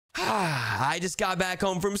I just got back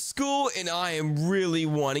home from school, and I am really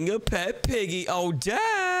wanting a pet piggy. Oh,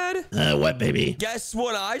 Dad. What, baby? Guess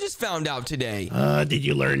what I just found out today? Did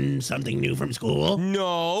you learn something new from school?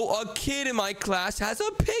 No, a kid in my class has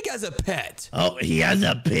a pig as a pet. Oh, he has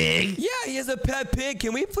a pig? Yeah, he has a pet pig.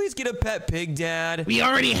 Can we please get a pet pig, Dad? We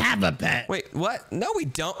already have a pet. Wait, what? No, we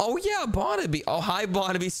don't. Oh, yeah, Barnaby. Oh, hi,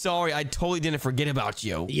 Barnaby. Sorry, I totally didn't forget about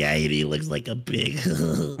you. Yeah, he looks like a pig.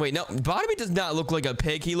 Wait, no, Barnaby does not look like a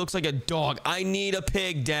pig. He looks like a dog. I need a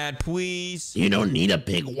pig, Dad, please. You don't need a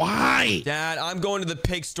pig. Why? Dad, I'm going to the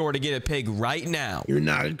pig store to get a pig right now. You're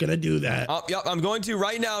not gonna do that. Oh, yep, I'm going to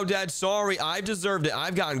right now, Dad. Sorry, I've deserved it.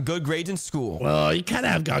 I've gotten good grades in school. Well, you kind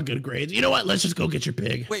of have got good grades. You know what? Let's just go get your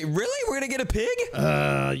pig. Wait, really? We're gonna get a pig?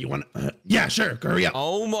 You want? Yeah, sure. Hurry up.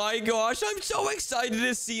 Oh my gosh, I'm so excited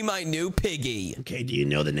to see my new piggy. Okay, do you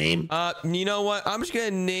know the name? You know what? I'm just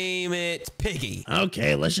gonna name it Piggy.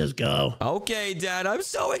 Okay, let's just go. Okay, Dad, I'm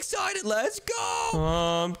so excited. Let's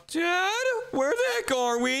go. Dad, where the heck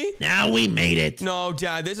are we? Now we made it. No,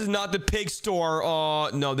 Dad, this is not the pig store.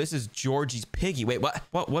 No, this is Georgie's Piggy. Wait, what?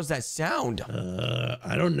 What was that sound?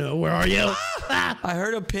 I don't know. Where are you? I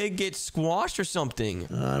heard a pig get squashed or something.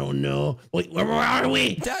 I don't know. Wait, where are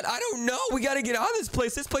we? Dad, I don't know. We gotta get out of this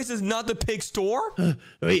place. This place is not the pig store.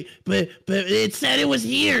 Wait, but it said it was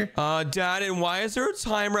here. Dad, and why is there a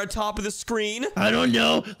timer at top of the screen? I don't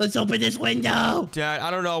know. Let's open this window. Dad,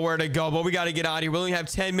 I don't know where to go, but we gotta get out of here. We only have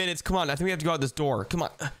 10 minutes. Come on, I think we have to go out this door. Come on.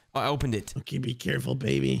 I opened it. Okay, be careful,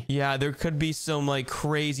 baby. Yeah, there could be some like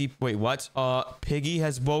crazy. Wait, what? Piggy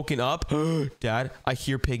has woken up. Dad, I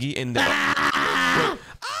hear Piggy in the. Wait.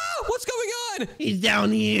 What's going on? He's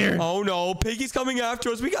down here. Oh no, Piggy's coming after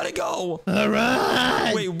us. We gotta go. All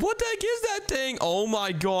right. Wait, what the heck is that thing? Oh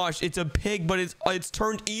my gosh, it's a pig, but it's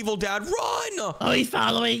turned evil, Dad. Run! Oh, he's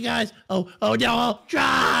following us. Oh no,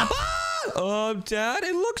 drop. Dad,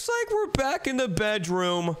 it looks like we're back in the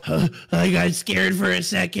bedroom. I got scared for a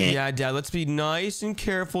second. Yeah, Dad, let's be nice and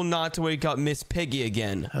careful not to wake up Miss Piggy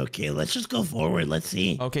again. Okay, let's just go forward. Let's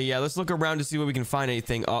see. Okay, yeah, let's look around to see if we can find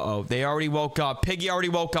anything. Uh-oh, they already woke up. Piggy already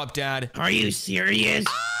woke up, Dad. Are you serious?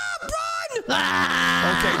 Run!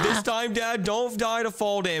 Ah! Okay, this time, Dad, don't die to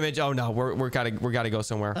fall damage. Oh no, we gotta go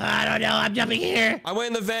somewhere. I don't know. I'm jumping here. I went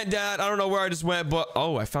in the vent, Dad. I don't know where I just went, but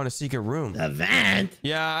oh, I found a secret room. The vent?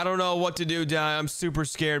 Yeah, I don't know what to do, Dad. I'm super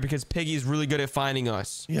scared because Piggy's really good at finding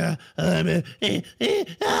us. Yeah.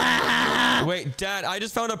 Wait, Dad, I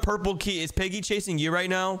just found a purple key. Is Piggy chasing you right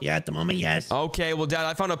now? Yeah, at the moment, yes. Okay, well, Dad,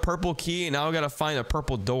 I found a purple key, and now I gotta find a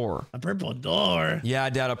purple door. A purple door? Yeah,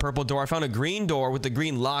 Dad, a purple door. I found a green door with the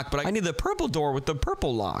green lock, but I need the purple door with the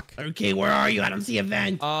purple lock. Okay, where are you? I don't see a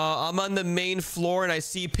vent. I'm on the main floor, and I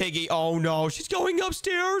see Piggy. Oh, no, she's going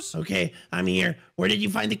upstairs. Okay, I'm here. Where did you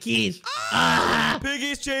find the keys?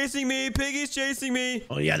 Piggy's chasing me. Piggy's chasing me.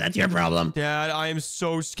 Oh, yeah, that's your problem. Dad, I am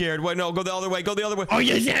so scared. Wait, no, go the other way. Go the other way. Are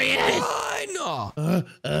you serious? Run!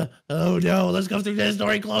 Oh, no. Let's go through this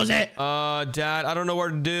door and close it. Dad, I don't know what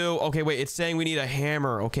to do. Okay, wait, it's saying we need a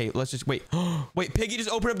hammer. Okay, let's just wait. Wait, Piggy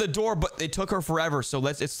just opened up the door, but it took her forever. So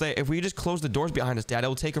it's say if we just close the doors behind us, Dad, it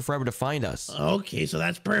will take her forever to find us. Okay, so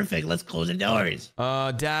that's perfect. Let's close the doors.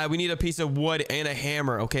 Dad, we need a piece of wood and a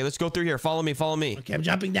hammer. Okay, let's go through here. Follow me, follow me. Okay, I'm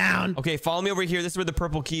jumping down. Okay, follow me over here. This is where the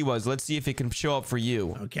purple key was. Let's see if it can show up for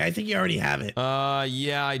you. Okay, I think you already have it.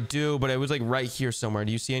 Yeah, I do, but it was like right here somewhere.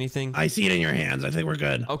 Do you see anything? I see it in your hands. I think we're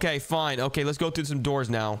good. Okay, fine. Okay, let's go through some doors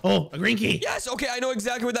now. Oh, a green key. Yes, okay, I know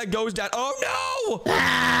exactly where that goes, Dad. Oh, no!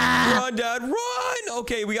 Run, Dad, run!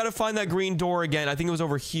 Okay, we gotta find that green door again. I think it was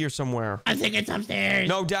over here somewhere. I think it's upstairs.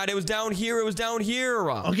 No, Dad, it was down here. It was down here.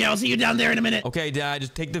 Okay, I'll see you down there in a minute. Okay, Dad,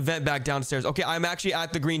 just take the vent back downstairs. Okay, I'm actually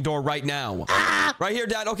at the green door right now. Right here,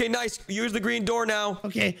 Dad. Okay, nice. Use the green door now.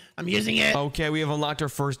 Okay, I'm using it. Okay, we have unlocked our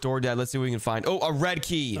first door, Dad. Let's see what we can find. Oh, a red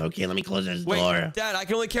key. Okay, let me close this Wait, door. Dad, I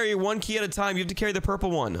can only carry one key at a time. You have to carry the purple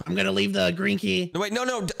one. I'm gonna leave the green key. No, wait,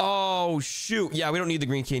 no. Oh, shoot. Yeah, we don't need the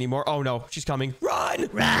green key anymore. Oh, no. She's coming. Run!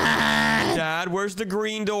 Run! Dad, where's the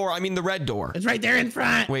green door? I mean, the red door. It's right there in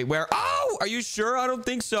front. Wait, where? Oh, are you sure? I don't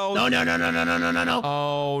think so. No.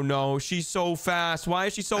 Oh, no. She's so fast. Why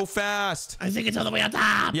is she so fast? I think it's all the way up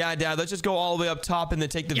top. Yeah, Dad, let's just go all the way up top and then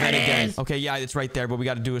take the vent again. Okay, yeah, it's right there, but we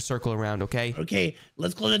got to do a circle around, okay? Okay,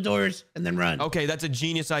 let's close the doors and then run. Okay, that's a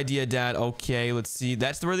genius idea, Dad. Okay, let's see.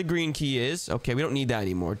 That's where the green key is. Okay, we don't need that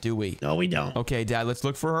anymore, do we? No, we don't. Okay, Dad, let's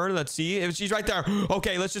look for her. Let's see if she's right there.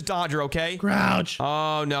 Okay, let's just dodge her, okay? Crouch.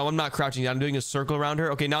 Oh, no, I'm not crouching, Dad. I'm doing a circle around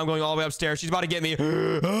her. Okay, now I'm going all the way upstairs. She's about to get me.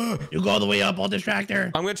 You go all the way up. I'll distract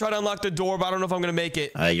her. I'm going to try to unlock the door, but I don't know if I'm going to make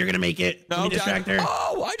it. You're going to make it. No, Let me distract her.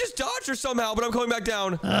 Oh, I just dodged her somehow, but I'm coming back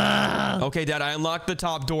down. Okay, Dad, I unlocked the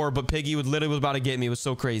top door, but Piggy literally was about to get me. It was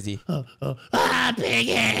so crazy.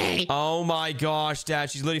 Piggy! Oh my gosh,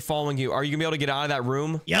 Dad, she's literally following you. Are you gonna be able to get out of that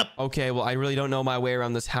room? Yep. Okay, well, I really don't know my way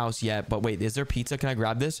around this house yet, but wait, is there pizza? Can I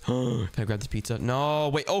grab this? Can I grab this pizza? No,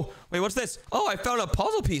 wait. Oh, wait, what's this? Oh, I found a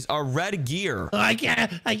puzzle piece, a red gear. Oh, I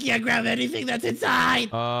can't grab anything that's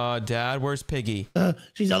inside. Dad, where's Piggy?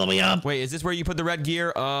 She's all the way up. Wait, is this where you put the red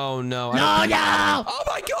gear? Oh, no. No! Oh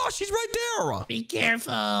my gosh, she's right there. Be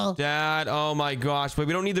careful. Dad, oh my gosh. Wait,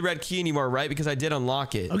 we don't need the red key anymore, right? Because I did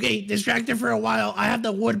unlock it. Okay, distract her for a while. I have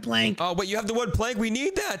the wood plank. Oh, wait, you have the wood plank? We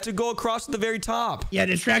need that to go across to the very top. Yeah,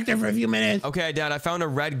 distract her for a few minutes. Okay, Dad, I found a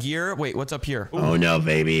red gear. Wait, what's up here? Oh no,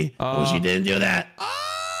 baby. She didn't do that.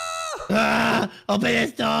 Open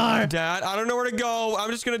this door. Dad, I don't know where to go.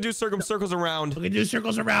 I'm just gonna do circles around. We can do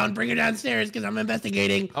circles around. Bring her downstairs because I'm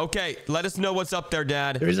investigating. Okay, let us know what's up there,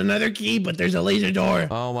 Dad. There's another key, but there's a laser door.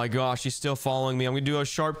 Oh my gosh, she's still following me. I'm gonna do a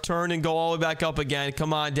sharp turn and go all the way back up again.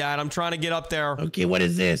 Come on, Dad. I'm trying to get up there. Okay, what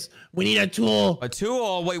is this? We need a tool. A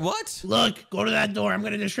tool? Wait, what? Look, go to that door. I'm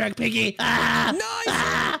gonna distract Piggy.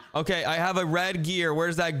 Nice. Okay, I have a red gear. Where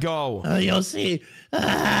does that go? You'll see.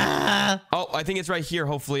 Oh, I think it's right here,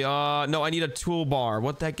 hopefully. No, I need a toolbar.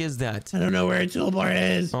 What the heck is that? I don't know where a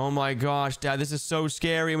toolbar is. Oh my gosh, Dad, this is so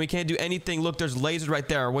scary and we can't do anything. Look, there's lasers right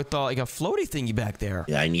there with like a floaty thingy back there.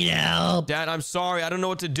 Yeah, I need help. Dad, I'm sorry. I don't know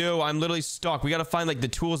what to do. I'm literally stuck. We gotta find like the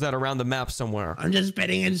tools that are around the map somewhere. I'm just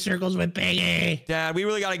spinning in circles with Piggy. Dad, we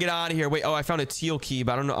really gotta get out of here. Wait, oh, I found a teal key,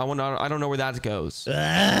 but I don't know. I don't know where that goes.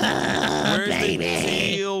 Where's Baby.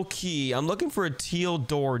 the teal key? I'm looking for a teal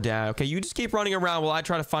door, Dad. Okay, you just keep running around while I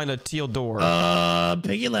try to find a teal door.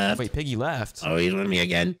 Piggy left. Wait, Piggy left. Oh, he's with me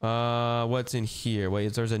again. What's in here?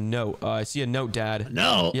 Wait, there's a note. I see a note, Dad.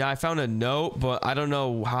 No. Yeah, I found a note, but I don't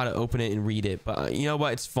know how to open it and read it. But you know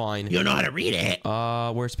what? It's fine. You don't know how to read it.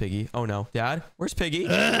 Where's Piggy? Oh no, Dad, where's Piggy?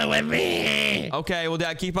 With me. Okay, well,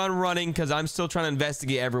 Dad, keep on running because I'm still trying to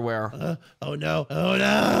investigate everywhere. Oh no. Oh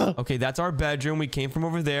no. Okay, that's our bedroom. We came from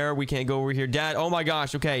over there. We can't go over here, Dad. Oh my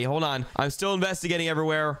gosh. Okay, hold on. I'm still investigating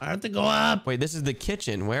everywhere. I have to go up. Wait, this is the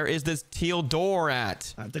kitchen. Where is this teal door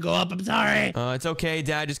at? I have to go up. I'm sorry. It's okay,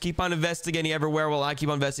 Dad. Just keep on investigating everywhere while I keep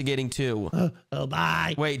on investigating too.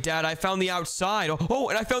 Bye. Wait, Dad, I found the outside. Oh,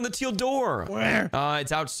 and I found the teal door. Where?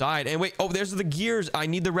 It's outside. And wait, oh, there's the gears. I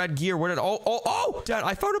need the red gear. Where did? Oh, Dad,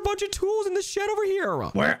 I found a bunch of tools in the shed over here.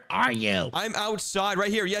 Where are you? I'm outside,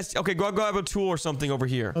 right here. Yes. Okay, go grab a tool or something over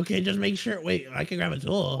here. Okay, just make sure. Wait, I can grab a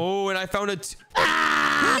tool. Oh, and I found a.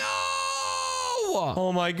 No!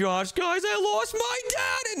 Oh my gosh, guys, I lost my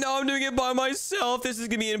dad and now I'm doing it by myself. This is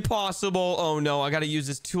gonna be impossible. Oh no, I gotta use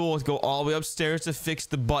this tool to go all the way upstairs to fix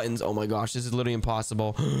the buttons. Oh my gosh, this is literally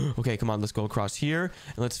impossible. Okay, come on, let's go across here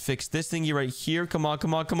and let's fix this thingy right here. Come on,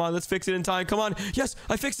 come on, come on. Let's fix it in time. Come on. Yes,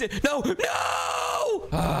 I fixed it. No.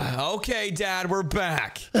 Okay, Dad, we're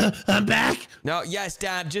back. I'm back. No, yes,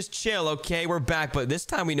 Dad, just chill, okay? We're back, but this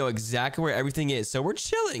time we know exactly where everything is, so we're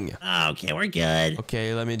chilling. Okay, we're good.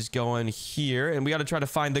 Okay, let me just go in here, and we got to try to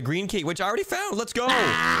find the green key, which I already found. Let's go.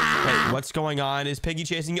 Wait, what's going on? Is Piggy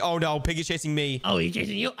chasing you? Oh, no, Piggy's chasing me. Oh, he's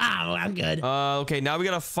chasing you? Oh, I'm good. Okay, now we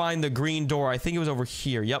got to find the green door. I think it was over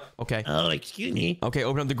here. Yep, okay. Oh, excuse me. Okay,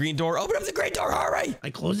 open up the green door. Open up the green door, hurry. I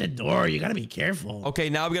closed the door. You got to be careful. Okay,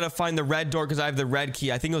 now we got to find the red door because I have the red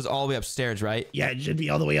key. I think it was all the way upstairs, right? Yeah, it should be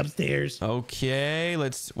all the way upstairs. Okay,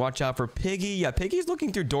 let's watch out for Piggy. Yeah, Piggy's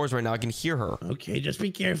looking through doors right now. I can hear her. Okay, just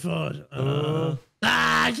be careful.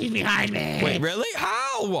 She's behind me. Wait, really?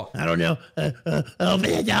 How? I don't know.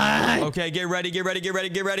 Open the door. Okay, get ready, get ready, get ready,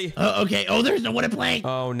 get ready. Okay. Oh, there's no wooden plank.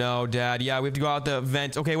 Oh, no, Dad. Yeah, we have to go out the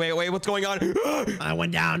vent. Okay, wait, what's going on? I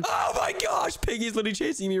went down. Oh, my gosh. Piggy's literally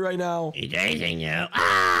chasing me right now. He's chasing you.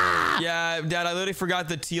 Yeah, Dad, I literally forgot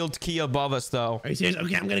the teal key above us, though. Are you serious?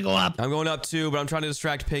 Okay, I'm going to go up. I'm going up, too, but I'm trying to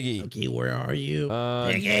distract Piggy. Okay, where are you?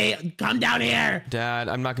 Piggy, come down here. Dad,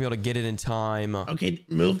 I'm not going to be able to get it in time. Okay,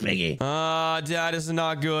 move, Piggy. Dad, this is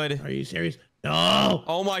not good. Are you serious? No.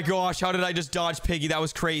 Oh my gosh, how did I just dodge Piggy? That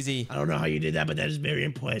was crazy. I don't know how you did that, but that is very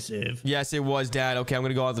impressive. Yes, it was, Dad. Okay, I'm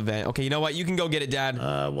gonna go out the vent. Okay, you know what? You can go get it, Dad.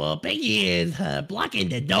 Well, Piggy is blocking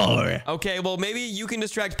the door. Okay, well, maybe you can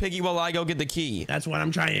distract Piggy while I go get the key. That's what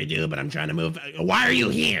I'm trying to do, but I'm trying to move. Why are you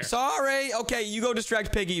here? Sorry. Okay, you go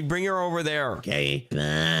distract Piggy. Bring her over there. Okay,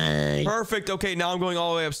 bye. Perfect. Okay, now I'm going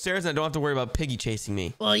all the way upstairs and I don't have to worry about Piggy chasing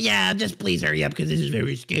me. Well, yeah, just please hurry up because this is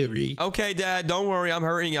very scary. Okay, Dad, don't worry. I'm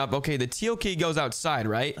hurrying up. Okay, the teal key goes outside,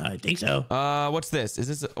 right? I think so. What's this? Is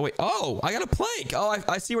this wait, oh, I got a plank. Oh,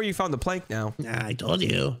 I see where you found the plank now. I told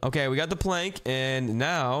you. Okay, we got the plank and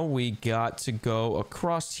now we got to go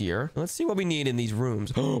across here. Let's see what we need in these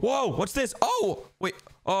rooms. Whoa, what's this? Oh, wait.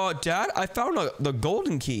 Oh, Dad, I found the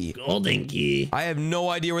golden key. Golden key. I have no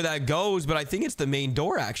idea where that goes, but I think it's the main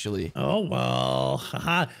door, actually. Oh, well,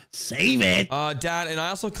 haha, save it. Dad, and I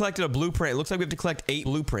also collected a blueprint. It looks like we have to collect 8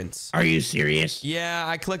 blueprints. Are you serious? Yeah,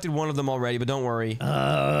 I collected one of them already, but don't worry.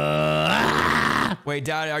 Wait,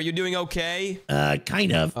 Dad, are you doing okay?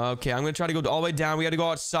 Kind of. Okay, I'm gonna try to go all the way down. We gotta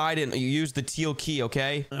go outside and use the teal key,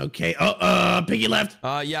 okay? Okay. Piggy left.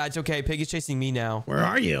 Yeah, it's okay. Piggy's chasing me now. Where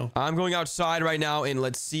are you? I'm going outside right now, and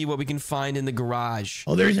let's see what we can find in the garage.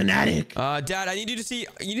 Oh, there's an attic. Dad, I need you to see.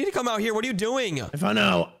 You need to come out here. What are you doing? I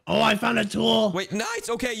found a tool. Wait, nice.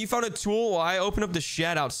 Okay, you found a tool. Well, I opened up the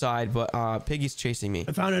shed outside, but Piggy's chasing me.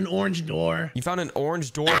 I found an orange door. You found an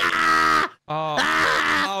orange door?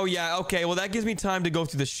 Oh, yeah. Okay, well, that gives me time to go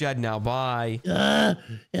through the shed now. Bye.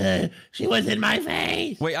 She was in my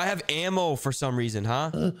face. Wait, I have ammo for some reason,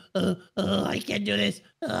 huh? I can't do this.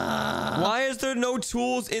 Why is there no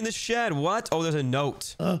tools in the shed? What? Oh, there's a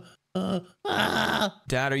note.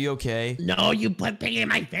 Dad, are you okay? No, you put Piggy in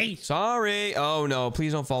my face. Sorry. Oh, no.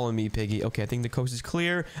 Please don't follow me, Piggy. Okay, I think the coast is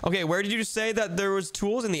clear. Okay, where did you just say that there was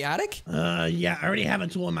tools in the attic? Yeah, I already have a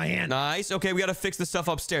tool in my hand. Nice. Okay, we gotta fix the stuff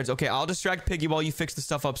upstairs. Okay, I'll distract Piggy while you fix the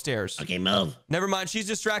stuff upstairs. Okay, move. Never mind. She's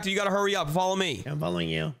distracted. You gotta hurry up. Follow me. I'm following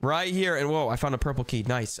you. Right here. And whoa, I found a purple key.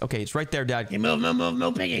 Nice. Okay, it's right there, Dad. Okay,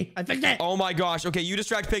 move, Piggy. I fixed it. Oh my gosh. Okay, you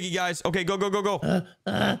distract Piggy, guys. Okay, go.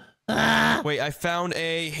 Wait, I found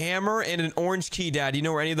a hammer and an orange key, Dad. Do you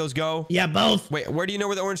know where any of those go? Yeah, both. Wait, where do you know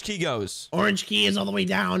where the orange key goes? Orange key is all the way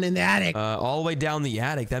down in the attic. All the way down the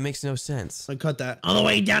attic. That makes no sense. I cut that. All the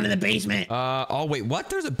way down in the basement. Oh, wait, what?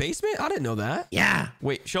 There's a basement? I didn't know that. Yeah.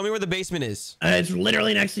 Wait, show me where the basement is. It's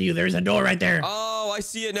literally next to you. There's a door right there. Oh, I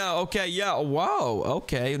see it now. Okay, yeah. Wow.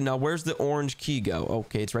 Okay, now where's the orange key go?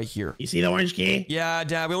 Okay, it's right here. You see the orange key? Yeah,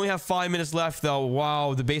 Dad, we only have 5 minutes left, though.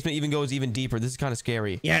 Wow, the basement even goes even deeper. This is kind of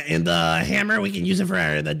scary. Yeah, and the hammer, we can use it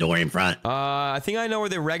for the door in front. I think I know where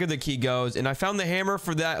the regular key goes, and I found the hammer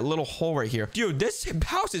for that little hole right here. Dude, this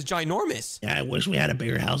house is ginormous. Yeah, I wish we had a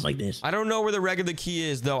bigger house like this. I don't know where the regular key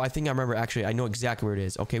is, though. I think I remember, actually. I know exactly where it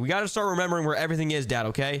is. Okay, we got to start remembering where everything is, Dad,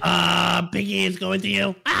 okay? Piggy is going to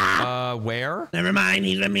you. Where? Never mind,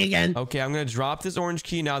 he's with me again. Okay, I'm going to drop this orange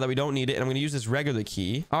key now that we don't need it, and I'm going to use this regular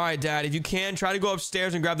key. All right, Dad, if you can, try to go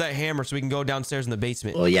upstairs and grab that hammer so we can go downstairs in the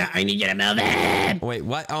basement. Oh, yeah, I need you to move it. Wait,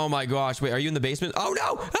 what? Oh, my gosh. Wait, are you in the basement? Oh,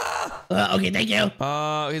 no! Okay, thank you.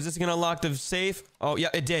 Is this gonna unlock the safe? Oh, yeah,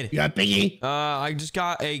 it did. You got Piggy? I just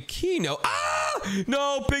got a key note.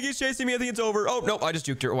 No, Piggy's chasing me. I think it's over. Oh, no, I just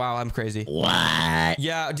juked her. Wow, I'm crazy. What?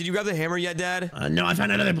 Yeah, did you grab the hammer yet, Dad? No, I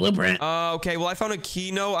found another blueprint. Okay, well, I found a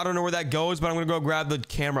key note. I don't know where that goes, but I'm gonna go grab the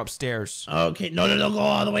camera upstairs. Okay, no, go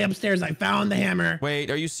all the way upstairs. I found the hammer. Wait,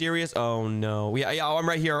 are you serious? Oh, no. Yeah, I'm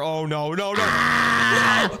right here. Oh, no. No,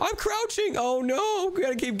 I'm crouching. Oh, no. We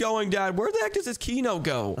gotta keep going, Dad. Where the heck does this key note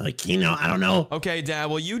go? Key note, I don't know. Okay, Dad,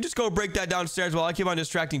 well, you just go break that downstairs while I keep on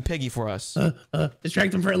distracting Piggy for us.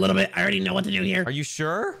 Distract him for a little bit. I already know what to do here. Are you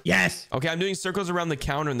sure? Yes. Okay, I'm doing circles around the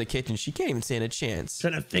counter in the kitchen. She can't even stand a chance.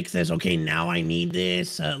 Trying to fix this. Okay, now I need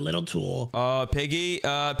this little tool.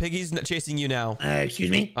 Piggy's chasing you now. Excuse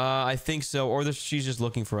me? I think so. Or she's just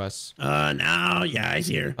looking for us. Now, yeah, I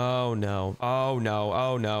see her. Oh, no. Oh, no.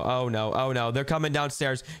 Oh, no. Oh, no. Oh, no. They're coming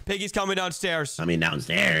downstairs. Piggy's coming downstairs. Coming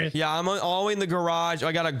downstairs? Yeah, I'm all the way in the garage.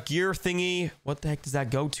 I got a gear thingy. What the heck does that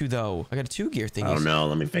go to, though? I got 2 gear thingies. Oh, no.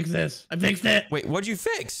 Let me fix this. I fixed it. Wait, what'd you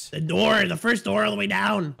fix? The door. The first door all the way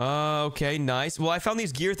down. Okay, nice. Well, I found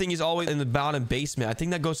these gear thingies all the way in the bottom basement. I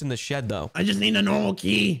think that goes in the shed, though. I just need a normal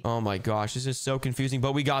key. Oh, my gosh. This is so confusing,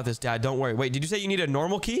 but we got this, Dad. Don't worry. Wait, did you say you need a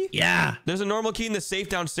normal key? Yeah. There's a normal key in the safe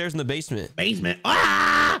downstairs in the basement. Basement?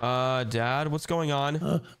 Dad, what's going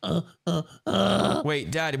on?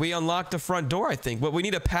 Wait, Dad, we unlocked the front door, I think, but we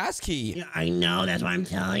need a pass key. Yeah, I know. That's what I'm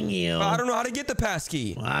telling you. I don't know how to get the pass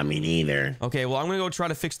key. Well, me neither. Okay, well, I'm going to go try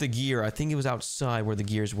to fix the gear. I think it was outside where the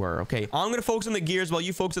gears were. Okay, I'm going to focus on the gears while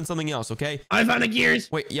you focus on something else, okay? I found the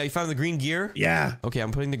gears. Wait, yeah, you found the green gear? Yeah. Okay,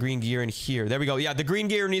 I'm putting the green gear in here. There we go. Yeah, the green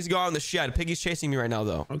gear needs to go out in the shed. Piggy's chasing me right now,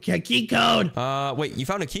 though. Okay, key code. Wait, you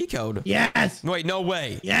found a key code? Yes. Wait, no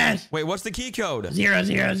way. Yes. Wait, what's the key code?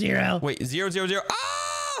 000. Wait, 000.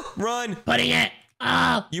 Ah! Run. Putting it.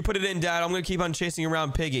 Oh. You put it in, Dad. I'm going to keep on chasing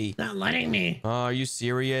around Piggy. Not letting me. Are you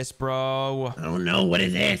serious, bro? I don't know. What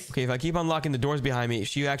is this? Okay, if I keep unlocking the doors behind me,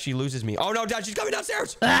 she actually loses me. Oh, no, Dad, she's coming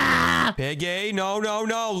downstairs. Piggy,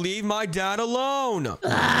 no. Leave my dad alone.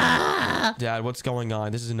 Dad, what's going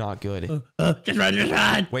on? This is not good. Just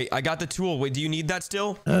run. Wait, I got the tool. Wait, do you need that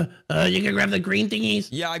still? You can grab the green thingies?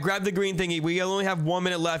 Yeah, I grabbed the green thingy. We only have 1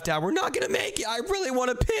 minute left, Dad. We're not going to make it. I really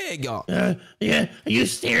want a pig. Yeah. Are you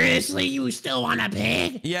seriously? You still want a a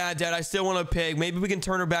pig? Yeah, Dad, I still want a pig. Maybe we can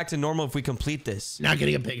turn her back to normal if we complete this. Not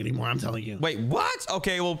getting a pig anymore, I'm telling you. Wait, what?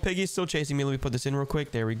 Okay, well, Piggy's still chasing me. Let me put this in real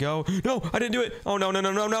quick. There we go. No, I didn't do it. Oh, no.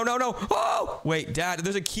 Oh, wait, Dad,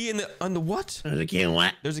 there's a key on the what? There's a key in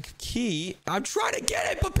what? There's a key. I'm trying to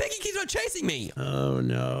get it, but Piggy keeps on chasing me. Oh,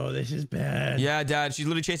 no, this is bad. Yeah, Dad, she's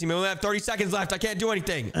literally chasing me. We only have 30 seconds left. I can't do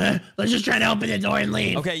anything. Let's just try to open the door and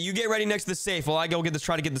leave. Okay, you get ready next to the safe while I go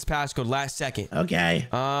try to get this passcode last second. Okay.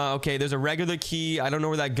 Okay, there's a regular key. I don't know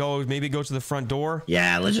where that goes. Maybe it goes to the front door.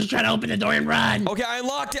 Yeah, let's just try to open the door and run. Okay, I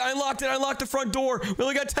unlocked it. I unlocked the front door. We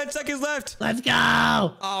only got 10 seconds left. Let's go.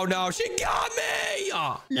 Oh, no, she got me.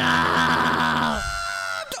 No.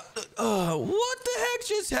 What the heck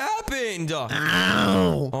just happened?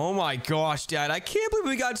 Ow. Oh my gosh, Dad. I can't believe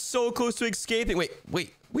we got so close to escaping. Wait.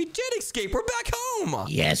 We did escape. We're back home.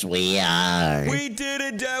 Yes, we are. We did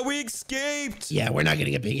it, Dad. We escaped. Yeah, we're not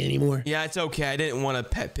getting a pig anymore. Yeah, it's okay. I didn't want a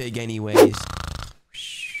pet pig anyways. Ready,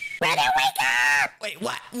 wake up. Wait,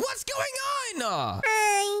 what? What's going on?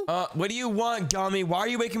 Hi. What do you want, Gummy? Why are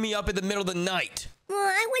you waking me up in the middle of the night? Well,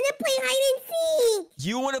 I want to play hide and seek.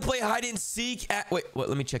 You want to play hide and seek at... Wait,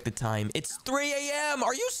 let me check the time. It's 3 a.m.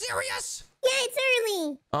 Are you serious? Yeah, it's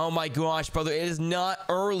early. Oh my gosh, brother. It is not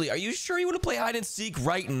early. Are you sure you want to play hide and seek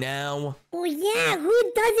right now? Oh, yeah.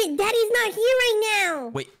 Who does it? Daddy's not here right now.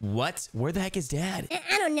 Wait, what? Where the heck is Dad?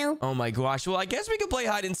 I don't know. Oh my gosh. Well, I guess we can play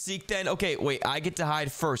hide and seek then. Okay, wait. I get to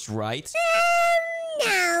hide first, right?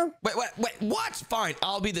 No. Wait, what? Fine.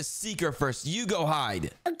 I'll be the seeker first. You go hide.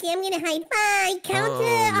 Okay, I'm going to hide. 5. Count to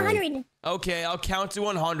 100. Okay, I'll count to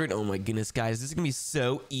 100. Oh my goodness, guys. This is going to be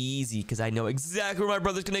so easy because I know exactly where my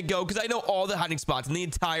brother's going to go because I know all the hiding spots in the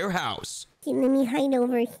entire house. Okay, let me hide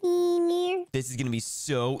over here. This is going to be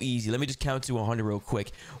so easy. Let me just count to 100 real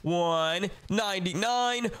quick.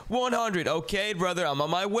 199, 100. Okay, brother, I'm on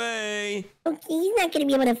my way. Okay, he's not going to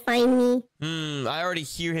be able to find me. I already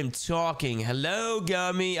hear him talking. Hello,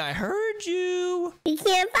 Gummy. I heard you. You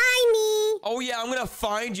can't find me. Oh, yeah, I'm going to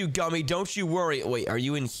find you, Gummy. Don't you worry. Wait, are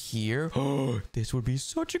you in here? Oh, this would be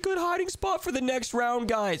such a good hiding spot for the next round,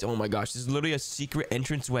 guys. Oh, my gosh. This is literally a secret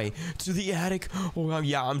entranceway to the attic. Oh,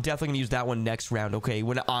 yeah, I'm definitely going to use that one next round, okay?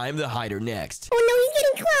 When I'm the hider next. Oh, no, he's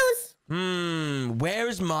getting close.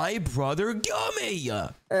 Where's my brother Gummy?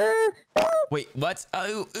 Wait, what?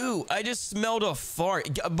 Ooh, I just smelled a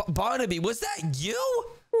fart. Barnaby, was that you?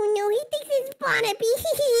 Oh, no, he thinks it's Barnaby.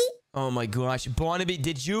 Oh my gosh, Barnaby,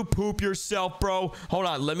 did you poop yourself, bro? Hold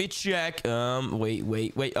on, let me check.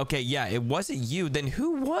 Wait. Okay, yeah, it wasn't you. Then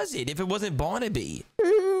who was it if it wasn't Barnaby?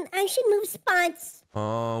 I should move spots.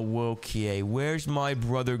 Oh, okay. Where's my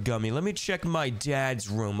brother Gummy? Let me check my dad's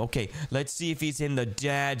room. Okay, let's see if he's in the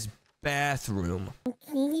dad's bathroom.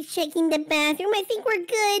 Okay, he's checking the bathroom. I think we're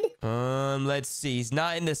good. Let's see. He's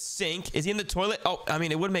not in the sink. Is he in the toilet? Oh, I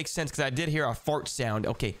mean, it would make sense because I did hear a fart sound.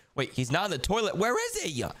 Okay, wait, he's not in the toilet. Where is he?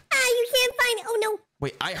 You can't find it. Oh, no.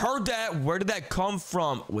 Wait, I heard that. Where did that come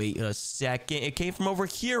from? Wait a second. It came from over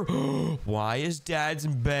here. Why is Dad's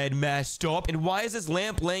bed messed up? And why is this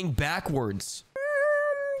lamp laying backwards?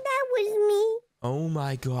 That was me. Oh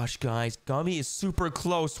my gosh, guys. Gummy is super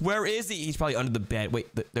close. Where is he? He's probably under the bed. Wait,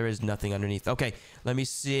 there is nothing underneath. Okay, let me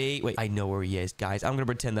see. Wait, I know where he is, guys. I'm gonna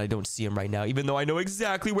pretend that I don't see him right now, even though I know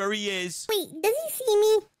exactly where he is. Wait, does he see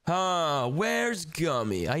me? Where's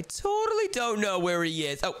Gummy? I totally don't know where he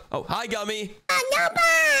is. Oh, hi, Gummy. No,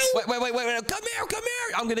 bye. Wait. Come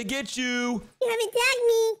here. I'm gonna get you. You haven't tagged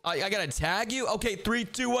me. I gotta tag you? Okay, 3,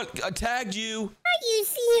 2, 1. I tagged you. Are you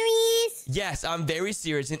serious? Yes, I'm very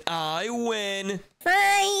serious, and I win.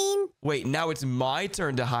 Fine. Wait, now it's my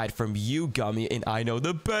turn to hide from you, Gummy, and I know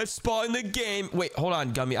the best spot in the game. Wait, hold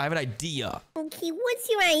on, Gummy. I have an idea. Okay, what's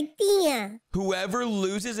your idea? Whoever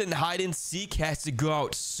loses in hide and seek has to go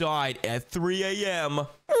outside at 3 a.m.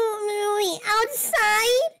 Oh, no, wait,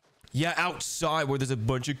 outside? Yeah, outside where there's a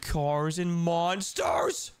bunch of cars and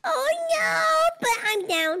monsters. Oh, no, but I'm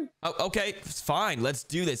down. Oh, okay, fine. Let's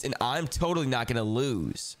do this, and I'm totally not going to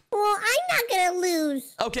lose. Well, I'm not gonna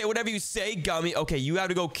lose. Okay, whatever you say, Gummy. Okay, you have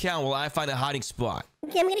to go count while I find a hiding spot.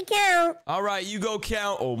 Okay, I'm gonna count. All right, you go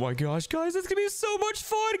count. Oh my gosh, guys, it's gonna be so much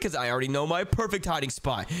fun because I already know my perfect hiding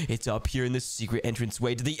spot. It's up here in the secret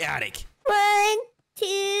entranceway to the attic. 1,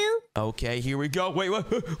 2. Okay, here we go. Wait, what?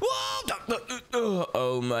 Whoa!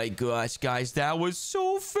 Oh my gosh, guys, that was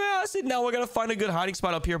so fast. And now I gotta find a good hiding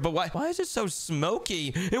spot up here. But why is it so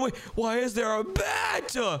smoky? And wait, why is there a bat?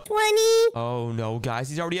 20. Oh no, guys,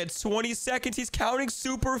 he's already at 20 seconds. He's counting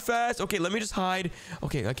super fast. Okay, let me just hide.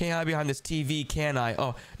 Okay, I can't hide behind this TV, can I?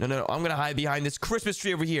 Oh, no. I'm gonna hide behind this Christmas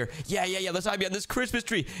tree over here. Yeah. Let's hide behind this Christmas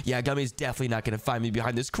tree. Yeah, Gummy's definitely not gonna find me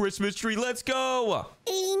behind this Christmas tree. Let's go.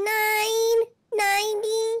 89. 90.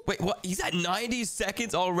 Wait, what? He's at 90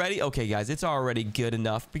 seconds already? Okay, guys, it's already good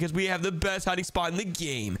enough because we have the best hiding spot in the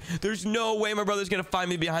game. There's no way my brother's gonna find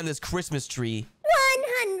me behind this Christmas tree.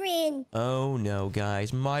 100. Oh, no,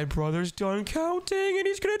 guys. My brother's done counting, and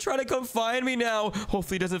he's gonna try to come find me now.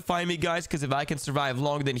 Hopefully he doesn't find me, guys, because if I can survive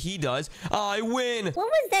longer than he does, I win. What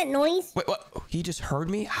was that noise? Wait, what? He just heard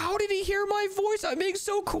me? How did he hear my voice? I'm being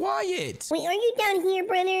so quiet. Wait, are you down here,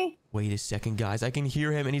 brother? Wait a second, guys. I can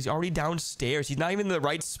hear him, and he's already downstairs. He's not even in the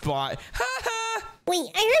right spot. Ha ha! Wait,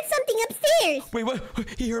 I heard something upstairs. Wait, what?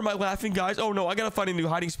 He heard my laughing, guys. Oh, no. I gotta find a new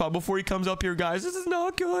hiding spot before he comes up here, guys. This is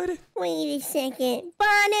not good. Wait a second.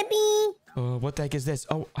 Barnaby? What the heck is this?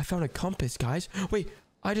 Oh, I found a compass, guys. Wait,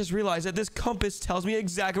 I just realized that this compass tells me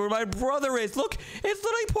exactly where my brother is. Look, it's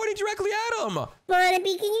literally pointing directly at him.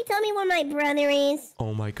 Barnaby, can you tell me where my brother is?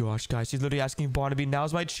 Oh, my gosh, guys. He's literally asking Barnaby.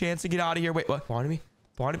 Now's my chance to get out of here. Wait, what? Barnaby?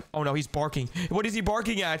 Barnaby? Oh, no, he's barking. What is he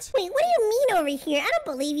barking at? Wait, what do you mean over here? I don't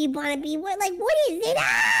believe you, Barnaby. What is it?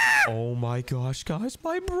 Ah! Oh my gosh, guys.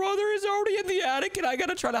 My brother is already in the attic, and I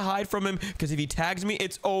gotta try to hide from him, because if he tags me,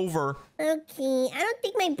 it's over. Okay, I don't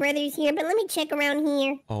think my brother's here, but let me check around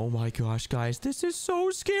here. Oh my gosh, guys. This is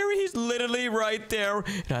so scary. He's literally right there.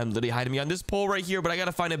 And I'm literally hiding me on this pole right here, but I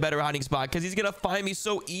gotta find a better hiding spot, because he's gonna find me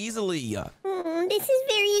so easily. This is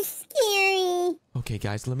very scary. Okay,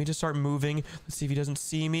 guys, let me just start moving. Let's see if he doesn't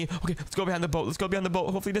see me. Okay, let's go behind the boat. Let's go behind the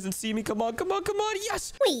boat. Hopefully he doesn't see me. Come on, come on, come on.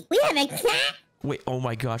 Yes! Wait, we have a cat? Wait, oh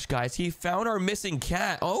my gosh, guys. He found our missing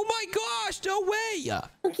cat. Oh my gosh, no way.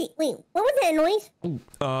 Okay, wait, what was that noise?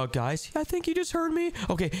 Guys, I think he just heard me.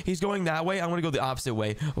 Okay, he's going that way. I'm gonna go the opposite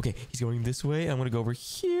way. Okay, he's going this way. I'm gonna go over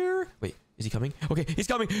here. Wait, is he coming? Okay, he's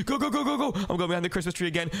coming. Go, go, go, go, go. I'm going behind the Christmas tree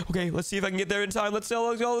again. Okay, let's see if I can get there in time. Let's go,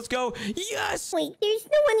 let's go, let's go. Yes! Wait, there's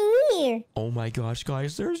no one here. Oh my gosh,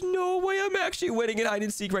 guys. There's no way I'm actually winning in hide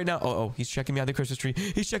and seek right now. Oh, he's checking me on the Christmas tree.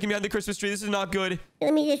 He's checking me on the Christmas tree. This is not good.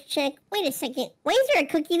 Let me just check. Wait a second. Why is there a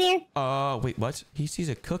cookie there? Wait, what? He sees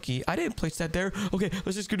a cookie. I didn't place that there. Okay,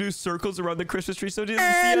 let's just go do circles around the Christmas tree so he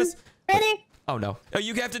doesn't see us. Brother? Oh, no. Oh,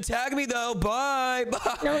 you have to tag me, though. Bye.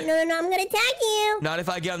 Bye. No, I'm gonna tag you. Not if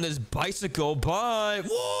I get on this bicycle. Bye.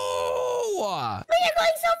 Whoa! But you're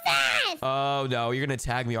going so fast. Oh, no. You're going to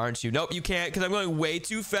tag me, aren't you? Nope, you can't because I'm going way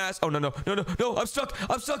too fast. Oh, no, no, no, no, no. I'm stuck.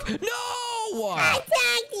 I'm stuck. No! I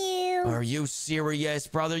tagged you. Are you serious,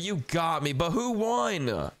 brother? You got me. But who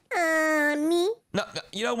won? Me. No,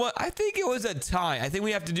 you know what? I think it was a tie. I think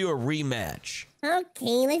we have to do a rematch.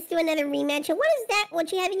 Okay, let's do another rematch. What is that?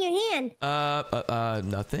 What you have in your hand?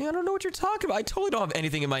 Nothing. I don't know what you're talking about. I totally don't have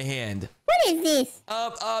anything in my hand. What is this?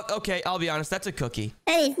 Okay, I'll be honest. That's a cookie.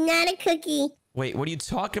 That is not a cookie. Wait, what are you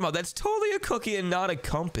talking about? That's totally a cookie and not a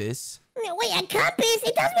compass. No, wait, a compass?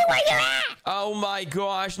 It tells me where you're at. Oh my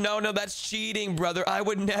gosh. No, that's cheating, brother. I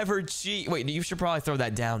would never cheat. Wait, you should probably throw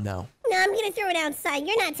that down, though. No, I'm gonna throw it outside.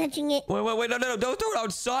 You're not touching it. Wait. No. Don't throw it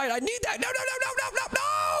outside. I need that.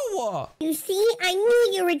 No. You see? I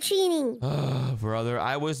knew you were cheating. Brother,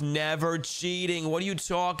 I was never cheating. What are you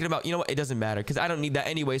talking about? You know what? It doesn't matter because I don't need that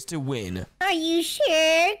anyways to win. Are you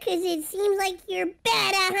sure? Because it seems like you're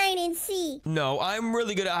bad at hide and seek. No, I'm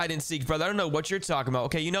really good at hide and seek, brother. I don't know what you're talking about.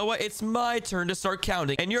 Okay, you know what? It's my turn to start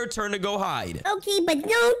counting and your turn to go hide. Okay, but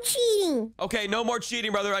no cheating. Okay, no more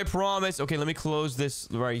cheating, brother. I promise. Okay, let me close this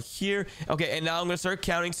right here. Okay, and now I'm going to start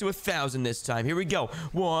counting to 1,000 this time. Here we go.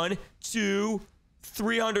 1, 2,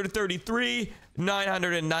 333,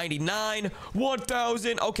 999,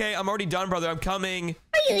 1,000. Okay, I'm already done, brother. I'm coming.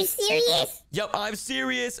 Are you serious? Yep, I'm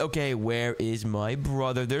serious. Okay, where is my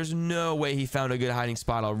brother? There's no way he found a good hiding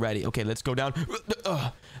spot already. Okay, let's go down.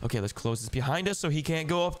 Okay, let's close this behind us so he can't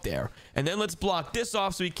go up there. And then let's block this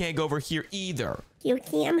off so he can't go over here either.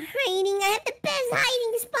 Okay, I'm hiding. I have the best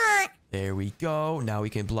hiding spot. There we go. Now we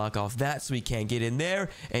can block off that so he can't get in there.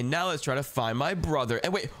 And now let's try to find my brother.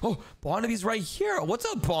 And wait, Barnaby's right here. What's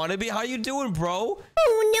up, Barnaby? How you doing, bro?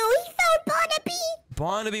 Oh, no, he found Barnaby.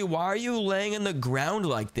 Barnaby, why are you laying on the ground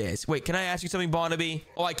like this? Wait, can I ask you something, Barnaby?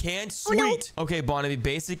 Oh, I can? Sweet. Oh, no. Okay, Barnaby,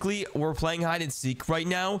 basically, we're playing hide and seek right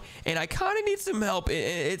now, and I kind of need some help.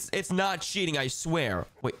 It's not cheating, I swear.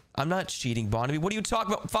 Wait, I'm not cheating, Barnaby. What are you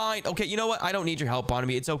talking about? Fine. Okay, you know what? I don't need your help,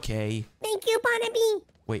 Barnaby. It's okay. Thank you, Barnaby.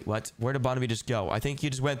 Wait, what? Where did Barnaby just go? I think he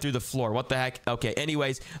just went through the floor. What the heck? Okay,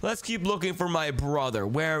 anyways, let's keep looking for my brother.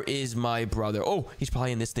 Where is my brother? Oh, he's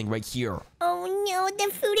probably in this thing right here. Oh, no, the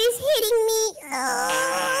food is hitting me.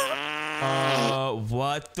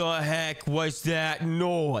 What the heck was that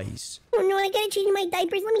noise? Oh, no, I gotta change my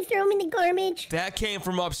diapers. Let me throw them in the garbage. That came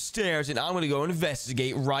from upstairs, and I'm gonna go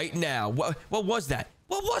investigate right now. What was that?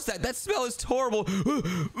 What was that? That smell is horrible.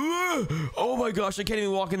 Oh my gosh, I can't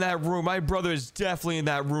even walk in that room. My brother is definitely in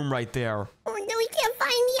that room right there. Oh, no, he can't find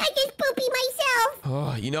me. I just poopy myself.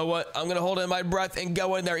 Oh, you know what? I'm going to hold in my breath and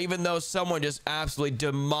go in there even though someone just absolutely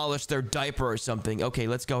demolished their diaper or something. Okay,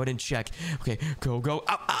 let's go ahead and check. Okay, go.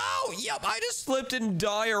 Ow, ow! Yep, I just slipped in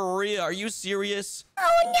diarrhea. Are you serious?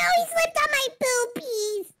 Oh, no, he slipped on my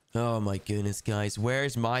poopies. Oh my goodness, guys.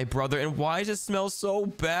 Where's my brother? And why does it smell so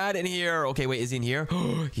bad in here? Okay, wait, is he in here?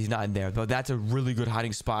 He's not in there, but that's a really good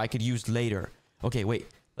hiding spot I could use later. Okay, wait.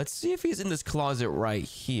 Let's see if he's in this closet right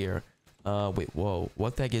here. Wait, whoa.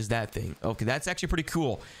 What the heck is that thing? Okay, that's actually pretty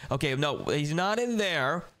cool. Okay, no, he's not in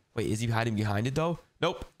there. Wait, is he hiding behind it, though?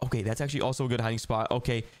 Nope. Okay, that's actually also a good hiding spot.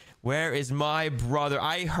 Okay, where is my brother?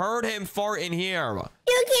 I heard him fart in here.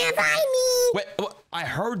 You can't find me. Wait, I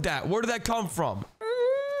heard that. Where did that come from?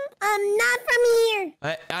 Not from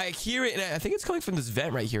here. I hear it, and I think it's coming from this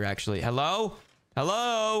vent right here, actually. Hello?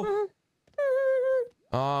 Hello?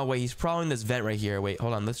 Oh, wait, he's probably in this vent right here. Wait,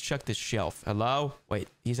 hold on. Let's check this shelf. Hello? Wait,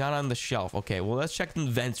 he's not on the shelf. Okay, well, let's check the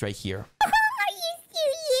vents right here. Are you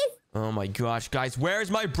serious? Oh, my gosh. Guys, where's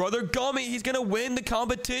my brother Gummy? He's gonna win the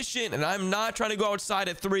competition, and I'm not trying to go outside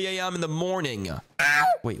at 3 a.m. in the morning. Ow.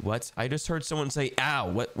 Wait, what? I just heard someone say,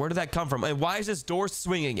 ow. Where did that come from? And why is this door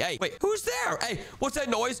swinging? Hey, wait, who's there? Hey, what's that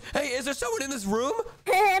noise? Hey, is there someone in this room?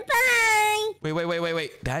 Bye.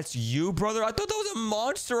 Wait. That's you, brother? I thought that was a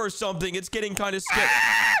monster or something. It's getting kind of scary.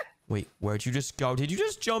 Wait, where'd you just go? Did you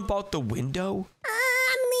just jump out the window?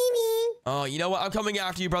 I'm leaving. Oh, you know what? I'm coming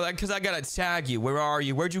after you, brother, because I gotta tag you. Where are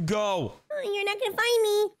you? Where'd you go? Oh, you're not gonna find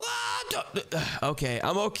me. Okay,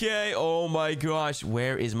 I'm okay. Oh my gosh,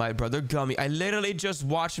 where is my brother Gummy? I literally just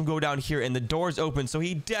watched him go down here and the door's open, so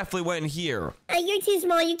he definitely went in here. You're too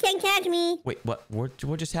small. You can't catch me. Wait,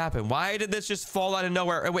 what just happened? Why did this just fall out of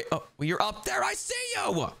nowhere? Wait, oh, you're up there. I see you.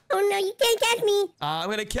 Oh no, you can't catch me. I'm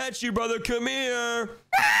gonna catch you, brother. Come here.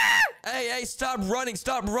 Hey, stop running.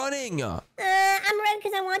 Stop running. I'm running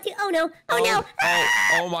because I want to. Oh no. No.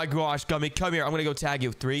 Oh my gosh, Gummy, come here. I'm gonna go tag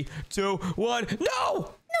you. 3, 2, 1.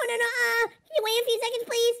 No. Can you wait a few seconds,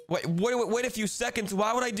 please? Wait a few seconds.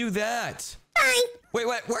 Why would I do that? Bye. Wait,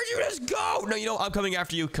 where'd you just go? No, you know, I'm coming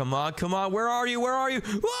after you. Come on. Where are you?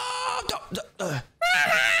 Whoa!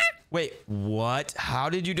 Wait, what? How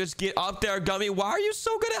did you just get up there, Gummy? Why are you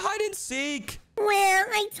so good at hide and seek? Well,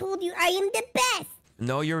 I told you I am the best.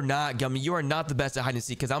 No, you're not, Gummy. You are not the best at hide and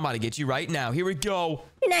seek because I'm about to get you right now. Here we go.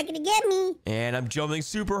 You're not gonna get me. And I'm jumping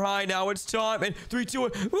super high now. It's time. And 3, 2,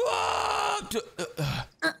 1.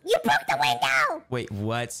 You broke the window. Wait,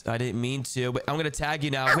 what? I didn't mean to. Wait, I'm gonna tag you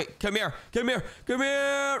now. Wait, come here. No,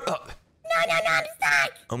 I'm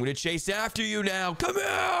stuck. I'm gonna chase after you now. Come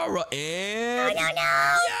here. And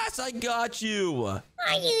No. yes, I got you. Are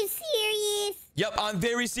you serious? Yep, I'm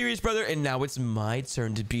very serious, brother. And now it's my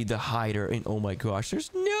turn to be the hider. And oh my gosh, there's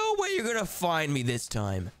no way you're gonna find me this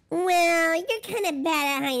time. Well, you're kind of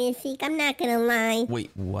bad at hide and seek. I'm not gonna lie.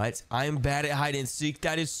 Wait, what? I'm bad at hide and seek?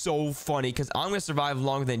 That is so funny because I'm gonna survive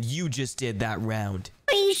longer than you just did that round.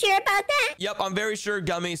 Are you sure about that? Yep, I'm very sure,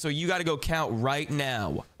 Gummy. So you gotta go count right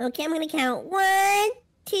now. Okay, I'm gonna count 1,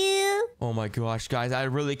 2. Oh my gosh, guys, I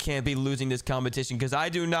really can't be losing this competition because I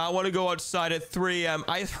do not want to go outside at 3 a.m.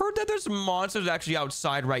 I heard that there's monsters actually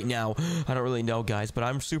outside right now. I don't really know, guys, but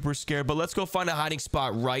I'm super scared. But let's go find a hiding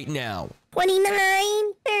spot right now. 29,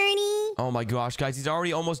 30. Oh my gosh, guys, he's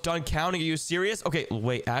already almost done counting. Are you serious? Okay,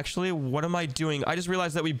 wait, actually, what am I doing? I just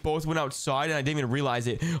realized that we both went outside and I didn't even realize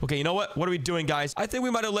it. Okay, you know what? What are we doing, guys? I think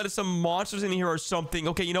we might have let some monsters in here or something.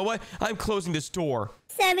 Okay, you know what? I'm closing this door.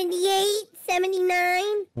 78, 79.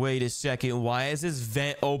 Wait a second. Why is this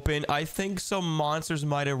vent open? I think some monsters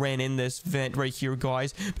might have ran in this vent right here,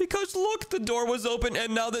 guys. Because look, the door was open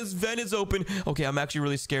and now this vent is open. Okay, I'm actually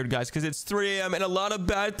really scared, guys, because it's 3 a.m. and a lot of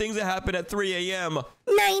bad things that happen at 3 a.m.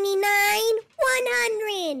 99,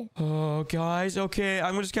 100. Oh, guys. Okay,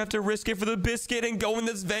 I'm just gonna have to risk it for the biscuit and go in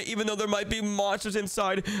this vent, even though there might be monsters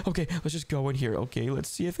inside. Okay, let's just go in here. Okay, let's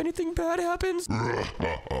see if anything bad happens.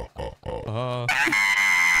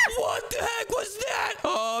 What the heck was that?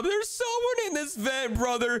 There's someone in this vent,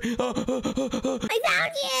 brother. I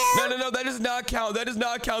found you. No, that does not count. That does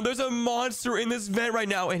not count. There's a monster in this vent right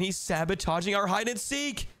now, and he's sabotaging our hide and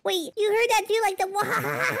seek. Wait, you heard that too? Like the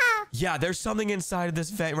Yeah, there's something inside of this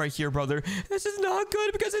vent right here, brother. This is not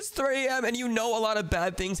good because it's 3 a.m. and you know a lot of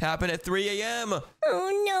bad things happen at 3 a.m.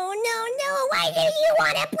 Oh, no. Why Why do you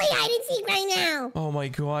want to play hide and seek right now? Oh my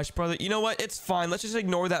gosh, brother. You know what? It's fine. Let's just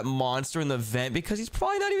ignore that monster in the vent because he's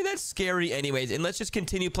probably not even that scary anyways. And let's just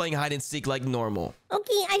continue playing hide and seek like normal.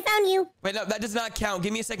 Okay, I found you. Wait, no, that does not count.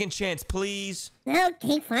 Give me a second chance, please.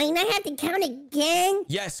 Okay, fine. I have to count again.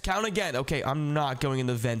 Yes, count again. Okay, I'm not going in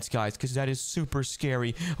the vents, guys, because that is super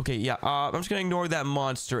scary. Okay, yeah, I'm just gonna ignore that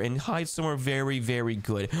monster and hide somewhere very, very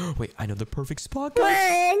good. Wait, I know the perfect spot,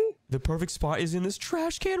 guys. 1. The perfect spot is in this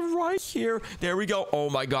trash can right here. There we go. Oh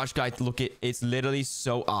my gosh, guys, look it. It's literally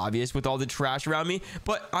so obvious with all the trash around me,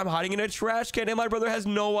 but I'm hiding in a trash can and my brother has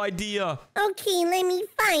no idea. Okay, let me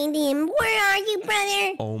find him. Where are you,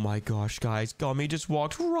 brother? Oh my gosh, guys, Gummy just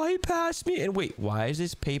walked right past me. And wait, why is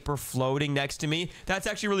this paper floating next to me? That's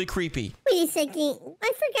actually really creepy. Wait a second.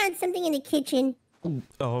 I forgot something in the kitchen.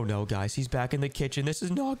 Oh no, guys, he's back in the kitchen. This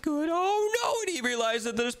is not good. Oh no, and he realized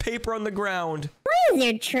that there's paper on the ground. Why is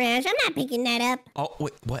there trash? I'm not picking that up. Oh,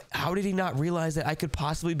 wait, what? How did he not realize that I could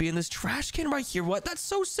possibly be in this trash can right here? What? That's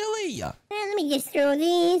so silly. Let me just throw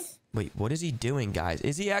these. Wait, what is he doing, guys?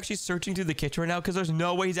 Is he actually searching through the kitchen right now? Because there's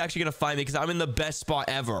no way he's actually going to find me because I'm in the best spot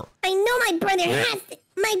ever. I know my brother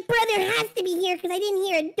has to be here because I didn't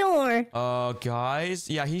hear a door. Guys,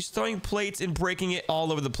 yeah, he's throwing plates and breaking it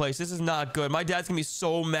all over the place. This is not good. My dad's going to be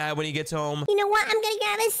so mad when he gets home. You know what? I'm going to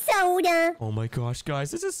grab a soda. Oh my gosh,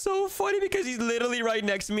 guys, this is so funny because he's literally right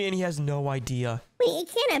next to me and he has no idea. Wait,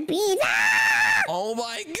 it can't be. Ah! Oh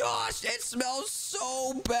my gosh, it smells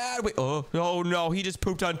so bad. Wait, oh no, he just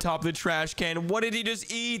pooped on top of the trash can. What did he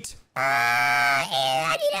just eat? I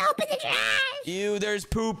need to open the trash. Ew, there's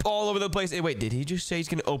poop all over the place. Hey, wait, did he just say he's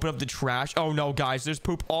gonna open up the trash? Oh no, guys, there's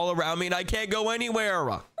poop all around me and I can't go anywhere.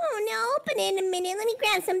 Oh no, open it in a minute. Let me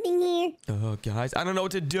grab something here. Oh, guys, I don't know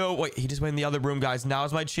what to do. Wait, he just went in the other room, guys. Now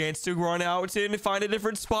is my chance to run out and find a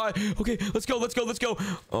different spot. Okay, let's go.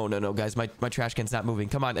 Oh, no, guys, my trash can's not moving.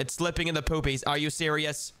 Come on, it's slipping in the poopies. Are you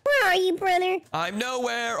serious? Where are you, brother? I'm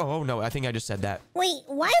nowhere. Oh, no, I think I just said that. Wait,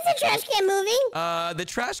 why is the trash can moving? The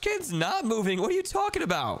trash can's not moving. What are you talking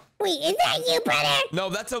about? Wait, is that you, brother? No,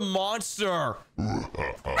 that's a monster.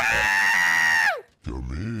 Come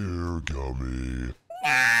here, Gummy.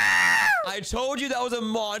 I told you that was a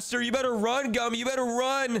monster. You better run, Gummy. You better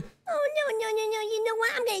run. Oh, no. You know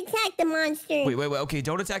what? I'm going to attack the monster. Wait. Okay,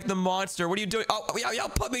 don't attack the monster. What are you doing? Oh, yeah,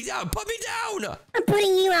 put me down. I'm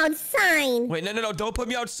putting you outside. Wait, no, don't put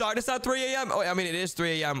me outside. It's not 3 a.m. Oh, I mean, it is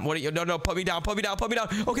 3 a.m. What are you? No, put me down. Okay,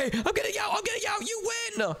 I'm getting out. You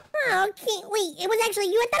win. Oh, okay. Wait, it was actually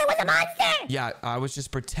you. I thought it was a monster. Yeah, I was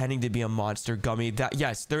just pretending to be a monster, Gummy.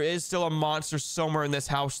 Yes, there is still a monster somewhere in this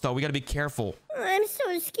house, though. We got to be careful. I'm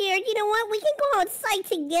so scared. You know what? We can go outside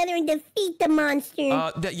together and defeat the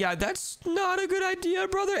monster. That's not a good idea,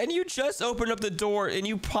 brother. And you just opened up the door, and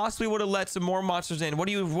you possibly would have let some more monsters in. What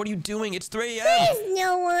are you doing? It's 3 a.m. There's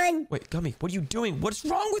no one. Wait, Gummy, what are you doing? What's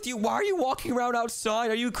wrong with you? Why are you walking around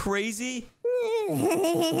outside? Are you crazy?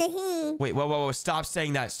 Wait, whoa. Stop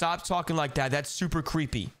saying that. Stop talking like that. That's super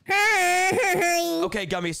creepy. Okay,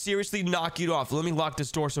 Gummy, seriously, knock it off. Let me lock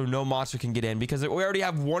this door so no monster can get in because we already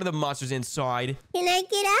have one of the monsters inside. Can I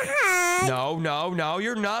get a hug? No.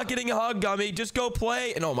 You're not getting a hug, Gummy. Just go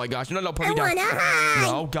play. And oh my gosh, no, put me down. I want a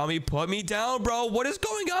hug. No, Gummy, put me down, bro. What is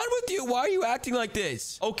going on with you? Why are you acting like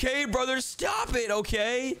this? Okay, brother, stop it,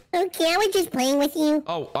 okay? Okay, I was just playing with you.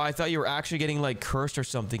 Oh, I thought you were actually getting like cursed or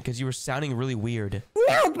something because you were sounding really weird.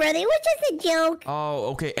 No, brother, it was just a joke.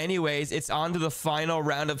 Oh, okay. Anyways, it's on to the final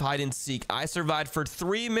round of hide and seek. I survived for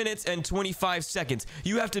 3 minutes and 25 seconds.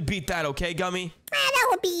 You have to beat that, okay, Gummy? That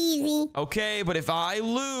would be easy. Okay, but if I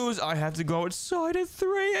lose, I have to go outside at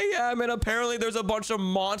 3 a.m. And apparently there's a bunch of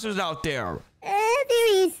monsters out there.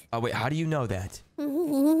 There is. Oh, wait, how do you know that?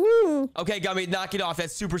 Okay, Gummy, knock it off.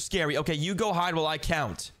 That's super scary. Okay, you go hide while I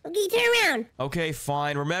count. Okay, turn around. Okay,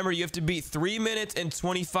 fine. Remember, you have to beat 3 minutes and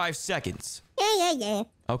 25 seconds. Yeah.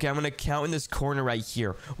 Okay, I'm going to count in this corner right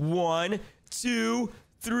here. 1, 2,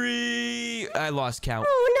 3. I lost count.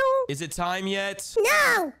 Oh, no. Is it time yet?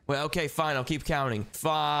 No. Well, okay, fine. I'll keep counting.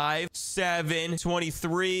 5, 7,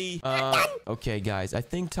 23. Okay, guys. I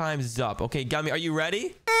think time's up. Okay, Gummy, are you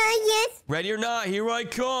ready? Yes. Ready or not, here I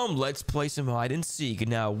come. Let's play some hide and seek.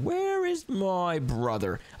 Now, where is my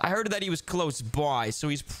brother? I heard that he was close by, so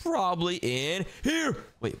he's probably in here.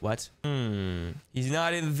 Wait, what? He's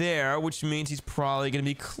not in there, which means he's probably going to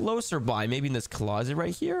be closer by. Maybe in this closet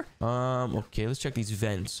right here? Okay, let's check these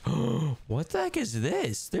vents. What the heck is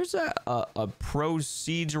this? There's a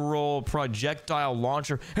procedural projectile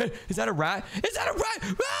launcher. Hey, is that a rat? Is that a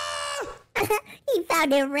rat? Ah! He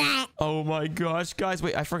found a rat. Oh my gosh, guys.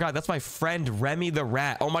 Wait, I forgot. That's my friend, Remy the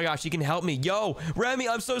rat. Oh my gosh, he can help me. Yo, Remy,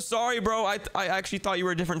 I'm so sorry, bro. I actually thought you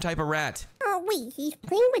were a different type of rat. Oh, wait, he's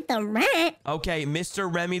playing with the rat. Okay,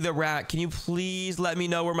 Mr. Remy the rat, can you please let me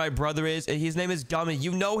know where my brother is? His name is Gummy.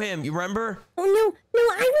 You know him. You remember? Oh, no,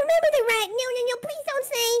 I remember the rat. No, please don't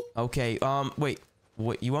say. Okay, wait.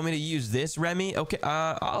 What, you want me to use this, Remy? Okay,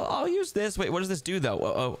 I'll use this. Wait, what does this do, though?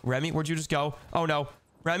 Oh, Remy, where'd you just go? Oh, no.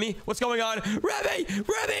 Remy, what's going on? Remy!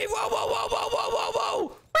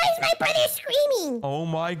 Whoa! Why is my brother screaming? Oh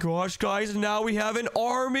my gosh, guys, now we have an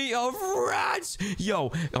army of rats.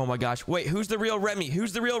 Yo, oh my gosh. Wait, who's the real Remy?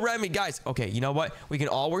 Who's the real Remy? Guys, okay, you know what? We can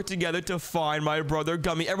all work together to find my brother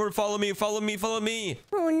Gummy. Everyone follow me.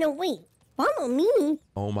 Oh, no, wait. Follow me?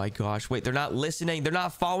 Oh my gosh, wait, they're not listening. They're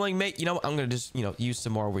not following me. You know what? I'm gonna just, use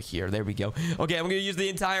some more over here. There we go. Okay, I'm gonna use the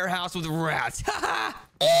entire house with rats. Haha.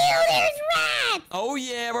 Ew, there's rats! Oh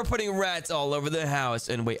yeah, we're putting rats all over the house.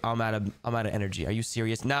 And wait, I'm out of energy. Are you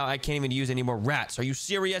serious? Now I can't even use any more rats. Are you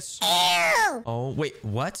serious? Ew! Oh wait,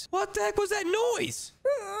 what? What the heck was that noise?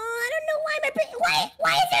 I don't know why is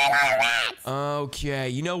there a lot of rats? Okay,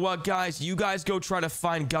 you know what, guys? You guys go try to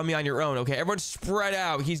find Gummy on your own, okay? Everyone spread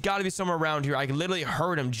out. He's got to be somewhere around here. I literally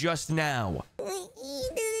heard him just now. This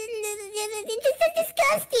is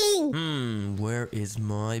disgusting. Where is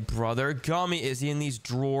my brother Gummy? Is he in these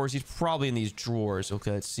drawers? He's probably in these drawers.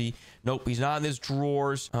 Okay, let's see. Nope, he's not in these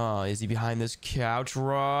drawers. Is he behind this couch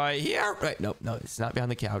right here? Right, no, it's not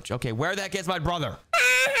behind the couch. Okay, where the heck is my brother?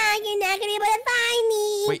 You're not gonna be able to find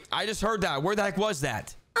me. Wait, I just heard that. Where the heck was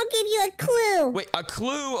that? I'll give you a clue. Wait, a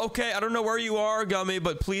clue? Okay, I don't know where you are, Gummy,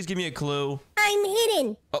 but please give me a clue. I'm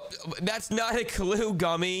hidden. Oh, that's not a clue,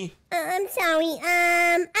 Gummy. I'm sorry.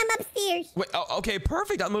 I'm upstairs. Wait, okay,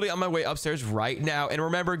 perfect. I'm literally on my way upstairs right now. And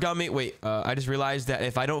remember, Gummy, wait, I just realized that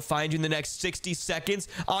if I don't find you in the next 60 seconds,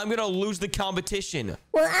 I'm gonna lose the competition.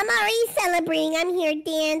 Well, I'm already celebrating. I'm here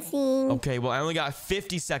dancing. Okay, well, I only got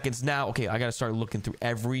 50 seconds now. Okay, I gotta start looking through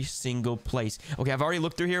every single place. Okay, I've already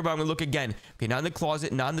looked through here, but I'm gonna look again. Okay, not in the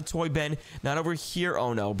closet, not in the toy bin, not over here.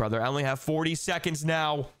 Oh, no, brother. I only have 40 seconds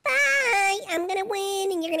now. Bye. I'm gonna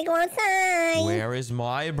win, and you're gonna go outside. Where is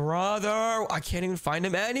my brother? I can't even find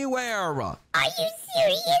him anywhere. Are you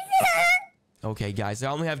serious? Okay, guys,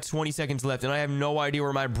 I only have 20 seconds left, and I have no idea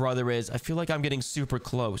where my brother is. I feel like I'm getting super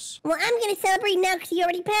close. Well, I'm gonna celebrate now because you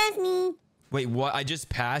already passed me. Wait, what? I just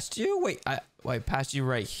passed you? Wait, I passed you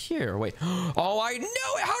right here. Wait. Oh, I knew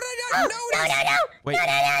it. How did I not know this? No. Wait, no.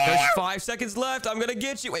 there's 5 seconds left. I'm gonna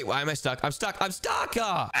get you. Wait, why am I stuck? I'm stuck.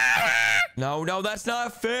 No, that's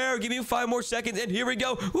not fair. Give me 5 more seconds, and here we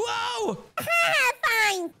go. Whoa!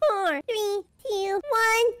 Fine. 4, 3, 2, 1.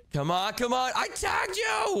 Come on. I tagged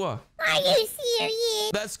you. Are you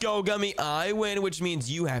serious? Let's go, Gummy. I win, which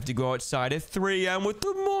means you have to go outside at 3 a.m. with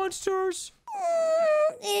the monsters.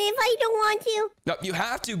 If I don't want to? No, you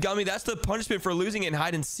have to, Gummy. That's the punishment for losing in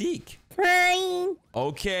hide and seek. Fine.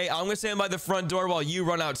 Okay, I'm gonna stand by the front door while you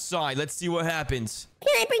run outside. Let's see what happens.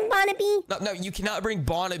 Can I bring Barnaby? No, you cannot bring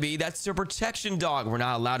Barnaby. That's a protection dog. We're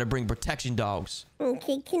not allowed to bring protection dogs.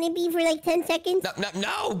 Okay, can it be for like 10 seconds?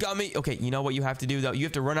 No, Gummy. Okay, you know what you have to do, though? You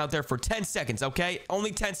have to run out there for 10 seconds, okay?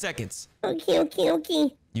 Only 10 seconds. Okay.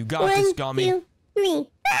 You got this, Gummy. 1, 2, 3.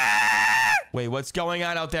 Wait, what's going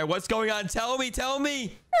on out there? What's going on? Tell me.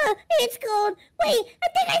 It's cold. Wait, I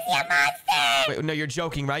think I see a monster. Wait, no, you're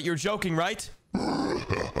joking, right?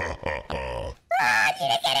 Oh, I need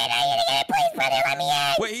to get in. Please, brother, let me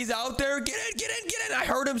in. Wait, he's out there. Get in. I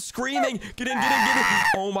heard him screaming. Get in.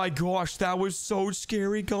 Oh my gosh, that was so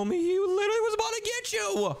scary, Gummy. He literally was about to get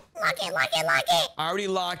you. Lock it. I already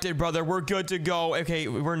locked it, brother. We're good to go. Okay,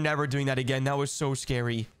 we're never doing that again. That was so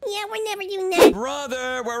scary. Yeah, we're never doing that.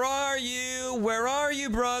 Brother, where are you? Where are you,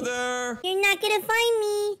 brother? You're not gonna find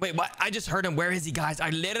me. Wait, what? I just heard him. Where is he, guys?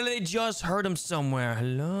 I literally just heard him somewhere.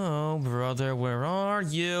 Hello, brother. Where are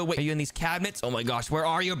you? Wait, are you in these cabinets? Oh my gosh, where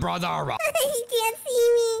are you, brother? He can't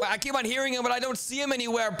see me. Wait, I keep on hearing him, but I don't see him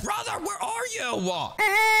anywhere. Brother, where are you?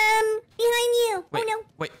 Behind you. Wait, Oh, no.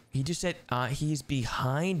 Wait, he just said, he's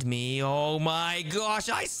behind me. Oh my gosh,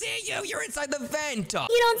 I see you. You're inside the vent. You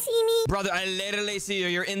don't see me? Brother, I literally see you.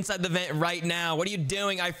 You're inside the vent right now. What are you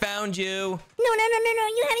doing? I found you. No.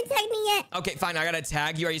 You haven't tagged me yet. Okay, fine. I gotta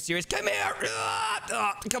tag you. Are you serious? Come here.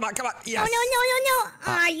 Come on. Yes. Oh,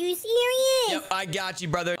 no. Are you serious? Yep, I got you,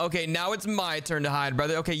 brother. Okay, now it's my turn to hide,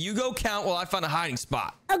 brother. Okay, you go count while I find a hiding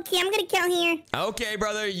spot. Okay, I'm gonna count here. Okay,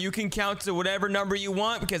 brother. You can count to whatever number you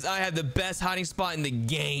want because I have the best hiding spot in the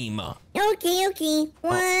game. Okay.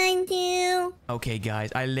 1, 2. Okay,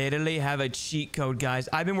 guys, I literally have a cheat code, guys.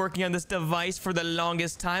 I've been working on this device for the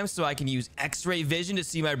longest time so I can use X-ray vision to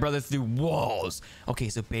see my brother through walls. Okay,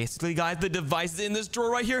 so basically, guys, the device is in this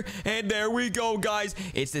drawer right here. And there we go, guys.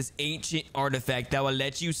 It's this ancient artifact that will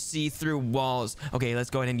let you see through walls. Okay, let's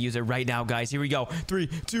go ahead and use it right now, guys. Here we go. 3,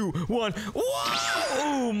 2, 1. Whoa!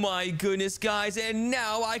 Oh, my goodness, guys. And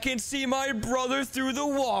now I can see my brother through the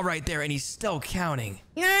wall right there. And he's still counting.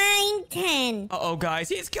 9, 10. Uh-oh, guys.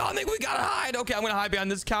 He's coming. We gotta hide. Okay, I'm gonna hide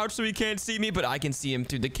behind this couch so he can't see me, but I can see him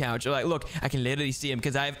through the couch. Like, look, I can literally see him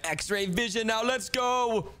because I have X-ray vision now. Let's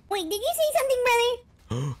go. Wait, did you say something, brother?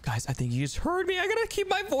 Guys, I think you just heard me. I gotta keep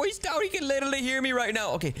my voice down. He can literally hear me right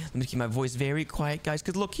now. Okay, let me keep my voice very quiet, guys,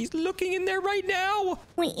 because look, he's looking in there right now.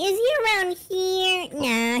 Wait, is he around here?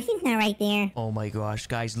 No, he's not right there. Oh my gosh,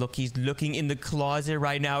 guys, look, he's looking in the closet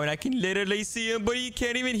right now, and I can literally see him, but he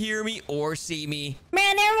can't even hear me or see me.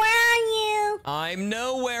 Brother, where are you? I'm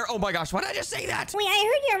nowhere. Oh my gosh, why did I just say that? Wait, I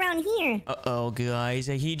heard you around here. Uh-oh, guys,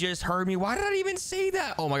 he just heard me. Why did I even say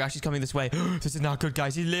that? Oh my gosh, he's coming this way. This is not good,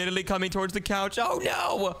 guys. He's literally coming towards the couch. Oh no.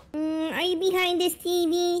 Are you behind this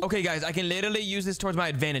TV? Okay, guys, I can literally use this towards my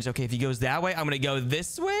advantage. Okay, if he goes that way, I'm gonna go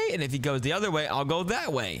this way, and if he goes the other way, I'll go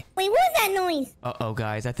that way. Wait, what was that noise? Uh-oh,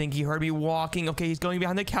 guys, I think he heard me walking. Okay, he's going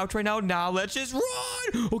behind the couch right now. Now, let's just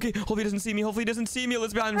run! Okay, hopefully he doesn't see me. Hopefully he doesn't see me.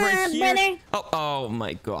 Let's behind right here. Brother? Oh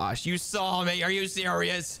my gosh, you saw me. Are you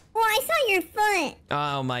serious? Well, I saw your foot.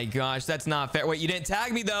 Oh my gosh, that's not fair. Wait, you didn't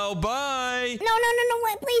tag me though. Bye. No,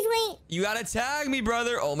 wait, please wait. You gotta tag me,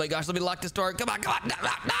 brother. Oh my gosh, let me lock this door. Come on. No.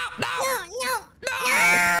 No.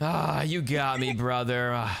 Ah, you got me,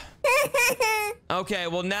 brother. Okay,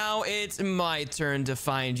 well, now it's my turn to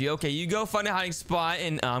find you. Okay, you go find a hiding spot,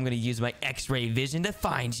 and I'm gonna use my X-ray vision to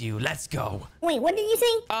find you. Let's go. Wait, what did you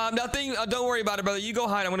say? Nothing. Don't worry about it, brother. You go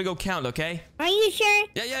hide. I'm gonna go count, okay? Are you sure?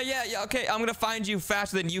 Yeah. Okay, I'm gonna find you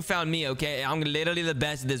faster than you found me, okay? I'm literally the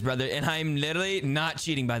best at this, brother, and I'm literally not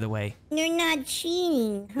cheating, by the way. You're not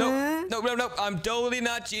cheating, huh? No. I'm totally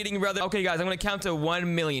not cheating, brother. Okay, guys, I'm gonna count to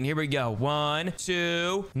 1 million. Here we go. 1,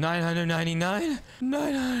 2, 999,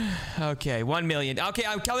 900. Okay, 1 million. Okay,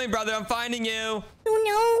 I'm coming, brother. I'm finding you.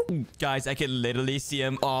 Oh, no. Guys, I can literally see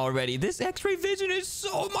him already. This X-ray vision is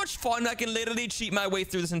so much fun. I can literally cheat my way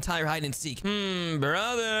through this entire hide and seek.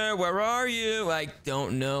 Brother, where are you? I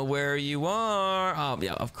don't know where you are. Oh,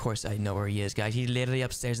 yeah, of course I know where he is, guys. He's literally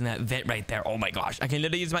upstairs in that vent right there. Oh my gosh, I can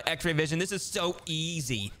literally use my X-ray vision. This is so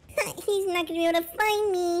easy. He's not gonna be able to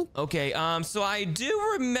find me. Okay, so I do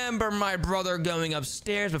remember my brother going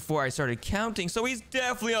upstairs before I started counting, so he's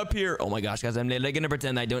definitely up here. Oh my gosh, guys, I'm literally gonna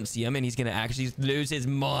pretend I don't see him, and he's gonna actually lose his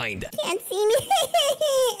mind. Can't see me.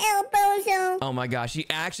 El Bozo. Oh my gosh, he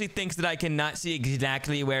actually thinks that I cannot see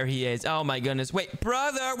exactly where he is. Oh my goodness. Wait,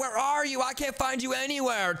 brother, where are you? I can't find you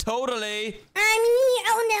anywhere. Totally. I'm here.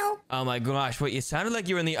 Oh no. Oh my gosh, wait, you sounded like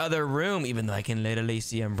you were in the other room, even though I can literally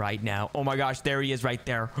see him right now. Oh my gosh, there he is right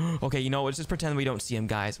there. Okay, you know what? Let's just pretend we don't see him,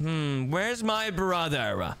 guys. Where's my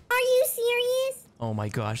brother? Are you serious? Oh my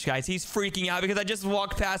gosh, guys, he's freaking out because I just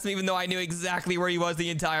walked past him even though I knew exactly where he was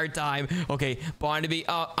the entire time. Okay, Barnaby,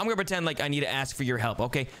 I'm gonna pretend like I need to ask for your help,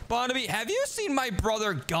 okay? Barnaby, have you seen my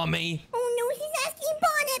brother Gummy? Oh no, he's asking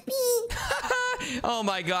Barnaby. Oh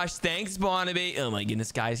my gosh, thanks, Barnaby. Oh my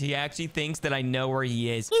goodness, guys, he actually thinks that I know where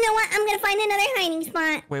he is. You know what? I'm gonna find another hiding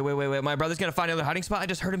spot. Wait. My brother's gonna find another hiding spot? I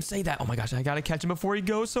just heard him say that. Oh my gosh, I gotta catch him before he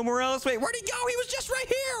goes somewhere else. Wait, where'd he go? He was just right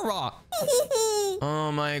here.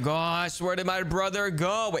 Oh my gosh, where did my brother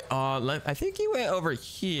go? Wait, I think he went over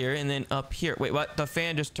here and then up here. Wait, what? The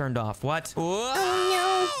fan just turned off. What? Whoa!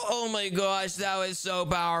 Oh no! Oh my gosh, that was so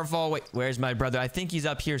powerful. Wait, where's my brother? I think he's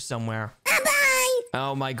up here somewhere. Bye-bye!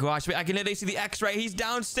 Oh my gosh, wait, I can literally see the X-ray. He's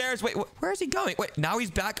downstairs. Wait, where is he going? Wait, now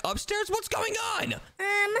he's back upstairs? What's going on?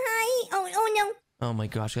 Hi. Oh no. Oh my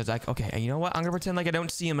gosh, guys, okay, you know what? I'm gonna pretend like I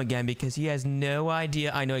don't see him again because he has no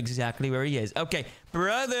idea I know exactly where he is. Okay,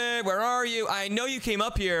 brother, where are you? I know you came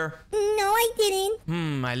up here. No, I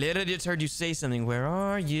didn't. I literally just heard you say something. Where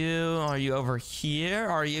are you? Are you over here?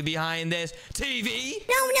 Are you behind this TV?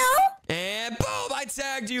 No. And boom, I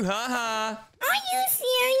tagged you, haha. Are you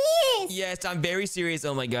serious? Yes, I'm very serious.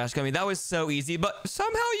 Oh my gosh, Gummy, that was so easy, but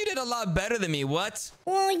somehow you did a lot better than me. What?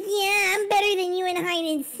 Well, yeah, I'm better than you in hide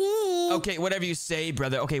and seek. Okay, whatever you say,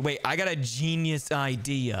 brother. Okay, wait, I got a genius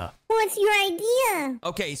idea. What's your idea?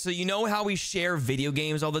 Okay, so you know how we share video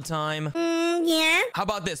games all the time? Yeah. How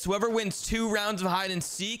about this? Whoever wins 2 rounds of hide and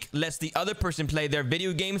seek lets the other person play their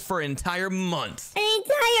video games for an entire month. An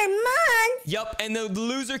entire month? Yup, and the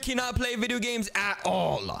loser cannot play video games at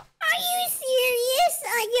all. Are you serious?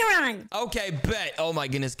 You're on. Okay, bet. Oh my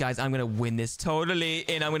goodness, guys. I'm gonna win this totally.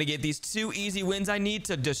 And I'm gonna get these 2 easy wins I need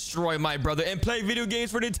to destroy my brother and play video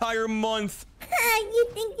games for an entire month. You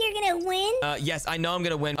think you're gonna win? Yes, I know I'm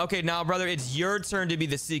gonna win. Okay, now, brother, it's your turn to be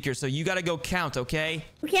the seeker. So you gotta go count, okay?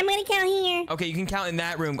 Okay, I'm gonna count here. Okay, you can count in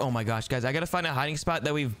that room. Oh my gosh, guys. I gotta find a hiding spot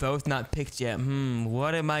that we've both not picked yet.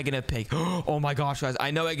 What am I gonna pick? Oh my gosh, guys.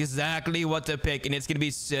 I know exactly what to pick, and it's gonna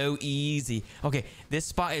be so easy. Okay, this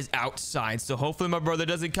spot is outside, so hopefully my brother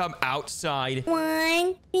doesn't come outside.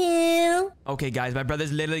 1, 2. Okay, guys, my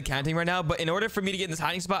brother's literally counting right now, but in order for me to get in this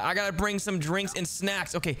hiding spot, I gotta bring some drinks and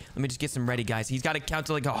snacks. Okay, let me just get some ready, guys. He's gotta count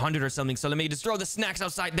to like 100 or something, so let me just throw the snacks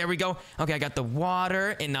outside. There we go. Okay, I got the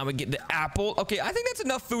water, and now we get the apple. Okay, I think that's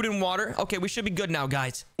enough food and water. Okay, we should be good now,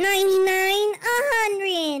 guys. 99,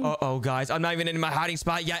 100. Uh-oh, guys. I'm not even in my hiding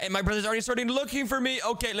spot yet, and my brother's already starting looking for me.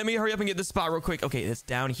 Okay, let me hurry up and get this spot real quick. Okay, it's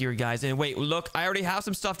down here, guys. And wait, look, I already have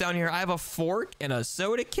some stuff down here. I have a fork and a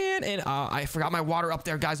soda can, and I forgot my water up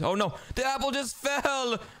there, guys. Oh, no. The apple just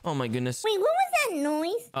fell. Oh, my goodness. Wait, what was that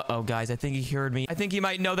noise? Uh-oh, guys. I think he heard me. I think he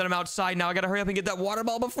might know that I'm outside now. I gotta hurry up and get that water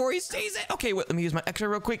ball before he sees it. Okay, wait. Let me use my extra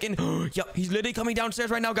real quick. And, yep, he's literally coming downstairs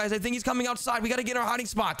right now, guys. I think he's coming outside. We gotta get our hiding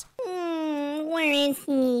spot. Where is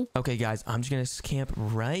he? Okay, guys, I'm just gonna camp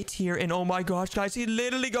right here. And oh my gosh, guys, he's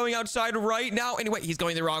literally going outside right now. Anyway, he's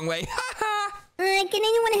going the wrong way. Can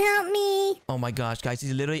anyone help me? Oh my gosh, guys,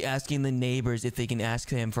 he's literally asking the neighbors if they can ask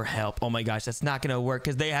him for help. Oh my gosh, that's not gonna work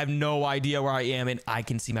because they have no idea where I am, and I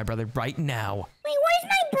can see my brother right now. Wait, where's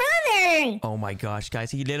my brother? Oh my gosh, guys,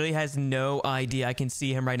 he literally has no idea I can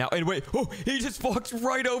see him right now. And wait, oh, he just walked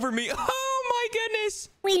right over me. Oh my goodness.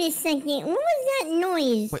 Wait a second. What was that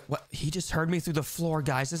noise? Wait, what? He just heard me through the floor,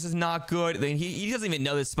 guys. This is not good. He doesn't even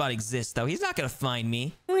know this spot exists, though. He's not gonna find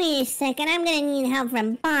me. Wait a second. I'm gonna need help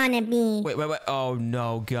from Barnaby. Wait. Oh,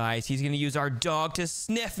 no, guys. He's gonna use our dog to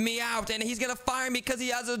sniff me out, and he's gonna find me because he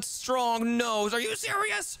has a strong nose. Are you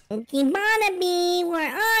serious? Okay, Barnaby.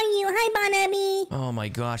 Where are you? Hi, Barnaby. Oh, my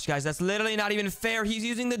gosh, guys. That's literally not even fair. He's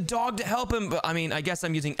using the dog to help him. But, I mean, I guess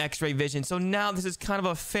I'm using x-ray vision. So now this is kind of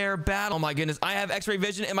a fair battle. Oh, my goodness. I have x-ray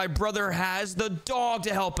vision, and my brother has the dog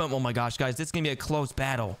to help him. Oh, my gosh, guys. This is gonna be a close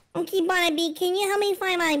battle. Okay, Barnaby, can you help me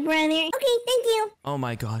find my brother? Okay, thank you. Oh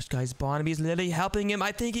my gosh, guys. Barnaby's literally helping him.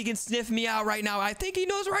 I think he can sniff me out right now. I think he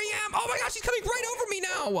knows where I am. Oh my gosh, he's coming right over me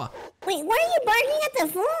now. Wait, why are you barking at the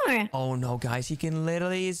floor? Oh no, guys. He can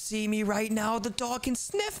literally see me right now. The dog can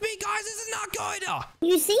sniff me, guys. This is not good.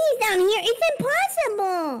 You see he's down here. It's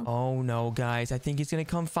impossible. Oh no, guys. I think he's gonna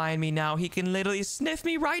come find me now. He can literally sniff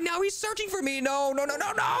me right now. He's searching for me. No.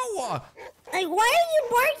 Like, why are you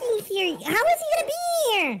barking here? How is he gonna be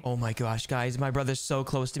here? Oh my gosh, guys. My brother's so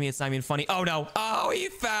close to me. It's not even funny. Oh no. Oh, he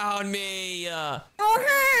found me. Oh,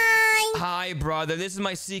 hi. Hi, brother. This is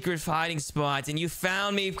my secret hiding spot, and you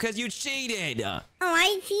found me because you cheated. Oh,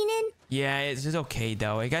 I cheated? Yeah, it's just okay,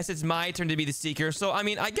 though. I guess it's my turn to be the seeker. So, I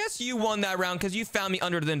mean, I guess you won that round because you found me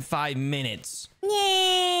under than 5 minutes. Yay.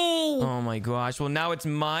 Oh, my gosh. Well, now it's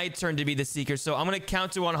my turn to be the seeker. So, I'm going to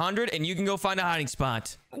count to 100, and you can go find a hiding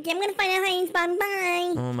spot. Okay, I'm gonna find a hiding spot.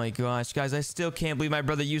 Bye. Oh, my gosh. Guys, I still can't believe my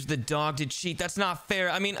brother used the dog to cheat. That's not fair.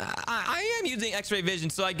 I mean, I am using x-ray vision,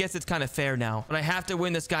 so I guess it's kind of fair now. But I have to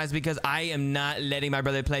win this, guys, because I am not letting my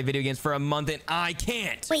brother play video games for a month, and I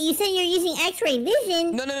can't. Wait, you said you're using x-ray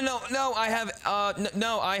vision? No, I have,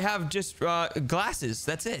 no, I have just, glasses.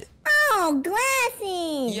 That's it. Oh,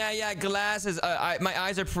 glasses. Yeah, glasses. My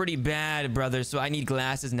eyes are pretty bad, brother, so I need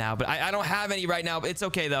glasses now. But I don't have any right now. But it's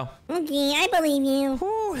okay, though. Okay, I believe you.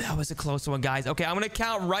 Whew, that was a close one, guys. Okay, I'm going to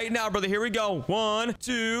count right now, brother. Here we go. 1,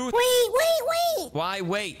 2. Wait. Why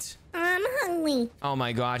wait? I'm hungry. Oh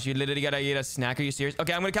my gosh, you literally gotta eat a snack. Are you serious?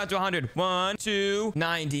 Okay, I'm gonna count to 100. 1, 2,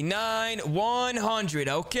 99, 100.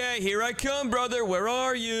 Okay, here I come, brother. Where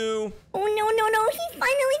are you? Oh, no. He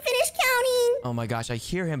finally finished counting. Oh my gosh, I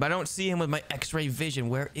hear him, but I don't see him with my x-ray vision.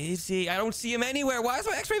 Where is he? I don't see him anywhere. Why is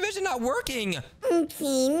my x-ray vision not working?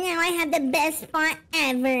 Okay, now I have the best spot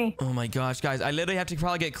ever. Oh my gosh, guys. I literally have to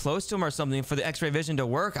probably get close to him or something for the x-ray vision to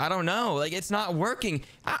work. I don't know. Like, it's not working.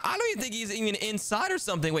 I don't even think he's even inside or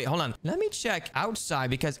something. Wait, hold on. Let me check outside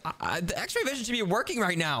because the x-ray vision should be working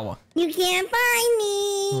right now. You can't find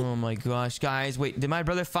me. Oh my gosh, guys. Wait, did my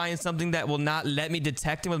brother find something that will not let me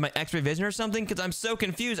detect him with my x-ray vision or something? Because I'm so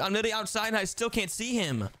confused. I'm literally outside and I still can't see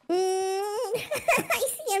him. I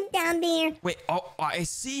see see him down there. Wait, oh, I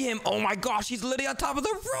see him. Oh my gosh, he's literally on top of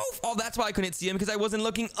the roof. Oh, that's why I couldn't see him, because I wasn't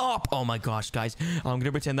looking up. Oh my gosh, guys. I'm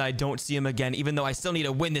gonna pretend that I don't see him again, even though I still need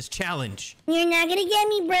to win this challenge. You're not gonna get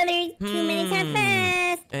me, brother. 2 minutes have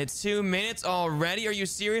passed. It's 2 minutes already? Are you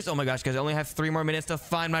serious? Oh my gosh, guys, I only have 3 more minutes to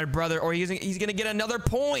find my brother, or he's gonna get another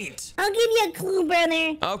point. I'll give you a clue,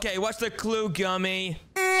 brother. Okay, what's the clue, Gummy?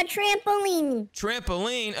 Trampoline.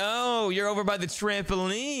 Trampoline? Oh, you're over by the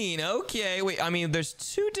trampoline. Okay, wait, I mean, there's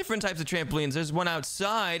 2 different types of trampolines. There's one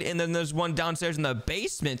outside, and then there's one downstairs in the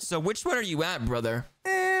basement. So which one are you at, brother?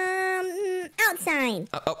 Outside.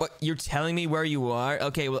 What, you're telling me where you are?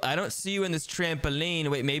 Okay, well, I don't see you in this trampoline.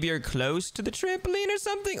 Wait, maybe you're close to the trampoline or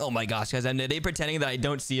something? Oh my gosh, guys, I'm literally pretending that I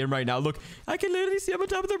don't see him right now. Look, I can literally see him on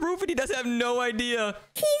top of the roof, and he doesn't have no idea.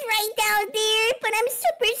 He's right down there, but I'm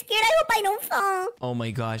super scared. I hope I don't fall. Oh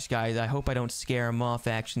my gosh, guys, I hope I don't scare him off,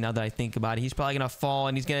 actually, now that I think about it. He's probably gonna fall,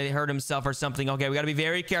 and he's gonna hurt himself or something. Okay, we gotta be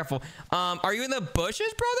very careful. Are you in the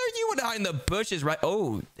bushes, brother? You would hide in the bushes, right?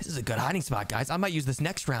 Oh, this is a good hiding spot, guys. I might use this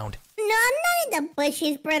next round. No, I'm not in the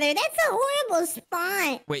bushes, brother. That's a horrible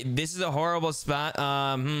spot. Wait, this is a horrible spot.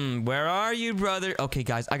 Where are you, brother? Okay,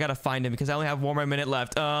 guys, I gotta find him because I only have 1 more minute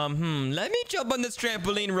left. Let me jump on this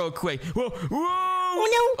trampoline real quick. Whoa, whoa!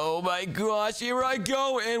 Oh, no. Oh my gosh, here I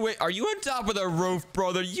go. And wait, are you on top of the roof,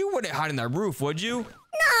 brother? You wouldn't hide in that roof, would you?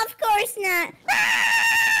 No, of course not.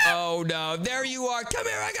 Oh no, there you are. Come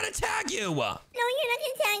here, I gotta tag you. No, you're not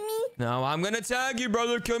gonna tag me. No, I'm gonna tag you,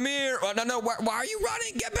 brother. Come here. No, why are you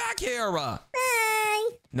running? Get back here. Bye.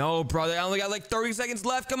 No, brother, I only got like 30 seconds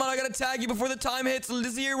left. Come on, I gotta tag you before the time hits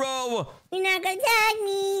 0. You're not gonna tag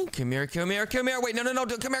me. Come here, come here, come here. Wait, no,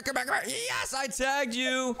 come here, come back. Yes, I tagged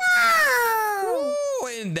you. No. Ooh,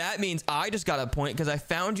 and that means I just got a point because I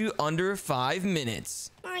found you under 5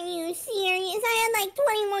 minutes. Are you serious? I had like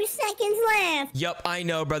 20 more seconds left. Yup, I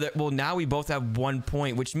know, brother. Well, now we both have 1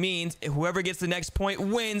 point, which means whoever gets the next point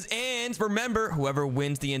wins. And remember, whoever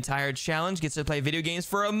wins the entire challenge gets to play video games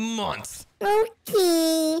for a month.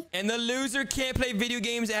 Okay. And the loser can't play video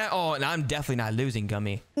games at all. And I'm definitely not losing,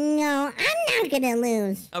 Gummy. No, I'm not gonna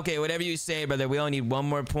lose. Okay, whatever you say, brother. We only need 1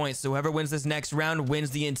 more point. So whoever wins this next round wins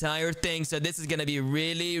the entire thing. So this is going to be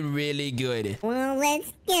really, really good. Well,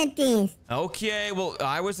 let's get this. Okay, well,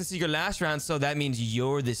 I was the seeker last round, so that means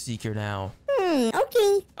you're the seeker now.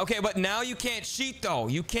 Okay. Okay, but now you can't cheat, though.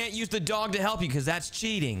 You can't use the dog to help you because that's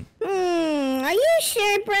cheating. Are you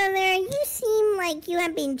sure, brother? You seem like you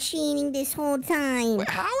have been cheating this whole time. Wait,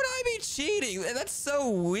 how would I be cheating? That's so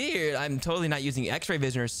weird. I'm totally not using X-ray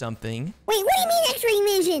vision or something. Wait, what do you mean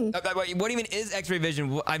X-ray vision? What even is X-ray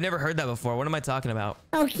vision? I've never heard that before. What am I talking about?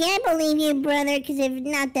 Okay, I believe you, brother, because if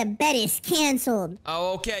not, the bet is canceled.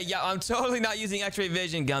 Oh, okay. Yeah, I'm totally not using X-ray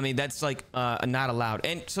vision, Gummy. That's, like, not allowed.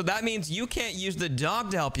 And so that means you can't use the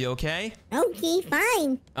dog to help you, okay? Okay,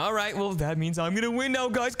 fine. All right, well, that means I'm going to win now,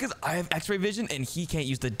 guys, because I have X-ray vision and he can't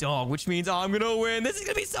use the dog, which means I'm going to win. This is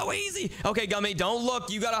going to be so easy. Okay, Gummy, don't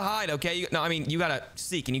look. You got to hide, okay? You got to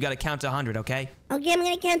seek and you got to count to 100, okay? Okay, I'm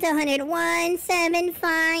going to count to 100. 1, 7, 5.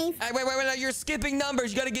 Hey, wait. No, you're skipping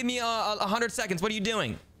numbers. You got to give me 100 seconds. What are you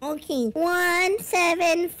doing? Okay. 1,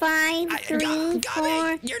 7, 5, 3,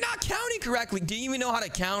 4. You're not counting correctly. Do you even know how to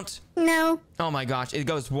count? No. Oh my gosh. It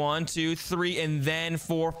goes 1, 2, 3, and then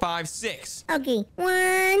 4, 5, 6. Okay.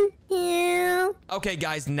 1, 2. Okay,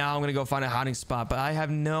 guys, now I'm gonna go find a hiding spot, but I have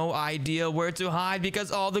no idea where to hide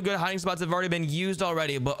because all the good hiding spots have already been used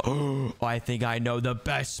already. But I think I know the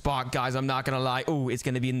best spot, guys. I'm not gonna lie. Oh, it's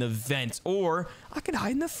gonna be in the vents, or I can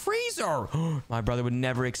hide in the freezer. My brother would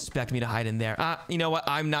never expect me to hide in there. You know what?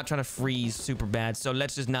 I'm not trying to freeze super bad, so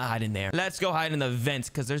let's just not hide in there. Let's go hide in the vents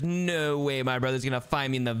because there's no way my brother's gonna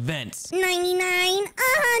find me in the vents. 99,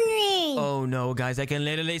 100. Oh no, guys, I can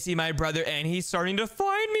literally see my brother and he's starting to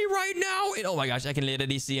find me right now. And oh my gosh, I can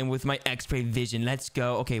literally see him with my X-ray vision. Let's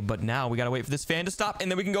go. Okay, but now we gotta wait for this fan to stop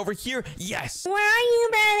and then we can go over here. Yes. Where are you,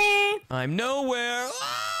 brother? I'm nowhere.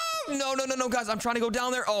 No, guys, I'm trying to go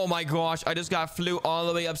down there. Oh my gosh, I just got flew all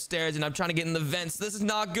the way upstairs and I'm trying to get in the vents. This is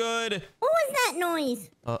not good. What was that noise?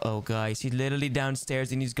 Uh-oh, guys, he's literally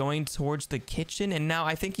downstairs and he's going towards the kitchen and now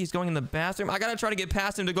I think he's going in the bathroom. I gotta try to get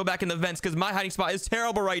past him to go back in the vents because my hiding spot is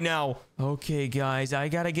terrible right now. Okay, guys, I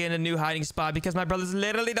gotta get in a new hiding spot because my brother's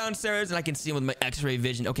literally downstairs and I can see him with my X-ray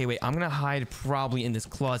vision. Okay, wait, I'm gonna hide probably in this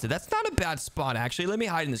closet. That's not a bad spot, actually. Let me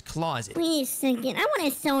hide in this closet. Wait a second, I want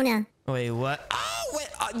a soda. Wait, what? Oh, wait.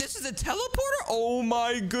 This is a teleporter? Oh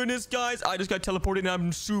my goodness, guys. I just got teleported and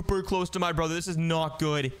I'm super close to my brother. This is not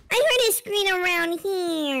good. I heard a screen around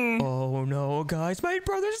here. Oh no, guys. My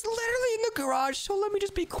brother's literally in the garage. So let me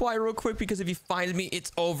just be quiet real quick because if he finds me,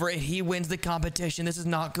 it's over and he wins the competition. This is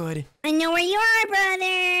not good. I know where you are,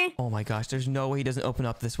 brother. Oh my gosh. There's no way he doesn't open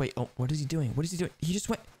up this way. Oh, what is he doing? What is he doing? He just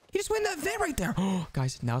went in that vent right there. Oh,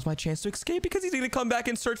 guys, now's my chance to escape because he's going to come back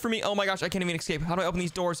and search for me. Oh my gosh, I can't even escape. How do I open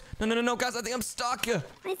these doors? No, guys, I think I'm stuck. I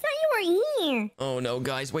thought you were here. Oh no,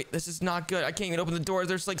 guys, wait, this is not good. I can't even open the doors.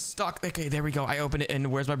 They're just like stuck. Okay, there we go. I open it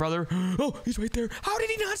and where's my brother? Oh, he's right there. How did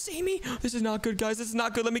he not see me? This is not good, guys. This is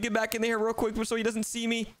not good. Let me get back in there real quick so he doesn't see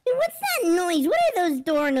me. Dude, what's that noise? What are those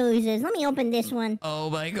door noises? Let me open this one. Oh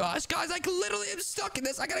my gosh, guys, I literally am stuck in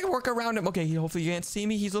this. I gotta work around him. Okay, hopefully you can't see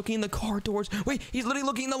me. He's looking in the car doors. Wait, he's literally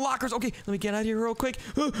looking in the lockers. Okay, let me get out of here real quick.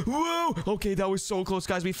 Whoa. Okay, that was so close,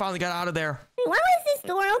 guys. We finally got out of there. Wait, why was this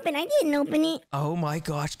door open? I didn't open it. Oh my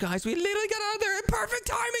gosh, guys. We literally got out of there in perfect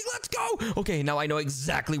timing. Let's go. Okay, now I know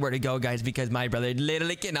exactly where to go, guys, because my brother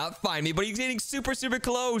literally cannot find me, but he's getting super, super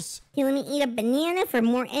close. Okay, let me eat a banana for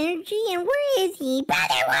more energy. And where is he?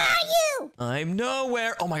 Brother, where are you? I'm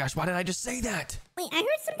nowhere. Oh my gosh, why did I just say that? Wait, I heard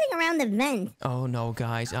something around the vent. Oh no,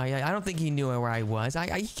 guys. I don't think he knew where I was.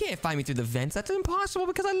 He can't find me through the vents. That's impossible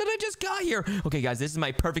because I literally just got here. Okay, guys, this is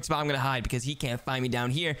my perfect spot I'm gonna hide because he can't find me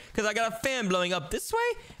down here because I got a fan blowing up this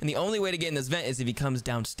way, and the only way to get in this vent is if he comes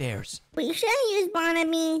downstairs. Wait, should I use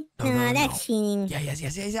Barnaby? No, that's cheating.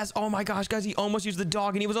 Yes. Oh my gosh, guys, he almost used the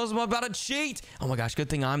dog and he was also about to cheat. Oh my gosh, good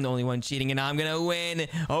thing I'm the only one cheating and I'm gonna win.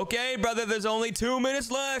 Okay, brother, there's only 2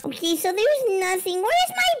 minutes left. Okay, so there's nothing. Where's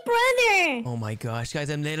my brother? Oh my gosh, guys,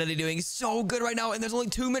 I'm literally doing so good right now and there's only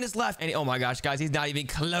 2 minutes left. And oh my gosh, guys, he's not even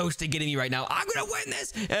close to getting me right now. I'm gonna win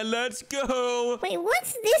this and let's go. Wait,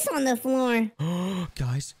 what's this on the floor?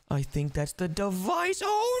 Guys, I think that's the device.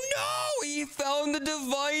 Oh no, he found the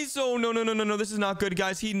device. Oh no, this is not good,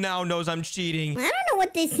 guys. He now knows I'm cheating. I don't know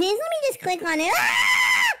what this is. Let me just click on it.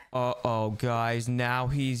 Uh-oh, guys, now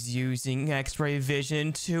he's using X-ray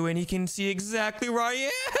vision too, and he can see exactly where I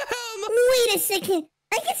am. Wait a second.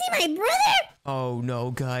 I can see my brother. Oh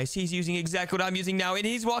no, guys, he's using exactly what I'm using now, and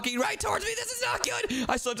he's walking right towards me. This is not good.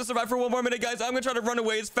 I still have to survive for 1 more minute, guys. I'm gonna try to run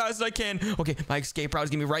away as fast as I can. Okay, my escape route is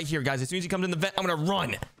gonna be right here, guys. As soon as he comes in the vent, I'm gonna run.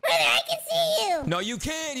 Brother, I can see you. No, you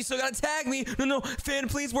can't. You still gotta tag me. No, fan,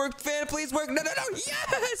 please work. Fan, please work. No.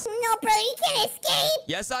 Yes. No, brother, you can't escape.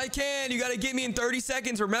 Yes, I can. You gotta get me in 30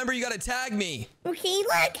 seconds. Remember, you gotta tag me. Okay,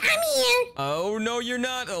 look, I'm here. Oh, no, you're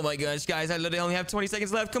not. Oh, my gosh, guys. I literally only have 20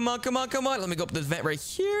 seconds left. Come on. Let me go up this vent right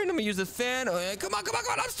here. Let me use the fan. Oh, come on.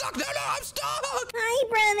 I'm stuck. No, I'm stuck. Hi,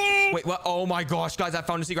 brother. Wait, what? Oh, my gosh, guys. I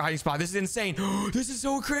found a secret hiding spot. This is insane. This is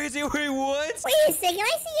so crazy. Wait, what? Wait a second.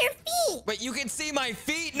 I see your feet. Wait, you can see my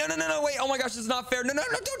feet? No. Wait. Oh, my gosh. This is not fair. No.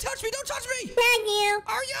 Don't touch me. Don't touch me. Tag you.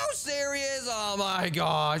 Are you serious? Oh, my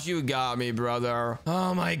gosh. You got me, brother.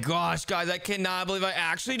 Oh, my gosh, guys. I cannot believe I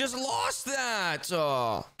actually just lost that.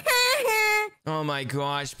 Oh my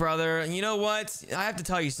gosh, brother. You know what? I have to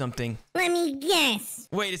tell you something. Let me guess.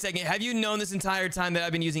 Wait a second. Have you known this entire time that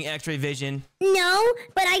I've been using X-ray vision? No,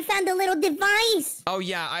 but I found a little device. Oh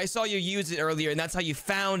yeah, I saw you use it earlier and that's how you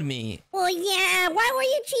found me. Well, yeah. Why were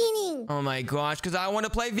you cheating? Oh my gosh, because I want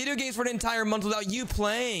to play video games for an entire month without you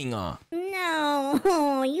playing.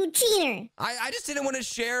 No, you cheater. I just didn't want to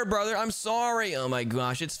share, brother. I'm sorry. Oh my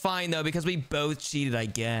gosh, it's fine though because we both cheated, I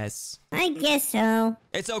guess. I guess so.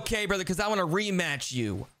 It's okay, brother, because I want to rematch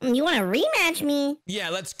you. You want to rematch me? Yeah,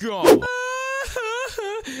 let's go.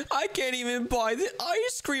 I can't even buy the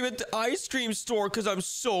ice cream at the ice cream store because I'm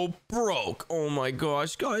so broke. Oh my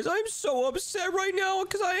gosh, guys, I'm so upset right now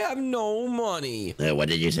because I have no money. What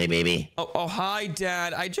did you say, baby? Oh, hi,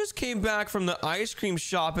 Dad. I just came back from the ice cream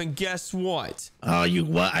shop and guess what? Oh,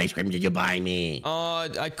 what ice cream did you buy me?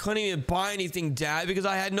 I couldn't even buy anything, Dad, because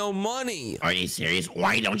I had no money. Are you serious?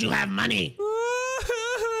 Why don't you have money?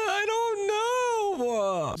 I don't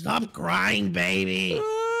know. Stop crying, baby.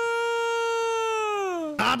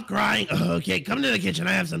 Stop crying. Okay, come to the kitchen.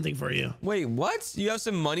 I have something for you. Wait, what? You have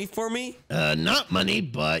some money for me? Not money,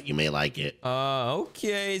 but you may like it.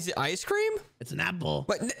 Okay. Is it ice cream? It's an apple.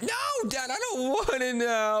 But no, Dad, I don't want an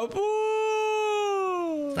apple.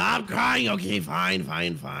 Stop crying. Okay, fine.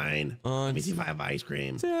 Let me see if I have ice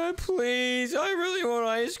cream. Dad, please. I really want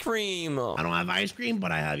ice cream. I don't have ice cream,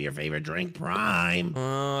 but I have your favorite drink, Prime.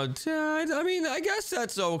 Dad, I mean, I guess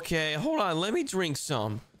that's okay. Hold on, let me drink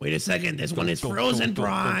some. Wait a second. This one is frozen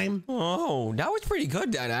Prime. Oh, that was pretty good,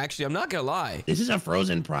 Dad, actually. I'm not gonna lie. This is a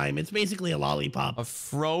frozen Prime. It's basically a lollipop. A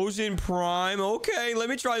frozen Prime? Okay, let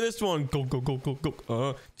me try this one. Go.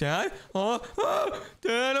 Dad?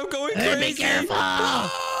 Dad, I'm going crazy. Be careful.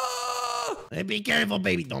 Hey, be careful,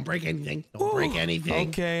 baby. Don't break anything. Don't break anything.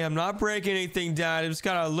 Okay, I'm not breaking anything, Dad. I just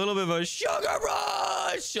got a little bit of a sugar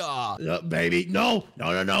rush. Baby, no.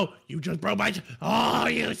 You just broke my... Oh, are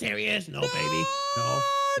you serious? No, baby. No.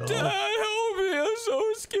 Dad, help me. I'm so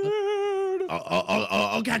scared.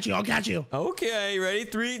 I'll catch you. Okay, ready?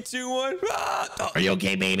 3, 2, 1. Are you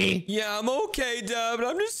okay, baby? Yeah, I'm okay, Dad, but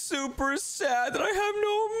I'm just super sad that I have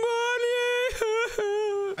no money.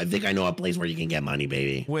 I think I know a place where you can get money,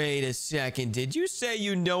 baby. Wait a second. Did you say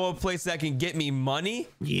you know a place that can get me money?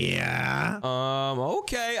 Yeah.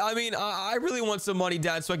 Okay. I mean, I really want some money,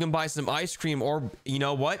 Dad, so I can buy some ice cream, or you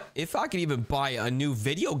know what? If I could even buy a new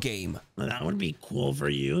video game. Well, that would be cool for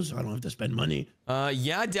you, so I don't have to spend money.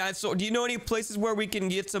 Yeah, Dad. So do you know any places where we can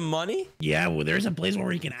get some money? Yeah, well, there's a place where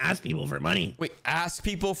we can ask people for money. Wait, ask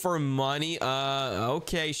people for money?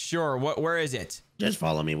 Okay, sure. Where is it? Just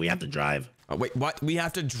follow me. We have to drive. Wait, what? We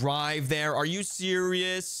have to drive there? Are you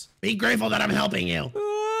serious? Be grateful that I'm helping you.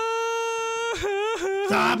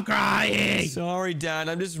 Stop crying. Sorry, Dad.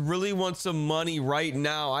 I just really want some money right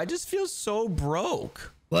now. I just feel so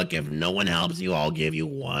broke. Look, if no one helps you, I'll give you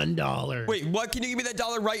 $1. Wait, what? Can you give me that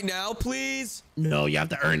dollar right now, please? No, you have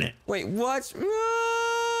to earn it. Wait, what?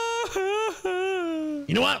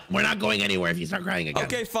 You know what? We're not going anywhere if you start crying again.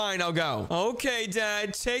 Okay, fine. I'll go. Okay,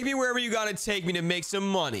 Dad. Take me wherever you gotta take me to make some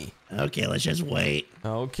money. Okay, let's just wait.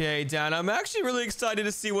 Okay, Dad. I'm actually really excited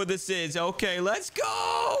to see what this is. Okay, let's go.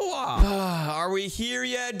 Are we here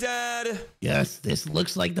yet, Dad? Yes, this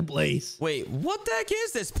looks like the place. Wait, what the heck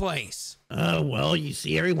is this place? Well, you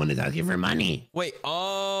see, everyone is asking for money. Wait,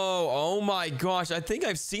 oh my gosh. I think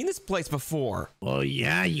I've seen this place before. Well,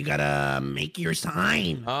 yeah, you gotta make your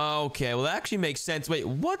sign. Okay, well, that actually makes sense. Wait,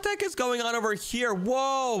 what the heck is going on over here?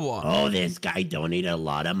 Whoa. Oh, this guy donated a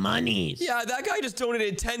lot of money. Yeah, that guy just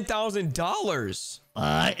donated $10,000.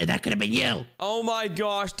 That could have been you. Oh my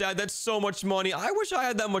gosh, Dad, that's so much money. I wish I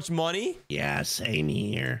had that much money. Yeah, same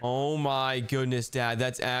here. Oh my goodness, Dad,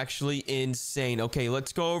 that's actually insane. Okay,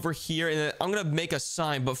 let's go over here, and then I'm gonna make a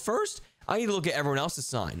sign. But first, I need to look at everyone else's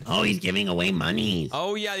sign. Oh, he's giving away money.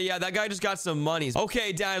 Oh, yeah, that guy just got some monies.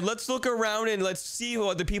 Okay, Dad, let's look around and let's see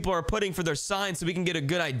what the people are putting for their signs so we can get a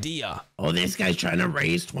good idea. Oh, this guy's trying to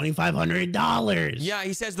raise $2,500. Yeah,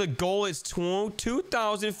 he says the goal is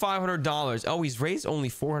 $2,500. Oh, he's raised only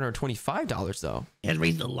 $425, though. He has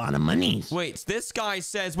raised a lot of money. Wait, this guy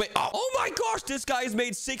says, oh my gosh, this guy has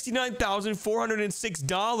made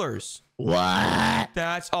 $69,406. What?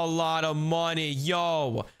 That's a lot of money,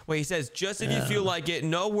 yo. Wait, he says, just if you feel like it,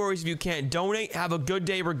 no worries if you can't donate. Have a good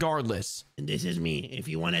day regardless. And this is me. If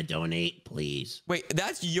you want to donate, please. Wait,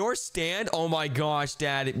 that's your stand? Oh my gosh,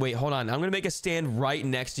 Dad. Wait, hold on. I'm going to make a stand right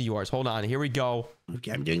next to yours. Hold on. Here we go.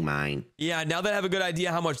 Okay, I'm doing mine. Yeah, now that I have a good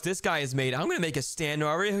idea how much this guy has made, I'm going to make a stand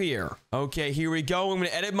over here. Okay, here we go. I'm going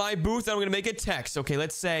to edit my booth, and I'm going to make a text. Okay,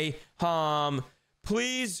 let's say,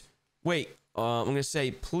 please, wait. I'm going to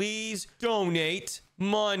say, please donate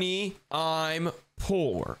money. I'm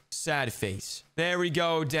poor. Sad face. There we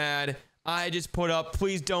go, Dad. I just put up,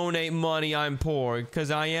 please donate money. I'm poor,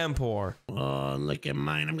 because I am poor. Oh, look at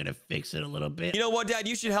mine. I'm going to fix it a little bit. You know what, Dad?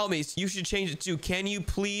 You should help me. You should change it to, can you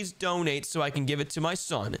please donate so I can give it to my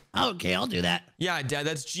son? Okay, I'll do that. Yeah, Dad,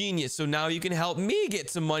 that's genius. So now you can help me get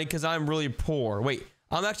some money because I'm really poor. Wait,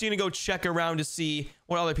 I'm actually going to go check around to see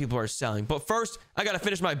what other people are selling. But first, I got to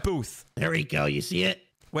finish my booth. There we go. You see it?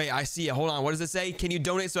 Wait, I see it. Hold on. What does it say? Can you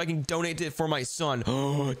donate so I can donate it for my son?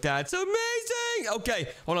 Oh, that's amazing. Okay,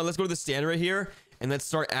 hold on. Let's go to the stand right here. And let's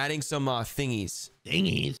start adding some thingies.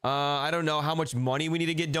 Thingies? I don't know how much money we need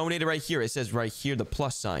to get donated right here. It says right here, the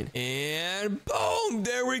plus sign. And boom,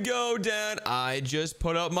 there we go, Dad. I just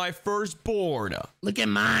put up my first board. Look at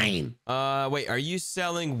mine. Wait, are you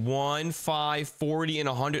selling 1, 5, 40, and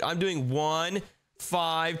 100? I'm doing 1,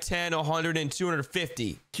 5, 10, 100, and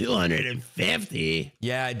 250. 250?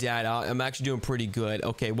 Yeah, Dad, I'm actually doing pretty good.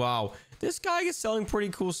 Okay, wow. This guy is selling pretty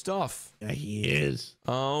cool stuff. Yeah, he is.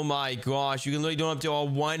 Oh my gosh, you can literally do up to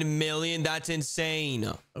 1 million. That's insane.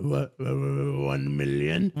 What? 1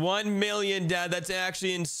 million? 1 million, Dad. That's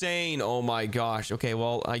actually insane. Oh my gosh. Okay,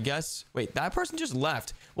 well, I guess. Wait, that person just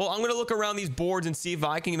left. Well, I'm going to look around these boards and see if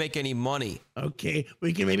I can make any money. Okay,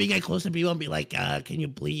 we can maybe get close to people and be like, can you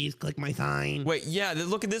please click my sign? Wait, yeah,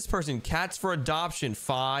 look at this person. Cats for adoption.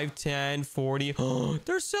 5, 10, 40.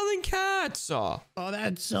 They're selling cats. Oh,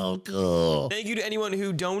 that's so cool. Thank you to anyone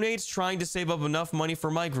who donates, trying to save up enough money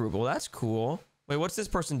for my group. Well, that's cool. Wait, what's this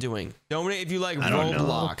person doing? Donate if you like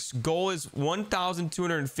Roblox. Goal is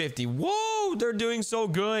 1,250. Whoa, they're doing so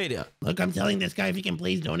good. Look, I'm telling this guy if he can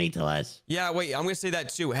please donate to us. Yeah, wait, I'm going to say that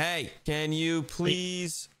too. Hey, can you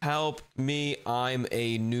please help me? I'm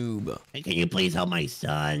a noob. Hey, can you please help my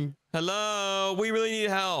son? Hello? We really need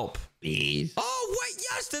help. Please. Oh, wait,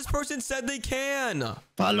 yes, this person said they can.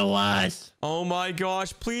 Follow us. Oh my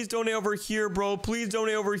gosh, please donate over here, bro. Please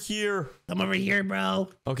donate over here. Come over here, bro.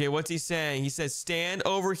 Okay, what's he saying? He says, stand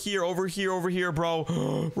over here,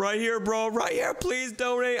 bro. Right here, bro. Right here. Please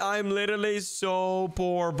donate. I'm literally so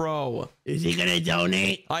poor, bro. Is he gonna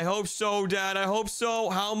donate? I hope so, Dad. I hope so.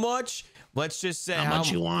 How much? Let's just say How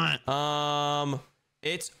much you want?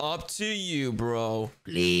 It's up to you, bro.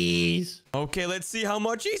 Please. Okay, let's see how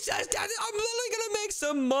much he says. Dad, I'm literally gonna make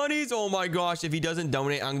some monies. Oh my gosh, if he doesn't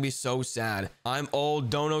donate, I'm gonna be so sad. I'm old.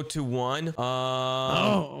 Dono to one.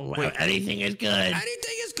 Wait. Anything is good.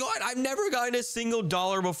 Anything is good. I've never gotten a single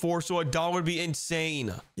dollar before, so a dollar would be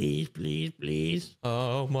insane. Please, please, please.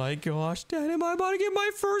 Oh my gosh, Dad, am I about to get my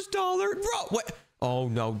first dollar? Bro, what? Oh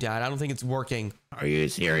no, Dad, I don't think it's working. Are you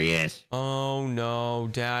serious? Oh no,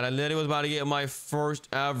 Dad, I literally was about to get my first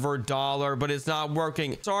ever dollar, but it's not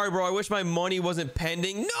working. Sorry, bro, I wish my money wasn't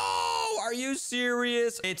pending. No, are you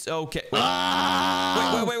serious? It's okay. Wait,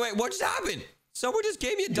 what just happened? Someone just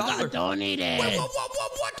gave me a dollar. Donated. Wait,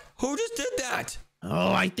 what? Who just did that?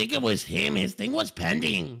 Oh, I think it was him. His thing was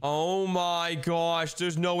pending. Oh my gosh,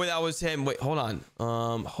 there's no way that was him. Wait, hold on.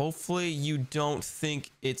 Hopefully you don't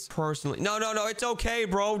think it's personally. No, it's okay,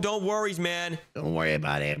 bro. Don't worry, man. Don't worry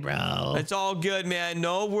about it, bro. It's all good, man.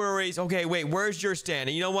 No worries. Okay, wait, where's your stand?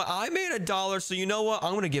 And you know what? I made a dollar, so you know what?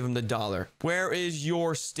 I'm gonna give him the dollar. Where is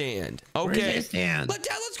your stand? Okay. Where's his stand? Let's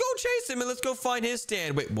go chase him and let's go find his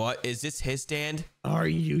stand. Wait, what? Is this his stand? Are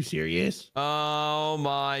you serious? Oh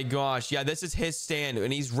my gosh. Yeah, this is his stand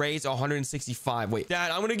and he's raised 165. Wait,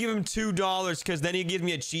 Dad, I'm gonna give him $2 because then he gives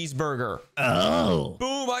me a cheeseburger. Oh.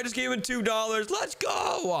 Boom, I just gave him $2. Let's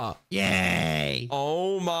go. Yay.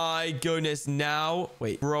 Oh my goodness. Now,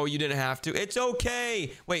 wait, bro, you didn't have to. It's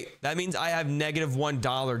okay. Wait, that means I have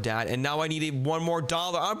 -$1, Dad. And now I need one more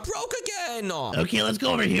dollar. I'm broke again. Okay, let's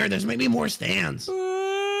go over here. There's maybe more stands.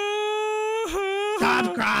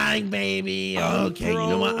 Stop crying, baby. Okay, you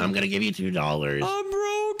know what? I'm gonna give you $2. I'm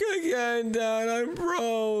broke again, Dad. I'm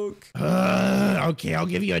broke. Okay, I'll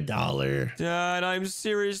give you $1. Dad, I'm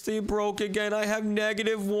seriously broke again. I have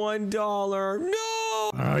 -$1.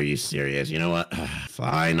 No. Are you serious? You know what?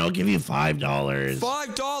 Fine, I'll give you $5.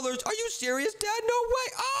 $5? Are you serious, Dad? No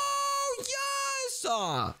way. Oh, yes.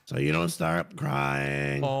 So you don't start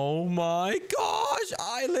crying. Oh my gosh.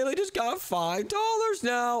 I literally just got $5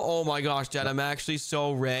 now. Oh my gosh, Dad. I'm actually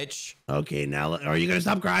so rich. Okay, now are you gonna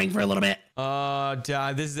stop crying for a little bit?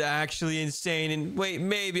 Dad, this is actually insane. And wait,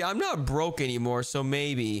 maybe I'm not broke anymore, so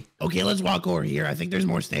maybe. Okay, let's walk over here. I think there's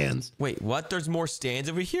more stands. Wait, what? There's more stands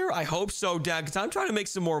over here? I hope so, Dad, because I'm trying to make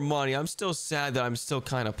some more money. I'm still sad that I'm still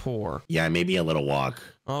kind of poor. Yeah, maybe a little walk.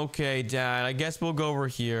 Okay, Dad, I guess we'll go over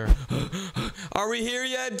here. Are we here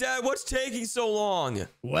yet, Dad? What's taking so long?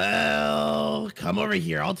 Well, come over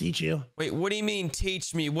here. I'll teach you. Wait, what do you mean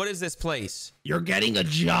teach me? What is this place? You're getting a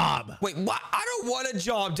job. Wait, what? I don't want a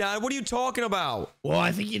job, Dad. What are you talking about? Well,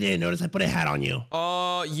 I think you didn't notice I put a hat on you.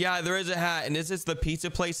 Oh, yeah, there is a hat. And is this the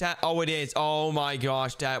pizza place hat? Oh, it is. Oh, my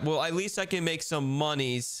gosh, Dad. Well, at least I can make some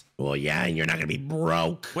monies. Well, yeah, and you're not going to be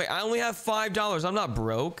broke. Wait, I only have $5. I'm not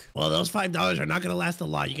broke. Well, those $5 are not going to last a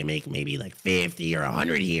lot. You can make maybe like 50 or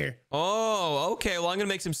 100 here. Oh, okay. Well, I'm going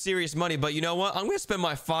to make some serious money. But you know what? I'm going to spend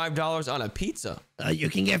my $5 on a pizza. You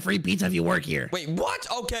can get free pizza if you work here. Wait, what?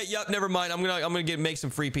 Okay, yep, never mind. I'm gonna make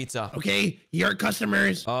some free pizza. Okay, your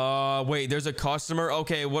customers. Wait, there's a customer.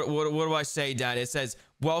 Okay, what do I say, Dad? It says,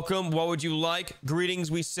 welcome, what would you like?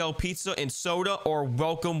 Greetings, we sell pizza and soda. Or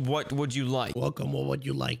welcome, what would you like? Welcome, what would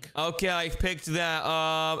you like? Okay, I picked that.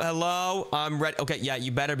 Hello, I'm ready. Okay, yeah,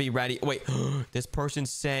 you better be ready. Wait, this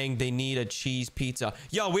person's saying they need a cheese pizza.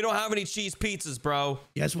 Yo, we don't have any cheese pizzas, bro.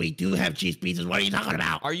 Yes, we do have cheese pizzas. What are you talking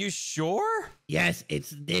about? Are you sure? Yes,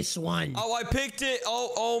 it's this one. Oh, I picked it.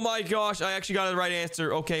 Oh my gosh. I actually got the right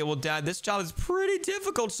answer. Okay, well, Dad, this job is pretty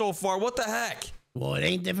difficult so far. What the heck? Well, it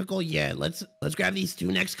ain't difficult yet. Let's grab these 2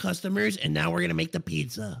 next customers, and now we're gonna make the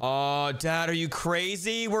pizza. Dad, are you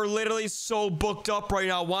crazy? We're literally so booked up right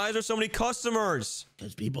now. Why is there so many customers?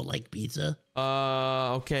 Because people like pizza.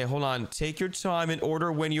 Okay, hold on. Take your time and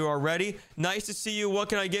order when you are ready. Nice to see you. What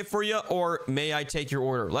can I get for you? Or may I take your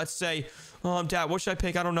order? Let's say, Dad, what should I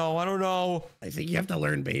pick? I don't know. I think you have to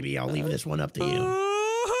learn, baby. I'll leave this one up to you.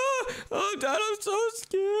 Oh, Dad, I'm so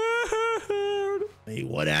scared. Hey,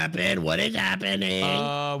 what happened? What is happening?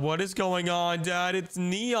 What is going on, Dad? It's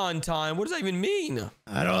neon time. What does that even mean?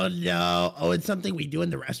 I don't know. Oh, it's something we do in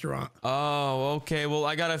the restaurant. Oh, okay. Well,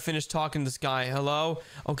 I gotta finish talking to this guy. Hello?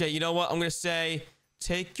 Okay, you know what? I'm gonna say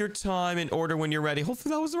take your time and order when you're ready.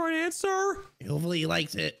 Hopefully that was the right answer. Hopefully he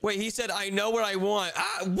likes it. Wait, he said, I know what I want.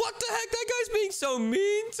 What the heck? That guy's being so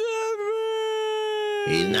mean to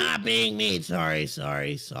me. He's not being mean. Sorry.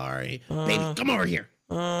 Baby, come over here.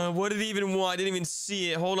 What did he even want? I didn't even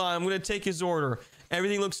see it. Hold on. I'm going to take his order.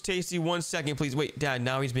 Everything looks tasty. 1 second, please. Wait, Dad,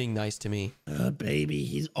 now he's being nice to me. Baby,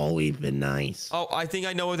 he's always been nice. Oh, I think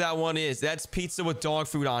I know what that one is. That's pizza with dog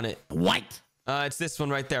food on it. What? It's this one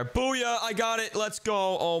right there. Booyah, I got it. Let's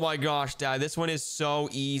go. Oh my gosh, Dad. This one is so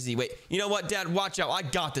easy. Wait, you know what, Dad? Watch out. I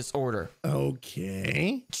got this order.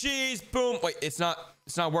 Okay. Cheese, boom. Wait, it's not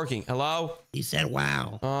working. Hello? He said,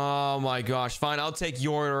 wow. Oh my gosh. Fine, I'll take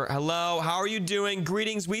your order. Hello, how are you doing?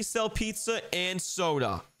 Greetings, we sell pizza and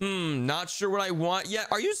soda. Not sure what I want yet.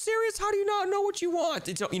 Are you serious? How do you not know what you want?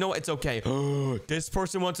 You know what? It's okay. This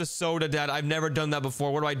person wants a soda, Dad. I've never done that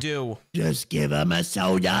before. What do I do? Just give him a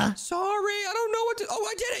soda. Sorry, I don't know what to... Oh,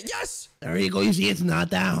 I did it. Yes. There you go. You see, it's not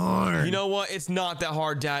that hard. You know what? It's not that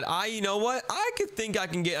hard, Dad. You know what? I could think I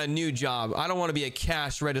can get a new job. I don't want to be a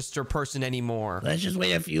cash register person anymore. Let's just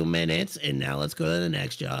wait a few minutes, and now let's go to the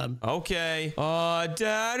next job. Okay.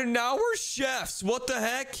 Dad, now we're chefs. What the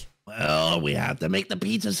heck? Well, we have to make the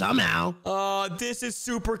pizza somehow. This is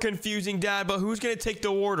super confusing, Dad, but who's gonna take the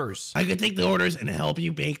orders? I can take the orders and help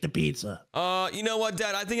you bake the pizza. You know what,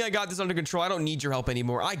 Dad? I think I got this under control. I don't need your help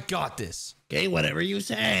anymore. I got this. Okay, whatever you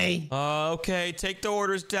say. Okay, take the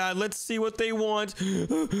orders, Dad. Let's see what they want.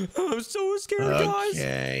 I'm so scared, guys.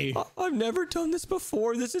 Okay. I've never done this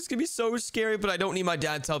before. This is gonna be so scary, but I don't need my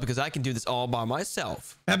dad's help because I can do this all by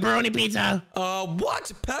myself. Pepperoni pizza.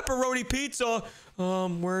 What? Pepperoni pizza?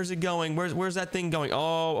 Where's it going? Where's that thing going?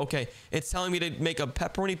 Oh, okay. It's telling me to make a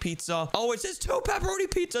pepperoni pizza. Oh, it says 2 pepperoni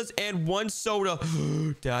pizzas and 1 soda.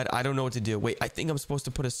 Dad, I don't know what to do. Wait, I think I'm supposed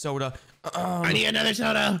to put a soda. I need another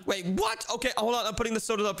soda. Wait, what? Okay, hold on. I'm putting the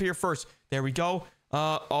soda up here first. There we go.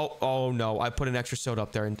 Oh no. I put an extra soda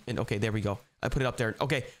up there. And okay, there we go. I put it up there.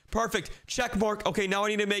 Okay, perfect. Check mark. Okay, now I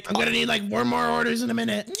need to make... I'm gonna need like 4 more orders in a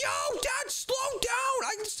minute. Yo, Dad, slow down.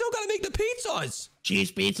 I still gotta make the pizzas.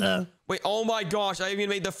 Cheese pizza. Wait, oh my gosh. I haven't even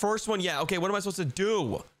made the first one yet. Okay, what am I supposed to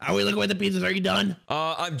do? Are we looking at the pizzas? Are you done?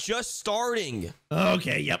 I'm just starting.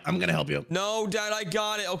 Okay, yep. I'm gonna help you. No, Dad, I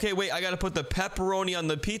got it. Okay, wait. I gotta put the pepperoni on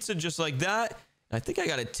the pizza just like that. I think I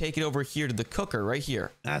gotta take it over here to the cooker right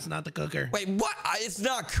here. That's not the cooker. Wait, what? It's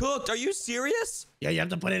not cooked. Are you serious? Yeah, you have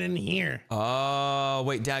to put it in here. Oh,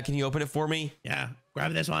 wait, Dad, can you open it for me? Yeah,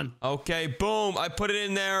 grab this one. Okay, boom. I put it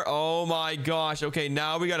in there. Oh my gosh. Okay,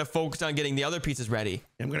 now we gotta focus on getting the other pizzas ready.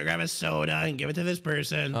 I'm gonna grab a soda and give it to this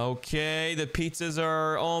person. Okay, the pizzas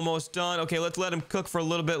are almost done. Okay, let's let them cook for a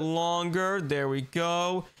little bit longer. There we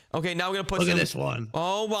go. Okay, now we're gonna put Look at this one.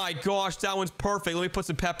 Oh my gosh, that one's perfect. Let me put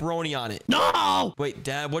some pepperoni on it. No! Wait,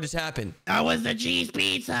 Dad, what just happened? That was the cheese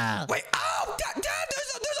pizza. Wait, oh, Dad,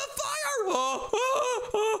 there's a fire!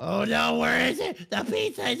 Oh no, where is it? The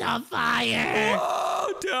pizza is on fire.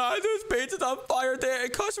 Oh, Dad, this pizza's on fire there.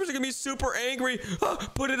 And customers are gonna be super angry.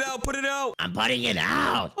 Put it out, put it out. I'm putting it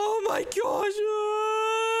out. Oh my gosh.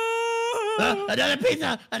 Another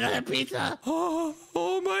pizza! Another pizza!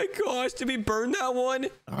 Oh my gosh, did we burn that one?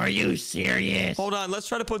 Are you serious? Hold on, let's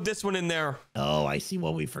try to put this one in there. Oh, I see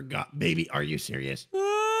what we forgot. Baby, are you serious?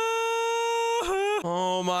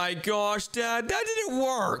 Oh my gosh, Dad, that didn't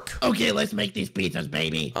work. Okay, let's make these pizzas,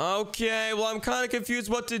 baby. Okay, well, I'm kind of confused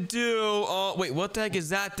what to do. Oh, wait, what the heck is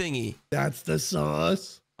that thingy? That's the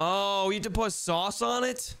sauce. Oh, you have to put sauce on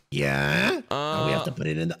it? Yeah. Now we have to put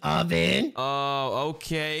it in the oven. Oh,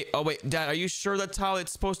 okay. Oh, wait, Dad, are you sure that's how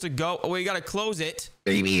it's supposed to go? Oh, wait, you gotta close it.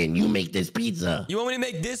 Baby, and you make this pizza. You want me to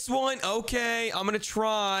make this one? Okay, I'm gonna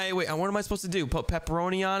try. Wait, what am I supposed to do? Put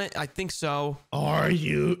pepperoni on it? I think so. Are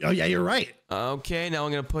you? Oh, yeah, you're right. Okay, now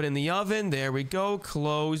I'm gonna put it in the oven. There we go.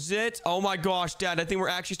 Close it. Oh my gosh, Dad, I think we're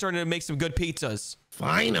actually starting to make some good pizzas.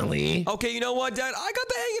 Finally. Okay, you know what, Dad? I got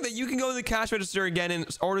the hang of it. You can go to the cash register again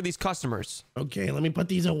and order these customers. Okay, let me put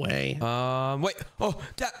these away. Wait. Oh,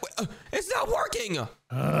 Dad, wait, it's not working.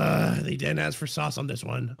 They didn't ask for sauce on this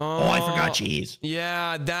one. Oh, I forgot cheese.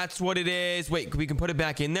 Yeah, that's what it is. Wait, we can put it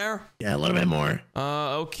back in there? Yeah, a little bit more.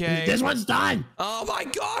 Okay. This one's done. Oh my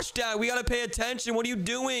gosh, Dad, we gotta pay attention. What are you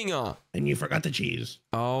doing? And you forgot the cheese.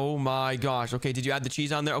 Oh my gosh. Okay, did you add the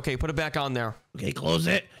cheese on there? Okay, put it back on there. Okay, close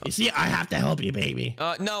it. You see, I have to help you, baby.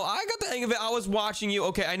 No, I got the hang of it. I was watching you.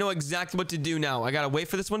 Okay, I know exactly what to do now. I gotta wait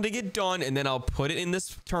for this one to get done, and then I'll put it in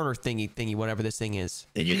this turner thingy, whatever this thing is.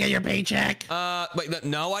 Did you get your paycheck? Wait,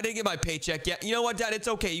 No, I didn't get my paycheck yet. You know what, Dad? It's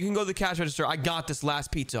okay. You can go to the cash register. I got this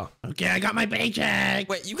last pizza. Okay, I got my paycheck.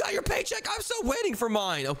 Wait, you got your paycheck? I'm still waiting for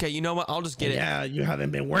mine. Okay, you know what? I'll just get it. Yeah, you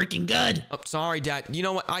haven't been working good. Oh, sorry, Dad. You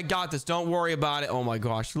know what? I got this. Don't worry about it. Oh my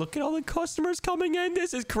gosh. Look at all the customers coming in.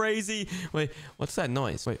 This is crazy. Wait, what's that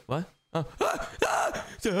noise? Wait, what? The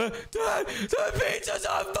pizza's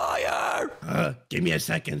on fire! Give me a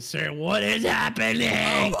second, sir. What is happening?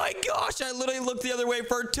 Oh my gosh, I literally looked the other way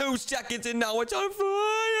for 2 seconds and now it's on fire!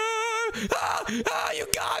 You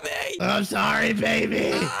got me! I'm sorry,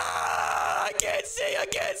 baby. I can't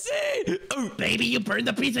see! Oh, baby, you burned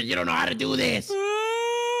the pizza. You don't know how to do this.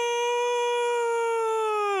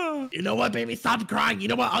 You know what, baby? Stop crying. You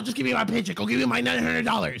know what? I'll just give you my paycheck. I'll give you my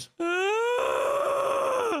 $900.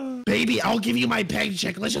 Baby, I'll give you my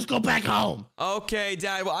paycheck. Let's just go back home. Okay,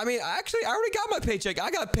 Dad. Well, I mean, actually, I already got my paycheck. I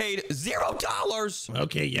got paid $0.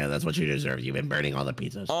 Okay, yeah, that's what you deserve. You've been burning all the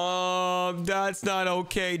pizzas. That's not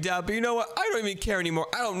okay, Dad. But you know what? I don't even care anymore.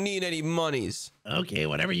 I don't need any monies. Okay,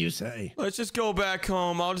 whatever you say. Let's just go back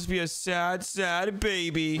home. I'll just be a sad, sad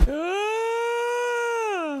baby.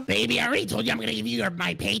 Baby, I already told you I'm gonna give you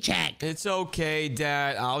my paycheck. It's okay,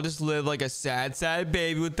 Dad. I'll just live like a sad, sad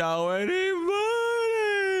baby without any money.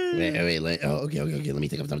 Wait. Oh, okay. Let me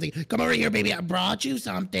think of something. Come over here, baby. I brought you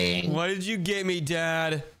something. What did you get me,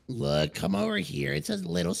 Dad? Look, come over here. It says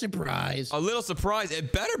little surprise. A little surprise?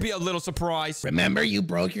 It better be a little surprise. Remember you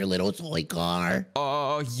broke your little toy car?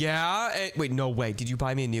 Yeah. Wait, no way. Did you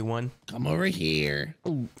buy me a new one? Come over here.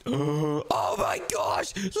 Oh my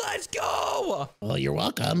gosh. Let's go. Well, you're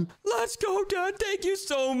welcome. Let's go, Dad. Thank you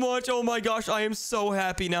so much. Oh my gosh. I am so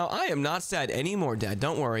happy now. I am not sad anymore, Dad.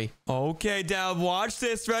 Don't worry. Okay, Dad. Watch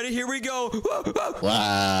this. Ready? Here we go.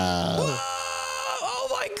 Wow. Oh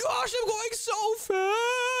my gosh. I'm going so fast.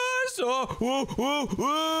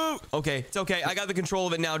 Okay, it's okay. I got the control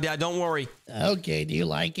of it now, Dad. Don't worry. Okay, do you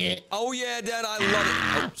like it? Oh, yeah, Dad. I love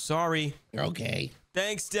it. Oh, sorry. You're okay.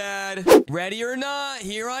 Thanks, Dad. Ready or not,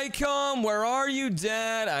 here I come. Where are you,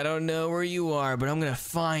 Dad? I don't know where you are, but I'm gonna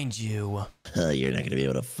find you. You're not gonna be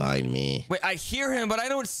able to find me. Wait, I hear him, but I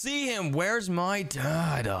don't see him. Where's my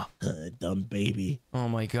dad? Dumb baby. Oh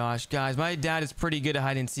my gosh, guys. My dad is pretty good at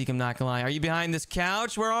hide and seek, I'm not gonna lie. Are you behind this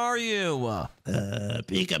couch? Where are you?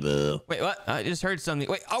 Peekaboo. Wait, what? I just heard something.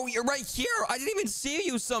 Wait, oh, you're right here. I didn't even see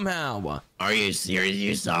you somehow. Are you serious?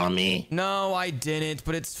 You saw me? No, I didn't,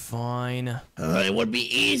 but it's fine. It would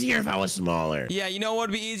be easier if I was smaller. Yeah, you know what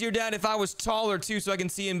would be easier, Dad? If I was taller, too, so I can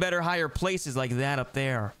see in better, higher places like that up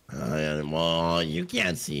there. Well, you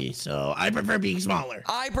can't see, so I prefer being smaller.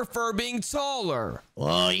 I prefer being taller.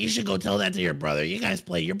 Well, you should go tell that to your brother. You guys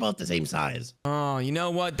play. You're both the same size. Oh, you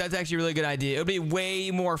know what? That's actually a really good idea. It would be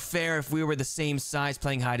way more fair if we were the same size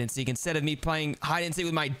playing hide and seek instead of me playing hide and seek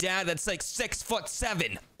with my dad that's like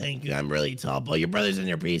 6'7". Thank you. I'm really tall. But your brother's in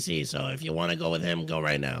your PC, so if you want to go with him, go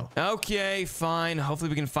right now. Okay, fine. Hopefully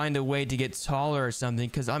we can find a way to get taller or something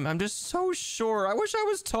because I'm just so short. I wish I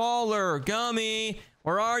was taller. Gummy,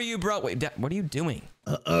 where are you, bro? Wait, Dad, what are you doing?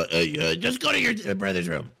 Just go to your brother's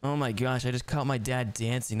room. Oh my gosh, I just caught my dad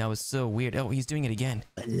dancing. That was so weird. Oh, he's doing it again.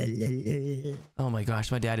 Oh my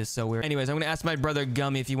gosh, my dad is so weird. Anyways, I'm gonna ask my brother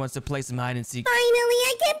Gummy if he wants to play some hide and seek. Finally,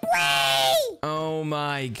 I can play! Oh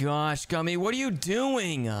my gosh, Gummy, what are you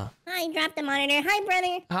doing? I dropped the monitor. Hi,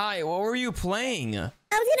 brother. Hi, what were you playing?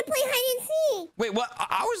 I was gonna play hide and seek. Wait, what?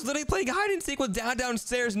 I was literally playing hide and seek with Dad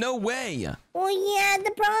downstairs. No way. Well, yeah,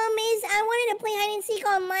 the problem is I wanted to play hide and seek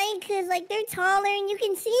on mine because, like, they're taller and you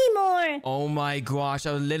can see more. Oh my gosh,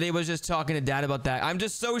 I literally was just talking to Dad about that. I'm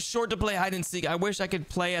just so short to play hide and seek. I wish I could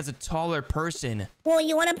play as a taller person. Well,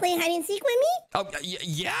 you want to play hide and seek with me? Oh,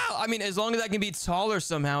 yeah. I mean, as long as I can be taller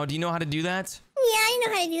somehow. Do you know how to do that? Yeah, I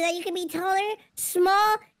know how to do that. You can be taller,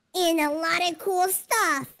 small, and a lot of cool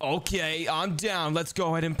stuff. Okay, I'm down. Let's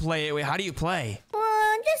go ahead and play it. Wait, how do you play?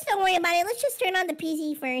 Well, just don't worry about it. Let's just turn on the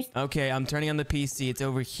PC first. Okay, I'm turning on the PC. It's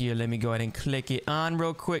over here. Let me go ahead and click it on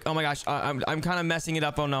real quick. Oh my gosh, I'm kind of messing it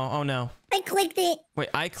up. Oh no, oh no. I clicked it. Wait,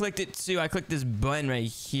 I clicked it too. I clicked this button right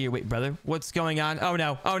here. Wait, brother, what's going on? Oh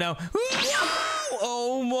no, oh no.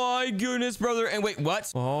 Oh my goodness, brother. And wait,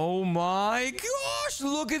 what? Oh my gosh,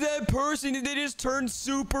 look at that person. They just turned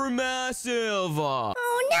super massive. Oh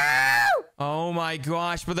no! Oh my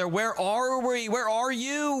gosh, brother, where are we? Where are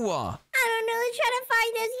you? I don't know. Let's try to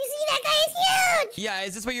find us. You see, that guy is huge. Yeah,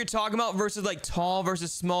 is this what you're talking about versus like tall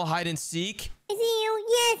versus small hide and seek? Is it you?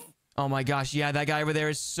 Yes. Oh my gosh, yeah, that guy over there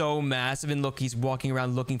is so massive. And look, he's walking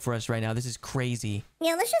around looking for us right now. This is crazy.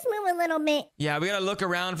 Yeah, let's just move a little bit. Yeah, we gotta look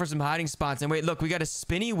around for some hiding spots. And wait, look, we got a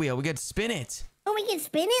spinny wheel. We gotta spin it. Oh, we can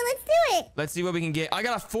spin it? Let's do it. Let's see what we can get. I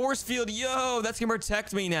got a force field. Yo, that's gonna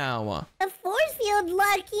protect me now. A force field? old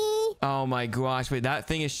Lucky. Oh my gosh. Wait, that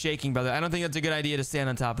thing is shaking, brother. I don't think that's a good idea to stand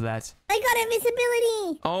on top of that. I got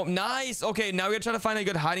invisibility. Oh, nice. Okay, now we gotta try to find a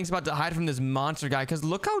good hiding spot to hide from this monster guy. Because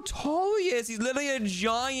look how tall he is. He's literally a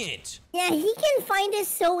giant. Yeah, he can find us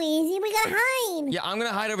so easy. We gotta hide. Yeah, I'm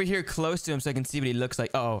gonna hide over here close to him so I can see what he looks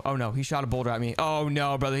like. Oh no. He shot a boulder at me. Oh,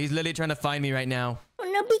 no, brother. He's literally trying to find me right now.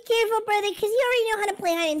 Oh, no, be careful, brother, because you already know how to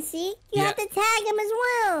play hide and seek. You have to tag him as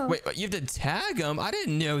well. Wait, you have to tag him? I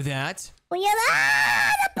didn't know that. Well, yeah,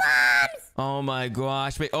 the bombs. Oh my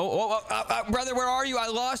gosh. Wait. Brother, where are you? I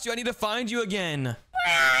lost you. I need to find you again.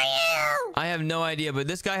 Where are you? I have no idea, but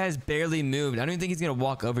this guy has barely moved. I don't even think he's gonna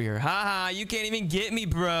walk over here. Haha, you can't even get me,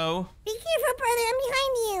 bro. Be careful, brother. I'm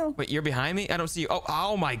behind you. Wait, you're behind me? I don't see you.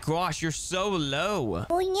 Oh my gosh, you're so low.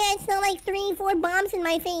 Oh, yeah, it's not like 3, 4 bombs in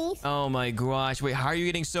my face. Oh my gosh. Wait, how are you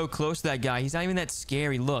getting so close to that guy? He's not even that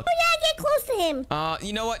scary. Look. Oh, yeah, get close to him.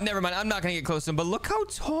 You know what? Never mind. I'm not gonna get close to him, but look how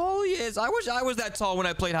tall he is. I wish I was that tall when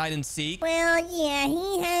I played hide and seek. Well, yeah,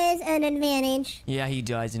 he has an advantage. Yeah, he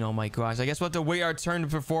does. And oh my gosh. I guess we'll have to wait our turn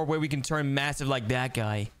before where we can turn massive like that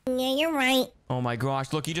guy. Yeah, you're right. Oh my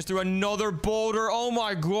gosh, look, he just threw another boulder. Oh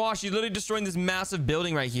my gosh, he's literally destroying this massive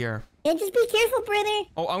building right here. Yeah, just be careful, brother.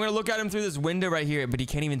 Oh, I'm gonna look at him through this window right here, but he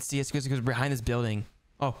can't even see us because we're behind this building.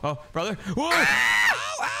 Oh, brother. Whoa!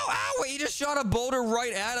 Ow! Wait, he just shot a boulder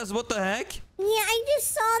right at us. What the heck? Yeah, I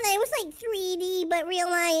just saw that. It was like 3D, but real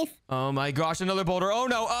life. Oh my gosh, another boulder. Oh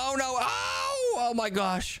no! Oh my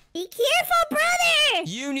gosh. Be careful, brother.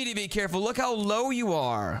 You need to be careful. Look how low you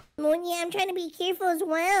are. Well, yeah, I'm trying to be careful as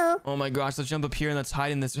well. Oh my gosh, let's jump up here and let's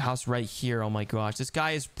hide in this house right here. Oh my gosh, this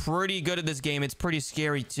guy is pretty good at this game. It's pretty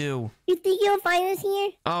scary too. You think you'll find us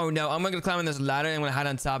here? Oh no, I'm gonna climb on this ladder and I'm gonna hide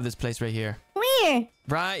on top of this place right here. Where?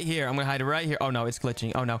 Right here. I'm gonna hide right here. Oh no, it's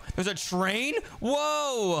glitching. Oh no, there's a train.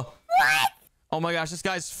 Whoa! What? Oh my gosh, this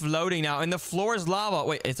guy's floating now, and the floor is lava.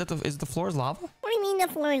 Wait, is the floor is lava? What do you mean the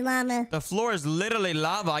floor is lava? The floor is literally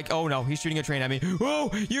lava. Like, oh no, he's shooting a train at me. Oh,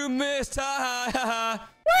 you missed! Ha ha ha ha!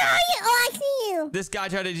 Where are you? Oh, I see you. This guy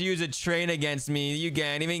tried to use a train against me. You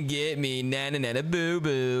can't even get me. Na boo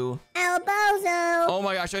boo. El Bozo. Oh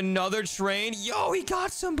my gosh, another train. Yo, he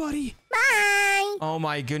got somebody. Bye. Oh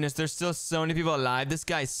my goodness, there's still so many people alive. This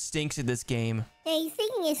guy stinks at this game. Yeah, he's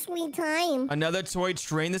taking his sweet time. Another toy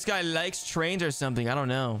train. This guy likes trains or something. I don't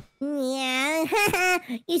know. Yeah.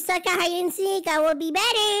 You suck at hide and seek. I will be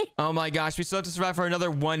better. Oh my gosh, we still have to survive for another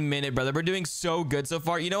 1 minute, brother. We're doing so good so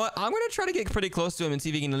far. You know what? I'm gonna try to get pretty close to him and see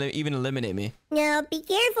if he can even eliminate me. No, be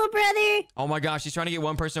careful, brother. Oh my gosh, he's trying to get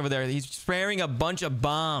one person over there. He's spraying a bunch of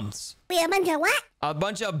bombs. Wait, a bunch of what? A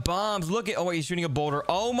bunch of bombs. Look at... Oh, wait, he's shooting a boulder.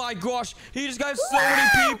 Oh my gosh, he just got so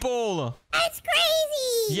many people. That's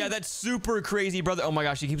crazy. Yeah, that's super crazy, brother. Oh my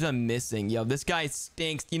gosh, he keeps on missing. Yo, this guy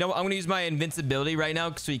stinks. You know what? I'm gonna use my invincibility right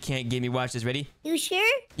now so he can't get me. Watch this. Ready? You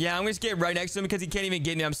sure? Yeah, I'm gonna just get right next to him because he can't even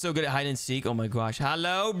get me. I'm so good at hide and seek. Oh my gosh.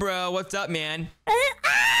 Hello, bro. What's up, man?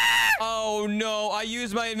 Oh no, I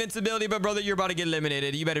used my invincibility, but brother, you're about to get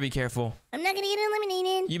eliminated. You better be careful. I'm not gonna get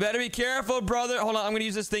eliminated. You better be careful, brother. Hold on, I'm gonna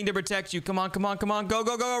use this thing to protect you. Come on. Go.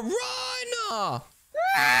 Run!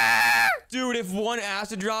 Dude, if one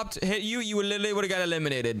acid drop hit you, you literally would have got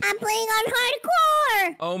eliminated. I'm playing on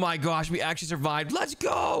hardcore. Oh my gosh, we actually survived. Let's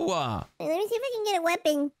go. Hey, let me see if I can get a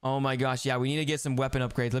weapon. Oh my gosh, yeah, we need to get some weapon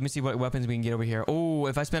upgrades. Let me see what weapons we can get over here. Oh,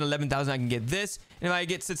 if I spend 11,000, I can get this. And if I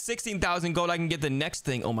get 16,000 gold, I can get the next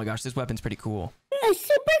thing. Oh my gosh, this weapon's pretty cool. It's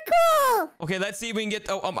super cool. Okay, let's see if we can get...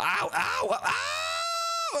 Oh, ow!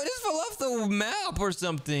 I just fell off the map or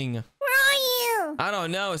something. Where are you? I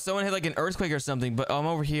don't know. Someone hit like an earthquake or something, but I'm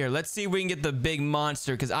over here. Let's see if we can get the big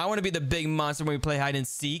monster, because I want to be the big monster when we play hide and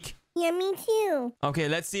seek. Yeah, me too. Okay,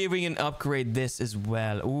 let's see if we can upgrade this as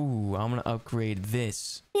well. Ooh, I'm going to upgrade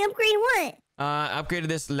this. You upgrade what? Upgraded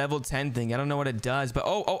this level 10 thing. I don't know what it does, but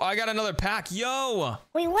oh, I got another pack. Yo!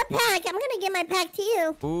 Wait, what pack? I'm gonna get my pack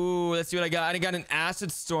too. Ooh, let's see what I got. I got an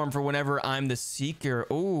acid storm for whenever I'm the seeker.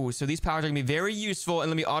 Ooh, so these powers are gonna be very useful,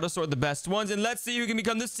 and let me auto sort the best ones, and let's see who can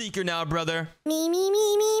become the seeker now, brother. Me.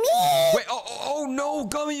 Wait, oh no,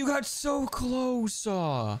 Gummy, you got so close.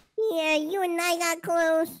 Yeah, you and I got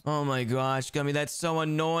close. Oh my gosh, Gummy, that's so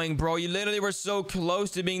annoying, bro. You literally were so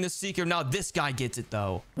close to being the seeker. Now this guy gets it,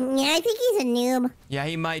 though. Yeah, I think he's a noob. Yeah,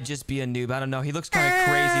 he might just be a noob. I don't know. He looks kind of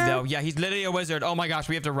crazy, though. Yeah, he's literally a wizard. Oh my gosh,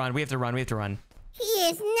 we have to run. We have to run. He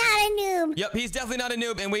is not a noob. Yep, he's definitely not a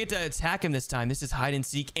noob, and we have to attack him this time. This is hide and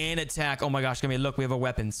seek and attack. Oh my gosh, Gummy, look, we have our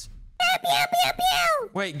weapons. Pew.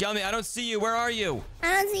 Wait, Gummy, I don't see you. Where are you?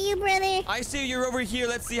 I don't see you, brother. I see you. You're over here.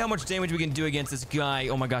 Let's see how much damage we can do against this guy.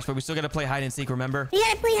 Oh my gosh, but we still gotta play hide and seek, remember? We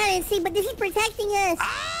gotta play hide and seek, but this is protecting us.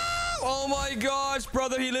 Ow! Oh my gosh,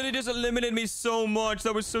 brother, he literally just eliminated me so much.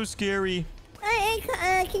 That was so scary.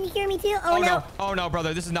 Can you hear me too? Oh, no. Oh no,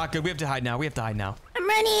 brother. This is not good. We have to hide now. We have to hide now. I'm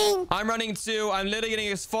running. I'm running too. I'm literally getting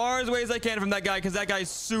as far away as I can from that guy because that guy is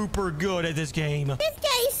super good at this game. This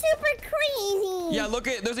guy is super crazy. Yeah, look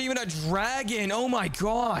at, there's even a dragon. Oh my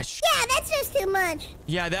gosh. Yeah, that's just too much.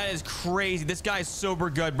 Yeah, that is crazy. This guy is super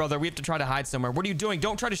good, brother. We have to try to hide somewhere. What are you doing?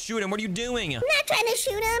 Don't try to shoot him. What are you doing? I'm not trying to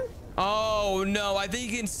shoot him. Oh no, I think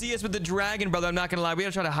you can see us with the dragon, brother. I'm not gonna lie. We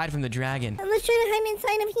gotta try to hide from the dragon. Let's try to hide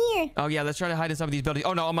inside of here. Oh yeah, let's try to hide in some of these buildings.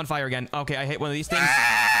 Oh no, I'm on fire again. Okay, I hit one of these things.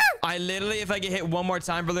 I literally, if I get hit one more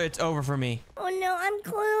time, brother, it's over for me. Oh no, I'm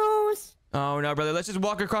close. Oh no, brother. Let's just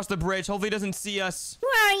walk across the bridge. Hopefully he doesn't see us.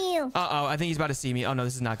 Where are you? Uh-oh, I think he's about to see me. Oh no,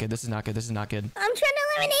 this is not good. This is not good. This is not good. I'm trying to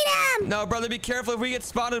eliminate him. No, brother, be careful. If we get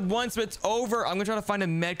spotted once, it's over. I'm gonna try to find a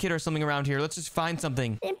med kit or something around here. Let's just find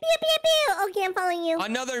something. Pew, pew, pew. Okay, I'm following you.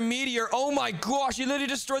 Another meteor. Oh my gosh, you literally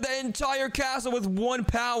destroyed the entire castle with one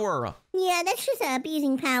power. Yeah, that's just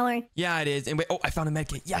abusing power. Yeah, it is. And wait, oh, I found a med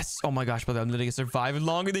kit. Yes. Oh my gosh, brother, I'm literally gonna survive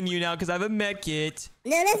longer than you now because I have a med kit.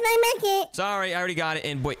 No, that's my medkit. Sorry, I already got it.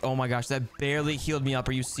 And wait, oh my gosh, that barely healed me up.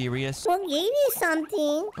 Are you serious? What gave you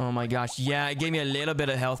something? Oh my gosh, yeah, it gave me a little bit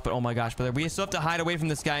of health, but oh my gosh, brother, we still have to hide away from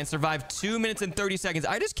this guy and survive 2 minutes and 30 seconds.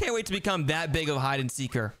 I just can't wait to become that big of a hide and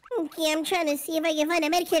seeker. Okay, I'm trying to see if I can find a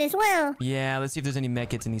medkit as well. Yeah, let's see if there's any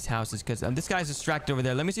medkits in these houses because this guy's distracted over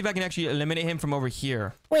there. Let me see if I can actually eliminate him from over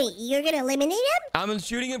here. Wait, you're gonna eliminate him? I'm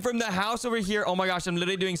shooting him from the house over here. Oh my gosh, I'm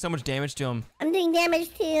literally doing so much damage to him. I'm doing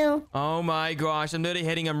damage too. Oh my gosh, I'm literally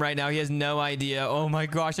hitting him right now. He has no idea. Oh my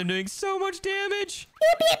gosh, I'm doing so much damage.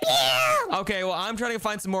 Pew, pew, pew. Okay, well, I'm trying to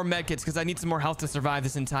find some more medkits because I need some more health to survive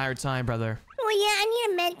this entire time, brother. Oh yeah, I need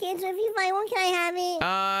a medkit, so if you find one, can I have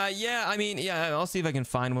it? Yeah, I mean, yeah, I'll see if I can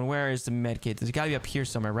find one. Where is the medkit? There's gotta be up here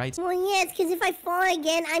somewhere, right? Well, yes, because if I fall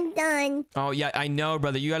again, I'm done. Oh, yeah, I know,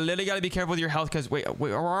 brother. You literally gotta be careful with your health because, wait,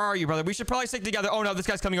 where are you, brother? We should probably stick together. Oh, no, this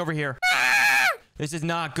guy's coming over here. This is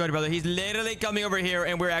not good, brother. He's literally coming over here,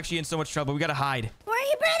 and we're actually in so much trouble. We gotta hide. Where are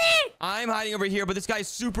you, brother? I'm hiding over here, but this guy's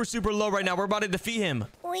super, super low right now. We're about to defeat him.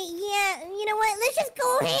 Wait, yeah, you know what? Let's just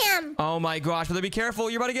go ham. Oh, my gosh, brother, be careful.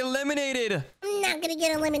 You're about to get eliminated. I'm not gonna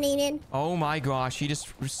get eliminated. Oh, my gosh. He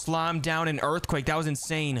just slammed down an earthquake. That was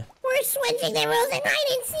insane. We're switching the rules in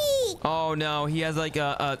hide and seek. Oh, no. He has, like,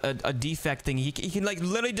 a defect thing. He can, like,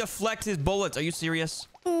 literally deflect his bullets. Are you serious?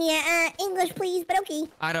 Yeah, English, please, but okay.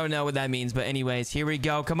 I don't know what that means, but anyways, here we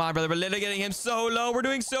go. Come on, brother. We're literally getting him so low. We're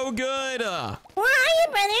doing so good. Where are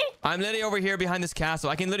you, brother? I'm literally over here behind this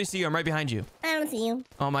castle. I can literally see you. I'm right behind you. I don't see you.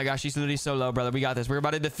 Oh my gosh, he's literally so low, brother. We got this. We're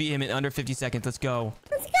about to defeat him in under 50 seconds. Let's go.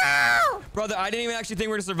 Let's go. Brother, I didn't even actually think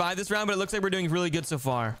we were going to survive this round, but it looks like we're doing really good so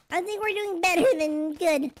far. I think we're doing better than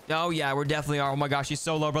good. Oh, yeah, we definitely are. Oh my gosh, he's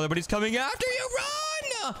so low, brother, but he's coming after you. Run!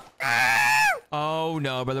 Oh,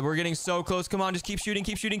 no, brother. We're getting so close. Come on, just keep shooting,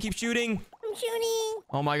 keep shooting, keep shooting. I'm shooting.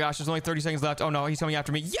 Oh my gosh, there's only 30 seconds left. Oh no, he's coming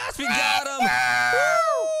after me. Yes, we got him!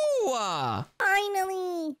 Woo!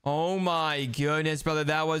 Finally. Oh my goodness, brother.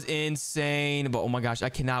 That was insane. But oh my gosh, I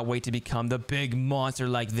cannot wait to become the big monster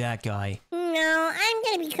like that guy. No, I'm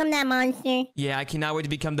gonna become that monster. Yeah, I cannot wait to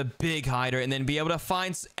become the big hider and then be able to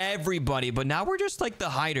find everybody. But now we're just like the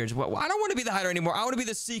hiders. Well, I don't want to be the hider anymore. I want to be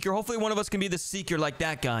the seeker. Hopefully one of us can be the seeker like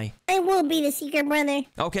that guy. I will be the seeker, brother.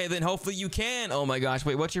 Okay, then hopefully you can. Oh my gosh.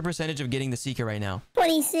 Wait, what's your percentage of getting the seeker right now?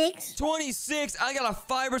 26. 26? I got a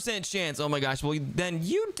 5% chance. Oh my gosh. Well, then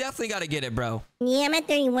you definitely got to get it, bro. Yeah, I'm at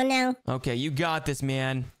 31 now. Okay, you got this,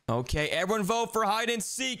 man. Okay, everyone vote for hide and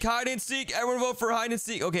seek. Hide and seek. Everyone vote for hide and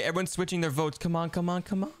seek. Okay, everyone's switching their votes. Come on, come on,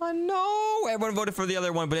 come on. No, everyone voted for the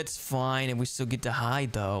other one, but it's fine. And we still get to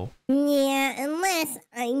hide, though. Yeah, unless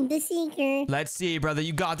I'm the seeker. Let's see, brother.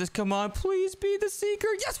 You got this. Come on. Please be the seeker.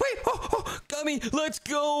 Yes, wait. Oh, Gummy, let's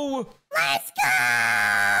go. Let's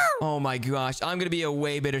go. Oh, my gosh. I'm going to be a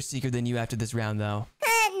way better seeker than you after this round, though.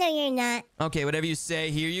 No, you're not. Okay, whatever you say.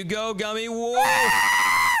 Here you go, Gummy. Whoa.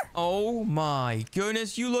 Oh my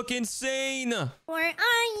goodness, you look insane. Where are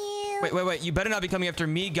you? Wait. You better not be coming after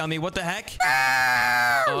me, Gummy. What the heck?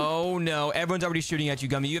 Oh no, everyone's already shooting at you,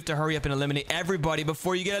 Gummy. You have to hurry up and eliminate everybody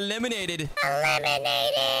before you get eliminated.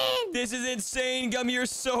 Eliminated. This is insane, Gummy. You're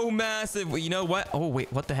so massive. Well, you know what? Oh,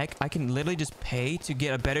 wait, what the heck? I can literally just pay to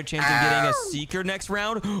get a better chance of getting a seeker next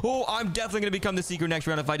round. Oh, I'm definitely going to become the seeker next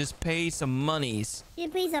round if I just pay some monies. You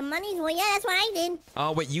pay some monies? Well, yeah, that's what I did.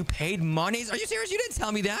 Oh, wait, you paid monies? Are you serious? You didn't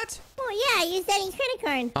tell me that. Oh, yeah, I used Daddy's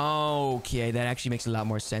credit card. Okay, that actually makes a lot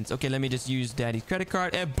more sense. Okay, let me just use Daddy's credit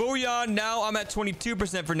card. And booyah, now I'm at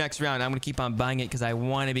 22% for next round. I'm going to keep on buying it because I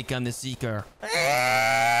want to become the seeker.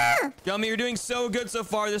 Gummy, you're doing so good so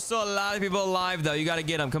far. There's still a lot of people alive, though. You got to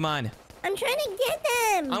get them. Come on. I'm trying to get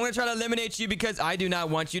them. I'm going to try to eliminate you because I do not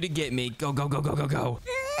want you to get me. Go, go, go, go, go, go.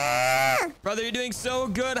 Brother, you're doing so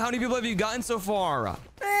good. How many people have you gotten so far?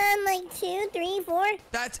 Like 2, 3, 4.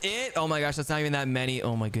 That's it? Oh my gosh, that's not even that many.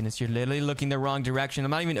 Oh my goodness, you're literally looking the wrong direction.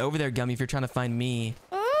 I'm not even over there, Gummy, if you're trying to find me.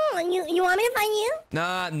 You want me to find you?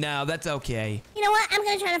 Nah, no, that's okay. You know what? I'm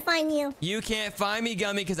gonna try to find you. You can't find me,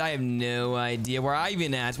 Gummy, because I have no idea where I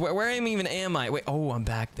even at. Where even am I? Wait, oh, I'm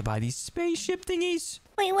back to buy these spaceship thingies.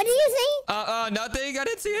 Wait, what did you say? Nothing. I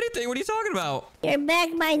didn't see anything. What are you talking about? You're back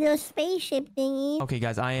by those spaceship thingies. Okay,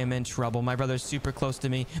 guys, I am in trouble. My brother's super close to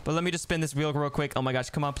me. But let me just spin this wheel real quick. Oh my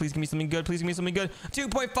gosh, come on, please give me something good. Please give me something good.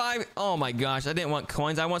 2.5. Oh my gosh, I didn't want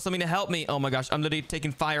coins. I want something to help me. Oh my gosh, I'm literally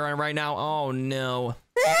taking fire on right now. Oh no.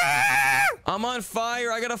 I'm on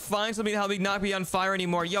fire. I gotta find something to help me not be on fire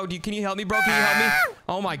anymore. Yo, can you help me, bro? Can you help me?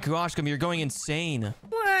 Oh my gosh, Gummy, you're going insane.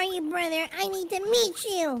 Where are you, brother? I need to meet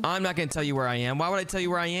you. I'm not gonna tell you where I am. Why would I tell you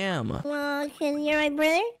where I am? Well, because you're my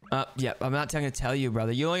brother? Yeah, I'm not gonna tell you,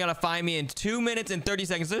 brother. You only gotta find me in 2 minutes and 30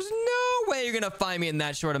 seconds. There's no way you're gonna find me in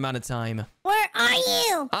that short amount of time. Where are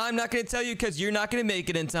you? I'm not gonna tell you because you're not gonna make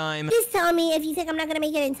it in time. Just tell me if you think I'm not gonna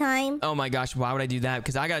make it in time. Oh my gosh, why would I do that?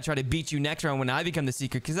 Because I gotta try to beat you next round when I become the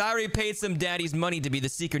seeker. Because I already paid some daddy's money to be the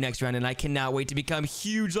seeker next round, and I cannot wait to become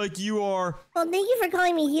huge like you are. Well, thank you for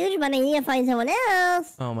calling me huge, but I need to find someone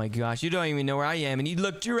else. Oh my gosh, you don't even know where I am, and you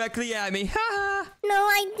look directly at me. Ha ha! No,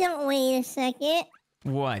 I don't. Wait a second.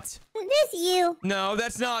 What? Is this you? No,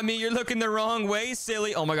 that's not me. You're looking the wrong way,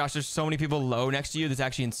 silly. Oh my gosh, there's so many people low next to you. That's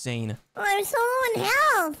actually insane. Oh, I'm so low in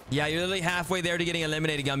health. Yeah, you're literally halfway there to getting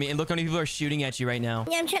eliminated, Gummy. And look how many people are shooting at you right now.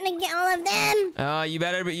 Yeah, I'm trying to get all of them. You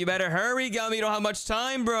better hurry, Gummy. You don't have much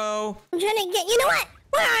time, bro. I'm trying to get... You know what?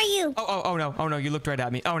 Where are you? Oh no, you looked right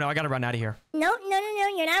at me. Oh no, I gotta run out of here. No,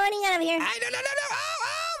 you're not running out of here. No.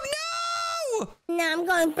 No, I'm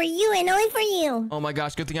going for you and only for you. Oh my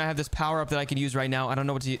gosh, good thing I have this power up that I can use right now. I don't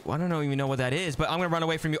even know what that is, but I'm gonna run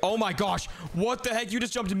away from you. Oh my gosh, what the heck? You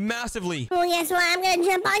just jumped massively. Well, guess what? I'm gonna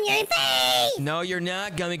jump on your face. No, you're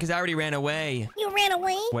not, Gummy, because I already ran away. You ran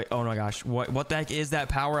away? Wait, oh my gosh, what the heck is that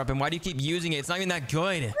power up, and why do you keep using it? It's not even that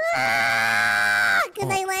good. Because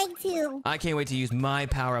I like to. I can't wait to use my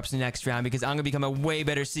power-ups next round because I'm gonna become a way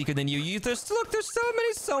better seeker than you. There's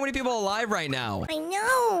so many people alive right now. I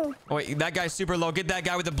know. Oh, wait, that guy's super low. Get that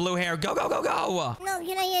guy with the blue hair. Go. No,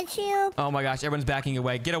 can I get you? Oh my gosh, everyone's backing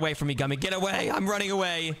away. Get away from me, Gummy. Get away. I'm running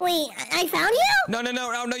away. Wait, I found you? No,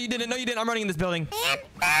 you didn't. No, you didn't. I'm running in this building. And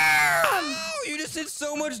boom! Oh, you just did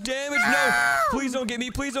so much damage. No, please don't get me.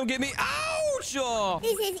 Please don't get me. Ouch!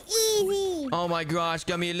 This is easy. Oh my gosh,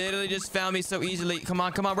 Gummy, you literally just found me so easily. Come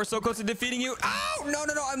on. We're so close to defeating you. Ow! No.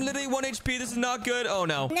 I'm literally 1 HP. This is not good. Oh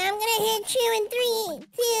no. Now I'm gonna hit you in 3,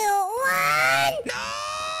 2, 1. No!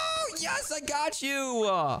 Yes, I got you.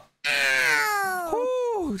 Ow!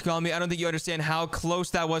 Ooh, Gummy, I don't think you understand how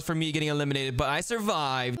close that was for me getting eliminated, but I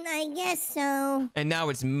survived. I guess so. And now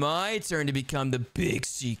it's my turn to become the big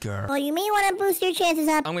seeker. Well, you may want to boost your chances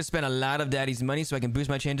up. I'm going to spend a lot of daddy's money so I can boost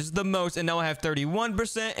my chances the most, and now I have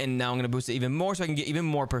 31%, and now I'm going to boost it even more so I can get even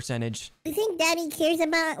more percentage. You think daddy cares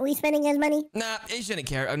about we spending his money? Nah, he shouldn't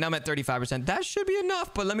care. Now I'm at 35%. That should be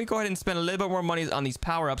enough, but let me go ahead and spend a little bit more money on these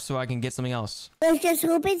power-ups so I can get something else. Let's just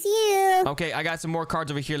hope it's you. Okay, I got some more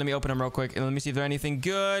cards over here. Let me open them real quick, and let me see if there's anything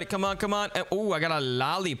good. Come on. Oh, I got a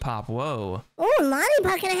lollipop. Whoa. Oh,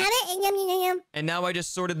 lollipop. Can I have it? Yum. And now I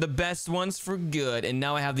just sorted the best ones for good. And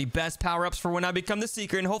now I have the best power-ups for when I become the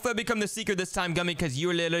seeker. And hopefully I become the seeker this time, Gummy, because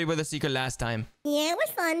you literally were the seeker last time. Yeah, it was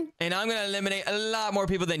fun. And I'm going to eliminate a lot more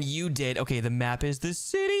people than you did. Okay, the map is the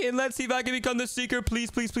city. And let's see if I can become the seeker.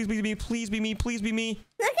 Please be me. Please be me. Please be me.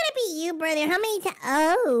 Not gonna be you, brother. How many times?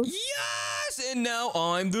 Oh. Yes! And now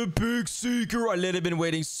I'm the big seeker. I literally been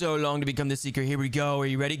waiting so long to become the seeker. Here we go. Are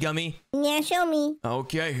you ready, Gummy? Yeah, show me.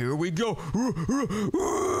 Okay, here we go. Are you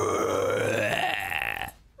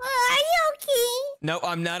okay? No,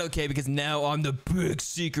 I'm not okay because now I'm the big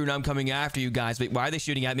seeker and I'm coming after you guys. Wait, why are they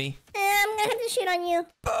shooting at me? I'm gonna have to shoot on you.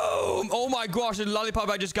 Boom! Oh my gosh, the lollipop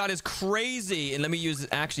I just got is crazy. And let me use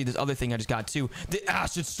actually this other thing I just got too. The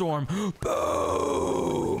acid storm.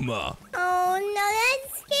 Boom! Oh no,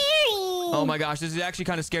 that's scary. Oh my gosh, this is actually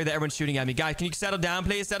kind of scary that everyone's shooting at me. Guys, can you settle down,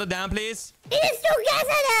 please? Settle down, please. It just threw gas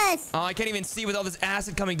at us. Oh, I can't even see with all this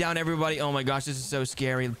acid coming down everybody. Oh my gosh, this is so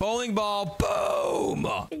scary. Bowling ball. Boom!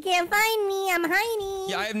 You can't find me. I'm hiding.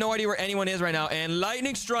 Yeah, I have no idea where anyone is right now. And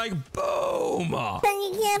lightning strike. Boom! But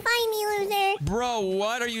you can't find me, loser. Bro,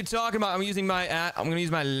 what are you talking about? I'm gonna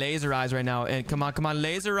use my laser eyes right now. And come on,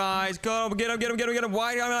 laser eyes. Go, get him.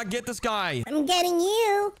 Why did I not get this guy? I'm getting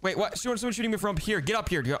you. Wait, what? Someone's shooting me from up here. Get up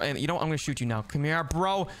here. And you know what? I'm gonna shoot you now. Come here,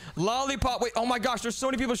 bro. Lollipop. Wait, oh my gosh, there's so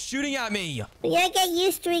many people shooting at me. You gotta get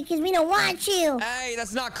used to it because we don't want you. Hey,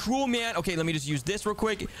 that's not cool, man. Okay, let me just use this real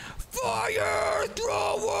quick. Fire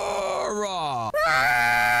thrower.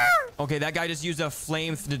 Okay, that guy just used a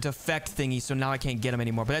flame defect thingy, so now I can't get him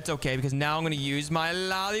anymore. But that's okay, because now I'm going to use my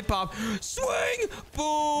lollipop. Swing!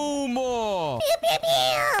 Boom! Pew, pew,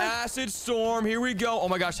 pew. Acid storm. Here we go. Oh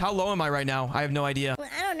my gosh, how low am I right now? I have no idea.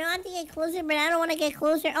 I don't know. I have to get closer, but I don't want to get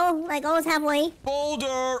closer. Oh, like almost halfway.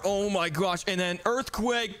 Boulder. Oh my gosh. And then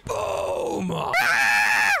earthquake. Boom!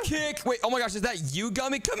 Kick. Wait, oh my gosh, is that you,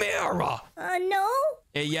 Gummy? Come here. No.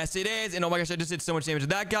 Yes, it is. And oh my gosh, I just did so much damage to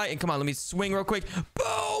that guy. And come on, let me swing real quick.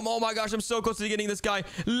 Boom! Oh my gosh, I'm so close to getting this guy.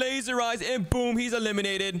 Laser eyes, and boom, he's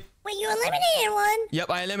eliminated. Wait, you eliminated one? Yep,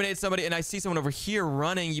 I eliminated somebody, and I see someone over here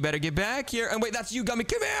running. You better get back here. And wait, that's you, Gummy.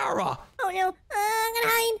 Come here. Oh no, I'm gonna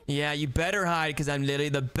hide. Yeah, you better hide, because I'm literally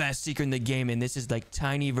the best seeker in the game, and this is like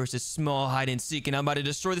tiny versus small hide and seek, and I'm about to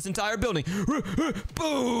destroy this entire building.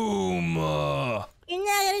 Boom! You're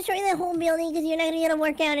not gonna destroy the whole building because you're not gonna be able to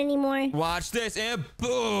work out anymore. Watch this, and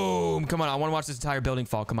boom! Come on, I want to watch this entire building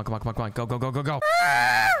fall. Come on, come on, come on, come on. Go, go, go, go, go.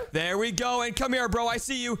 There we go, and come here, bro. I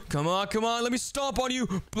see you. Come on, come on. Let me stomp on you.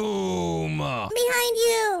 Boom! Behind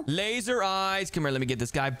you. Laser eyes. Come here, let me get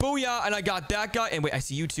this guy. Booyah! And I got that guy. And wait, I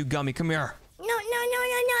see you too, Gummy. Come here. No,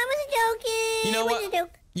 I was joking. You know what? It was a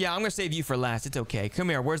joke. Yeah, I'm gonna save you for last. It's okay. Come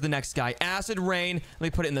here. Where's the next guy? Acid rain. Let me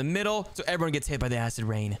put it in the middle so everyone gets hit by the acid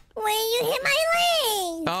rain. Wait, you hit my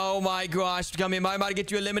leg. Oh my gosh, Gummy, am I about to get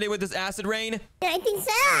you eliminated with this acid rain? I think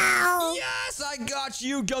so. Yes, I got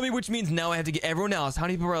you, Gummy, which means now I have to get everyone else. How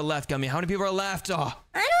many people are left, Gummy? How many people are left? Oh.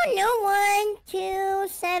 I don't know. 1, 2,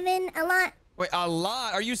 7, a lot. Wait, a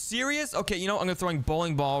lot? Are you serious? Okay, you know, I'm gonna throw a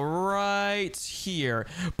bowling ball right here.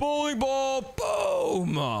 Bowling ball,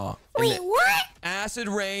 boom! Wait, what? Acid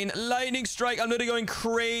rain, lightning strike. I'm literally going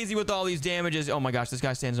crazy with all these damages. Oh my gosh, this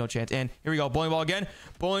guy stands no chance. And here we go, bowling ball again.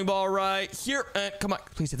 Bowling ball right here. Come on,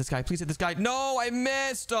 please hit this guy. Please hit this guy. No, I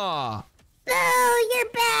missed. Oh, you're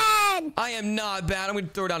bad. I am not bad. I'm going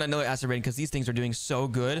to throw down another acid rain because these things are doing so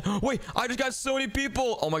good. Wait, I just got so many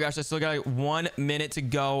people. Oh my gosh, I still got like 1 minute to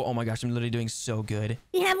go. Oh my gosh, I'm literally doing so good.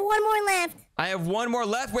 You have one more left. I have one more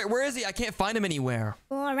left. Wait, where is he? I can't find him anywhere.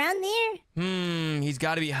 Well, around there. He's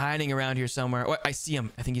got to be hiding around here somewhere. Wait, I see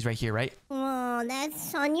him. I think he's right here, right? Oh,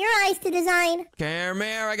 that's on your eyes to design. Come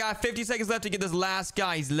here. I got 50 seconds left to get this last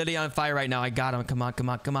guy. He's literally on fire right now. I got him. Come on, come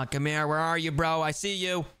on, come on. Come here. Where are you, bro? I see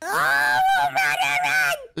you. Oh, run.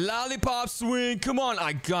 Lollipop swing. Come on.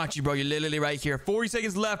 I got you, bro. You're literally right here. 40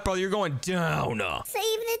 seconds left, bro. You're going down. Save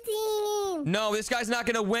the team. No, this guy's not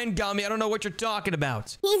going to win, Gummy. I don't know what you're talking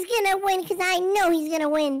about. He's going to win because I know he's going to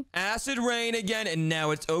win. Acid rain again. And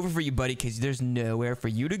now it's over for you, buddy, because there's nowhere for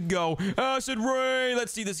you to go. Acid rain.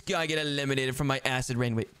 Let's see this guy get eliminated from my acid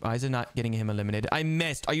rain. Wait, why is it not getting him eliminated? I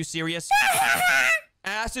missed. Are you serious?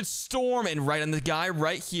 Acid storm, and right on the guy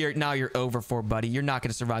right here. Now you're over for, buddy. You're not going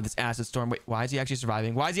to survive this acid storm. Wait, why is he actually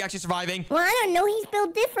surviving? Why is he actually surviving? Well, I don't know. He's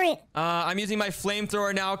built different. I'm using my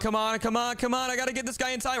flamethrower now. Come on, come on, come on. I got to get this guy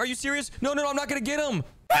in time. Are you serious? No, no, no. I'm not going to get him.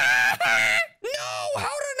 No, how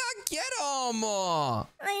did I not get him? I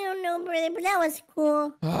don't know, brother, but that was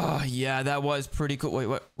cool. Oh, yeah, that was pretty cool.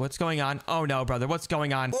 Wait, what's going on? Oh, no, brother. What's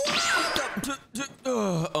going on?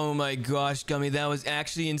 Oh, my gosh, Gummy. That was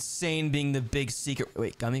actually insane being the big secret.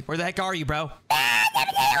 Wait, Gummy, where the heck are you, bro?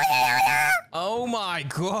 Oh, my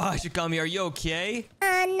gosh, Gummy. Are you okay?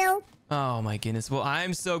 No. Oh, my goodness. Well,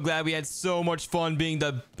 I'm so glad we had so much fun being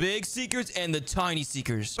the big seekers and the tiny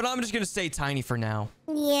seekers. But I'm just going to stay tiny for now.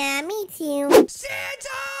 Yeah, me too. Santa!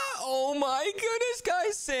 Oh, my goodness,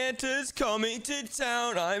 guys. Santa's coming to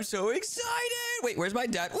town. I'm so excited. Wait, where's my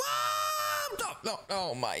dad? Whoa!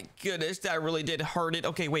 Oh my goodness, that really did hurt it.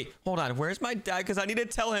 Okay, wait, hold on. Where's my dad? Because I need to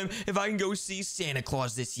tell him if I can go see Santa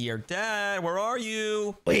Claus this year. Dad, where are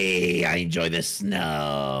you? Wait, I enjoy the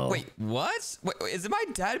snow. Wait, what? Wait, is my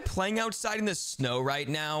dad playing outside in the snow right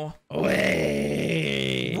now?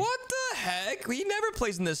 Wait. What the heck? He never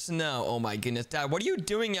plays in the snow. Oh my goodness, Dad, what are you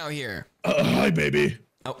doing out here? Hi, baby.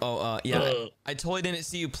 Yeah. I totally didn't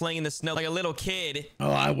see you playing in the snow like a little kid.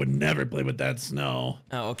 Oh, I would never play with that snow.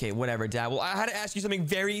 Oh, okay, whatever, Dad. Well, I had to ask you something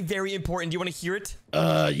very, very important. Do you want to hear it?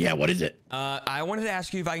 Yeah, what is it? I wanted to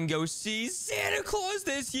ask you if I can go see Santa Claus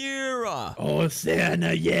this year. Oh,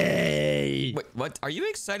 Santa, yay. Wait, what? Are you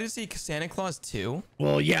excited to see Santa Claus too?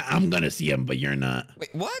 Well, yeah, I'm gonna see him, but you're not.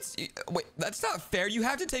 Wait, what? Wait, that's not fair. You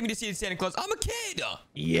have to take me to see Santa Claus. I'm a kid.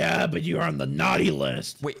 Yeah, but you're on the naughty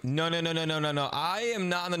list. Wait, no. I am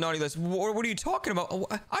not on the naughty list. What are you talking about? Oh,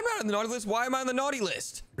 I'm not on the naughty list. Why am I on the naughty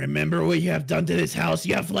list? Remember what you have done to this house?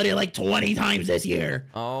 You have flooded like 20 times this year.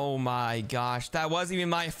 Oh my gosh, that wasn't even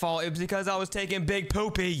my fault. It was because I was taking big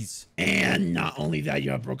poopies. And not only that,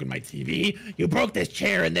 you have broken my TV. You broke this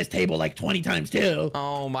chair and this table like 20 times too.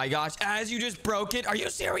 Oh my gosh, as you just broke it? Are you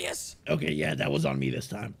serious? Okay, yeah, that was on me this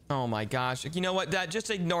time. Oh my gosh. You know what, Dad? Just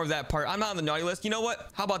ignore that part. I'm not on the naughty list. You know what?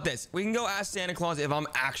 How about this? We can go ask Santa Claus if I'm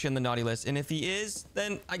actually on the naughty list. And if he is,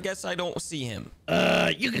 then I guess I don't see him.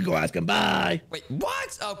 You can go ask him. Bye. Wait,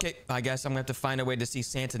 what? Okay, I guess I'm gonna have to find a way to see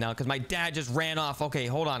Santa now because my dad just ran off. Okay,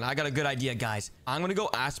 hold on. I got a good idea, guys. I'm gonna go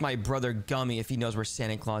ask my brother Gummy if he knows where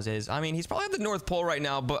Santa Claus is. I mean, he's probably at the North Pole right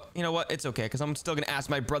now, but you know what? It's okay because I'm still gonna ask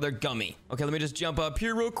my brother Gummy. Okay, let me just jump up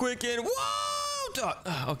here real quick and whoa!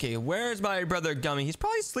 Okay, where's my brother Gummy? He's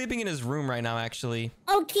probably sleeping in his room right now, actually.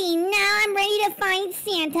 Okay, now I'm ready to find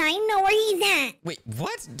Santa. I know where he's at. Wait,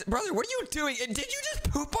 what? Brother, what are you doing? Did you just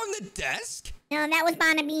poop on the desk? No, that was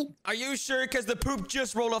Barnaby. Are you sure? Because the poop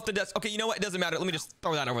just rolled off the desk. Okay, you know what? It doesn't matter. Let me just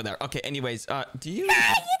throw that over there. Okay, anyways, do you... You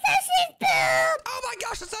touched his poop! Oh my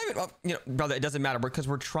gosh, that's not even... Well, you know, brother, it doesn't matter because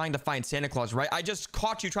we're trying to find Santa Claus, right? I just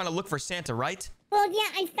caught you trying to look for Santa, right? Well, yeah,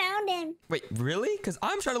 I found him. Wait, really? Because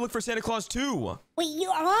I'm trying to look for Santa Claus too. Wait, you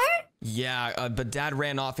are? Yeah, but Dad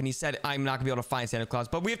ran off and he said I'm not going to be able to find Santa Claus,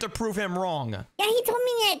 but we have to prove him wrong. Yeah, he told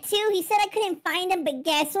me that too. He said I couldn't find him, but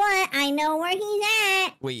guess what? I know where he's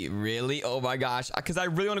at. Wait, really? Oh my gosh. Because I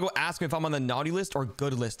really want to go ask him if I'm on the naughty list or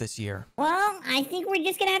good list this year. Well, I think we're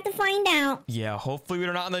just going to have to find out. Yeah, hopefully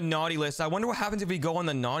we're not on the naughty list. I wonder what happens if we go on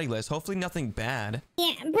the naughty list. Hopefully nothing bad.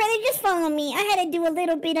 Yeah, brother, just follow me. I had to do a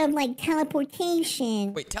little bit of, like, teleportation.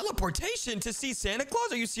 Wait, teleportation to see Santa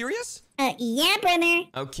Claus? Are you serious? Yeah, brother.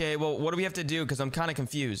 Okay, well, what do we have to do? Because I'm kind of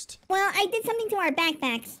confused. Well, I did something to our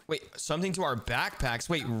backpacks. Wait, something to our backpacks?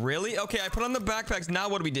 Wait, really? Okay, I put on the backpacks. Now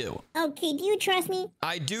what do we do? Okay, do you trust me?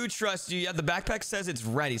 I do trust you. Yeah, the backpack says it's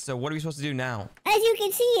ready. So what are we supposed to do now? As you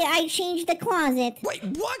can see, I changed the closet. Wait,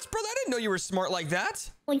 what? Brother, I didn't know you were smart like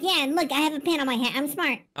that. Well, yeah, and look, I have a pen on my hat. I'm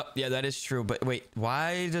smart. Oh, yeah, that is true. But wait,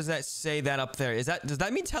 why does that say that up there? Does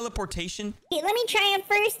that mean teleportation? Okay, let me try it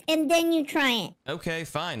first, and then you try it. Okay,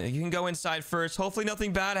 fine. You can go inside first. Hopefully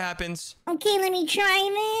nothing bad happens. Okay, let me try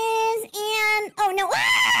this, and... Oh, no.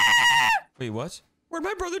 Ah! Wait, what? Where'd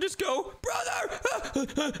my brother just go? Brother!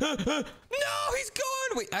 No, he's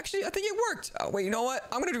gone! Wait, actually, I think it worked. Oh, wait, you know what?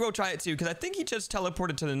 I'm gonna go try it too, because I think he just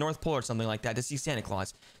teleported to the North Pole or something like that to see Santa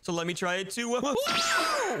Claus. So let me try it too.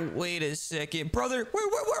 Whoa! Wait a second. Brother, where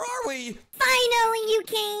are we? Finally, you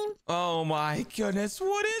came. Oh my goodness,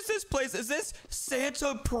 what is this place? Is this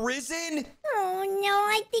Santa prison? Oh, no,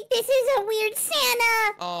 I think this is a weird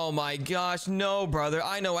Santa. Oh my gosh, no, brother.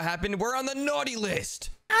 I know what happened. We're on the naughty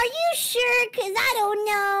list. Are you sure? Because I don't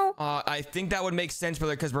know. I think that would make sense,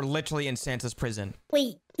 brother, because we're literally in Santa's prison.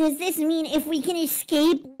 Wait, does this mean if we can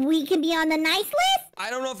escape, we can be on the nice list? I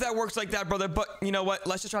don't know if that works like that, brother, but you know what?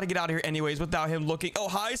 Let's just try to get out of here anyways without him looking. Oh,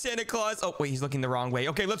 hi, Santa Claus. Oh, wait, he's looking the wrong way.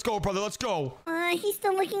 Okay, let's go, brother. Let's go. He's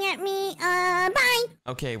still looking at me. Bye.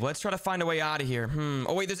 Okay, well, let's try to find a way out of here.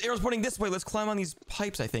 Oh, wait, there's arrows pointing this way. Let's climb on these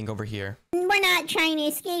pipes, I think, over here. We're not trying to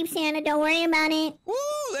escape, Santa. Don't worry about it. Woo,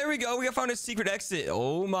 there we go. We have found a secret exit.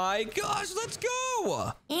 Oh my gosh, let's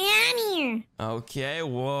go. Yeah, I'm here. Okay,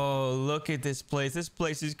 whoa, look at this place. This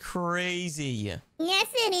place is crazy. Yes,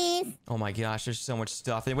 it is. Oh my gosh, there's so much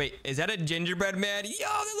stuff. And wait, is that a gingerbread man? Yo,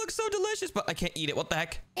 that looks so delicious, but I can't eat it. What the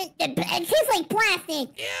heck? It tastes like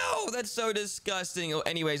plastic. Ew, that's so disgusting. Oh,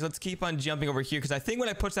 anyways, let's keep on jumping over here because I think when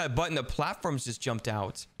I pushed that button, the platforms just jumped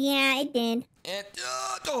out. Yeah, it did. And,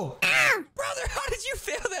 oh, Ow! brother, how did you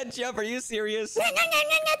fail that jump? Are you serious? No,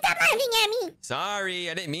 stop laughing at me. Sorry,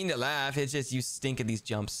 I didn't mean to laugh. It's just you stink at these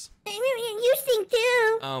jumps. You stink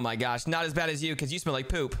too. Oh my gosh, not as bad as you because you smell like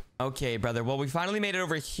poop. Okay, brother. Well, we finally made it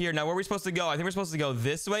over here. Now, where are we supposed to go? I think we're supposed to go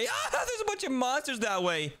this way. Ah, there's a bunch of monsters that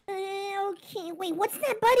way. Okay, wait, what's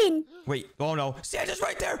that button? Wait, oh no, Santa's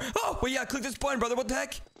right there. Oh, well, yeah, click this button, brother. What the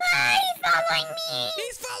heck? He's following me.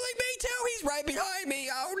 He's following me too. He's right behind me.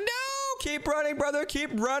 Oh no. Keep running, brother.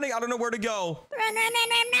 Keep running. I don't know where to go. Run.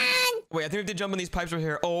 Wait, I think we have to jump on these pipes over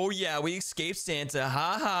here. Oh, yeah, we escaped Santa.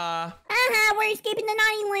 Ha ha. We're escaping the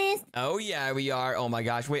naughty list. Oh, yeah, we are. Oh, my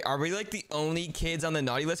gosh. Wait, are we like the only kids on the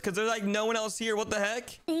naughty list? Because there's like no one else here. What the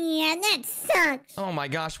heck? Yeah, that sucks. Oh, my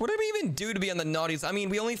gosh. What did we even do to be on the naughty list? I mean,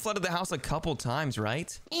 we only flooded the house a couple times,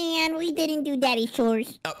 right? And we didn't do daddy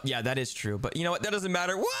chores. Oh, yeah, that is true. But you know what? That doesn't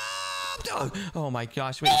matter. Whoa! Oh, my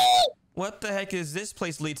gosh. Wait. What the heck is this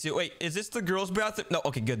place lead to? Wait, is this the girls' bathroom? No,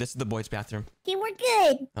 okay, good. This is the boys' bathroom. Okay, we're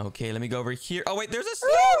good. Okay, let me go over here. Oh, wait, there's a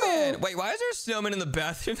snowman. Wait, why is there a snowman in the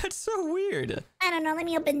bathroom? That's so weird. I don't know. Let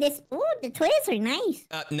me open this. Ooh, the toilets are nice.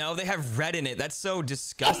 No, they have red in it. That's so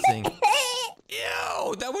disgusting.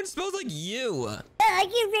 Ew, that one smells like you.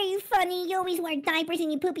 You're very funny. You always wear diapers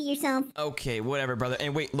and you poopy yourself. Okay, whatever, brother.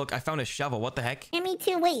 And wait, look, I found a shovel. What the heck? And me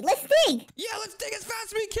too. Wait, let's dig. Yeah, let's dig as fast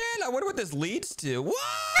as we can. I wonder what this leads to.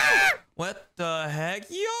 Whoa! What the heck?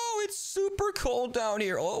 Yo, it's super cold down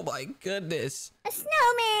here. Oh my goodness. A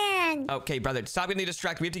snowman. Okay, brother, stop getting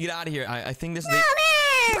distracted. We have to get out of here. I think this is the...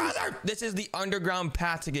 Snowman. Brother, this is the underground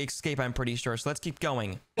path to escape, I'm pretty sure. So let's keep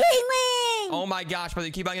going. Penguin. Oh my gosh, brother,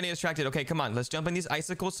 you keep on getting distracted. Okay, come on. Let's jump in these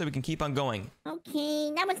icicles so we can keep on going.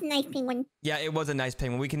 Okay, that was a nice penguin. Yeah, it was a nice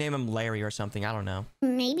penguin. We can name him Larry or something. I don't know.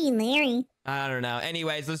 Maybe Larry. I don't know.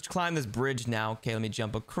 Anyways, let's climb this bridge now. Okay, let me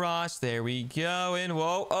jump across. There we go. And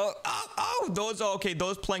whoa. Oh, those are okay.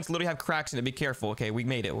 Those planks literally have cracks in it. Be careful. Okay, we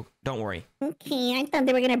made it. Don't worry. Okay, I thought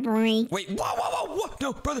they were gonna break. Wait, whoa.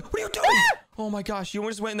 No, brother, what are you doing? Oh my gosh, you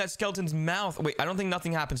almost went in that skeleton's mouth. Wait, I don't think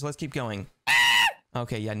nothing happened, so let's keep going.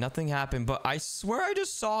 Okay, yeah, nothing happened, but I swear I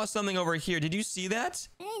just saw something over here. Did you see that?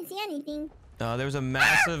 I didn't see anything. There was a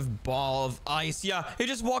massive ball of ice. Yeah, it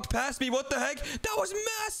just walked past me. What the heck? That was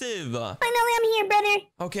massive. Finally, I'm here, brother.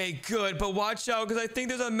 Okay, good, but watch out because I think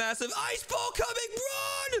there's a massive ice ball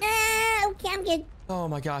coming. Run! Okay, I'm good. Oh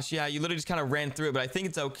my gosh, yeah, you literally just kind of ran through it, but I think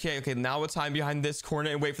it's okay. Okay, now it's time behind this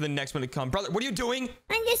corner and wait for the next one to come. Brother, what are you doing?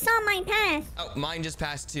 I just saw mine pass. Oh, mine just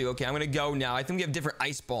passed too. Okay, I'm gonna go now. I think we have different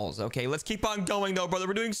ice balls. Okay, let's keep on going though, brother.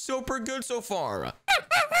 We're doing super good so far. I'm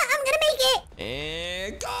gonna make it.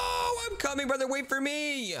 And go! I'm coming, brother. Wait for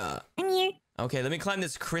me. I'm here. Okay, let me climb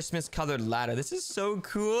this Christmas-colored ladder. This is so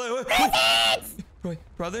cool. Presents! Wait,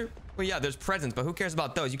 brother? Well, yeah, there's presents, but who cares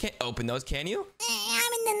about those? You can't open those, can you?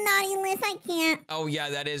 I'm in the naughty list. I can't. Oh, yeah,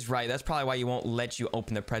 that is right. That's probably why you won't let you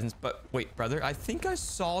open the presents. But wait, brother, I think I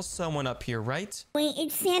saw someone up here, right? Wait,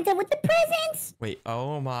 it's Santa with the presents. Wait,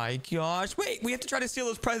 oh my gosh. Wait, we have to try to steal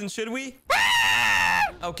those presents, should we?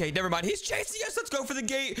 Okay, never mind. He's chasing us. Let's go for the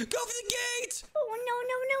gate. Go for the gate. Oh, no.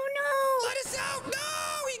 Let us out.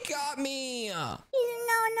 No, he got me. No.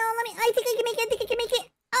 I think I can make it.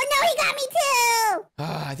 Oh, no, he got me too.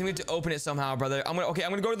 I think we have to open it somehow, brother. I'm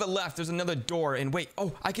gonna go to the left. There's another door. And wait.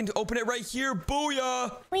 Oh, I can open it right here.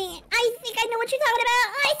 Booyah. Wait, I think I know what you're talking about.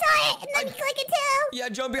 I saw it. And let me click it too. Yeah,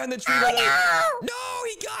 jump behind the tree, Oh, brother. no. No,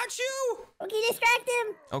 he got you. Okay, distract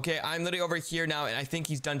him. Okay, I'm literally over here now, and I think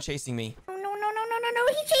he's done chasing me. Oh, no.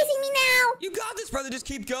 He's chasing me now. You got this, brother. Just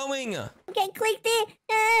keep going. Okay, clicked it.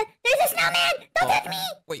 There's a snowman. Don't touch me.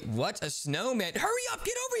 Wait, what? A snowman? Hurry up.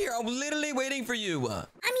 Get over here. I'm literally waiting for you. I'm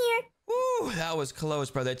here. Ooh, that was close,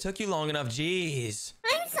 brother. It took you long enough. Jeez.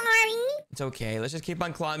 I'm sorry. It's okay. Let's just keep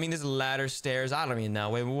on climbing this ladder stairs. I don't even know.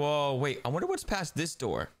 Wait. I wonder what's past this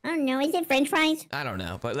door. I don't know. Is it French fries? I don't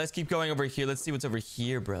know, but let's keep going over here. Let's see what's over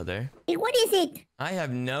here, brother. Hey, what is it? I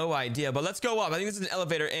have no idea, but let's go up. I think this is an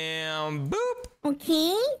elevator, and boop.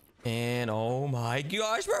 Okay. And oh my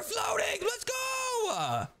gosh, we're floating. Let's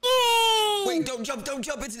go. Yay. Wait, don't jump.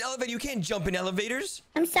 It's an elevator. You can't jump in elevators.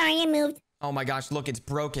 I'm sorry, I moved. Oh my gosh, look, it's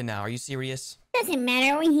broken now. Are you serious? Doesn't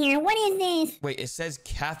matter. We're here. What is this? Wait, it says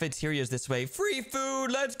cafeterias this way. Free food.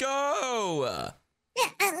 Let's go. Yeah,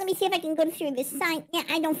 let me see if I can go through this side. Yeah,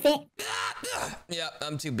 I don't fit. Yeah,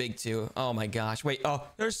 I'm too big too. Oh my gosh. Wait,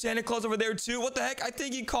 there's Santa Claus over there too. What the heck? I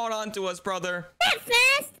think he caught on to us, brother. That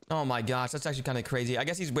fast? Oh my gosh, that's actually kind of crazy. I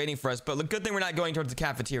guess he's waiting for us, but look, good thing we're not going towards the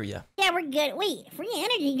cafeteria. Yeah, we're good. Wait, free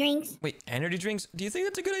energy drinks. Wait, energy drinks? Do you think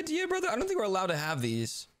that's a good idea, brother? I don't think we're allowed to have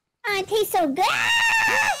these. It tastes so good.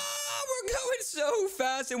 Oh, we're going so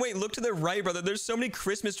fast. And wait, look to the right, brother. There's so many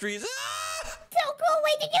Christmas trees. So cool.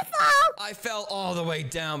 Wait, did you fall? I fell all the way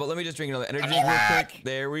down, but let me just drink another energy drink real quick.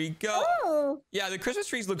 There we go. Ooh. Yeah, the Christmas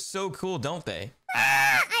trees look so cool, don't they?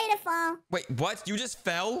 I had to fall. Wait, what? You just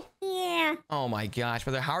fell? Yeah. Oh my gosh,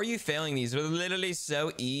 brother. How are you failing these? They're literally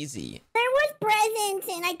so easy. There was presents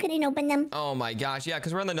and I couldn't open them. Oh my gosh, yeah,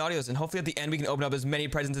 because we're on the naughty list, and hopefully at the end we can open up as many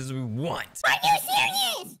presents as we want. Are you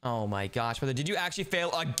serious? Oh my gosh, brother. Did you actually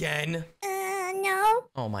fail again? No.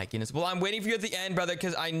 Oh my goodness. Well, I'm waiting for you at the end, brother,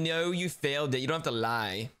 because I know you failed it. You don't have to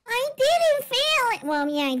lie. I didn't fail it. Well,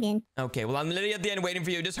 yeah, I did. Okay, well, I'm literally at the end waiting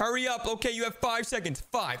for you. Just hurry up. Okay, you have 5 seconds.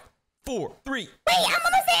 5, 4, 3. Wait, I'm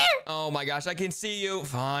almost there. Oh my gosh, I can see you.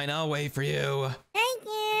 Fine, I'll wait for you. Thank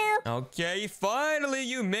you. Okay, finally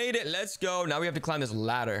you made it. Let's go. Now we have to climb this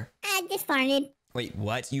ladder. I just farted. Wait,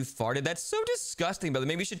 what? You farted? That's so disgusting, brother.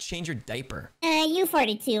 Maybe you should change your diaper. You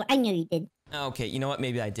farted too. I knew you did. Okay, you know what?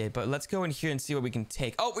 Maybe I did, but let's go in here and see what we can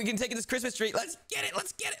take. Oh, we can take this Christmas tree. Let's get it.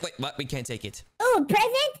 Let's get it. Wait, what? We can't take it. Oh,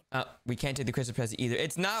 present? We can't take the Christmas present either.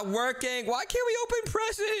 It's not working. Why can't we open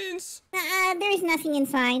presents? There's nothing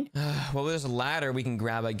inside. Well, there's a ladder we can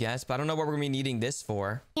grab, I guess, but I don't know what we're gonna be needing this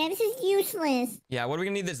for. Yeah, this is useless. Yeah, what are we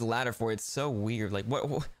gonna need this ladder for? It's so weird. Like,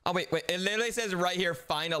 what? Oh, wait. It literally says right here,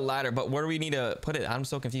 find a ladder, but where do we need to put it? I'm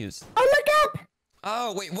so confused. Oh, look up!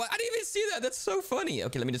 Oh, wait, what? I didn't even see that. That's so funny.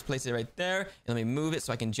 Okay, let me just place it right there. And let me move it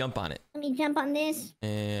so I can jump on it. Let me jump on this.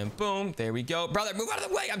 And boom, there we go. Brother, move out of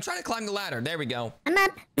the way. I'm trying to climb the ladder. There we go. I'm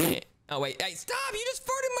up. Oh, wait. Hey, stop. You just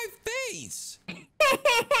farted in my face.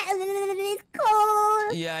 It's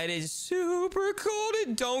cold. Yeah, it is super cold.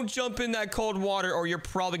 And don't jump in that cold water or you're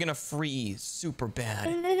probably going to freeze super bad.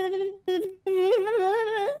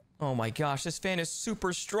 Oh my gosh, this fan is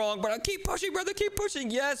super strong, but keep pushing, brother, keep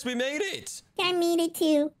pushing. Yes, we made it. I made it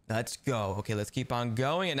too. Let's go. Okay, let's keep on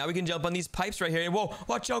going. And now we can jump on these pipes right here. And whoa,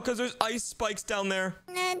 watch out, because there's ice spikes down there.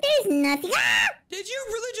 There's nothing. Ah! Did you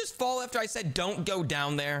really just fall after I said don't go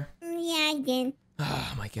down there? Yeah, I did.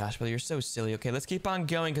 Oh my gosh, brother, you're so silly. Okay, let's keep on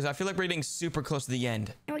going because I feel like we're getting super close to the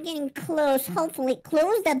end. We're getting close. Hopefully,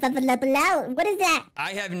 close the out. What is that?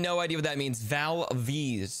 I have no idea what that means.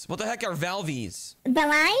 Valves. What the heck are valves?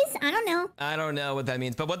 Valise? I don't know. I don't know what that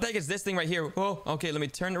means. But what the heck is this thing right here? Oh, okay, let me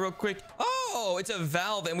turn it real quick. Oh, it's a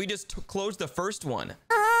valve, and we just closed the first one.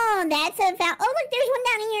 Oh, that's a valve. Oh, look, there's one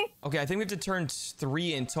down here. Okay, I think we have to turn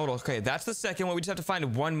 3 in total. Okay, that's the second one. We just have to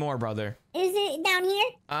find one more, brother. Is it down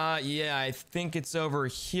here? Yeah, I think it's over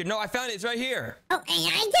here. No, I found it. It's right here. Oh,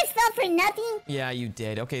 I just fell for nothing. Yeah, you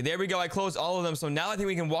did. Okay, there we go. I closed all of them. So now I think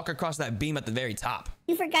we can walk across that beam at the very top.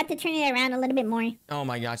 You forgot to turn it around a little bit more. Oh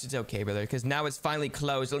my gosh, it's okay, brother, because now it's finally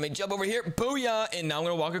closed. So let me jump over here. Booyah! And now I'm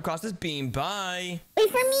going to walk across this beam. Bye. Wait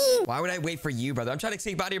for me. Why would I wait for you, brother? I'm trying to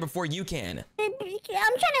escape out of here before you can. I'm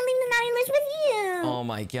trying to leave the naughty list with you. Oh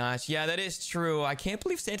my gosh. Yeah, that is true. I can't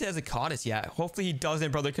believe Santa hasn't caught us yet. Hopefully he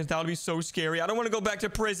doesn't, brother, because that would be so scary. I don't want to go back to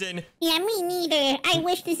prison. Yeah, me neither. I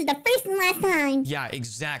wish this is the first and last time. Yeah,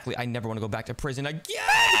 exactly. I never want to go back to prison again.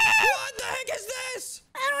 What the heck is this?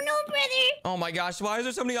 I don't know, brother. Oh my gosh, why is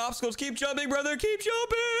there so many obstacles? Keep jumping, brother. Keep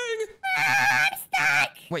jumping. I'm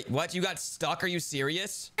stuck. Wait, what? You got stuck? Are you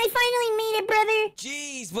serious? I finally made it, brother.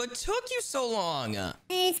 Jeez, what took you so long?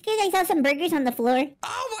 It's because I saw some burgers on the floor.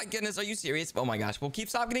 Oh my goodness, are you serious? Oh my gosh, well,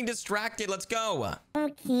 stop getting distracted. Let's go.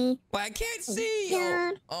 Okay. Well, I can't see.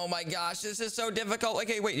 Oh my gosh, this is so difficult.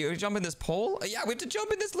 Okay, wait, you jump in this pole? Yeah, we have to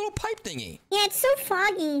jump in this little pipe thingy. Yeah, it's so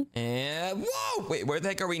foggy. And whoa, wait, where the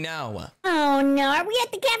heck are we now? Oh no, are we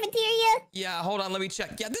at the cafeteria? Yeah, hold on, let me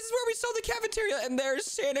check. Yeah, this is where we saw the cafeteria, and there's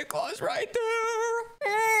Santa Claus right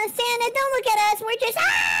there. Santa, don't look at us. We're just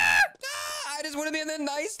I just want to be in the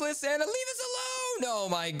nice list, Santa. Leave us alone. Oh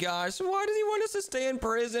my gosh, why does he want us to stay in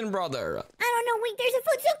prison, brother? I don't know. Wait, there's a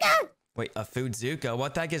Futsuka. Wait, a Foodzuka?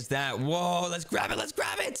 What the heck is that? Whoa, let's grab it. Let's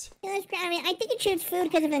grab it. Yeah, let's grab it. I think it shoots food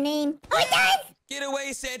because of the name. Oh, it does. Get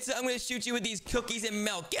away, Santa. I'm going to shoot you with these cookies and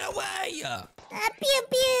milk. Get away. Pew,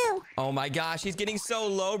 pew. Oh my gosh, he's getting so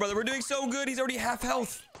low, brother. We're doing so good. He's already half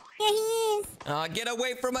health. Yeah, he is. Get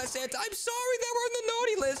away from us, Santa. I'm sorry that we're in the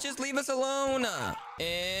naughty list. Just leave us alone.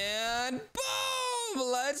 And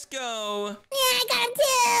boom. Let's go. Yeah, I got him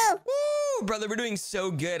too. Woo, brother, we're doing so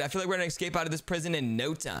good. I feel like we're going to escape out of this prison in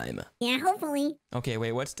no time. Yeah, hopefully. Okay,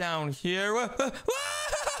 wait, what's down here? Whoa.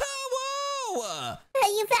 Whoa.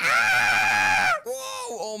 You fell.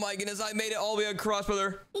 Whoa. Oh my goodness, I made it all the way across,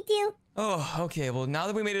 brother. Me too. Oh, okay. Well, now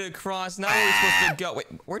that we made it across, now where are we supposed to go? Wait,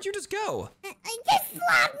 where'd you just go? I just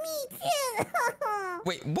flopped me too.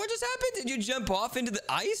 Wait, what just happened? Did you jump off into the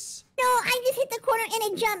ice? No, I just hit the corner and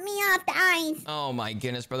it jumped me off the ice. Oh my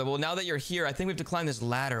goodness, brother. Well, now that you're here, I think we have to climb this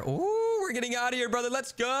ladder. Ooh, we're getting out of here, brother.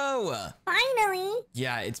 Let's go. Finally.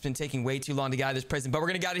 Yeah, it's been taking way too long to get out of this prison, but we're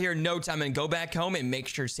gonna get out of here in no time and go back home and make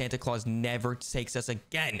sure Santa Claus never takes us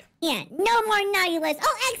again. Yeah, no more naughty list.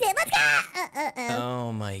 Oh, exit. Let's go.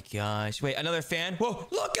 Oh my gosh. Wait, another fan? Whoa,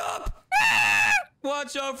 look up.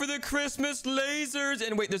 Watch out for the Christmas lasers.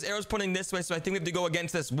 And wait, there's arrows pointing this way, so I think we have to go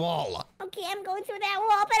against this wall. Okay, I'm going through that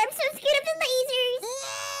wall, but I'm so scared of the lasers. Whoa,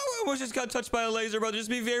 I almost just got touched by a laser, brother. Just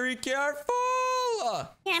be very careful.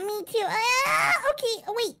 Yeah, me too. Okay,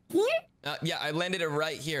 wait, here? Yeah, I landed it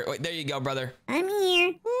right here. Wait, there you go, brother. I'm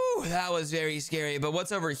here. Ooh, that was very scary. But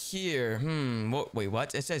what's over here? Wait,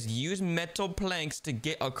 what? It says use metal planks to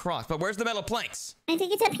get across. But where's the metal planks? I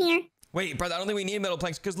think it's up here. Wait, brother, I don't think we need metal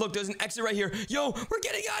planks because look, there's an exit right here. Yo, we're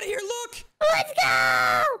getting out of here. Look. Let's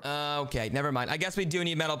go. Okay, never mind. I guess we do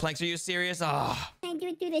need metal planks. Are you serious? Oh. I do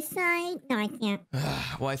it through the side? No, I can't.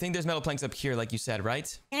 Well, I think there's metal planks up here, like you said,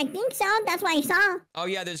 right? I think so. That's what I saw. Oh,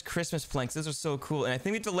 yeah, there's Christmas planks. Those are so cool. And I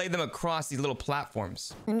think we have to lay them across these little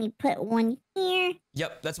platforms. Let me put one here.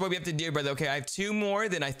 Yep, that's what we have to do, brother. Okay, I have 2 more.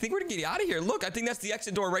 Then I think we're gonna get out of here. Look, I think that's the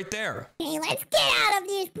exit door right there. Okay, let's get out of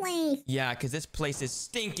this place. Yeah, because this place is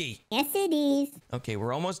stinky. Yes, it is. Okay,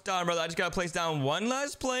 we're almost done, brother. I just gotta place down one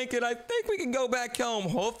last plank, and I think we can go back home.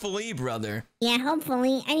 Hopefully, brother. Yeah,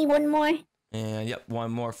 hopefully. I need one more. And yep,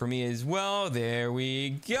 one more for me as well. There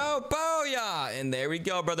we go. Booyah! And there we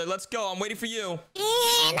go, brother. Let's go. I'm waiting for you.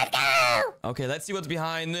 And let's go. Okay, let's see what's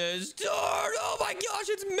behind this door. Oh my gosh,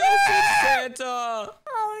 it's Message Santa.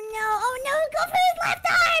 Oh no, go for his left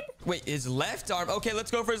arm. Wait, his left arm? Okay,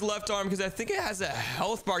 let's go for his left arm because I think it has a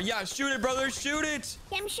health bar. Yeah, shoot it, brother. Shoot it.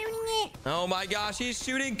 I'm shooting it. Oh my gosh, he's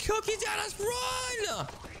shooting cookies at us. Run!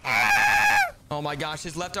 Oh my gosh,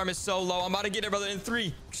 his left arm is so low. I'm about to get it, brother, in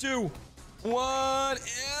 3, 2, 1,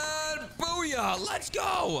 and booyah! Let's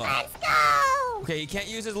go! Let's go! Okay, he can't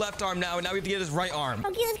use his left arm now. Now we have to get his right arm.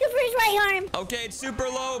 Okay, let's go for his right arm. Okay, it's super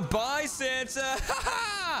low. Bye, Santa.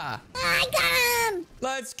 Ha I got him.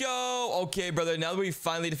 Let's go. Okay, brother. Now that we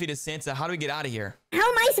finally defeated Santa, how do we get out of here? How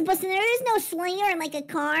am I supposed to? There is no Slayer in like a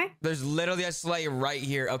car. There's literally a sleigh right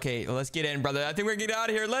here. Okay, well, let's get in, brother. I think we're gonna get out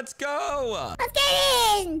of here. Let's go. Let's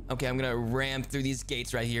get in. Okay, I'm gonna ram through these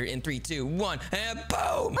gates right here in 3, 2, 1, and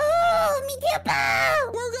boom. Oh, me too,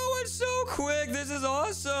 boo. We're going so quick. This is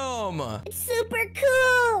awesome. It's super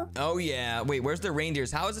cool. Oh, yeah. Wait, where's the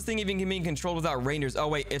reindeers? How is this thing even being controlled without reindeers? Oh,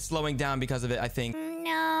 wait, it's slowing down because of it, I think.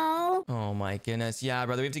 No. Oh, my goodness. Yeah,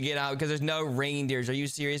 brother, we have to get out because there's no reindeers. Are you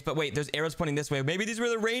serious? But wait, there's arrows pointing this way. Maybe these are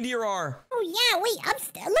where the reindeer are. Oh, yeah. Wait,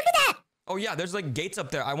 look at that. Oh, yeah, there's like gates up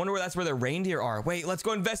there. I wonder where that's where the reindeer are. Wait, let's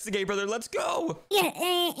go investigate, brother. Let's go. Yeah,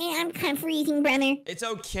 I'm kind of freezing, brother. It's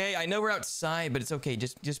okay. I know we're outside, but it's okay.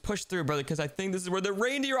 Just push through, brother, because I think this is where the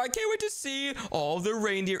reindeer are. I can't wait to see all the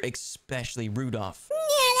reindeer, especially Rudolph. Yeah,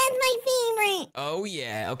 that's my favorite. Oh,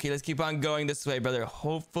 yeah. Okay, let's keep on going this way, brother.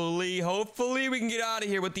 Hopefully we can get out of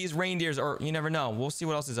here with these reindeers, or you never know. We'll see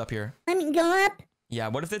what else is up here. Let me go up. Yeah,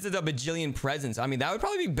 what if it's a bajillion presents? I mean, that would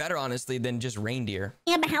probably be better, honestly, than just reindeer.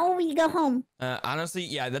 Yeah, but how will we go home? Honestly,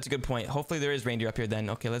 yeah, that's a good point. Hopefully there is reindeer up here then.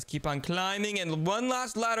 Okay, let's keep on climbing. And one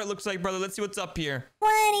last ladder, it looks like, brother. Let's see what's up here.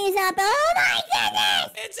 What is up? Oh, my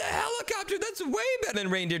goodness. It's a helicopter. That's way better than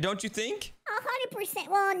reindeer, don't you think? 100%.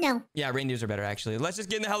 Well, no. Yeah, reindeers are better, actually. Let's just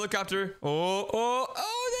get in the helicopter. Oh,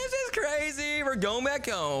 this is crazy. We're going back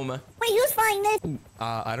home. Wait, who's flying this?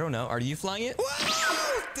 I don't know. Are you flying it?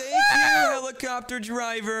 Whoa! Thank you, helicopter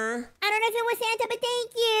driver. I don't know if it was Santa, but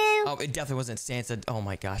thank you. Oh, it definitely wasn't Santa. Oh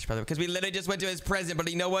my gosh, brother. Because we literally just went to his present, but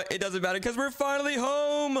you know what? It doesn't matter because we're finally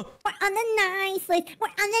home. We're on the nice list. We're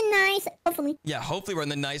on the nice, hopefully. Yeah, hopefully we're on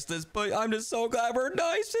the nice list, but I'm just so glad we're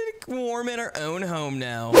nice and warm in our own home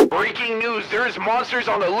now. Breaking news, there's monsters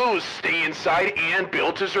on the loose. Stay inside and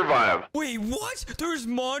build to survive. Wait, what? There's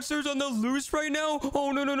monsters on the loose right now?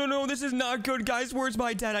 Oh, no. This is not good, guys. Where's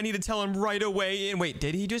my dad? I need to tell him right away. And wait,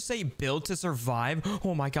 did he just say build to survive?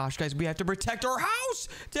 Oh my gosh, guys, we have to protect our house.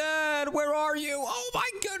 Dad, where are you? Oh my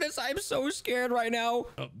goodness, I'm so scared right now.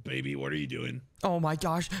 Baby, what are you doing? Oh my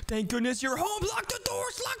gosh, thank goodness you're home. Lock the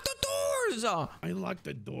doors, lock the doors. I locked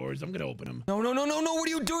the doors. I'm gonna open them. No. What are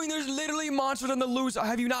you doing? There's literally monsters on the loose.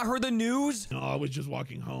 Have you not heard the news? No, I was just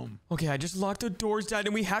walking home. Okay, I just locked the doors, Dad,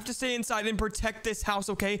 and we have to stay inside and protect this house,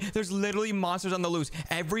 okay? There's literally monsters on the loose.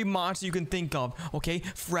 Every monster you can think of, okay?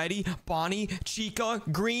 Freddy, Bonnie, Chica,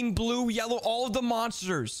 green, blue, yellow, all of the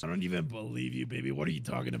monsters. I don't even believe you, baby. What are you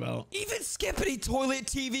talking about? Even Skippity, Toilet,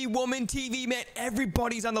 TV, Woman, TV, man,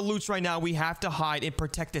 everybody's on the loose right now. We have to hide and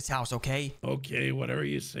protect this house, okay? Okay, whatever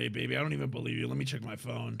you say, baby. I don't even believe you. Let me check my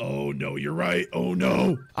phone. Oh, no, you're right. Oh,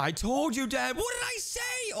 no. I told you, Dad. What did I say?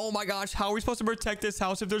 Oh, my gosh. How are we supposed to protect this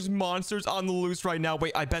house if there's monsters on the loose right now?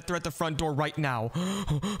 Wait, I bet they're at the front door right now.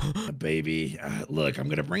 Baby, look, I'm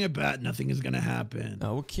going to bring a bat. Nothing is going to happen.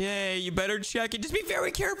 Okay, you better check it. Just be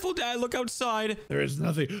very careful, Dad. Look outside. There is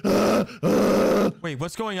nothing. Wait,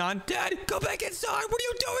 what's going on? Dad, go back inside. What are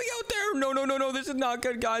you doing out there? No. This is not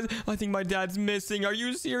good, guys. I think my dad's missing. Are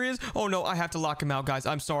you serious? Oh, no. I have to lock him out, guys.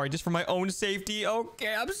 I'm sorry. Just for my own safety.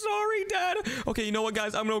 Okay, I'm sorry, Dad. Okay, you know what,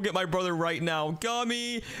 guys? I'm going to get my brother right now.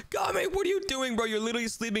 Gummy, what are you doing, bro? You're literally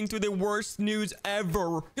sleeping through the worst news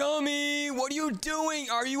ever. Gummy, what are you doing?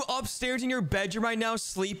 Are you upstairs in your bedroom right now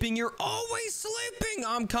sleeping? You're always sleeping.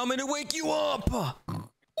 I'm coming to wake you up.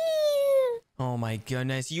 Oh my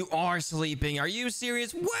goodness, you are sleeping. Are you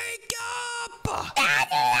serious? Wake up!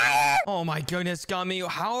 Oh my goodness, Gummy,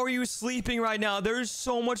 how are you sleeping right now? There's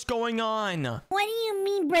so much going on. What do you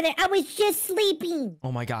you mean, brother? I was just sleeping.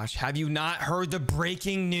 Oh my gosh, have you not heard the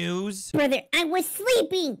breaking news? Brother, I was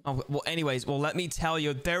sleeping. Oh, well, anyways, well, let me tell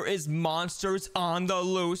you, there is monsters on the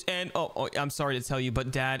loose, and I'm sorry to tell you,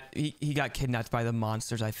 but Dad, he got kidnapped by the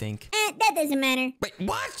monsters, I think. That doesn't matter. Wait,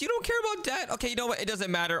 what? You don't care about Dad? Okay, you know what? It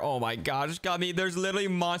doesn't matter. Oh my gosh, Gummy, there's literally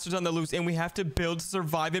monsters on the loose, and we have to build to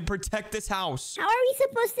survive and protect this house. How are we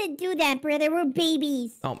supposed to do that, brother? We're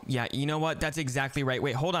babies. Oh, yeah, you know what? That's exactly right.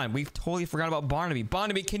 Wait, hold on. We've totally forgot about Barnaby.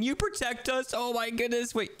 Barnaby, can you protect us? Oh my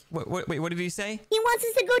goodness. Wait, what did he say? He wants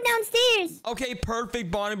us to go downstairs. Okay,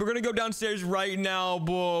 perfect, Barnaby. We're gonna go downstairs right now.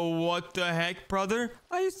 Whoa, what the heck, brother?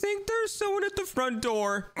 I think there's someone at the front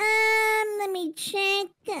door. Let me check.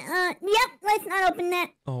 Yep, let's not open that.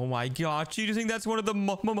 Oh my gosh, you think that's one of the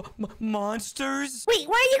monsters? Wait,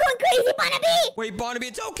 why are you going crazy, Barnaby? Wait, Barnaby,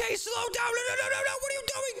 it's okay. Slow down. No. What are you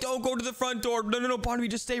doing? Don't go to the front door. No, Barnaby,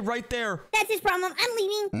 just stay right there. That's his problem. I'm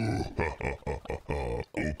leaving.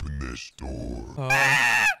 Open this door.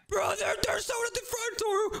 Brother, there's someone at the front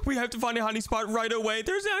door. We have to find a hiding spot right away.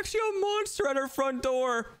 There's actually a monster at our front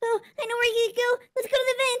door. Oh, I know where you go. Let's go to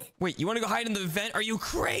the vent. Wait, you want to go hide in the vent? Are you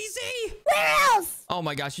crazy? Where else? Oh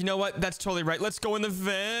my gosh, you know what? That's totally right. Let's go in the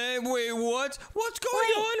vent. Wait, what? What's going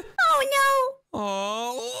on?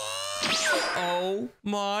 Oh, Oh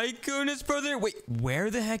my goodness, brother. Wait, where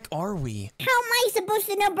the heck are we? no. How am I supposed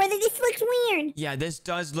to know, brother? This looks weird. Yeah, this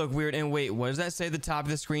does look weird. And wait, what does that say at the top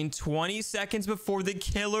of the screen? 20 seconds before the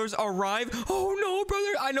killers arrive. Oh no,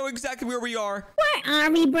 brother. I know exactly where we are. Where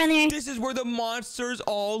are we, brother? This is where the monsters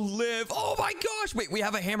all live. Oh my gosh. Wait, we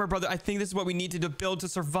have a hammer, brother. I think this is what we need to build to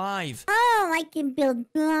survive. Oh, I can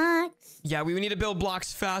build blocks. Yeah, we need to build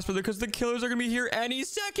blocks fast, brother, because the killers are going to be here any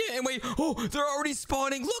second. And wait, oh, they're already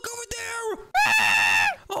spawning. Look over there.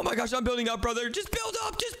 Oh my gosh, I'm building up, brother. Just build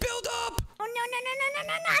up. Just build up. Oh, no,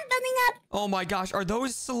 I'm building up. Oh my gosh, are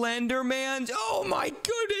those Slendermans? Oh my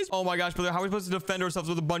goodness. Oh my gosh, brother, how are we supposed to defend ourselves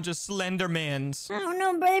with a bunch of Slendermans? I don't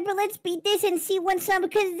know, brother, but let's beat this and see what's up,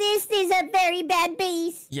 because this is a very bad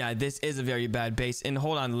base. Yeah, this is a very bad base. And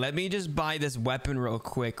hold on, let me just buy this weapon real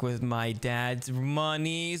quick with my dad's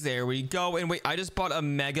monies. There we go. And wait, I just bought a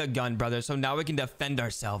mega gun, brother, so now we can defend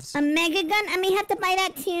ourselves. A mega gun? I may have to buy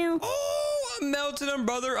that too. Oh, I'm melting them,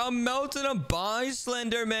 brother. I'm melting them. Bye,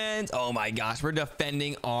 Slendermans. Oh my gosh, we're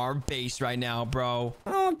defending our base right now, bro.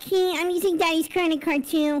 Okay, I'm using Daddy's credit card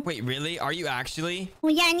too. Wait, really? Are you actually?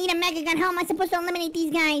 Well, yeah, I need a mega gun. How am I supposed to eliminate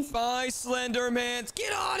these guys? Bye, Slendermans.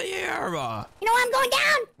 Get out of here. You know, I'm going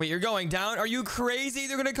down. Wait, you're going down? Are you crazy?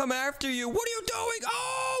 They're gonna come after you. What are you doing?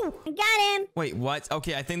 Oh! I got him. Wait, what?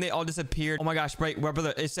 Okay, I think they all disappeared. Oh my gosh, right,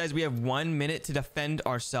 brother. It says we have 1 minute to defend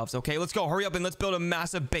ourselves. Okay, let's go. Hurry up and let's build a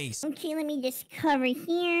massive base. Okay, let me just cover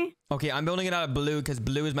here. Okay, I'm building it out of blue because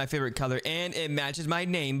blue is my favorite color and it matches my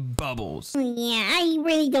name, Bubbles. Yeah, I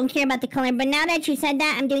really don't care about the color, but now that you said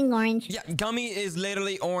that, I'm doing orange. Yeah, Gummy is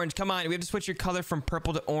literally orange. Come on, we have to switch your color from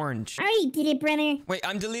purple to orange. I already did it, brother. Wait,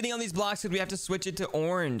 I'm deleting all these blocks because we have to switch it to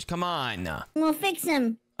orange. Come on. We'll fix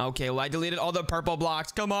them. Okay, well, I deleted all the purple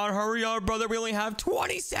blocks. Come on, hurry up, brother. We only have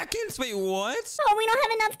 20 seconds. Wait, what? Oh, we don't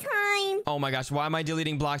have enough time. Oh my gosh, why am I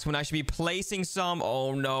deleting blocks when I should be placing some?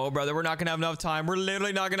 Oh no, brother, we're not gonna have enough time. We're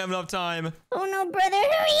literally not gonna have enough time. Oh no, brother,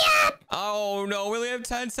 hurry up. Oh no, we only have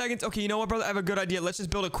 10 seconds. Okay, you know what, brother? I have a good idea. Let's just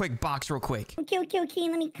build a quick box real quick. Okay.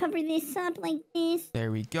 Let me cover this up like this.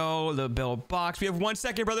 There we go. The build box. We have 1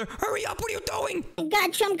 second, brother. Hurry up. What are you doing? I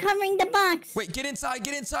got you. I'm covering the box. Wait, get inside.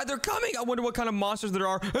 Get inside. They're coming. I wonder what kind of monsters there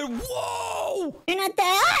are. And whoa! You're not there.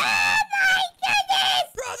 Oh my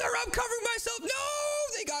goodness! Brother, I'm covering myself.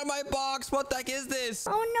 No! They got my box. What the heck is this?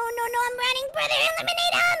 Oh, no. I'm running, brother.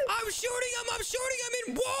 Eliminate them. I'm shooting them.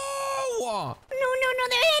 And whoa! No.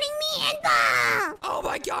 They're hitting me. And Oh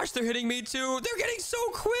my gosh, they're hitting me too. They're getting so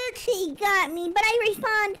quick. He got me, but I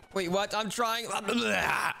respawned. Wait, what? I'm trying.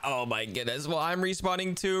 Oh my goodness. Well, I'm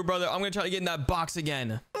respawning too, brother. I'm going to try to get in that box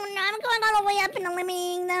again. Oh, no. I'm going all the way up and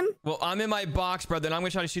eliminating them. Well, I'm in my box, brother, and I'm going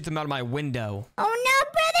to try to shoot them out of my window. Oh,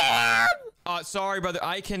 no, brother. Sorry, brother.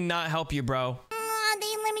 I cannot help you, bro. Oh, they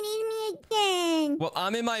eliminated me again. Well,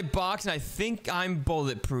 I'm in my box, and I think I'm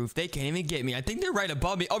bulletproof. They can't even get me. I think they're right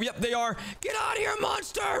above me. Oh, yep, they are. Get out of here,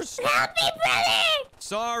 monsters. Help me, brother.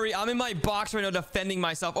 Sorry, I'm in my box right now defending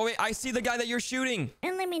myself. Oh, wait, I see the guy that you're shooting.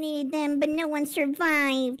 Eliminated them, but no one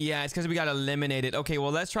survived. Yeah, it's because we got eliminated. Okay,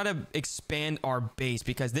 well, let's try to expand our base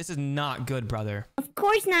because this is not good, brother. Of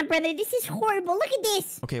course not, brother. This is horrible. Look at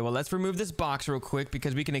this. Okay, well, let's remove this box real quick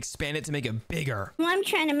because we can expand it to make it bigger. Well, I'm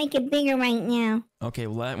trying to make it bigger right now. Okay,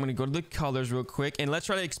 well, I'm gonna go to the colors real quick, and let's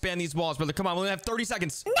try to expand these walls, brother. Come on, we only have 30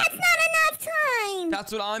 seconds. That's not enough time.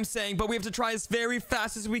 That's what I'm saying, but we have to try as very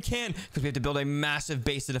fast as we can because we have to build a massive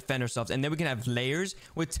base to defend ourselves, and then we can have layers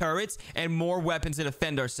with turrets and more weapons to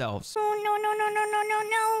defend ourselves. Oh, no, no, no, no, no, no,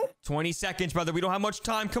 no. 20 seconds, brother. We don't have much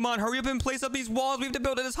time. Come on, hurry up and place up these walls. We have to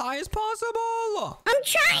build it as high as possible. I'm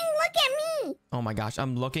trying. Look at me. Oh my gosh,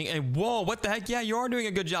 I'm looking, and whoa, what the heck? Yeah, you are doing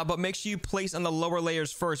a good job, but make sure you place on the lower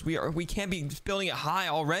layers first. We can't be building it high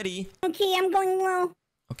already. Okay, I'm going low.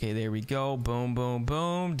 Okay, there we go. Boom, boom,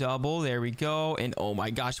 boom. Double. There we go. And oh my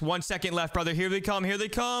gosh, 1 second left, brother. Here they come. Here they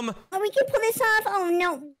come. Oh, we can pull this off. Oh,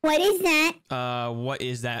 no. What is that? What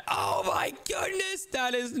is that? Oh my goodness.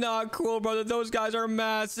 That is not cool, brother. Those guys are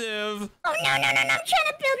massive. Oh, no, no, no, no. I'm trying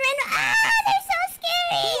to build random. Ah, they're so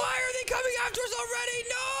scary. Why are they coming after us already?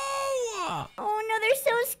 No! Oh, no, they're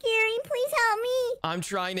so scary. Please help me. I'm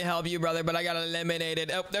trying to help you, brother, but I got eliminated.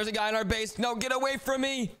 Oh, there's a guy in our base. No, get away from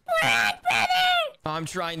me. Run, brother. I'm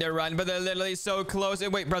trying to run, but they're literally so close.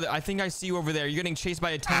 And wait, brother, I think I see you over there. You're getting chased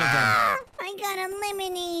by a ton of them. I got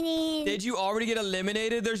eliminated. Did you already get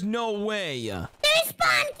eliminated? There's no way. They're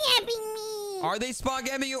spawn camping me. Are they spawn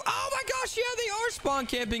camping you? Oh my gosh, yeah, they are spawn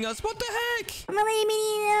camping us. What the heck? I'm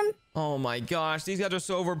eliminating them. Oh my gosh, these guys are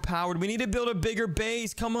so overpowered. We need to build a bigger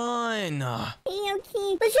base. Come on.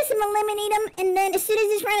 Okay. Let's just eliminate them, and then as soon as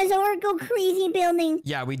this round is over, go crazy building.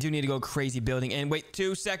 Yeah, we do need to go crazy building. And wait,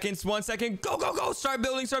 2 seconds, 1 second. Go, go, go. Start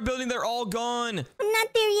building, start building. They're all gone. I'm not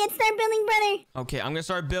there yet. Start building, brother. Okay, I'm going to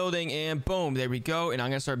start building, and boom, there we go. And I'm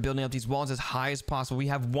going to start building up these walls as high as possible. We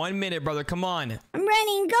have 1 minute, brother. Come on. I'm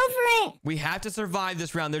running. Go for it. We have to survive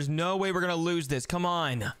this round. There's no way we're going to lose this. Come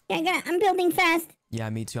on. Yeah, I'm building fast. Yeah,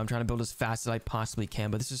 me too. I'm trying to build as fast as I possibly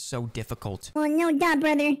can, but this is so difficult. Oh, no doubt,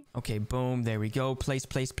 brother. Okay, boom. There we go. Place,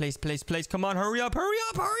 place, place, place, place. Come on, hurry up, hurry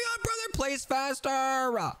up, hurry up, brother. Place faster.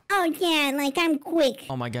 Oh, yeah, like I'm quick.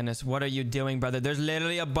 Oh my goodness, what are you doing, brother? There's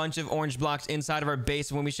literally a bunch of orange blocks inside of our base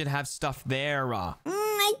when we should have stuff there. I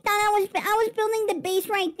thought I was building the base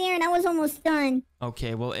right there, and I was almost done.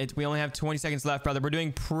 Okay, well, we only have 20 seconds left, brother. We're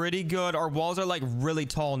doing pretty good. Our walls are like really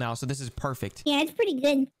tall now, so this is perfect. Yeah, it's pretty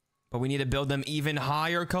good. But we need to build them even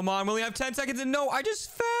higher. Come on, we only have 10 seconds, and no, I just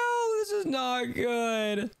fell. This is not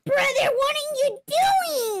good. Brother, what are you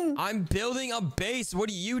doing? I'm building a base. What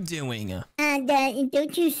are you doing? And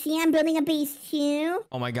don't you see I'm building a base too?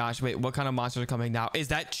 Oh my gosh, wait, what kind of monsters are coming now? Is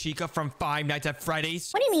that Chica from Five Nights at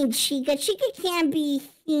Freddy's? What do you mean, Chica? Chica can't be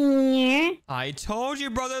here. I told you,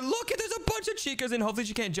 brother. Look, there's a bunch of Chicas, and hopefully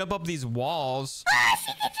she can't jump up these walls. Ah,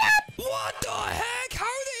 she can jump! What the heck? How are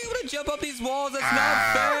they able to jump up these walls? That's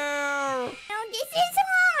not fair. No, this is hard.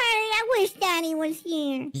 I wish Daddy was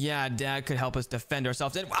here. Yeah, Dad could help us defend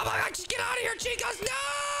ourselves. And oh my God, just get out of here, Chicas! No,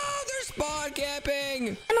 they're spawn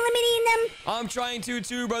camping. I'm eliminating them. I'm trying to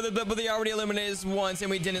too, brother, but they already eliminated us once, and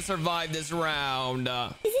we didn't survive this round.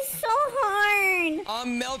 This is so hard.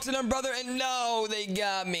 I'm melting them, brother, and no, they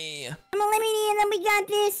got me. I'm eliminating them. We got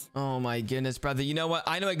this. Oh my goodness, brother. You know what?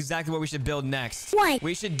 I know exactly what we should build next. What?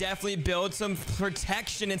 We should definitely build some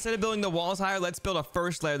protection. Instead of building the walls higher, let's build a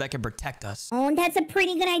first layer that can protect us. Oh, that's a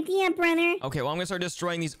pretty good idea, brother. Okay, well, I'm going to start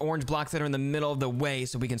destroying these orange blocks that are in the middle of the way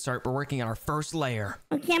so we can start working on our first layer.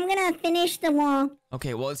 Okay, I'm gonna finish the wall.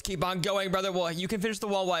 Okay, well, let's keep on going, brother. Well, you can finish the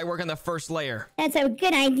wall while I work on the first layer. That's a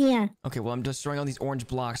good idea. Okay, well, I'm destroying all these orange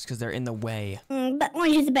blocks because they're in the way. But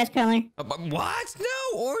orange is the best color. But what?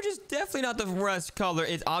 No, orange is definitely not the best color.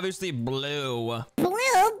 It's obviously blue.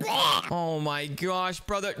 Blue, bleh. Oh my gosh,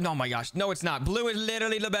 brother. No, my gosh. No, it's not. Blue is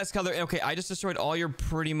literally the best color. Okay, I just destroyed all your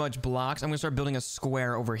pretty much blocks. I'm going to start building a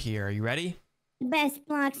square over here. Are you ready? Best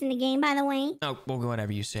blocks in the game, by the way. Oh, well,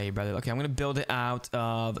 whatever you say, brother. Okay, I'm going to build it out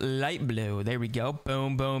of light blue. There we go.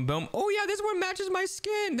 Boom, boom, boom. Oh, yeah, this one matches my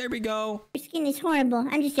skin. There we go. Your skin is horrible.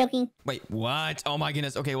 I'm just joking. Wait, what? Oh, my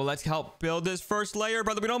goodness. Okay, well, let's help build this first layer,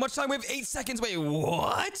 brother. We don't have much time. We have 8 seconds. Wait,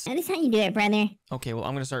 what? That is how you do it, brother. Okay, well,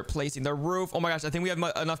 I'm going to start placing the roof. Oh, my gosh. I think we have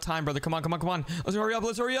enough time, brother. Come on, come on, come on. Let's hurry up.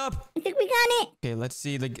 Let's hurry up. I think we got it. Okay, let's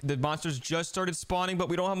see. The monsters just started spawning, but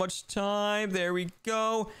we don't have much time. There we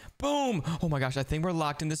go. Boom. Oh, my gosh. I think we're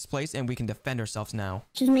locked in this place, and we can defend ourselves now.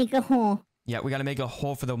 Just make a hole. Yeah, we got to make a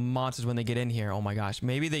hole for the monsters when they get in here. Oh my gosh.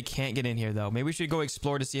 Maybe they can't get in here, though. Maybe we should go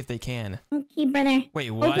explore to see if they can. Okay, brother. Wait,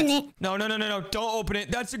 what? Open it. No, no, no, no, no. Don't open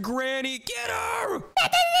it. That's a granny. Get her.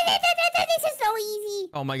 This is so easy.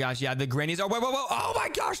 Oh my gosh. Yeah, the grannies are... Whoa, whoa, whoa. Oh my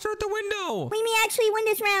gosh. They're at the window. We may actually win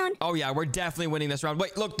this round. Oh yeah, we're definitely winning this round.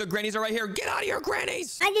 Wait, look. The grannies are right here. Get out of here,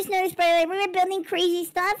 grannies. I just noticed, brother, we were building crazy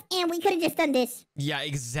stuff, and we could have just done this. Yeah,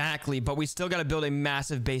 exactly. But we still got to build a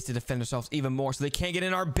massive base to defend ourselves even more so they can't get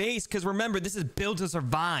in our base. Because remember, but this is built to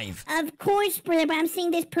survive. Of course, brother, but I'm saying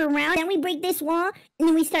this per round. Then we break this wall, and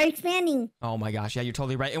then we start expanding. Oh my gosh, yeah, you're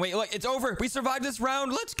totally right. And wait, look, it's over. We survived this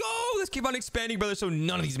round. Let's go. Let's keep on expanding, brother, so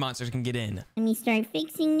none of these monsters can get in. Let me start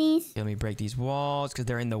fixing this. Let me break these walls because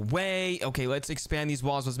they're in the way. Okay, let's expand these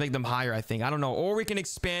walls. Let's make them higher, I think. I don't know. Or we can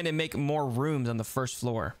expand and make more rooms on the first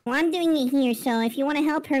floor. Well, I'm doing it here, so if you want to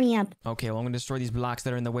help, hurry up. Okay, well, I'm going to destroy these blocks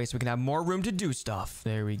that are in the way so we can have more room to do stuff.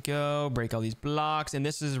 There we go. Break all these blocks. And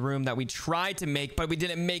this is a room that we tried to make, but we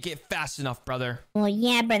didn't make it fast enough, brother. Well,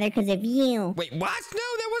 yeah, brother, because of you. Wait, what? No,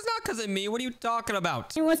 that was not because of me. What are you talking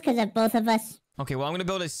about? It was because of both of us. Okay, well, I'm going to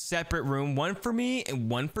build a separate room. One for me and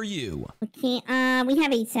one for you. Okay, we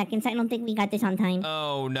have 8 seconds. I don't think we got this on time.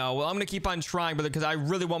 Oh, no. Well, I'm going to keep on trying, brother, because I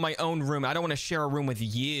really want my own room. I don't want to share a room with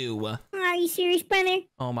you. Are you serious, brother?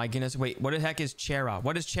 Oh, my goodness. Wait, what the heck is Chera?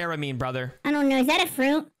 What does Chera mean, brother? I don't know. Is that a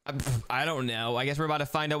fruit? I don't know. I guess we're about to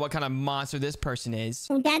find out what kind of monster this person is.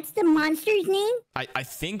 Oh, that's the monster's name? I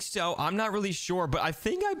think so. I'm not really sure, but I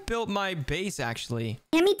think I built my base, actually.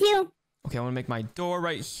 Yeah, me too. Okay, I want to make my door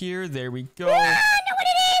right here. There we go. Ah, I know what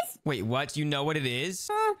it is! Wait, what? You know what it is?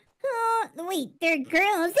 Wait, they're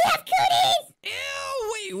girls. They have cooties!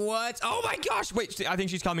 Ew, wait, what? Oh my gosh. Wait, I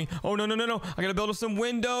think she's coming. Oh, no, no, no, no. I gotta build up some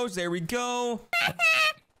windows. There we go.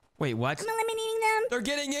 Wait, what? I'm eliminating them. They're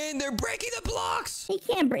getting in. They're breaking the blocks. They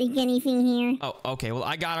can't break anything here. Oh, okay. Well,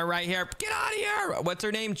 I got her right here. Get out of here. What's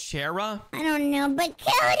her name? Chera? I don't know, but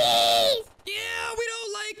cooties! Yeah, we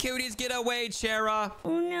don't like cooties. Get away, Chera.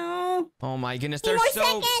 Oh, no. Oh, my goodness. 2 They're more so...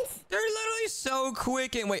 seconds. They're literally so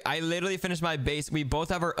quick. And wait, I literally finished my base. We both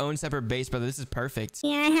have our own separate base, brother. This is perfect.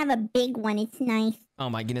 Yeah, I have a big one. It's nice. Oh,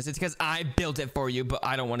 my goodness. It's because I built it for you, but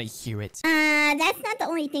I don't want to hear it. That's not the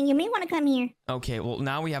only thing. You may want to come here. Okay, well,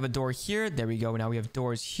 now we have a door here. There we go. Now we have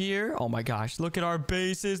doors here. Oh, my gosh. Look at our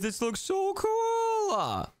bases. This looks so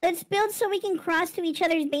cool. Let's build so we can cross to each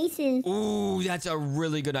other's bases. Ooh, that's a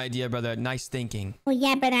really good idea, brother. Nice thinking. Well,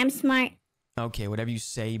 yeah, but I'm smart. Okay, whatever you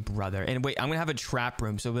say, brother. And wait, I'm going to have a trap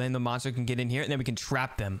room so then the monster can get in here and then we can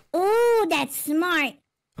trap them. Ooh, that's smart.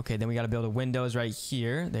 Okay, then we got to build a windows right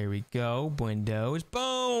here. There we go. Windows.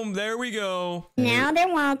 Boom. There we go. Now they're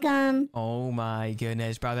welcome. Oh my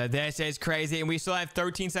goodness, brother. This is crazy. And we still have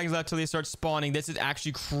 13 seconds left till they start spawning. This is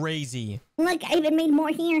actually crazy. Look, I even made more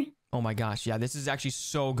here. Oh my gosh. Yeah, this is actually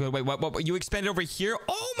so good. Wait, what? You expanded over here?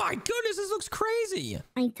 Oh my goodness. This looks crazy.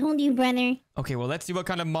 I told you, brother. Okay, well, let's see what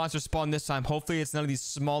kind of monsters spawn this time. Hopefully, it's none of these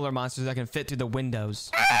smaller monsters that can fit through the windows.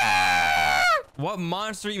 What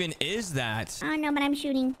monster even is that? I don't know, but I'm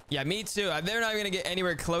shooting. Yeah, me too. They're not going to get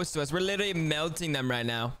anywhere close to us. We're literally melting them right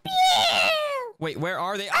now. Wait, where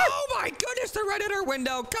are they? Oh my goodness, they're right at our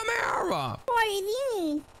window. Come here. What are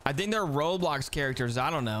these? I think they're Roblox characters. I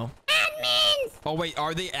don't know. Admins! Oh, wait,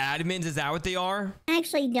 are they admins? Is that what they are? I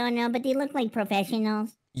actually don't know, but they look like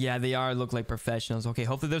professionals. Yeah, they are. Look like professionals. Okay,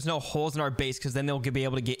 hopefully there's no holes in our base because then they'll be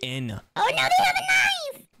able to get in. Oh, no, they have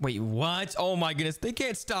a knife! Wait, what? Oh my goodness, they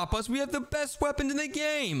can't stop us. We have the best weapons in the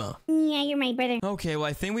game. Yeah, you're right, brother. Okay, well,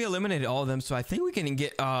 I think we eliminated all of them, so I think we can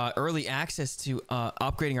get early access to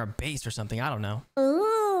upgrading our base or something. I don't know.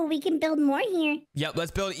 Ooh, we can build more here. Yep, let's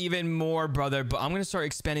build even more, brother. But I'm going to start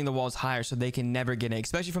expanding the walls higher so they can never get in,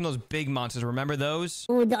 especially from those big monsters. Remember those?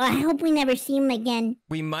 Ooh, I hope we never see them again.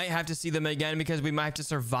 We might have to see them again because we might have to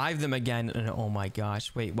survive them again. And, oh my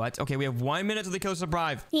gosh. Wait, what? Okay, we have 1 minute till they kill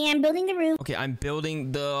survive. Yeah, I'm building the roof. Okay, I'm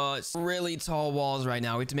building the really tall walls right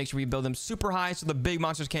now. We have to make sure we build them super high so the big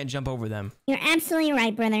monsters can't jump over them. You're absolutely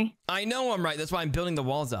right, brother. I know I'm right. That's why I'm building the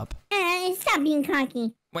walls up. Stop being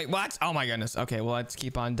cocky. Wait, what? Oh my goodness. Okay, well, let's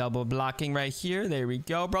keep on double blocking right here. There we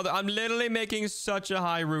go, brother. I'm literally making such a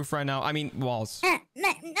high roof right now. I mean, walls.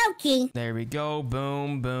 Okay. There we go.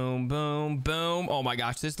 Boom, boom, boom, boom. Oh my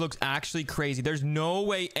gosh, this looks actually crazy. There's no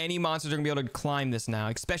way any monsters are gonna be able to climb this now,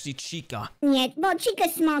 especially Chica. Yeah, well,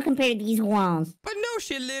 Chica's small compared to these walls. But no,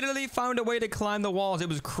 she literally found a way to climb the walls. It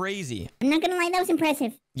was crazy. I'm not gonna lie, that was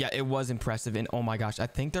impressive. Yeah, it was impressive. And oh my gosh, I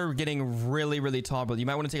think they're getting really, really tall, brother. You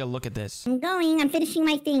might want to take a look at this. I'm going. I'm finishing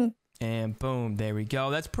my thing. And boom, there we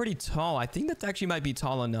go. That's pretty tall. I think that actually might be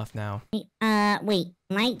tall enough now. Wait.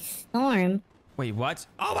 Light storm? Wait, what?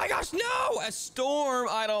 Oh my gosh, no! A storm!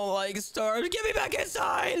 I don't like storms. Get me back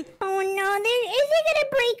inside! Oh no, is it gonna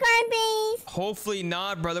break our base? Hopefully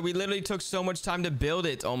not, brother. We literally took so much time to build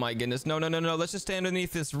it. Oh my goodness. No, no, no, no. Let's just stay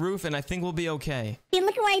underneath this roof and I think we'll be okay. Hey,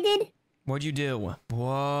 look what I did. What'd you do?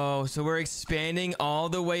 Whoa, so we're expanding all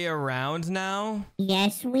the way around now?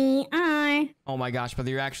 Yes, we are. Oh my gosh,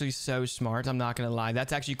 brother, you're actually so smart. I'm not gonna lie.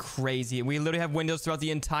 That's actually crazy. We literally have windows throughout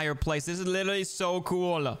the entire place. This is literally so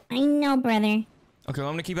cool. I know, brother. Okay, well,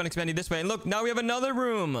 I'm gonna keep on expanding this way. And look, now we have another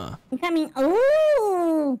room. I'm coming.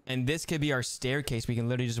 Ooh. Ooh. And this could be our staircase. We can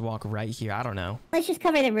literally just walk right here. I don't know. Let's just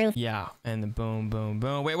cover the roof. Yeah. And then boom, boom,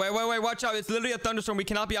 boom. Wait. Watch out. It's literally a thunderstorm. We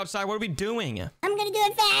cannot be outside. What are we doing? I'm gonna do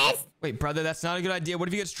it fast. Wait, brother, that's not a good idea. What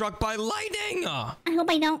if you get struck by lightning? I hope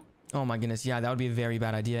I don't. Oh my goodness. Yeah, that would be a very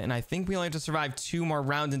bad idea. And I think we only have to survive 2 more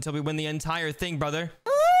rounds until we win the entire thing, brother.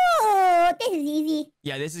 Ooh, this is easy.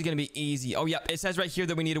 Yeah, this is going to be easy. Oh, yeah. It says right here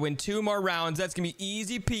that we need to win 2 more rounds. That's going to be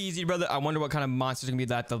easy peasy, brother. I wonder what kind of monsters are going to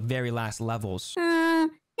be at the very last levels.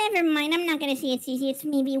 Never mind. I'm not gonna say it's easy. It's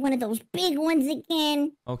maybe one of those big ones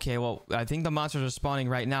again. Okay, well, I think the monsters are spawning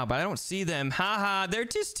right now, but I don't see them. Haha, they're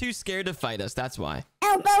just too scared to fight us. That's why.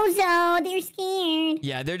 El Bozo, they're scared.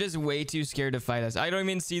 Yeah, they're just way too scared to fight us. I don't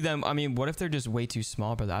even see them. I mean, what if they're just way too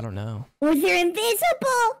small, brother? I don't know. Or they're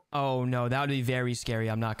invisible. Oh, no, that would be very scary.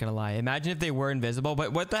 I'm not gonna lie. Imagine if they were invisible,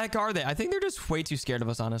 but what the heck are they? I think they're just way too scared of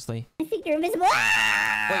us, honestly. I think they're invisible.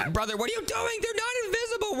 Ah! Wait, brother, what are you doing? They're not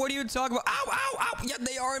invisible. What are you talking about? Ow, ow, ow. Yeah,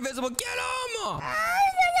 they are invisible. Get them. Oh, no. Ow,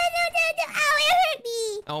 it hurt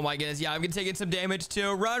me. Oh, my goodness. Yeah, I'm taking some damage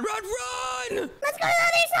too. Run, run, run. Let's go to the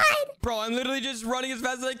other side. Bro, I'm literally just running as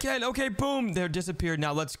fast as I can. Okay, boom. They're disappeared.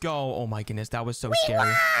 Now let's go. Oh, my goodness. That was so scary.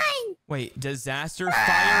 Won. Wait, disaster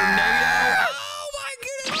fire NATO. Oh, my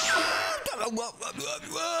goodness.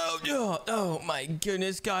 Oh my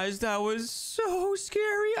goodness, guys, that was so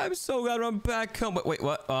scary. I'm so glad I'm back home. Wait,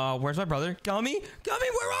 what? Where's my brother? Gummy? Gummy,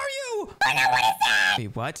 where are you? Oh no, what is that?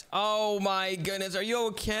 Wait, what? Oh my goodness, are you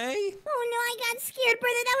okay? Oh no, I got scared,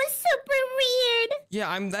 brother. That was super weird.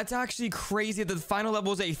 Yeah, that's actually crazy. The final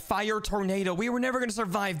level was a fire tornado. We were never gonna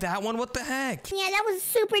survive that one. What the heck? Yeah, that was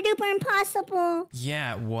super duper impossible.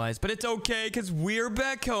 Yeah, it was, but it's okay because we're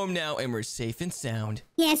back home now and we're safe and sound.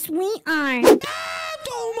 Yes, we are.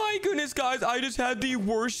 Oh my goodness, guys, I just had the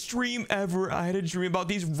worst stream ever. I had a dream about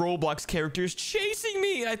these Roblox characters chasing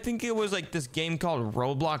me. I think it was like this game called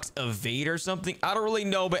Roblox Evade or something. I don't really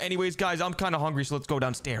know, but anyways, guys, I'm kind of hungry, so let's go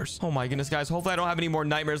downstairs. Oh my goodness, guys, hopefully I don't have any more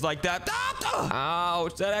nightmares like that.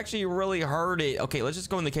 Ouch, that actually really hurt it. Okay, let's just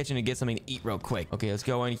go in the kitchen and get something to eat real quick. Okay, let's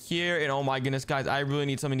go in here, and oh my goodness, guys, I really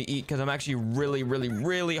need something to eat because I'm actually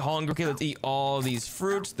really hungry. Okay, let's eat all these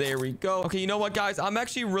fruits. There we go. Okay, you know what, guys, I'm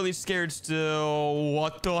actually really scared still.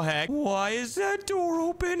 What the heck? Why is that door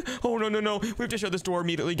open? Oh, no. We have to shut this door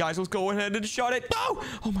immediately, guys. Let's go ahead and shut it. No!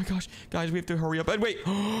 Oh my gosh. Guys, we have to hurry up. And wait.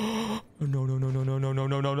 No.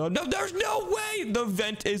 There's no way. The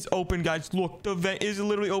vent is open, guys. Look, the vent is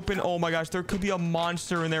literally open. Oh my gosh. There could be a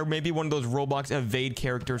monster in there. Maybe one of those Roblox Evade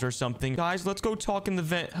characters or something. Guys, let's go talk in the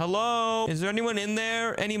vent. Hello? Is there anyone in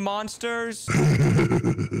there? Any monsters? Oh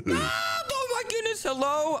my goodness.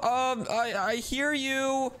 Hello? I hear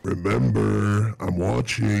you. Remember, I'm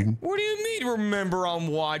watching. What do you mean, remember I'm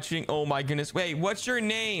watching? Oh my goodness. Wait, what's your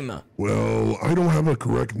name? Well, I don't have a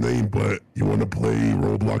correct name, but you want to play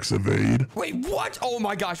Roblox Evade? Wait, what? Oh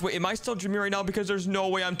my gosh. Wait, am I still dreaming right now? Because there's no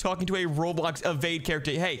way I'm talking to a Roblox Evade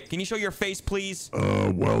character. Hey, can you show your face, please?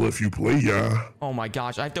 Well, if you play, yeah. Oh my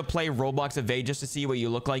gosh. I have to play Roblox Evade just to see what you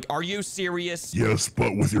look like. Are you serious? Yes,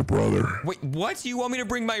 but with your brother. Wait, what? You want me to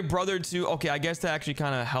bring my brother to... Okay, I guess that actually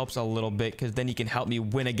kind of helps a little bit because then he can help me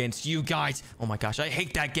win against you guys. Oh my gosh, I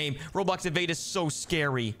hate that game. Roblox Evade is so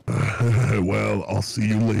scary. Well, I'll see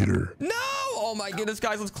you later. No! Oh my goodness,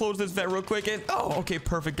 guys, let's close this vent real quick. And oh, okay,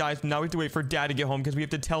 perfect, guys. Now we have to wait for Dad to get home because we have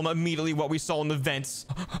to tell him immediately what we saw in the vents.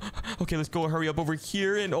 Okay, let's go hurry up over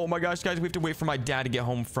here. And oh my gosh, guys, we have to wait for my dad to get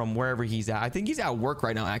home from wherever he's at. I think he's at work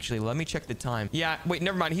right now, actually. Let me check the time. Yeah, wait,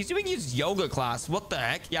 never mind. He's doing his yoga class. What the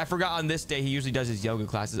heck? Yeah, I forgot on this day he usually does his yoga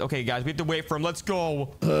classes. Okay, guys, we have to wait for him. Let's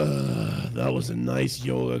go. That was a nice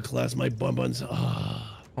yoga class. My bum-buns.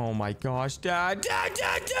 Oh my gosh, Dad,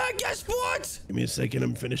 guess what? Give me a second.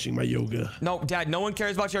 I'm finishing my yoga. No, Dad, no one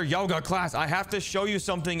cares about your yoga class. I have to show you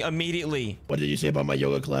something immediately. What did you say about my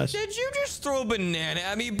yoga class? Did you just throw a banana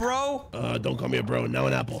at me, bro? Don't call me a bro. Now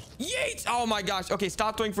an apple. Yeet! Oh my gosh. Okay,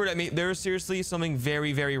 stop throwing fruit at me. There's seriously something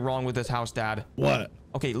very wrong with this house, Dad. What?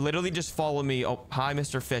 Okay, literally just follow me. Oh, hi,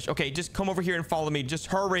 Mr. Fish. Okay, just come over here and follow me. Just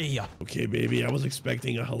hurry. Okay, baby. I was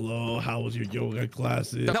expecting a hello. How was your yoga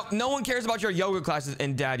classes? No one cares about your yoga classes.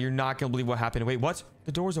 And Dad, you're not gonna believe what happened. Wait, what?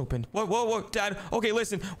 The door's open. Whoa, Dad. Okay,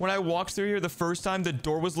 listen. When I walked through here the first time, the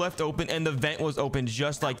door was left open and the vent was open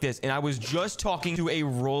just like this. And I was just talking to a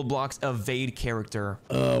Roblox Evade character.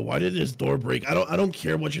 Why did this door break? I don't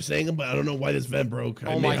care what you're saying, but I don't know why this vent broke.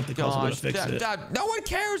 I may have to call someone to fix it. Dad, no one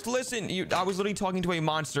cares. Listen, I was literally talking to a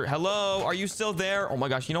monster. Hello, are you still there? Oh my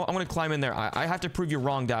gosh, you know what? I'm gonna climb in there. I have to prove you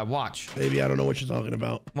wrong, Dad. Watch. Baby, I don't know what you're talking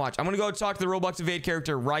about. Watch. I'm gonna go talk to the Roblox Evade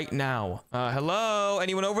character right now. Hello?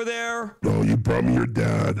 Anyone over there? No, you brought me your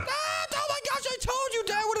dad. Oh my gosh, I told you,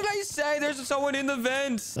 Dad. What did I say? Hey, there's someone in the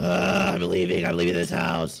vents. I'm leaving. I'm leaving this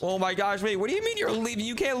house. Oh my gosh, wait, what do you mean you're leaving?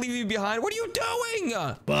 You can't leave me behind. What are you doing?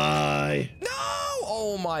 Bye. No!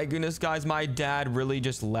 Oh my goodness, guys, my dad really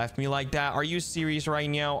just left me like that. Are you serious right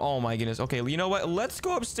now? Oh my goodness. Okay, you know what? Let's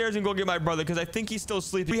go upstairs and go get my brother because I think he's still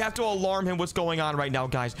sleeping. We have to alarm him what's going on right now,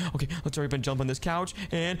 guys. Okay, let's hurry up and jump on this couch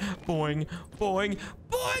and boing, boing,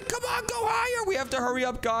 boing. Come on, go higher. We have to hurry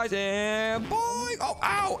up, guys. And boing. Oh,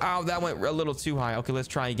 ow, ow. That went a little too high. Okay, let's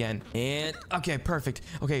try again. And okay, perfect.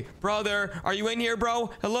 Okay, brother, are you in here, bro?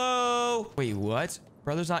 Hello? Wait, what?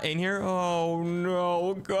 Brother's not in here? Oh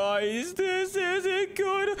no, guys, this isn't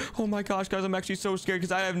good. Oh my gosh, guys, I'm actually so scared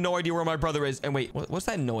because I have no idea where my brother is. And wait, what's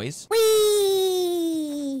that noise?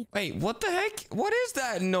 Whee! Wait, what the heck? What is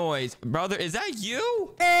that noise? Brother, is that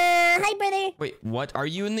you? Hi, brother. Wait, what? Are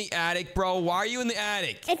you in the attic, bro? Why are you in the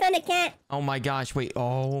attic? I found a cat. Oh my gosh, wait.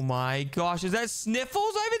 Oh my gosh, is that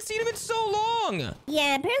Sniffles? I haven't seen him in so long.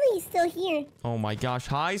 Yeah, apparently he's still here. Oh my gosh,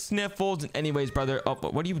 hi, Sniffles. Anyways, brother, oh,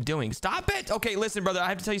 what are you doing? Stop it. Okay, listen, brother, I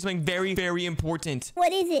have to tell you something very, very important.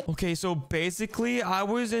 What is it? Okay, so basically, I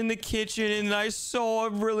was in the kitchen and I saw a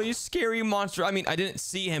really scary monster. I mean, I didn't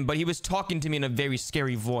see him, but he was talking to me in a very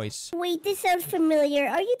scary voice. Wait, this sounds familiar.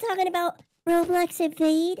 Are you talking about Roblox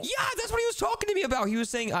Evade? Yeah, that's what he was talking to me about. He was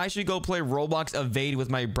saying I should go play Roblox Evade with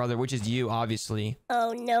my brother, which is you, obviously.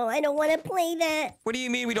 Oh no, I don't want to play that. What do you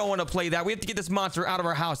mean we don't want to play that? We have to get this monster out of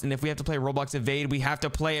our house. And if we have to play Roblox Evade, we have to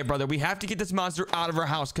play it, brother. We have to get this monster out of our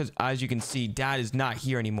house because, as you can see, Dad is not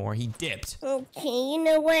here anymore. He dipped. Okay, you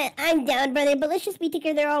know what? I'm down, brother, but let's just be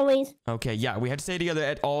together always. Okay, yeah, we have to stay together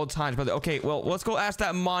at all times, brother. Okay, well, let's go ask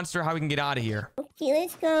that monster how we can get out of here. Okay,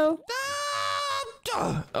 let's go.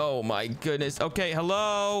 Oh my goodness. Okay,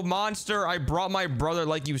 hello, monster. I brought my brother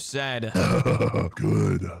like you said.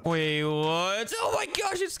 Good. Wait, what? Oh my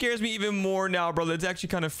gosh, it scares me even more now, brother. It's actually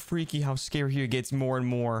kind of freaky how scary he gets more and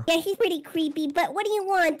more. Yeah, he's pretty creepy, but what do you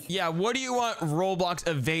want? Yeah, what do you want, Roblox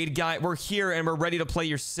Evade guy? We're here and we're ready to play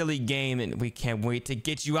your silly game and we can't wait to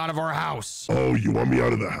get you out of our house. Oh, you want me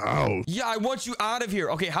out of the house? Yeah, I want you out of here.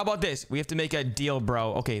 Okay, how about this? We have to make a deal,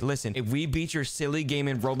 bro. Okay, listen. If we beat your silly game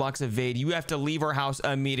in Roblox Evade, you have to leave our house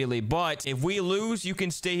immediately. But if we lose, you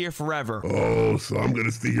can stay here forever. Oh, so I'm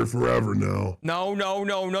gonna stay here forever now. No,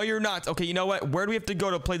 you're not. Okay, you know what? Where do we have to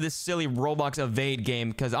go to play this silly Roblox Evade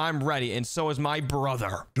game? Because I'm ready, and so is my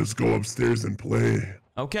brother. Just go upstairs and play.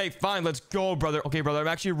 Okay, fine. Let's go, brother. Okay, brother, I'm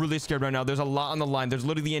actually really scared right now. There's a lot on the line. There's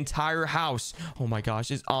literally the entire house. Oh my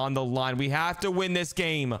gosh, is on the line. We have to win this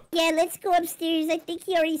game. Yeah, let's go upstairs. I think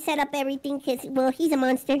he already set up everything because, well, he's a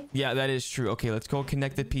monster. Yeah, that is true. Okay, let's go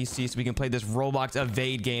connect the PC so we can play this Roblox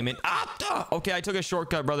Evade game. And okay, I took a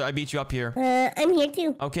shortcut, brother. I beat you up here. I'm here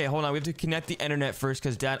too. Okay, hold on. We have to connect the internet first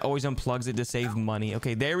because Dad always unplugs it to save money.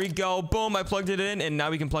 Okay, there we go. Boom, I plugged it in, and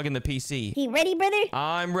now we can plug in the PC. You ready, brother?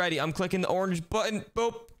 I'm ready. I'm clicking the orange button. Boop.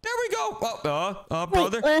 There we go.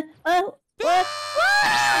 Brother. Wait,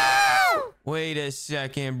 Wait a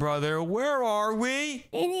second, brother. Where are we?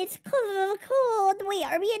 And it's cold. Wait,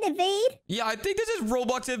 are we in Evade? Yeah, I think this is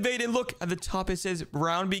Roblox Evade. And look, at the top it says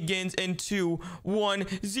round begins in 2, 1,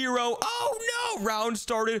 0. Oh no! Round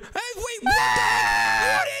started. Hey, wait, what the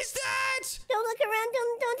heck? What is that? Don't look around.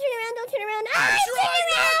 Don't turn around. Don't turn around. I'm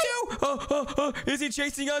trying not to. Is he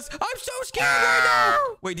chasing us? I'm so scared right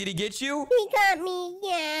now. Wait, did he get you? He got me.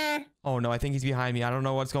 Yeah. Oh no, I think he's behind me. I don't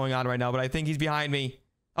know what's going on right now, but I think he's behind me.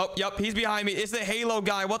 Oh, yep, he's behind me. It's the Halo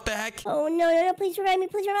guy. What the heck? Oh, no. Please revive me.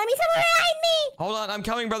 Please revive me. Someone revive me. Hold on. I'm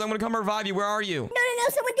coming, brother. I'm going to come revive you. Where are you? No.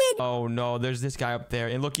 Someone did. Oh, no. There's this guy up there.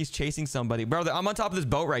 And look, he's chasing somebody. Brother, I'm on top of this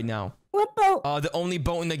boat right now. What boat? The only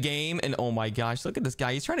boat in the game. And oh, my gosh. Look at this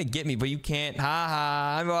guy. He's trying to get me, but you can't.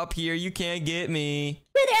 Ha. I'm up here. You can't get me.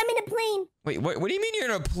 Brother, I'm in a plane. Wait, what do you mean you're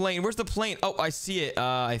in a plane? Where's the plane? Oh, I see it.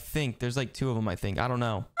 I think. There's like 2 of them, I think. I don't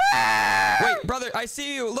know. Wait, brother, I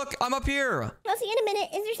see you. Look, I'm up here. I'll see you in a minute.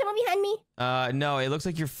 Is there someone behind me? No, it looks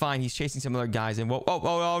like you're fine. He's chasing some other guys. And whoa,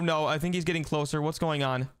 oh, no. I think he's getting closer. What's going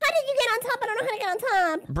on? How did you get on top? I don't know how to get on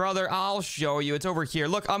top. Brother, I'll show you. It's over here.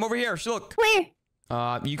 Look, I'm over here. Look. Where?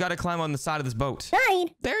 You gotta climb on the side of this boat.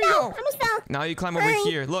 Died. There you go. I almost fell. Now you climb over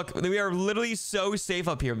here. Look, we are literally so safe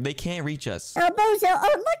up here. They can't reach us. Oh, bozo. Oh,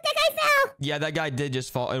 look, that guy fell. Yeah, that guy did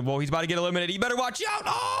just fall. And whoa, he's about to get eliminated. You better watch out.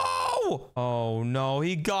 Oh, no.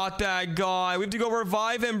 He got that guy. We have to go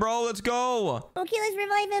revive him, bro. Let's go. Okay, let's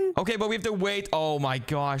revive him. Okay, but we have to wait. Oh, my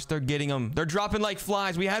gosh. They're getting him. They're dropping like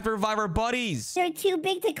flies. We have to revive our buddies. They're too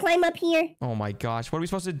big to climb up here. Oh, my gosh. What are we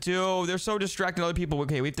supposed to do? They're so distracting other people.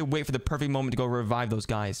 Okay, we have to wait for the perfect moment to go revive those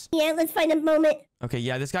guys. Yeah, let's find a moment. Okay,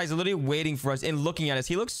 yeah, this guy's literally waiting for us and looking at us.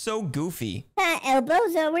 He looks so goofy.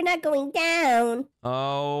 Elbozo, we're not going down.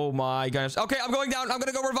 Oh my goodness. Okay, I'm going down. I'm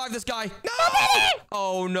gonna go revive this guy. No!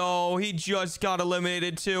 Oh no, he just got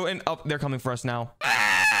eliminated too. And oh, they're coming for us now.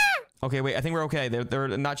 Okay, wait, I think we're okay. They're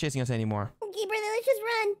not chasing us anymore. Okay, brother, let's just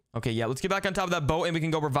run. Okay, yeah, let's get back on top of that boat and we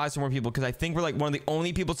can go revive some more people because I think we're like one of the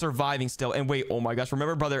only people surviving still. And wait, oh my gosh,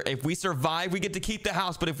 remember, brother, if we survive, we get to keep the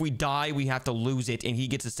house, but if we die, we have to lose it and he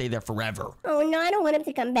gets to stay there forever. Oh no, I don't want him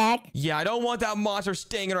to come back. Yeah, I don't want that monster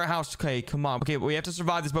staying in our house. Okay, come on. Okay, we have to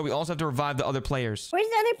survive this, but we also have to revive the other players. Where's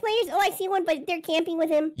the other players? Oh, I see one, but they're camping with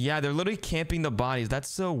him. Yeah, they're literally camping the bodies. That's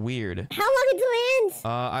so weird. How long until it ends?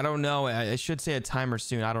 I don't know. I should say a timer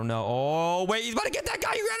soon. I don't know. Oh, wait, he's about to get that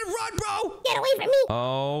guy. You gotta run, bro. Get away from me.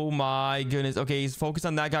 Oh my goodness. Okay, he's focused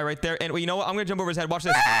on that guy right there. And you know what? I'm gonna jump over his head. Watch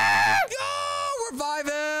this. Go! Revive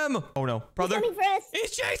him! Oh no, brother. He's coming for us.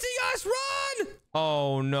 He's chasing us! Run!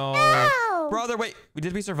 Oh no. No! Brother, wait.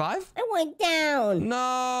 Did we survive? I went down.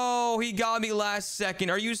 No, he got me last second.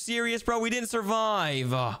 Are you serious, bro? We didn't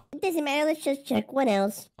survive. It doesn't matter. Let's just check. What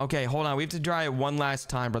else? Okay, hold on. We have to try it one last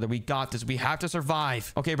time, brother. We got this. We have to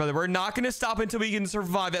survive. Okay, brother. We're not going to stop until we can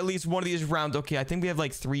survive at least one of these rounds. Okay, I think we have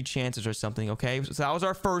like 3 chances or something, okay? So that was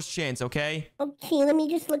our first chance, okay? Okay, let me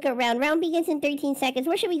just look around. Round begins in 13 seconds.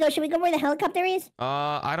 Where should we go? Should we go where the helicopter is?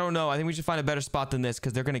 I don't know. I think we should find a better spot than this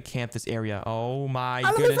because they're going to camp this area. Oh my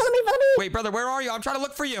Follow goodness. me, follow me, follow me. Wait, brother, where are you? I'm trying to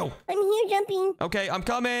look for you. I'm here jumping. Okay, I'm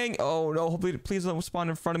coming. Oh no, hopefully, please don't spawn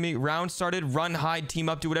in front of me. Round started. Run, hide, team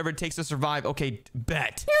up, do whatever it takes to survive. Okay,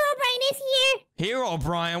 bet. Hero Brian is here. Hero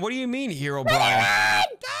Brian? What do you mean, Hero Brian? Ah,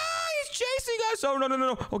 he's chasing us. Oh,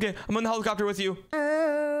 no. Okay, I'm on the helicopter with you.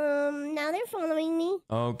 Now they're following me.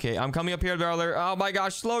 Okay, I'm coming up here, brother. Oh my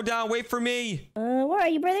gosh, slow down. Wait for me. Where are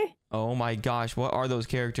you, brother? Oh my gosh, what are those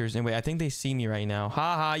characters? And wait, I think they see me right now.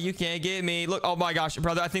 Haha, you can't get me. Look, oh my gosh,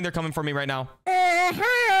 brother, I think they're coming for me right now.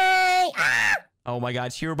 Hi. Ah! Oh my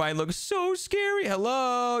gosh, Hero Brian looks so scary.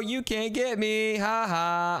 Hello, you can't get me.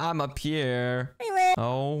 Haha, I'm up here. Hello.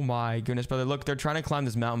 Oh my goodness, brother. Look, they're trying to climb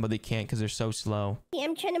this mountain, but they can't because they're so slow. Yeah,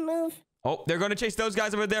 I'm trying to move. Oh, they're going to chase those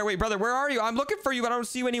guys over there. Wait, brother, where are you? I'm looking for you, but I don't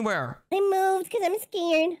see you anywhere. I moved because I'm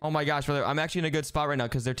scared. Oh my gosh, brother. I'm actually in a good spot right now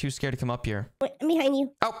because they're too scared to come up here. Wait, I'm behind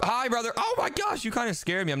you. Oh, hi, brother. Oh my gosh, you kind of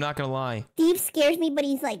scared me. I'm not going to lie. Steve scares me, but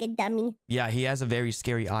he's like a dummy. Yeah, he has a very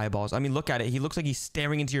scary eyeballs. I mean, look at it. He looks like he's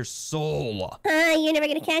staring into your soul. Hi, you're never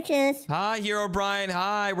going to catch us. Hi, Hero Brian.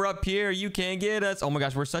 Hi, we're up here. You can't get us. Oh my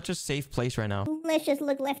gosh, we're such a safe place right now. Let's just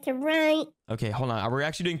look left to right. Okay, hold on. We're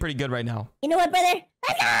actually doing pretty good right now. You know what, brother?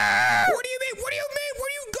 Let's go! What do you mean? What do you mean? Where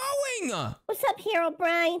are you going? What's up, Hero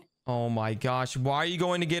Brian? Oh my gosh, why are you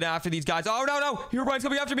going to get after these guys? Oh no, Hero Brian's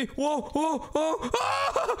coming after me. Whoa,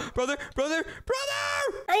 ah! Brother.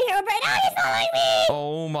 Hi, Hero Brian. Oh, he's following me.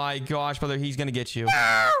 Oh my gosh, brother, he's gonna get you.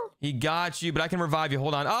 No. He got you, but I can revive you.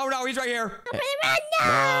 Hold on. Oh no, he's right here. Oh, brother, run. No.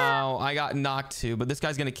 No, I got knocked too, but this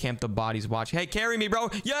guy's gonna camp the bodies. Watch. Hey, carry me, bro.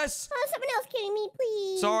 Yes. Oh, someone else carry me,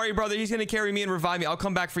 please. Sorry, brother. He's gonna carry me and revive me. I'll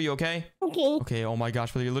come back for you, okay? Okay. Okay, oh my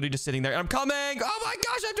gosh, brother, you're literally just sitting there. I'm coming. Oh my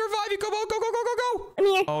gosh, I have to revive you. Go. I'm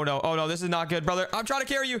here. Oh no, this is not good, brother. I'm trying to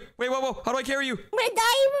carry you. Wait, whoa. How do I carry you? I'm gonna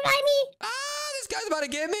die. Revive me. Ah, this guy's about to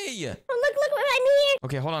get me. Oh, look, I'm here.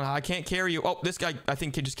 Okay, hold on. I can't carry you. Oh, this guy, I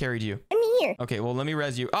think he just carried you. I'm here. Okay, well, let me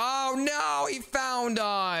res you. Oh, no, he found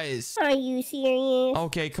us. Are you serious?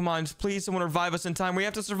 Okay, come on. Please, someone revive us in time. We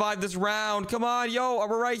have to survive this round. Come on, yo,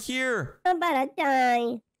 we're right here. I'm about to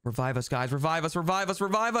die. Revive us, guys. Revive us. No.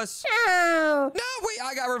 No, wait,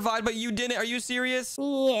 I got revived, but you didn't. Are you serious?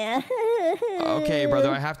 Yeah. Okay, brother,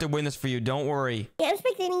 I have to win this for you. Don't worry. Yeah, I'm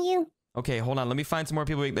spectating you. Okay, hold on. Let me find some more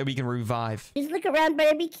people that we can revive. Just look around,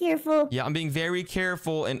 brother. Be careful. Yeah, I'm being very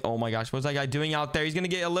careful. And oh my gosh, what's that guy doing out there? He's gonna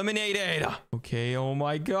get eliminated. Okay, oh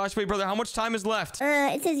my gosh. Wait, brother, how much time is left?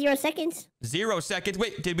 It says 0 seconds. 0 seconds.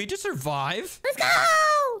 Wait, did we just survive? Let's go!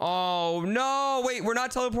 Oh, no. Wait, we're not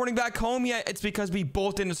teleporting back home yet. It's because we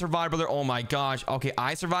both didn't survive, brother. Oh my gosh. Okay,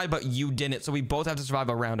 I survived, but you didn't. So we both have to survive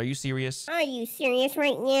a round. Are you serious? Are you serious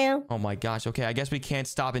right now? Oh my gosh. Okay, I guess we can't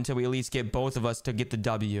stop until we at least get both of us to get the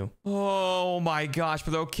W. Oh my gosh,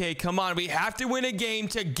 brother. Okay, come on. We have to win a game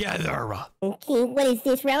together. Okay, what is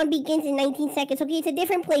this? Round begins in 19 seconds. Okay, it's a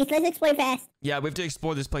different place. Let's explore fast. Yeah, we have to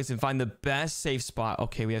explore this place and find the best safe spot.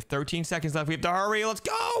 Okay, we have 13 seconds left. We have to hurry. Let's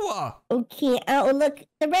go. Okay, oh, look.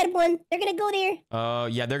 The red one. They're gonna go there.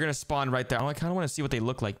 Yeah, they're gonna spawn right there. Oh, I kind of want to see what they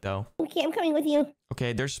look like, though. Okay, I'm coming with you.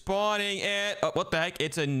 Okay, they're spawning and... Oh, what the heck?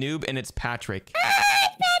 It's a noob and it's Patrick. Ah,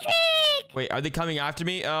 it's Patrick! Wait, are they coming after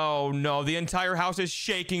me? Oh, no. The entire house is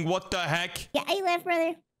shaking. What the heck? Yeah, I left,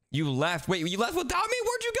 brother. You left. Wait, you left without me?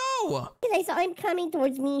 Where'd you go? Because I saw him coming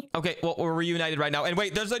towards me. Okay, well, we're reunited right now. And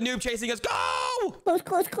wait, there's a noob chasing us. Go! Close,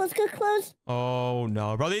 close, close, close, close. Oh,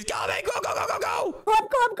 no, brother. He's coming. Go, go, go, go, go. Go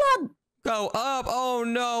up, go up, go up. Go up. Oh,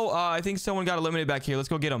 no. I think someone got eliminated back here. Let's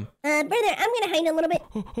go get him. Brother, I'm going to hide a little bit.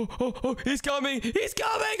 Oh, he's coming. He's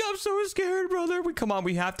coming. I'm so scared, brother. Come on.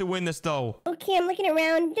 We have to win this, though. Okay, I'm looking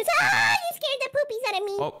around. Just, you scared the poopies out of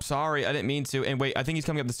me. Oh, sorry. I didn't mean to. And wait, I think he's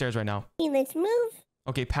coming up the stairs right now. Okay, let's move.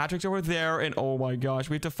 Okay, Patrick's over there, and oh my gosh,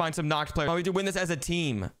 we have to find some knocked players. Oh, we have to win this as a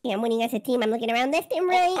team. Yeah, I'm winning as a team. I'm looking around left and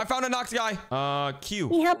right. I found a knocked guy. Q.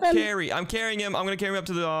 Can you help him? Carry. I'm carrying him. I'm gonna carry him up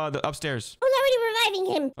to the upstairs. I was already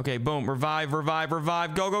reviving him. Okay, boom. Revive, revive,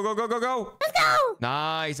 revive. Go, go, go, go, go, go. Let's go.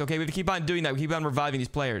 Nice. Okay, we have to keep on doing that. We keep on reviving these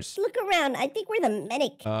players. Look around. I think we're the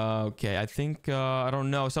medic. Okay, I think, I don't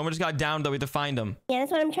know. Someone just got downed, though. We have to find him. Yeah,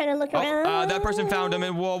 that's what I'm trying to look around. That person found him,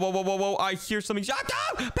 and whoa, whoa, whoa, whoa, whoa. I hear something. Shut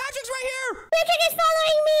down! Patrick's right here! Patrick is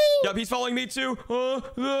following me. Yep, he's following me, too.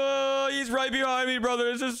 He's right behind me,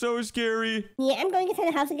 brother. This is so scary. Yeah, I'm going inside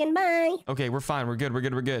the house again. Bye. Okay, we're fine. We're good. We're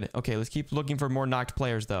good. We're good. Okay, let's keep looking for more knocked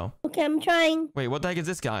players, though. Okay, I'm trying. Wait, what the heck is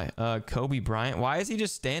this guy? Kobe Bryant? Why is he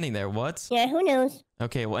just standing there? What? Yeah, who knows?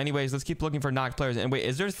 Okay, well, anyways, let's keep looking for knocked players. And wait,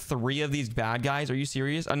 is there 3 of these bad guys? Are you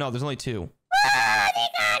serious? Oh, no, there's only 2. They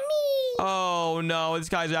got me. Oh, no, this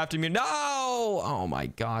guy's after me. No! Oh, my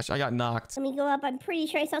gosh, I got knocked. Let me go up. I'm pretty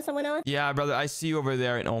sure I saw someone else. Yeah, brother, I see you over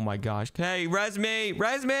there. And oh, my gosh. Hey, res me!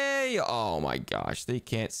 Res me! Oh, my gosh, they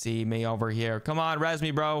can't see me over here. Come on, res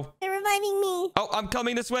me, bro. They're reviving me. Oh, I'm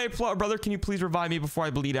coming this way. Brother, can you please revive me before I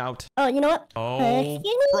bleed out? Oh, you know what? Oh, Excuse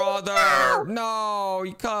me? brother. No,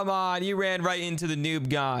 come on. You ran right into the noob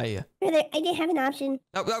guy. Brother, I didn't have an option.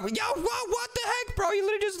 Yo, what the heck, bro? You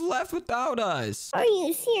literally just left without us. Are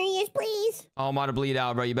you serious, please? Oh, I'm about to bleed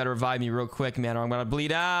out, bro. You better revive me real quick, man, or I'm gonna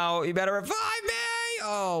bleed out. You better revive me.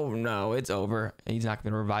 Oh, no, it's over. He's not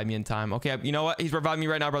gonna revive me in time. Okay, you know what? He's reviving me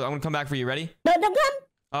right now, brother. I'm gonna come back for you. Ready? No, don't come.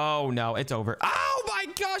 Oh, no, it's over. Oh, my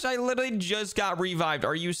gosh. I literally just got revived.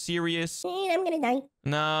 Are you serious? And I'm gonna die.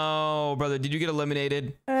 No, brother. Did you get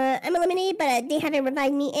eliminated? I'm eliminated, but they haven't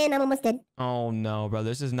revived me, and I'm almost dead. Oh, no, brother.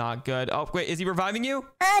 This is not good. Oh, wait. Is he reviving you?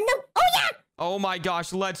 No. Oh, yeah. Oh, my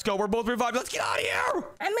gosh. Let's go. We're both revived. Let's get out of here.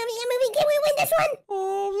 I'm moving. Can we win this one?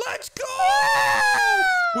 Oh, let's go. Oh!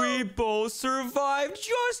 We both survived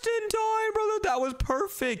just in time, brother. That was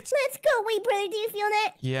perfect. Let's go. Wait, brother, do you feel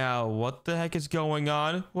that? Yeah, what the heck is going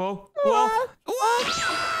on? Whoa.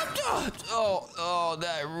 Oh,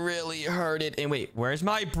 that really hurted. And wait, where's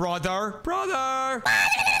my brother? Brother!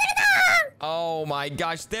 Oh my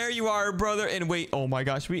gosh, there you are, brother. And wait, oh my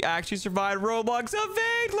gosh, we actually survived Roblox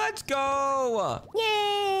Evade. Let's go.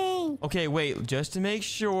 Yay! Okay, wait, just to make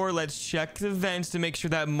sure, let's check the vents to make sure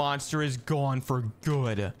that monster is gone for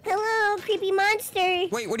good. Hello, creepy monster.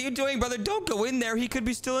 Wait, what are you doing, brother? Don't go in there. He could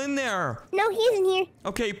be still in there. No, he isn't here.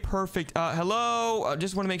 Okay, perfect. Hello?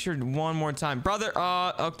 Just want to make sure one more time. Brother,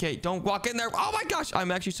 okay, don't walk in there. Oh my gosh, I'm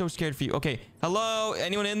actually so scared for you. Okay, hello?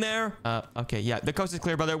 Anyone in there? Okay, yeah, the coast is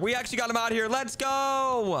clear, brother. We actually got him out here. Let's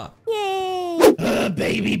go. Yay!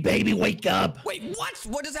 Baby, wake up. Wait, what?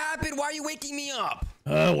 What just happened? Why are you waking me up?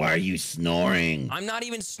 Why are you snoring? I'm not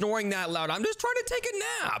even snoring that loud. I'm just trying to take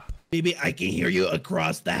a nap. Baby, I can hear you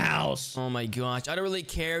across the house. Oh my gosh, I don't really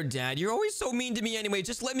care, Dad. You're always so mean to me anyway.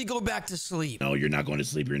 Just let me go back to sleep. No, you're not going to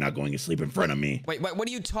sleep. You're not going to sleep in front of me. Wait, what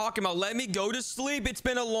are you talking about? Let me go to sleep. It's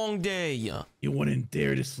been a long day. You wouldn't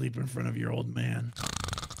dare to sleep in front of your old man.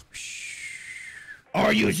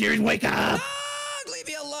 Are you serious? Wake up! No, leave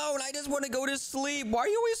me alone. I just want to go to sleep. Why are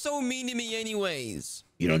you always so mean to me anyways?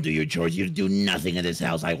 You don't do your chores. You do nothing in this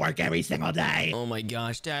house. I work every single day. Oh my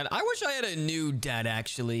gosh, Dad. I wish I had a new dad,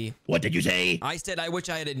 actually. What did you say? I said I wish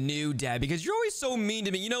I had a new dad because you're always so mean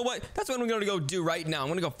to me. You know what? That's what I'm going to go do right now. I'm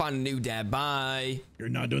going to go find a new dad. Bye. You're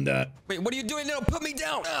not doing that. Wait, what are you doing? No, put me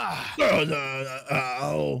down.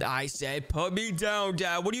 Oh. I said put me down,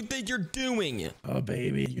 Dad. What do you think you're doing? Oh,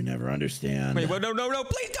 baby, you never understand. Wait, what? No.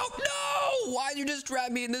 Please don't. No. Why'd you just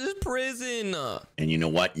trap me into this prison? And you know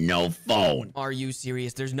what? No phone. Are you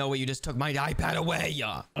serious? There's no way you just took my iPad away.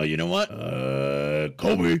 Oh, you know what?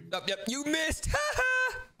 Kobe. Yep, you missed.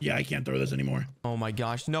 Yeah, I can't throw this anymore. Oh my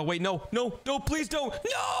gosh. No, wait, no, please don't.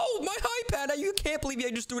 No, my iPad. You can't believe I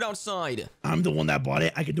just threw it outside. I'm the one that bought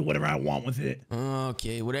it. I can do whatever I want with it.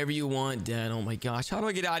 Okay, whatever you want, Dad. Oh my gosh. How do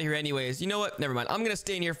I get out of here anyways? You know what? Never mind. I'm going to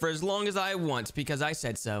stay in here for as long as I want because I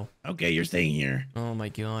said so. Okay, you're staying here. Oh my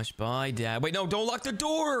gosh. Bye, Dad. Wait, no, don't lock the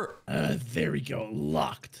door. There we go.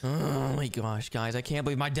 Locked. Oh my gosh, guys. I can't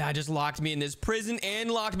believe my dad just locked me in this prison and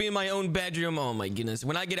locked me in my own bedroom. Oh my goodness.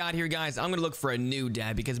 When I get out here, guys, I'm going to look for a new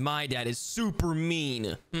dad because because my dad is super mean.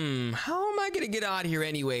 How am I gonna get out of here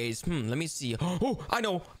anyways? Let me see. Oh, I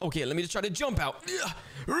know. Okay, let me just try to jump out.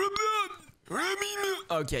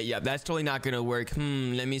 Okay, yeah, that's totally not gonna work.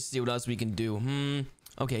 Let me see what else we can do.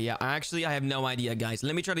 Okay, yeah, actually, I have no idea, guys.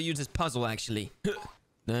 Let me try to use this puzzle, actually.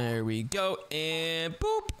 There we go, and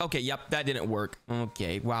boop. Okay, yep, that didn't work.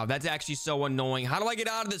 Okay, wow, that's actually so annoying. How do I get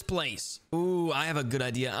out of this place? Ooh, I have a good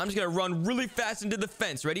idea. I'm just gonna run really fast into the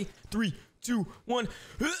fence. Ready? 3, 2, 1.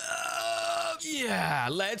 Yeah,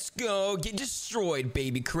 let's go. Get destroyed,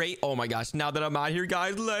 baby crate. Oh my gosh, now that I'm out here,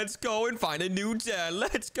 guys, let's go and find a new dad.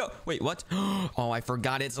 Let's go. Wait, what? Oh, I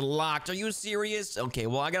forgot it's locked. Are you serious? Okay,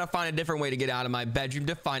 well, I gotta find a different way to get out of my bedroom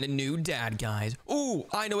to find a new dad, guys. Ooh,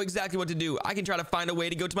 I know exactly what to do. I can try to find a way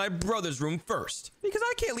to go to my brother's room first, because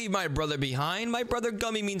I can't leave my brother behind. My brother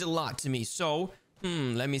Gummy means a lot to me, so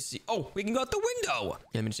let me see. Oh, we can go out the window.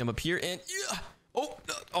 Let me jump up here and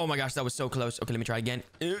oh my gosh, that was so close. Okay, let me try again.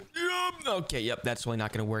 Okay, yep, that's totally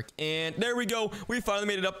not gonna work. And there we go. We finally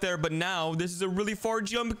made it up there, but now this is a really far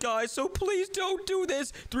jump, guys, so please don't do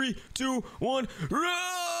this. 3, 2, 1, run!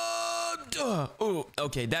 Oh,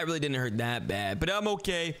 okay, that really didn't hurt that bad, but I'm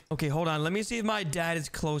okay. Okay, hold on. Let me see if my dad is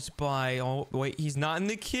close by. Oh, wait, he's not in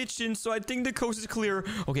the kitchen, so I think the coast is clear.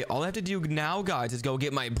 Okay, all I have to do now, guys, is go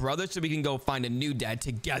get my brother so we can go find a new dad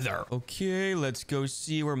together. Okay, let's go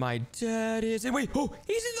see where my dad is. And wait, oh,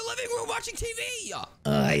 he's in the living room watching TV.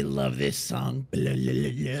 I love this song. Blah, blah,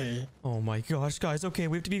 blah, blah. Oh my gosh, guys. Okay,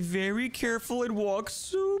 we have to be very careful and walk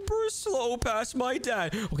super slow past my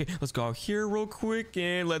dad. Okay, let's go out here real quick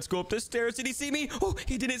and let's go up the stairs. Did he see me? Oh,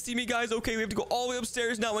 he didn't see me, guys. Okay, we have to go all the way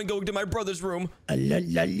upstairs now and go to my brother's room. La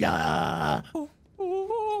la la.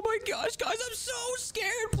 Oh my gosh, guys, I'm so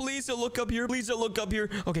scared. Please don't look up here. Please don't look up here.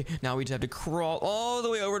 Okay, now we just have to crawl all the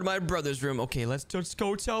way over to my brother's room. Okay, let's just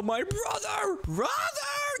go tell my brother. Brother,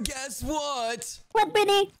 guess what? What,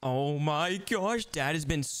 brother? Oh my gosh, dad has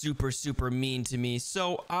been super mean to me.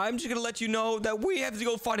 So I'm just gonna let you know that we have to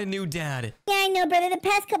go find a new dad. Yeah, I know, brother. The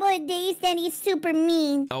past couple of days, Daddy's super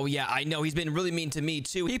mean. Oh yeah, I know. He's been really mean to me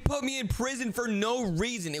too. He put me in prison for no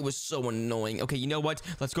reason. It was so annoying. Okay, you know what?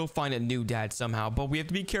 Let's go find a new dad somehow. But we have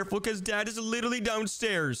to be careful because dad is literally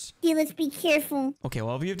downstairs. Yeah, let's be careful. Okay,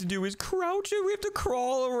 well, all we have to do is crouch and we have to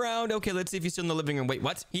crawl around. Okay, let's see if he's still in the living room. Wait,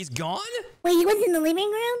 what? He's gone? Wait, he was in the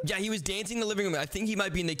living room? Yeah, he was dancing in the living room. I think he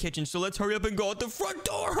might be in the kitchen, so let's hurry up and go out the front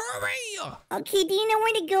door. Hurry! Okay, do you know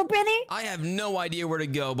where to go, brother? I have no idea where to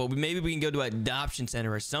go, but maybe we can go to an adoption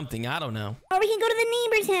center or something. I don't know. Or we can go to the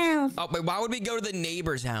neighbor's house. Oh, wait, why would we go to the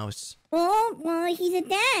neighbor's house? Well, he's a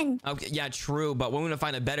dad. Okay, yeah, true, but we're gonna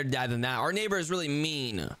find a better dad than that. Our neighbor is really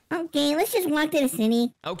mean. Okay, let's just walk to the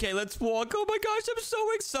city. Okay, let's walk. Oh my gosh, I'm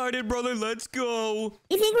so excited, brother. Let's go.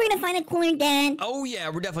 You think we're gonna find a cooler dad? Oh yeah,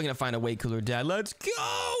 we're definitely gonna find a way cooler dad. Let's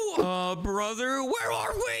go. Brother, where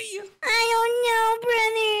are we? I don't know,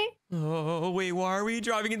 brother. Oh, wait, why are we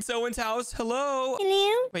driving in someone's house? Hello?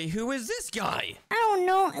 Hello? Wait, who is this guy? I don't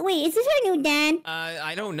know. Wait, is this our new dad?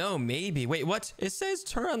 I don't know. Maybe. Wait, what? It says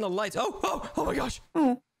turn on the lights. Oh my gosh.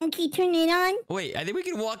 Oh, okay, turn it on. Wait, I think we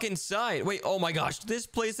can walk inside. Wait, oh my gosh. This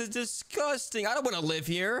place is disgusting. I don't want to live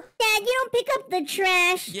here. Dad, you don't pick up the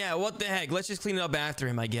trash. Yeah, what the heck? Let's just clean it up after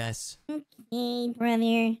him, I guess. Okay,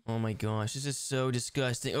 brother. Oh my gosh, this is so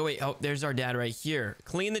disgusting. Oh wait, there's our dad right here.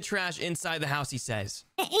 Clean the trash inside the house, he says.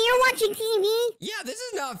 And you're watching TV? Yeah, this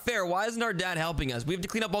is not fair. Why isn't our dad helping us? We have to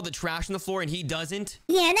clean up all the trash on the floor and he doesn't?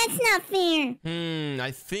 Yeah, that's not fair.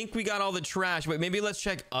 I think we got all the trash. Wait, maybe let's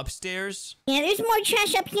check upstairs. Yeah, there's more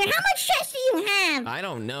trash up here. How much trash do you have? I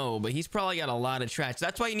don't know, but he's probably got a lot of trash.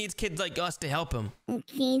 That's why he needs kids like us to help him.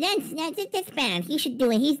 Okay, that's bad. He should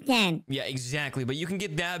do it. He's 10. Yeah, exactly. But you can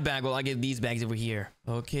get that bag while I get these bags over here.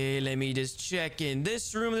 Okay, let me just check in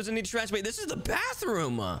this room. There's any trash. Wait, this is the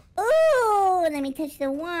bathroom. Ooh, let me touch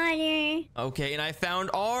the water. Okay, and I found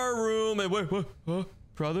our room. And wait,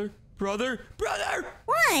 brother?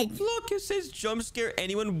 What? Look, it says jump scare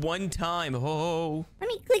anyone one time. Oh. Let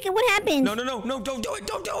me click it. What happened? No, don't do it.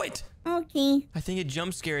 Don't do it. Okay. I think it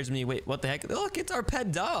jump scares me. Wait, what the heck? Look, it's our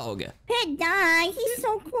pet dog. Pet dog? He's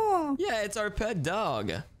so cool. Yeah, it's our pet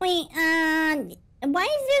dog. Wait, why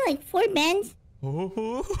is there like 4 beds?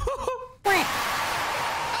 Oh. What?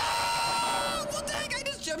 What the heck? I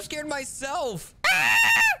just jump scared myself. Ah!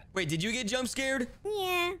 Wait, did you get jump scared?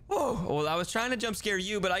 Yeah. Oh, well, I was trying to jump scare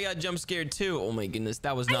you, but I got jump scared too. Oh my goodness,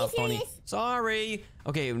 that was not funny. serious? Sorry.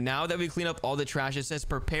 Okay, now that we clean up all the trash, it says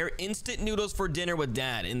prepare instant noodles for dinner with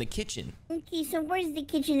Dad in the kitchen. Okay, so where's the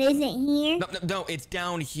kitchen? Is it here? No, it's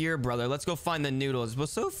down here, brother. Let's go find the noodles. But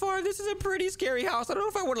so far, this is a pretty scary house. I don't know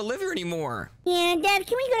if I want to live here anymore. Yeah, Dad,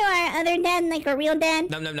 can we go to our other dad, like our real dad?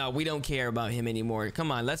 No, we don't care about him anymore.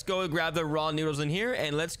 Come on, let's go and grab the raw noodles in here,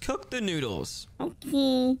 and let's cook the noodles.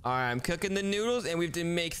 Okay. All right, I'm cooking the noodles, and we have to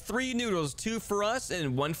make 3 noodles, 2 for us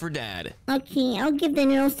and 1 for Dad. Okay, I'll give the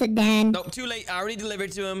noodles to Dad. No, too late. I already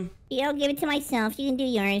delivered to him. Yeah, I'll give it to myself. You can do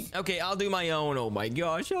yours. Okay, I'll do my own. Oh my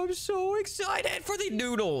gosh, I'm so excited for the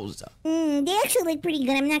noodles. They actually look pretty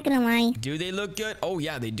good. I'm not gonna lie. Do they look good? Oh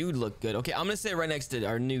yeah, they do look good. Okay, I'm gonna sit right next to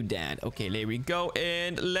our new dad. Okay, there we go,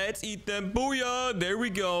 and let's eat them. Booyah! There we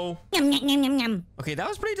go. Yum, yum, yum, yum, yum. Okay, that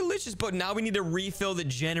was pretty delicious, but now we need to refill the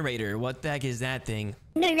generator. What the heck is that thing?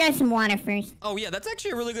 I'm gonna grab some water first. Oh yeah, that's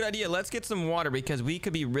actually a really good idea. Let's get some water because we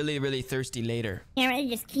could be really, really thirsty later. Yeah, right,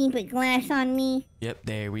 just keep a glass on me. Yep,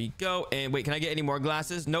 there we go. And wait, can I get any more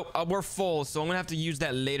glasses? Nope, we're full, so I'm gonna have to use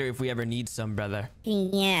that later if we ever need some, brother. Okay,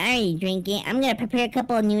 yeah, I already drink it. I'm gonna prepare a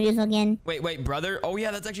couple of noodles again. Wait, brother. Oh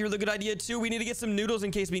yeah, that's actually a really good idea too. We need to get some noodles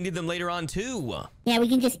in case we need them later on too. Yeah, we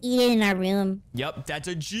can just eat it in our room. Yep, that's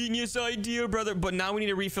a genius idea, brother. But now we need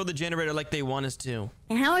to refill the generator like they want us to.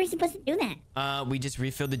 And how are we supposed to do that? We just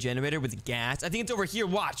refilled the generator with gas. I think it's over here.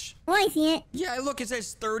 Watch. Oh, I see it. Yeah, look, it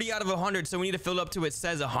says 30 out of 100, so we need to fill it up to it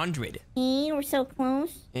says 100. Hey, we're so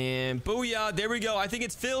close. And booyah, there we go. I think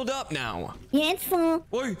it's filled up now. Yeah, it's full.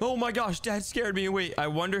 Wait, oh my gosh, Dad scared me. Wait, I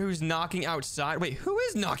wonder who's knocking outside. Wait, who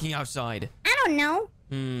is knocking outside? I don't know.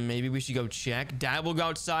 Maybe we should go check. Dad will go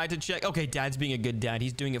outside to check. Okay, Dad's being a good dad.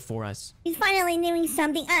 He's doing it for us. He's finally doing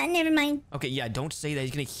something. Never mind. Okay, yeah, don't say that.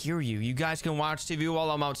 He's gonna hear you. You guys can watch TV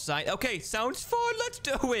while I'm outside. Okay, sounds fun. Let's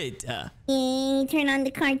do it. Yay, turn on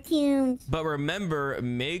the cartoons. But remember,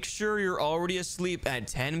 make sure you're already asleep at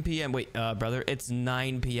 10 p.m. Wait, brother, it's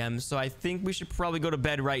 9 p.m. So I think we should probably go to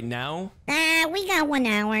bed right now. We got 1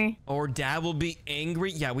 hour. Or Dad will be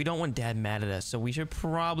angry. Yeah, we don't want Dad mad at us. So we should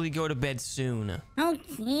probably go to bed soon. Okay.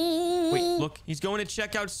 Wait, look, he's going to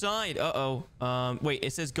check outside. Uh-oh. Wait,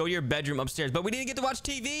 it says go to your bedroom upstairs, but we didn't get to watch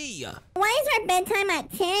TV. Why is our bedtime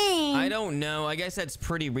at 10? I don't know. I guess that's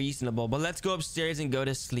pretty reasonable, but let's go upstairs and go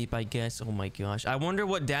to sleep, I guess. Oh my gosh. I wonder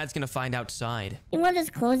what Dad's gonna find outside. We'll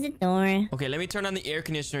just close the door. Okay, let me turn on the air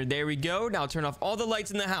conditioner. There we go. Now turn off all the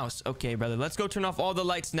lights in the house. Okay, brother, let's go turn off all the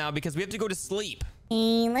lights now because we have to go to sleep.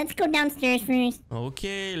 Hey, let's go downstairs first.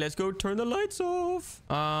 Okay, let's go turn the lights off.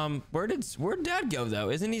 Where'd Dad go though?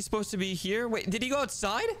 Isn't he supposed to be here? Wait, did he go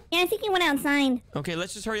outside? Yeah, I think he went outside. Okay,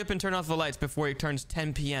 let's just hurry up and turn off the lights before it turns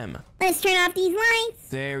 10 p.m. Let's turn off these lights.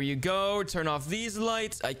 There you go. Turn off these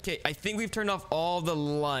lights. Okay, I think we've turned off all the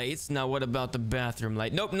lights. Now, what about the bathroom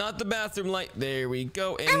light? Nope, not the bathroom light. There we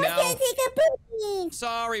go. And I was now... gonna take a poopy.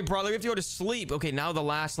 Sorry, brother. We have to go to sleep. Okay, now the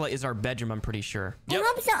last light is our bedroom, I'm pretty sure. I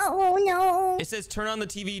hope so. Oh, no. It says turn on the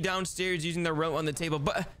TV downstairs using the remote on the table.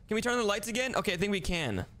 But can we turn on the lights again? Okay, I think we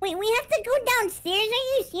can. Wait, we have to go downstairs? Are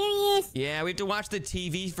you serious? Yeah, we have to watch the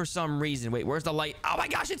TV for some reason. Wait, where's the light? Oh my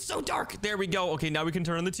gosh, it's so dark. There we go. Okay, now we can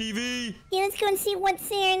turn on the TV. Yeah, let's go and see what's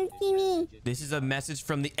there in the TV. This is a message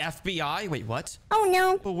from the FBI. Wait, what? Oh,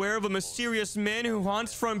 no. Beware of a mysterious man who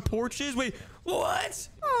haunts front porches. Wait, what?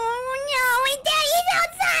 Oh, no. And Daddy's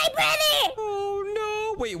outside, brother. Oh,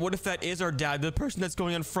 no. Wait, what if that is our dad, the person that's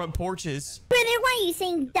going on front porches? Brother, why are you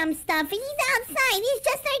saying dumb stuff? He's outside. He's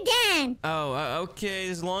just our dad. Oh, okay.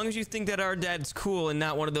 As long as you think that our dad's cool and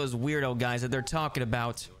not one of those weirdo guys that they're talking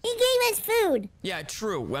about. He gave us food. Yeah,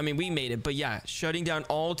 true. I mean, we made it, but yeah, shutting down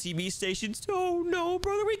all TV stations. Oh, no,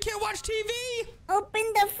 brother, we can't watch TV. Open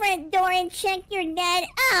the front door and check your dad.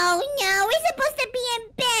 Oh, no. We're supposed to be in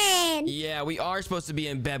bed. Yeah, we are supposed to be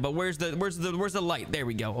in bed, but where's the light? There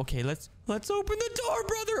we go. Okay, let's open the door,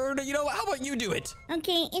 brother. Or, you know, how about you do it?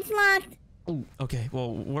 Okay, it's locked. Ooh, okay,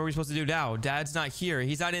 well, what are we supposed to do now? Dad's not here.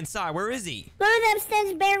 He's not inside. Where is he? Go to the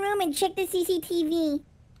upstairs bedroom and check the CCTV.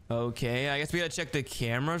 Okay, I guess we gotta check the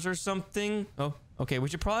cameras or something. Oh, okay, we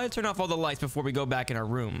should probably turn off all the lights before we go back in our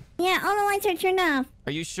room. Yeah, all the lights are turned off.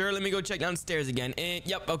 Are you sure? Let me go check downstairs again. And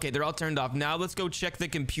yep, okay, they're all turned off. Now let's go check the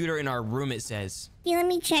computer in our room, it says. Yeah, let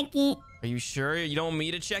me check it. Are you sure? You don't want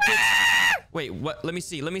me to check it? Wait, what? Let me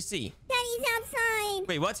see. Let me see. Daddy's outside.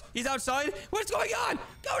 Wait, what? He's outside? What's going on?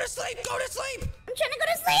 Go to sleep! Go to sleep! I'm trying to go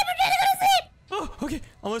to sleep. I'm trying to go to sleep. Oh, okay.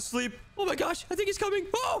 I'm asleep. Oh my gosh, I think he's coming.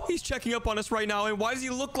 Oh, he's checking up on us right now. And why does he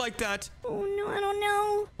look like that? Oh, no, I don't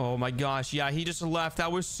know. Oh my gosh, yeah, he just left.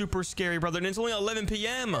 That was super scary, brother. And it's only 11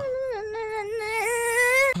 p.m.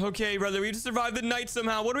 Okay, brother, we have to survive the night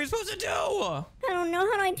somehow. What are we supposed to do? I don't know.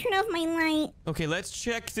 How do I turn off my light? Okay, let's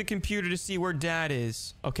check the computer to see where Dad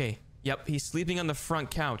is. Okay. Yep, he's sleeping on the front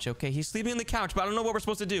couch, okay? He's sleeping on the couch, but I don't know what we're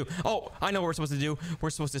supposed to do. Oh, I know what we're supposed to do. We're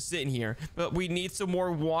supposed to sit in here. But we need some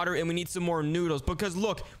more water and we need some more noodles because,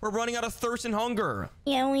 look, we're running out of thirst and hunger.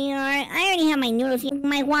 Yeah, we are. I already have my noodles.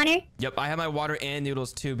 My water? Yep, I have my water and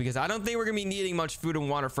noodles, too, because I don't think we're going to be needing much food and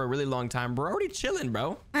water for a really long time. We're already chilling,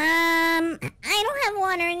 bro. I don't have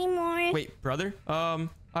water anymore. Wait, brother?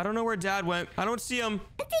 I don't know where Dad went. I don't see him.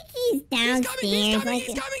 I think he's downstairs. He's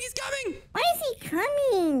coming! Why is he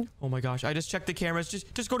coming? Oh my gosh, I just checked the cameras.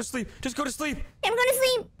 Just go to sleep. Just go to sleep. I'm going to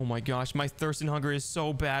sleep. Oh my gosh, my thirst and hunger is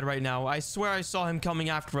so bad right now. I swear I saw him coming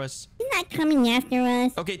after us. He's not coming after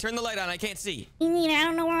us. Okay, turn the light on. I can't see. Me neither. I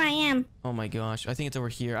don't know where I am. Oh my gosh, I think it's over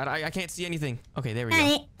here. I can't see anything. Okay, there we go.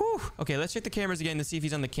 Got it. Whew. Okay, let's check the cameras again to see if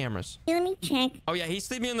he's on the cameras. Here, let me check. Oh yeah, he's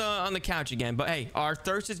sleeping on the couch again. But hey, our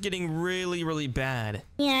thirst is getting really, really bad.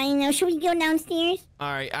 Yeah, I know. Should we go downstairs?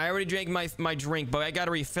 All right, I already drank my drink, but I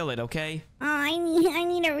gotta refill it, okay? Oh, I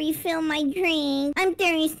need to refill my drink. I'm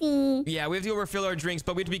thirsty. Yeah, we have to go refill our drinks,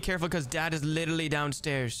 but we have to be careful because Dad is literally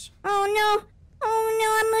downstairs. Oh no. Oh no,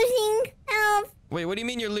 I'm losing health. Wait, what do you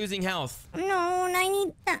mean you're losing health? No, I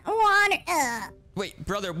need water. Wait,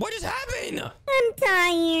 brother, what just happened? I'm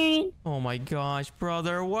tired. Oh my gosh,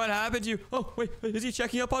 brother, what happened to you? Oh, wait, is he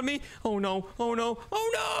checking up on me? Oh no, oh no,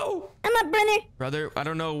 oh no! I'm up, brother. Brother, I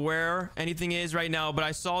don't know where anything is right now, but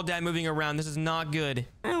I saw Dad moving around. This is not good.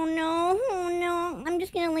 Oh no, oh no. I'm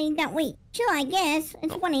just gonna lay down. Wait, chill, I guess.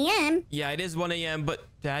 It's 1 a.m. Yeah, it is 1 a.m., but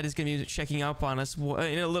Dad is gonna be checking up on us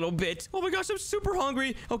in a little bit. Oh my gosh, I'm super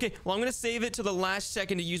hungry. Okay, well, I'm gonna save it to the last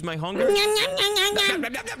second to use my hunger. Yum, yum, yum, yum, yum.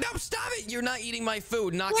 No, stop it! You're not eating my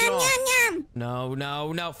food. Knock it Yum, off. yum,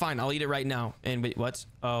 yum. No. Fine, I'll eat it right now. And wait, what?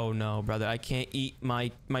 Oh no, brother, I can't eat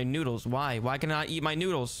my noodles. Why? Why can I not eat my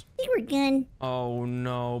noodles? I think we're good. Oh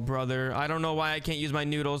no, brother. I don't know why I can't use my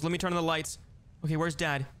noodles. Let me turn on the lights. Okay, where's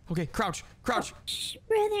Dad? Okay, crouch. Shh,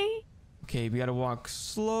 brother. Okay, we gotta walk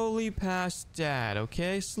slowly past Dad,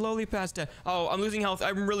 okay? Slowly past Dad. Oh, I'm losing health.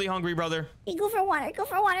 I'm really hungry, brother. Hey, go for water. Go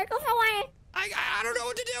for water. Go for water. I don't know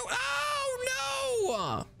what to do. Oh,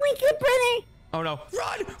 no! Wait, good, brother. Oh, no.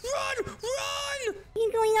 Run!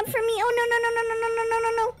 You're going up for me.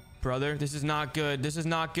 Oh, no. Brother, this is not good. This is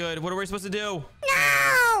not good. What are we supposed to do?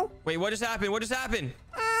 No! Wait, what just happened? What just happened?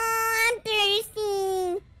 Oh, I'm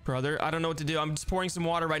thirsty. Brother, I don't know what to do. I'm just pouring some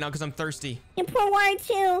water right now because I'm thirsty. You pour water,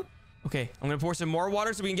 too. Okay, I'm gonna pour some more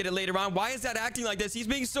water so we can get it later on. Why is Dad acting like this? He's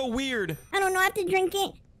being so weird. I don't know. I have to drink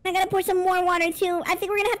it. I gotta pour some more water, too. I think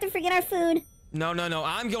we're gonna have to forget our food. No.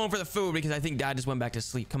 I'm going for the food because I think Dad just went back to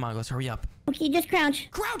sleep. Come on, let's hurry up. Okay, just crouch.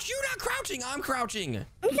 Crouch! You're not crouching! I'm crouching!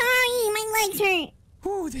 I'm sorry. My legs hurt.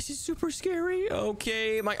 Ooh, this is super scary.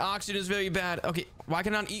 Okay, my oxygen is very bad. Okay, why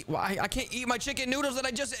can I not eat? Why I can't eat my chicken noodles that I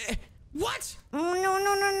just... What? Oh,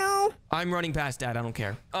 no. I'm running past Dad. I don't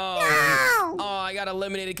care. Oh, No! oh, I got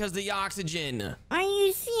eliminated because of the oxygen. Are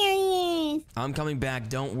you serious? I'm coming back.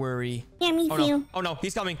 Don't worry. Yeah, me Oh, too. no. Oh, no.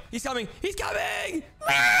 He's coming. He's coming. Run!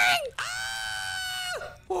 Ah!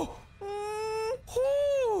 Oh.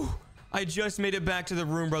 Ooh. I just made it back to the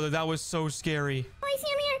room, brother. That was so scary. Oh, I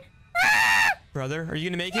see him here. Ah! Brother, are you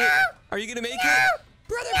gonna make it? Are you gonna make No! it?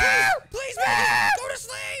 Brother, No! please make it. Go to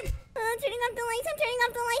sleep. I'm turning off the lights.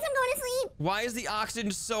 I'm going to sleep. Why is the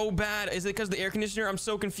oxygen so bad? Is it because of the air conditioner? I'm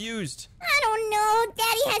so confused. I don't know.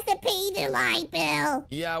 Daddy has to pay the light bill.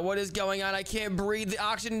 Yeah, what is going on? I can't breathe. The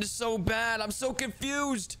oxygen is so bad. I'm so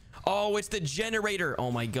confused. Oh, it's the generator.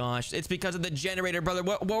 Oh my gosh. It's because of the generator, brother.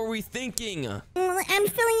 What were we thinking? I'm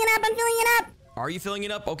filling it up. Are you filling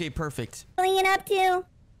it up? Okay, perfect. Filling it up too.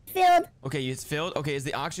 Filled. Okay, it's filled. Okay, is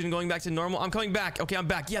the oxygen going back to normal? I'm coming back. Okay, I'm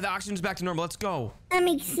back. Yeah, the oxygen's back to normal. Let's go. That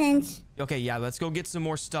makes sense. Okay, yeah, let's go get some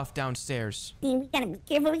more stuff downstairs. We gotta be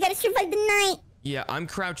careful. We gotta survive the night. Yeah, I'm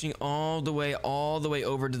crouching all the way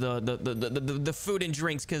over to the food and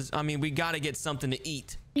drinks because, I mean, we gotta get something to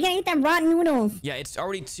eat. We gotta get that raw noodles. Yeah, it's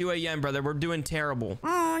already 2 a.m., brother. We're doing terrible.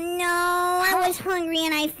 Oh, no. I was hungry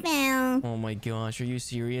and I fell. Oh, my gosh. Are you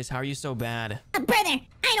serious? How are you so bad? Brother,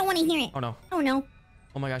 I don't want to hear it. Oh, no. Oh, no.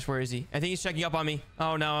 Oh, my gosh. Where is he? I think he's checking up on me.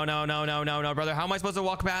 Oh, no, brother. How am I supposed to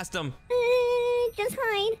walk past him? Just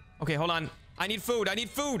hide. Okay, hold on. I need food.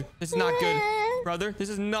 This is not good. Brother, this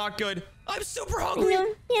is not good. I'm super hungry.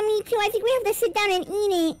 No, yeah, me too. I think we have to sit down and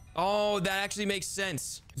eat it. Oh, that actually makes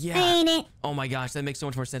sense. Yeah. I ate it. Oh my gosh, that makes so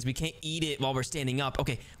much more sense. We can't eat it while we're standing up.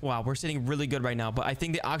 Okay, wow, we're sitting really good right now, but I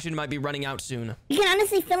think the oxygen might be running out soon. You can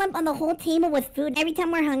honestly fill up on the whole table with food. Every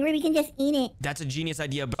time we're hungry, we can just eat it. That's a genius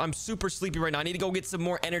idea, but I'm super sleepy right now. I need to go get some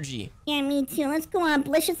more energy. Yeah, me too. Let's go up.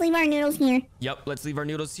 Let's just leave our noodles here. Yep, let's leave our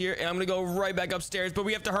noodles here, and I'm gonna go right back upstairs, but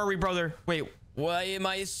we have to hurry, brother. Wait, why am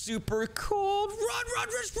I super cold? Run,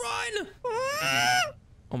 just run!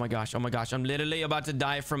 Oh my gosh, I'm literally about to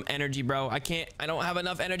die from energy, bro. I don't have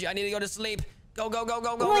enough energy. I need to go to sleep. Go. Go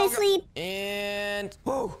to sleep. And,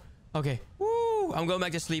 whoa. Okay, woo. I'm going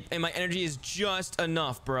back to sleep, and my energy is just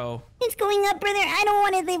enough, bro. It's going up, brother. I don't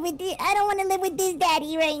want to live with this. I don't want to live with this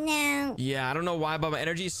daddy right now. Yeah, I don't know why, but my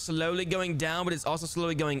energy is slowly going down, but it's also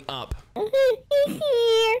slowly going up. He's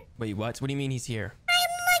here. Wait, what? What do you mean he's here?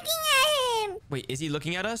 I'm looking at him. Wait, is he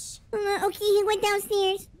looking at us? Okay, he went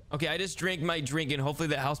downstairs. Okay, I just drank my drink, and hopefully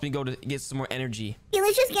that helps me go to get some more energy. Okay,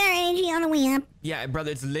 let's just get our energy on the way up. Yeah,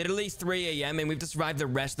 brother, it's literally 3 a.m., and we've just survived the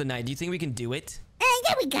rest of the night. Do you think we can do it?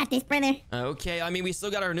 Yeah, we got this, brother. Okay, I mean, we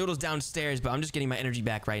still got our noodles downstairs, but I'm just getting my energy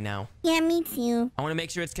back right now. Yeah, me too. I want to make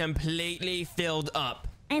sure it's completely filled up.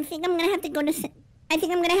 I think I'm gonna have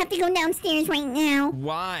to go downstairs right now.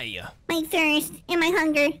 Why? My thirst and my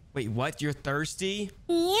hunger. Wait, what? You're thirsty?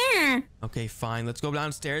 Yeah. Okay, fine. Let's go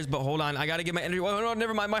downstairs, but hold on. I gotta get my energy. Oh, no,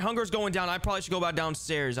 never mind. My hunger's going down. I probably should go back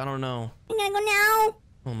downstairs. I don't know. I gotta go now.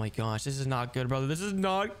 Oh my gosh, this is not good, brother. This is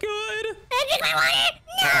not good. I drink my water.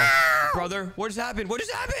 No. Brother, what just happened? What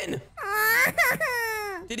just happened?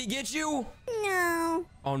 Did he get you? No.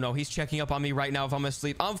 Oh no, he's checking up on me right now if I'm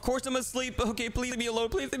asleep. Of course I'm asleep. Okay, please leave me alone.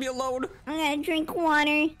 Please leave me alone. I gotta drink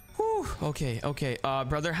water. Whew. Okay.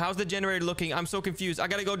 Brother, how's the generator looking? I'm so confused. I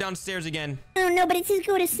gotta go downstairs again. I don't know, but it says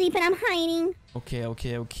go to sleep and I'm hiding. Okay.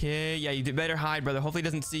 Yeah, you better hide, brother. Hopefully he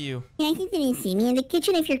doesn't see you. Yeah, he didn't see me in the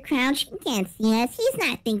kitchen. If you're crouched, he can't see us. He's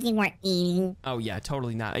not thinking we're eating. Oh yeah,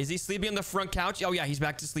 totally not. Is he sleeping on the front couch? Oh yeah, he's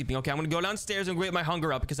back to sleeping. Okay, I'm gonna go downstairs and get my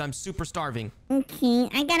hunger up because I'm super starving. Okay,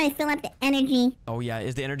 I gotta fill up the energy. Oh yeah,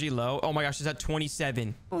 is the energy low? Oh my gosh, it's at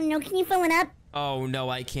 27. Oh no, can you fill it up? Oh no,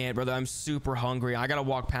 I can't, brother. I'm super hungry. I gotta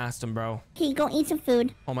walk past him, bro. Okay, go eat some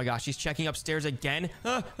food. Oh my gosh, he's checking upstairs again.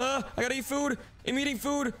 I gotta eat food. I'm eating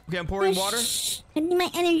food. Okay, I'm pouring water. I need my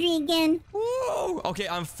energy again. Whoa. Okay,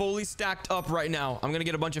 I'm fully stacked up right now. I'm gonna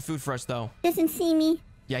get a bunch of food for us, though. Doesn't see me.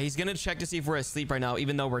 Yeah, he's gonna check to see if we're asleep right now,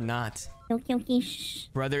 even though we're not. Okay, shh.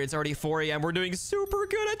 Brother, it's already 4 a.m. We're doing super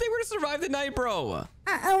good. I think we're gonna survive the night, bro.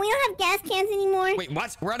 Uh-oh, we don't have gas cans anymore. Wait,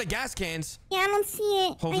 what? We're out of gas cans. Yeah, I don't see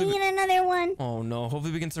it. Hopefully I need another one. Oh, no.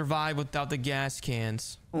 Hopefully we can survive without the gas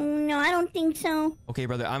cans. Oh, no, I don't think so. Okay,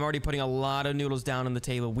 brother, I'm already putting a lot of noodles down on the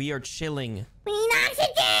table. We are chilling. We need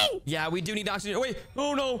oxygen! Yeah, we do need oxygen. Wait,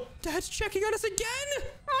 oh no, Dad's checking on us again?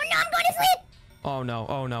 Oh no, I'm going to sleep!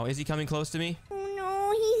 Oh no, is he coming close to me? Oh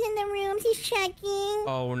no, he's in the rooms, he's checking.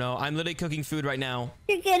 Oh no, I'm literally cooking food right now.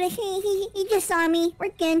 You're good, he just saw me, we're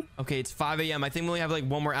good. Okay, it's 5 a.m. I think we only have like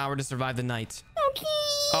 1 more hour to survive the night. Okay.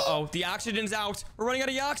 Uh-oh, the oxygen's out. We're running out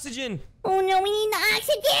of oxygen. Oh no, we need the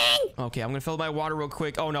oxygen! Okay, I'm gonna fill my water real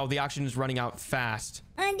quick. Oh no, the oxygen is running out fast.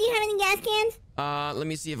 Do you have any gas cans? Let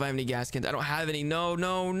me see if I have any gas cans. I don't have any. No.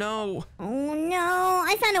 Oh no,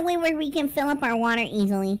 I found a way where we can fill up our water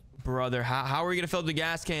easily. Brother, how are we gonna fill up the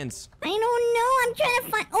gas cans? I don't know, I'm trying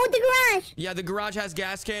to find... Oh, the garage! Yeah, the garage has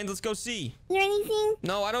gas cans. Let's go see. Is there anything?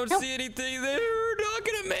 No, I don't see anything. They're not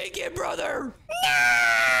gonna make it, brother.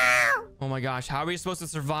 No! Oh my gosh, how are we supposed to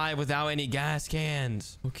survive without any gas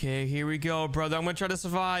cans? Okay, here we go, brother. I'm gonna try to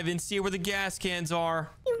survive and see where the gas cans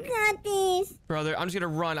are. You got this. Brother, I'm just gonna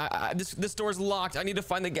run. This door's locked. I need to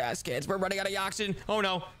find the gas cans. We're running out of oxygen. Oh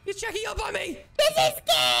no, he's checking up on me. This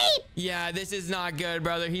escape! Yeah, this is not good,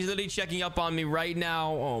 brother. He's literally checking up on me right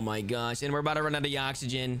now. Oh my gosh, and we're about to run out of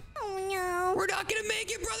oxygen. Oh no. We're not gonna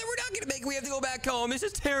make it, brother. We're not gonna make it. We have to go back home. This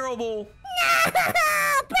is terrible. No,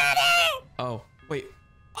 brother! Oh, wait.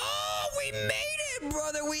 Oh, we made it,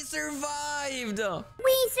 brother. We survived.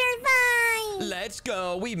 We survived! Let's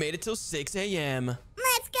go. We made it till 6 a.m.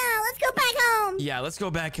 Let's go! Let's go back home! Yeah, let's go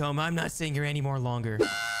back home. I'm not staying here any more longer.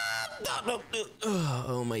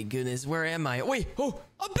 Oh my goodness, where am I? Wait,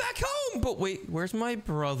 I'm back home. But wait, where's my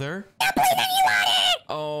brother? Please, I need water!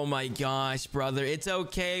 Oh my gosh, brother. It's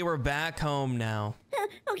okay. We're back home now.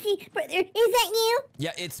 Okay, brother, is that you?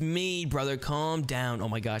 Yeah, it's me, brother. Calm down. Oh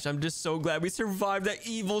my gosh, I'm just so glad we survived that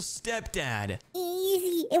evil stepdad.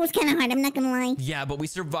 Easy. It was kind of hard, I'm not gonna lie. Yeah, but we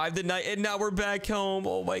survived the night and now we're back home.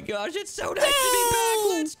 Oh my gosh, it's so nice to be back.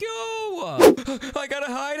 Let's go. I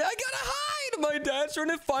gotta hide. My dad's trying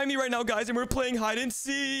to find me right now, guys, and we're playing hide and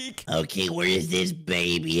seek. Okay, where is this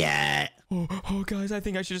baby at? Oh, guys, I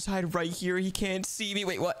think I should just hide right here. He can't see me.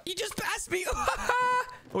 Wait, what? He just passed me.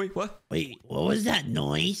 Wait, what? Wait, what was that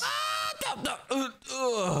noise?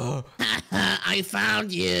 I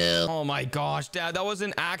found you. Oh my gosh, Dad, that was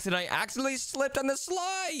an accident. I accidentally slipped on the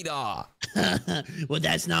slide. Well,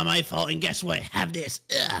 that's not my fault. And guess what? Have this.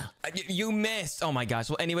 You missed. Oh my gosh.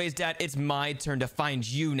 Well, anyways, Dad, it's my turn to find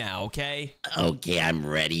you now, okay? Okay, I'm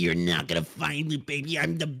ready. You're not gonna find me, baby.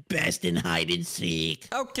 I'm the best in hide and seek.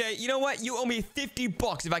 Okay, you know what? You owe me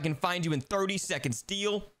 $50 if I can find you in 30 seconds.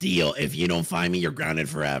 Deal? Deal. If you don't find me, you're grounded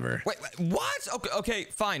forever. Wait, what? Okay,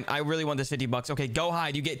 fine. I really want this $50. Okay, go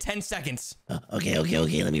hide. You get 10 seconds. Okay.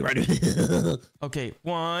 Let me run. Okay,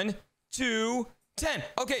 1, 2, 10.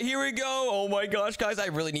 Okay, here we go. Oh my gosh, guys, I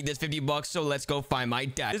really need this $50, so let's go find my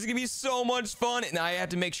dad. This is gonna be so much fun, and I have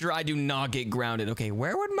to make sure I do not get grounded. Okay,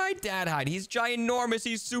 where would my dad hide? He's ginormous.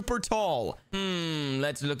 He's super tall.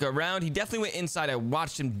 Let's look around. He definitely went inside. I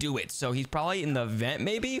watched him do it, so he's probably in the vent,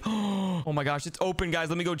 maybe? Oh my gosh, it's open, guys.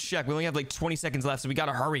 Let me go check. We only have like 20 seconds left, so we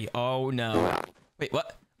gotta hurry. Oh no. Wait,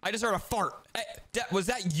 what? I just heard a fart. Hey, was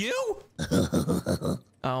that you?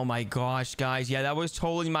 Oh my gosh, guys. Yeah, that was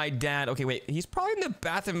totally my dad. Okay, wait. He's probably in the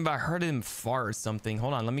bathroom, but I heard him fart or something.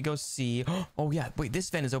 Hold on. Let me go see. Oh, yeah. Wait, this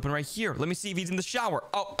vent is open right here. Let me see if he's in the shower.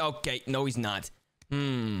 Oh, okay. No, he's not.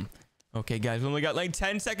 Okay, guys. We only got like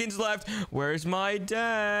 10 seconds left. Where's my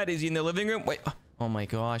dad? Is he in the living room? Wait. Oh my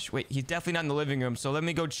gosh. Wait, he's definitely not in the living room. So let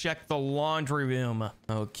me go check the laundry room.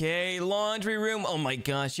 Okay, laundry room. Oh my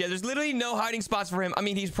gosh. Yeah, there's literally no hiding spots for him. I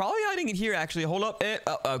mean, he's probably hiding in here, actually. Hold up.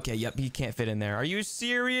 Okay, yep, he can't fit in there. Are you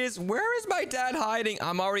serious? Where is my dad hiding?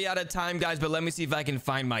 I'm already out of time, guys, but let me see if I can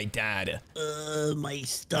find my dad. My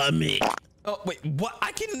stomach. Oh, wait, what?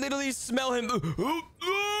 I can literally smell him.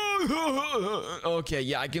 Okay,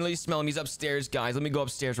 yeah, I can literally smell him. He's upstairs, guys. Let me go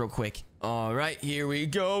upstairs real quick. All right, here we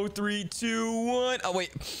go. 3, 2, 1. Oh,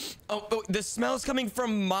 wait. Oh, the smell's coming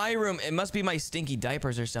from my room. It must be my stinky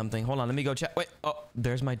diapers or something. Hold on, let me go check. Wait, oh,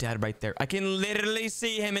 there's my dad right there. I can literally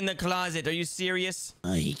see him in the closet. Are you serious?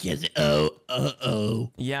 He gets it.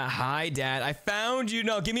 Oh. Yeah, hi, Dad. I found you.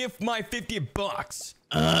 No, give me my $50.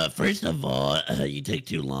 First of all, you take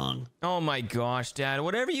too long. Oh my gosh, Dad.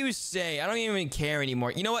 Whatever you say, I don't even care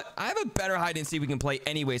anymore. You know what? I have a better hide and seek we can play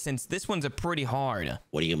anyway, since this one's a pretty hard.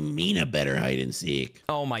 What do you mean a better hide and seek?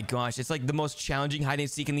 Oh my gosh, it's like the most challenging hide and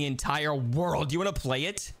seek in the entire world. Do you want to play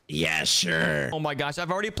it? Yeah, sure. Oh my gosh,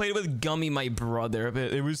 I've already played it with Gummy, my brother,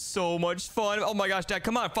 but it was so much fun. Oh my gosh, Dad,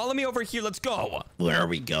 come on, follow me over here. Let's go. Where are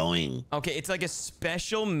we going? Okay, it's like a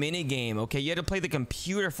special mini game. Okay, you had to play the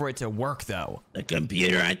computer for it to work, though. The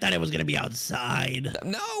computer? I thought it was gonna be outside.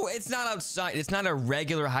 No, it's not outside. It's not a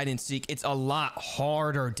regular hide and seek. It's a lot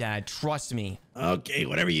harder, Dad. Trust me. Okay,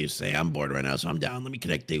 whatever you say. I'm bored right now, so I'm down. Let me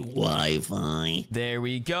connect the Wi-Fi. There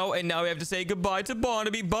we go. And now we have to say goodbye to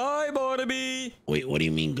Barnaby. Bye, Barnaby. Wait, what do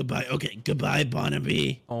you mean goodbye? Okay, goodbye,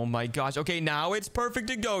 Barnaby. Oh my gosh. Okay, now it's perfect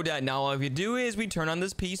to go, Dad. Now all we do is we turn on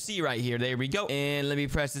this PC right here. There we go. And let me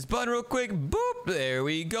press this button real quick. Boop. There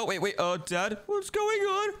we go. Wait. Dad, what's going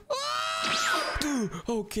on? Ah!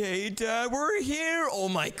 Okay, Dad, we're here. Oh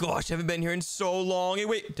my gosh, I haven't been here in so long. Hey,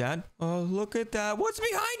 wait, Dad. Look at that. What's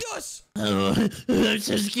behind us? Oh, I'm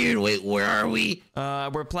so scared. Wait, where are we?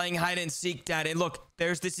 We're playing hide and seek, Dad. And look,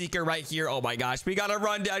 there's the seeker right here. Oh my gosh, we gotta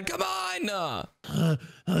run, Dad. Come on.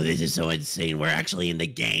 Oh, this is so insane. We're actually in the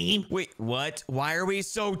game. Wait, what? Why are we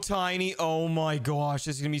so tiny? Oh my gosh,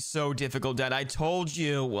 this is gonna be so difficult, Dad. I told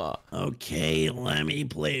you. Okay, let me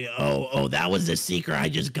play. Oh, that was the seeker. I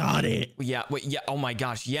just got it. Yeah, wait, yeah. Oh my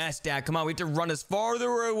gosh, yes, Dad. Come on, we have to run as farther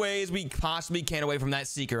away as we possibly can away from that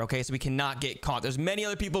seeker, okay? So we cannot get caught. There's many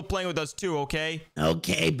other people playing with us too, okay?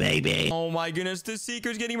 Okay, baby. Oh my goodness, the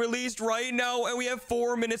seeker's getting released right now, and we have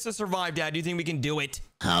 4 minutes to survive, Dad. Do you think we can do it?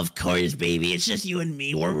 Of course, baby. It's just you and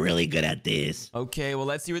me. We're really good at this. Okay, well,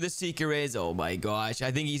 let's see where the seeker is. Oh my gosh,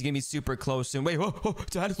 I think he's gonna be super close soon. Wait,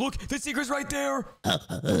 Dad, look, the seeker's right there.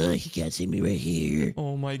 He can't see me right here.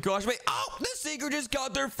 Oh my gosh, wait, the seeker just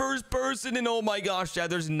got their first person, and oh my gosh,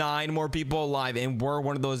 Dad, there's 9 more people alive, and we're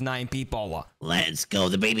one of those 9 people. Let's go.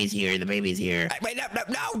 The baby's here. Wait,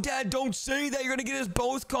 no, Dad, don't say that. You're gonna get us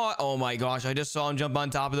both caught. Oh my gosh, I just saw him jump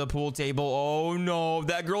on top of the pool table. Oh no,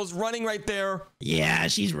 that girl's running right there. Yeah,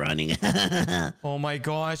 she's running. Oh my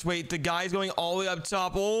gosh, wait, the guy's going all the way up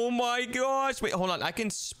top. Oh my gosh, wait, hold on, I can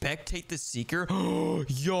spectate the seeker.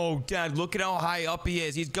 Yo, Dad, look at how high up he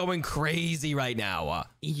is. He's going crazy right now.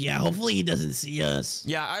 Yeah, hopefully he doesn't see us.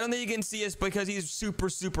 Yeah, I don't think he can see us because he's super,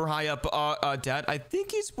 super high up. Dad, I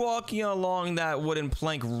think he's walking along that wooden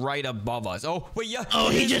plank right above us. Oh, wait, yeah. Oh,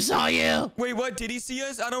 he just saw you. Wait, what? Did he see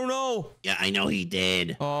us? I don't know. Yeah, I know he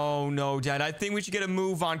did. Oh, no, Dad. I think we should get a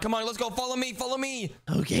move on. Come on, let's go. Follow me. Follow me.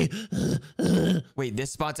 Okay. Wait,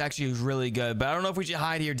 this spot's actually really good, but I don't know if we should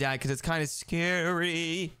hide here, Dad, because it's kind of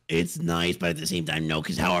scary. It's nice, but at the same time, no,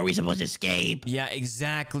 because how are we supposed to escape? Yeah,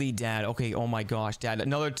 exactly, Dad. Okay, oh my gosh, Dad.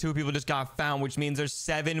 Another 2 people just got found, which means there's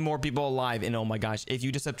 7 more people alive. And oh my gosh, if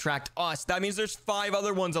you just subtract us, that means there's 5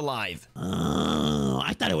 other ones alive. Oh,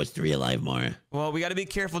 I thought it was 3 alive more. Well, we got to be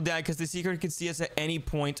careful, Dad, because the secret can see us at any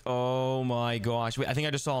point. Oh my gosh. Wait, I think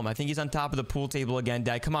I just saw him. I think he's on top of the pool table again,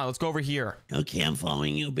 Dad. Come on, let's go over here. Okay, I'm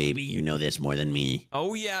following you, baby. You know this more than me.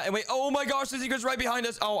 Oh, yeah. And wait, oh my gosh, the secret's right behind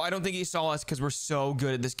us. Oh, I don't think he saw us because we're so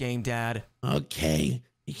good at this game, Dad. Okay.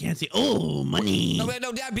 You can't see. Oh, money. No,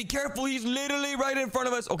 no, Dad, be careful. He's literally right in front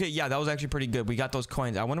of us. Okay, yeah, that was actually pretty good. We got those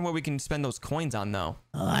coins. I wonder what we can spend those coins on, though.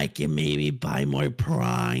 I can maybe buy more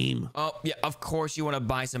Prime. Oh, yeah, of course you want to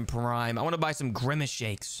buy some Prime. I want to buy some Grimace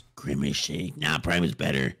Shakes. Grimace Shake. Nah, Prime is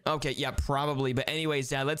better. Okay, yeah, probably. But anyways,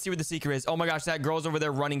 Dad, let's see where the secret is. Oh my gosh, that girl's over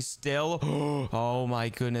there running still. Oh my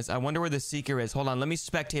goodness. I wonder where the secret is. Hold on, let me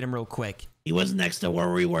spectate him real quick. He was next to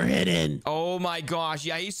where we were hidden. Oh my gosh.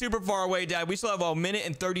 Yeah, he's super far away, Dad. We still have a minute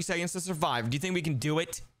and 30 seconds to survive. Do you think we can do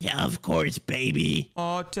it? Yeah, of course, baby.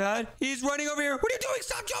 Oh, Dad, he's running over here. What are you doing?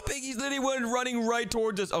 Stop jumping. He's literally running right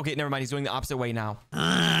towards us. Okay, never mind. He's going the opposite way now.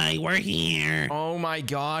 Hi, we're here. Oh my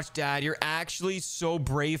gosh, Dad. You're actually so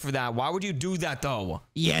brave for that. Why would you do that, though?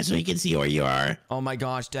 Yeah, so he can see where you are. Oh my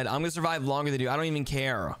gosh, Dad. I'm going to survive longer than you. I don't even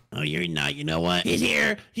care. Oh, you're not. You know what? He's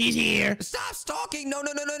here. He's here. Stop stalking. No.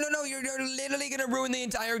 You're literally going to ruin the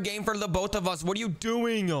entire game for the both of us. What are you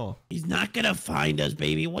doing? He's not going to find us,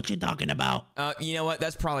 baby. What you talking about? You know what?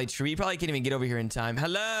 That's probably true. You probably can't even get over here in time.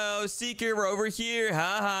 Hello, Seeker. We're over here.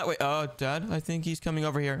 Ha. Wait. Oh, Dad, I think he's coming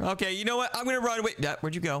over here. Okay, you know what? I'm going to run. Wait, Dad,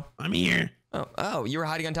 where'd you go? I'm here. Oh, you were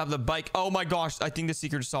hiding on top of the bike. Oh my gosh, I think the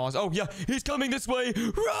Seeker saw us. Oh yeah, he's coming this way.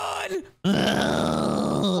 Run!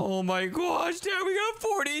 Oh my gosh, Dad, we got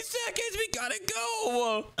 40 seconds. We gotta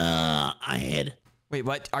go. I hid. Wait,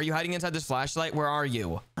 what? Are you hiding inside this flashlight? Where are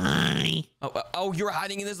you? Hi. Oh, you're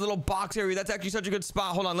hiding in this little box area. That's actually such a good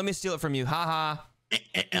spot. Hold on, let me steal it from you. Haha.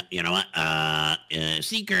 You know what?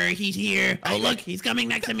 Seeker, he's here. Oh, look, he's coming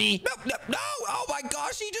next to me. No. Oh my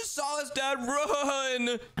gosh, he just saw us, Dad.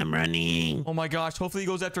 Run. I'm running. Oh my gosh, hopefully he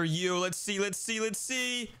goes after you. Let's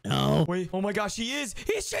see. No. Wait, oh my gosh, he is.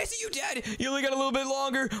 He's chasing you, Dad. You only got a little bit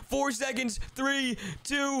longer. 4 seconds. 3,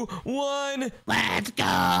 2, 1. Let's go.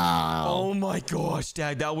 Oh my gosh,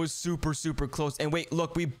 Dad, that was super, super close. And wait,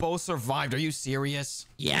 look, we both survived. Are you serious?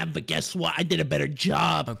 Yeah, but guess what? I did a better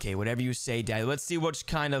job. Okay, whatever you say, Dad. Let's see which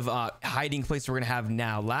kind of hiding place we're gonna have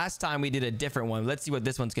now. Last time we did a different one. Let's see what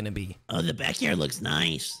this one's gonna be. Oh, the backyard looks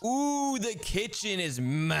nice. Ooh, the kitchen is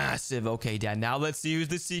massive. Okay, Dad, now let's see who's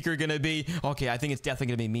the Seeker gonna be. Okay, I think it's definitely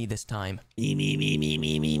gonna be me this time.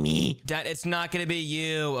 Me. Dad, it's not gonna be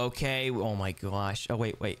you, okay? Oh my gosh. Oh,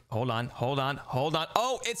 wait. Hold on.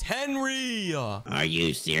 Oh, it's Henry. Are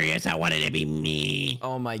you serious? I wanted to be me.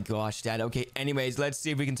 Oh my gosh, Dad. Okay, anyways, let's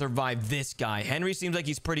see if we can survive this guy. Henry seems like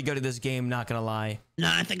he's pretty good at this game, not gonna lie.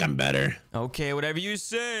 Nah, I think I'm better. Okay, whatever you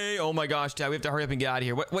say. Oh my gosh, Dad, we have to hurry up and get out of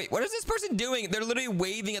here. Wait, what is this person doing? They're literally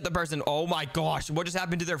waving at the person. Oh my gosh, what just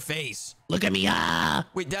happened to their face? Look at me.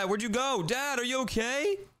 Wait, Dad, where'd you go? Dad, are you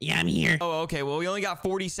okay? Yeah, I'm here. Oh, okay. Well, we only got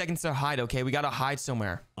 40 seconds to hide, okay? We gotta hide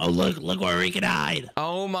somewhere. Oh, look where we can hide.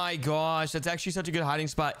 Oh my gosh, that's actually such a good hiding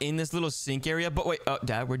spot in this little sink area. But wait,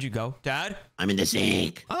 Dad, where'd you go? Dad? I'm in the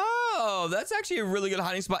sink. Oh, that's actually a really good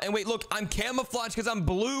hiding spot. And wait, look, I'm camouflaged because I'm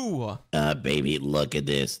blue. Baby, look at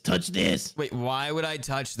this. Touch this. Wait, why would I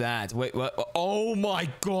touch that? Wait, what? Oh my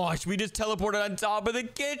gosh, we just teleported on top of the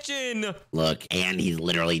kitchen. Look, and he's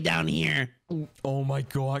literally down here. Oh my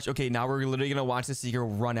gosh. Okay, now we're literally gonna watch the Seeker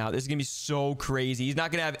run out. This is gonna be so crazy. He's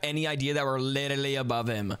not gonna have any idea that we're literally above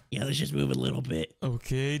him. Yeah, let's just move a little bit.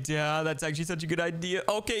 Okay, Dad, that's actually such a good idea.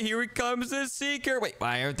 Okay, here it comes, the Seeker. Wait,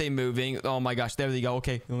 why aren't they moving? Oh my gosh, there they go.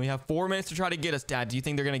 Okay, we only have 4 minutes to try to get us, Dad. Do you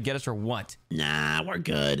think they're gonna get us or what? Nah, we're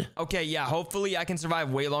good. Okay, yeah, hopefully I can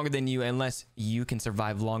survive way longer than you, unless you can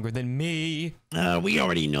survive longer than me. We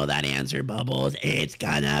already know that answer, Bubbles. It's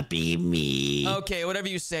gonna be me. Okay, whatever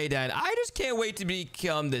you say, Dad. I just can't wait to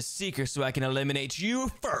become the Seeker so I can eliminate you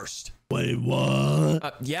first. Wait,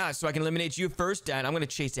 what? Yeah, so I can eliminate you first, Dad. I'm gonna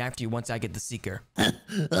chase after you once I get the seeker.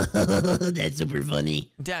 That's super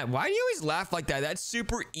funny. Dad, why do you always laugh like that? That's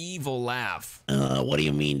super evil laugh. What do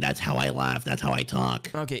you mean? That's how I laugh. That's how I talk.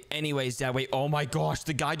 Okay, anyways, Dad, wait. Oh my gosh,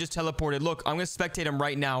 the guy just teleported. Look, I'm gonna spectate him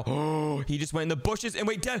right now. Oh, he just went in the bushes. And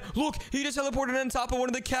wait, Dad, look, he just teleported on top of one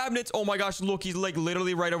of the cabinets. Oh my gosh, look, he's like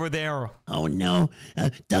literally right over there. Oh no,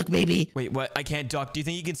 duck baby. Wait, what? I can't duck. Do you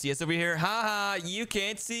think you can see us over here? Ha ha, you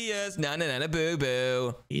can't see us. Na na na na boo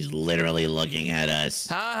boo. He's literally looking at us.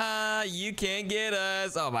 Ha ha, you can't get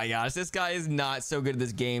us. Oh my gosh, this guy is not so good at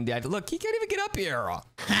this game, Dad. Look, he can't even get up here.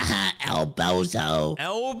 Haha, El Bozo.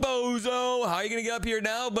 El Bozo, how are you gonna get up here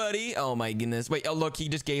now, buddy? Oh my goodness. Wait, oh look, he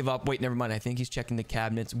just gave up. Wait, never mind. I think he's checking the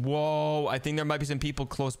cabinets. Whoa, I think there might be some people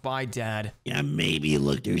close by, Dad. Yeah, maybe.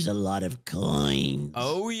 Look, there's a lot of coins.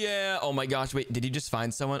 Oh yeah. Oh my gosh. Wait, did he just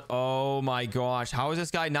find someone? Oh my gosh. How has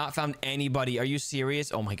this guy not found anybody? Are you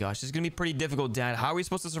serious? Oh my gosh, this is gonna be pretty difficult, Dad. How are we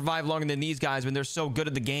supposed to survive longer than these guys when they're so good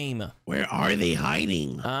at the game? Where are they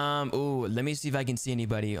hiding? Ooh, let me see if I can see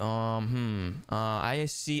anybody. I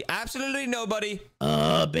see absolutely nobody.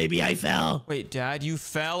 Baby, I fell. Wait, Dad, you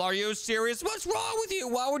fell? Are you serious? What's wrong with you?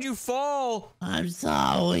 Why would you fall? I'm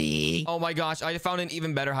sorry. Oh my gosh, I found an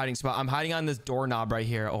even better hiding spot. I'm hiding on this doorknob right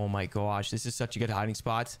here. Oh my gosh, this is such a good hiding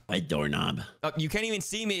spot. My doorknob. You can't even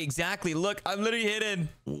see me exactly. Look, I'm literally hidden.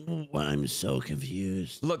 I'm so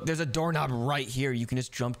confused. Look, there's a doorknob right here. You can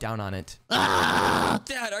just jump down on it. Ah!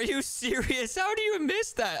 Dad, are you serious? How do you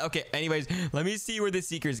miss that? Okay, anyways, let me see where the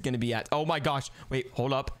seeker is going to be at. Oh my gosh. Wait,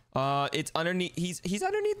 hold up. It's underneath. He's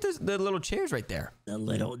underneath the little chairs right there. The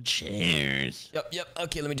little chairs. Yep.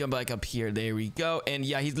 Okay, let me jump back up here. There we go. And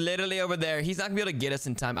yeah, he's literally over there. He's not gonna be able to get us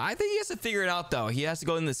in time. I think he has to figure it out though. He has to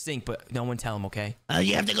go in the sink, but no one tell him, okay?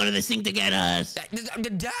 You have to go to the sink to get us.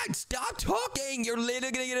 Dad, stop talking. You're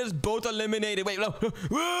literally gonna get us both eliminated. Wait, no.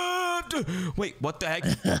 Wait, what the heck?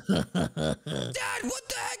 Dad, what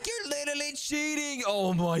the heck? You're literally cheating.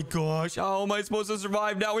 Oh my gosh. How am I supposed to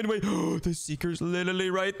survive now? Wait. The seeker's literally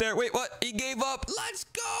right there. Wait, what? He gave up. Let's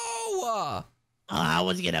go. I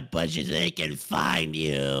was gonna push you so they can find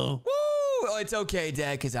you. Woo! Oh, it's okay,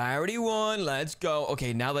 Dad, because I already won. Let's go.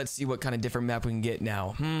 Okay, now let's see what kind of different map we can get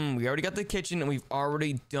now. We already got the kitchen, and we've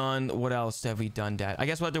already done... What else have we done, Dad? I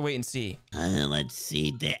guess we'll have to wait and see. Let's see.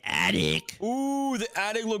 The attic. Ooh, the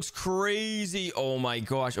attic looks crazy. Oh, my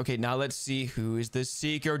gosh. Okay, now let's see who is the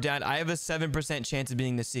seeker, Dad. I have a 7% chance of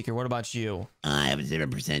being the seeker. What about you? I have a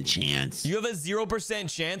 0% chance. You have a 0%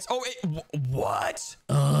 chance? Oh, wait, what?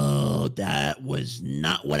 Oh, that was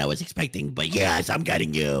not what I was expecting, but yes, I'm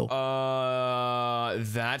getting you.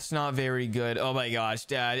 That's not very good. Oh my gosh,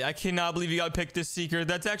 Dad. I cannot believe you got picked this seeker.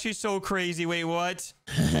 That's actually so crazy. Wait, what?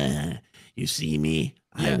 You see me?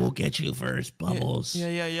 Yeah. I will get you first, Bubbles.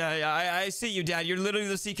 Yeah. I see you, Dad. You're literally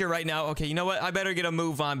the seeker right now. Okay, you know what? I better get a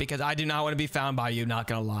move on because I do not want to be found by you, not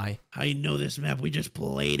gonna lie. I know this map. We just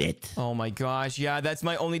played it. Oh my gosh. Yeah, that's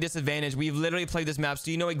my only disadvantage. We've literally played this map,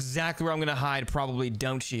 so you know exactly where I'm gonna hide, probably,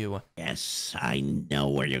 don't you? Yes, I know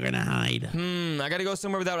where you're gonna hide. I gotta go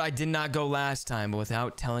somewhere without... I did not go last time,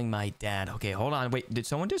 without telling my dad. Okay, hold on. Wait, did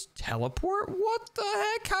someone just teleport? What the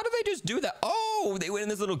heck? How did they just do that? Oh, they went in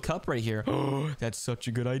this little cup right here. Oh, that's such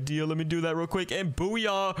a good idea. Let me do that real quick. And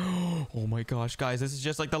booyah. Oh my gosh, guys. This is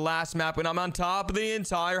just like the last map when I'm on top of the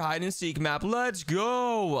entire hide and seek map. Let's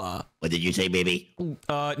go. What did you say, baby?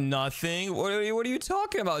 Nothing. What are you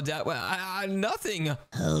talking about, Dad? Nothing.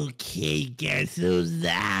 Okay, guess who's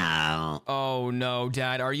out? Oh no,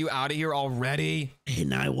 Dad. Are you out of here already?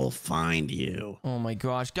 And I will find you. Oh my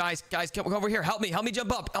gosh. Guys, come over here. Help me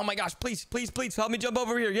jump up. Oh my gosh, please help me jump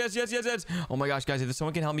over here. Yes. Oh my gosh, guys, if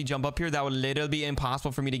someone can help me jump up here, that would literally be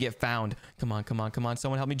impossible for me to get found. Come on.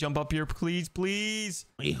 Someone help me jump up here, please.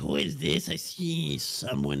 Wait, who is this? I see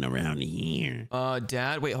someone around here.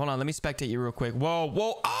 Dad, wait, hold on. Let me spectate you real quick. Whoa.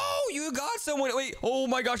 Oh, you got someone. Wait, oh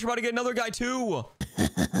my gosh, you're about to get another guy too.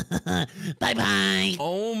 Bye.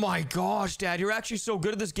 Oh my gosh, Dad, you're actually so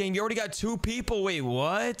good at this game. You already got 2 people. Wait,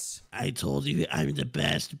 what? I told you I'm the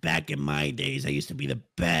best. Back in my days, I used to be the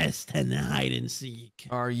best in the hide and seek.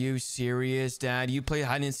 Are you serious, Dad? You played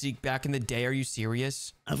hide and seek back in the day. Are you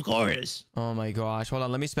serious? Of course. Oh my gosh. Hold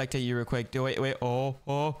on. Let me spectate you real quick. Wait.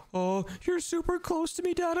 Oh. You're super close to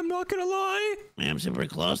me, Dad. I'm not gonna lie. I'm super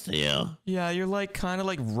close to you. Yeah, you're like kind of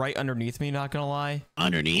like right underneath me, not gonna lie.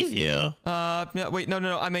 Underneath you? Wait,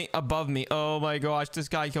 no. I mean above me. Oh my gosh. This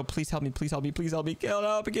guy, please help me. Get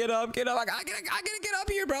up. I gotta get up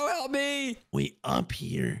here, bro. Help me. Wait, up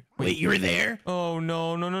here? Wait, you're there? Oh,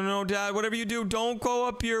 no, Dad. Whatever you do, don't go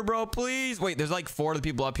up here, bro. Please. Wait, there's like 4 of the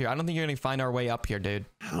people up here. I don't think you're gonna find our way up here, dude.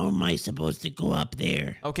 How am I supposed to go up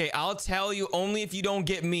there? Okay, I'll tell you only if you don't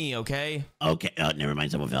get me, okay? Okay. Oh, never mind.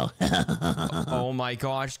 Someone fell. Oh my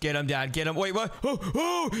gosh. Get him, Dad. Get him. Wait, what?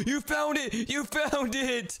 Oh, you found it. You found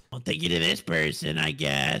it. I'll take you to this person, I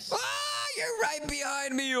guess. Ah, you're right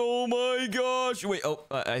behind me. Oh my gosh. Wait,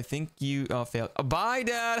 I think you failed. Bye,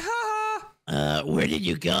 Dad. Ha. Where did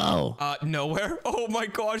you go? Nowhere. Oh my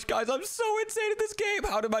gosh, guys. I'm so insane at this game.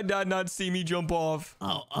 How did my dad not see me jump off?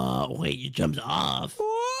 Wait, you jumped off.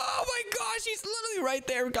 Oh my gosh, he's literally right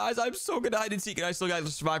there, guys. I'm so good at hide and seek, and I still got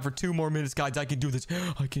to survive for 2 more minutes, guys. I can do this.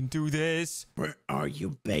 I can do this. Where are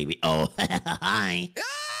you, baby? Oh, hi.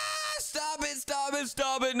 Stop it, stop it,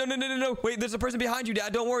 stop it. No. Wait, there's a person behind you,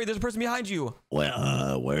 Dad. Don't worry. There's a person behind you.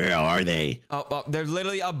 Well, where are they? Oh, they're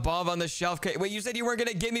literally above on the shelf. Okay, wait, you said you weren't going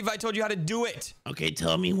to get me if I told you how to do it. Okay,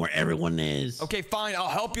 tell me where everyone is. Okay, fine. I'll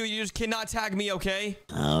help you. You just cannot tag me, okay?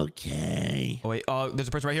 Okay. Oh, wait. There's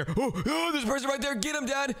a person right here. Oh, there's a person right there. Get him,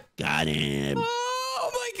 Dad. Got him. Oh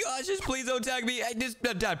my gosh, just please don't tag me.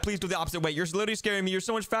 Dad, please do the opposite way. You're literally scaring me. You're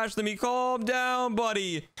so much faster than me. Calm down,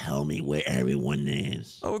 buddy. Tell me where everyone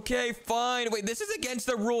is. Okay, fine. Wait, this is against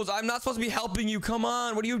the rules. I'm not supposed to be helping you. Come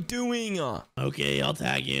on. What are you doing? Okay, I'll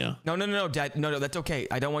tag you. No, Dad. No, that's okay.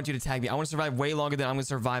 I don't want you to tag me. I want to survive way longer than I'm going to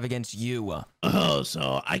survive against you. Oh,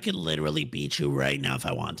 so I could literally beat you right now if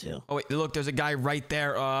I want to. Oh, wait, look, there's a guy right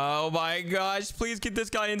there. Oh my gosh, please get this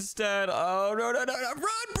guy instead. Oh, no. Run,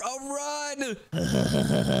 bro, run.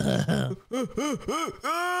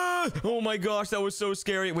 Oh my gosh, that was so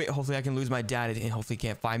scary. Wait, hopefully I can lose my dad and hopefully he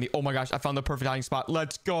can't find me. Oh my gosh, I found the perfect hiding spot.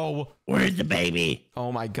 Let's go. Where's the baby?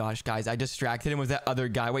 Oh my gosh, guys, I distracted him with that other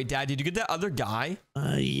guy. Wait, Dad, did you get that other guy?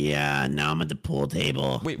 Yeah, now I'm at the pool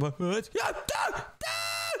table. Wait, what?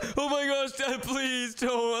 Oh my gosh, Dad, please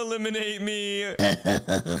don't eliminate me.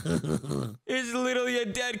 It's literally a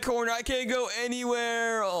dead corner. I can't go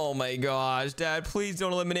anywhere. Oh my gosh, Dad, please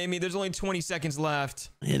don't eliminate me. There's only 20 seconds left.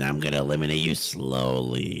 And I'm gonna eliminate you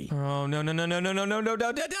slowly. Oh, no,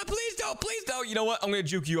 Dad, please don't. You know what? I'm gonna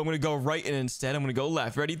juke you. I'm gonna go right, and instead I'm gonna go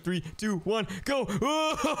left. Ready? 3, 2, 1, go.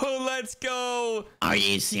 Oh, let's go. Are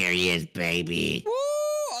you serious, baby? Woo!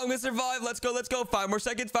 I'm gonna survive. Let's go. 5 more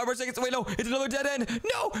seconds. Wait, no, it's another dead end.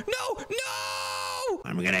 No.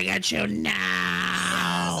 I'm gonna get you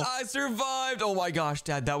now. Yes, I survived. Oh my gosh,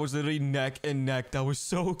 Dad, that was literally neck and neck. That was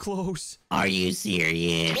so close. Are you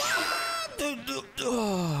serious?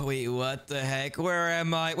 Oh, wait, what the heck? Where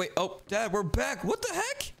am I? Wait, Dad, we're back. What the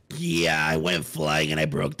heck? Yeah, I went flying and I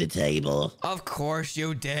broke the table. Of course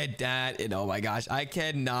you did, Dad. And oh my gosh, I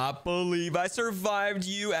cannot believe I survived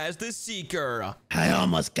you as the Seeker. I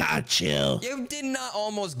almost got you. You did not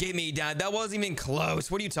almost get me, Dad. That wasn't even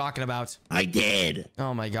close. What are you talking about? I did.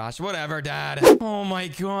 Oh my gosh, whatever, Dad. Oh my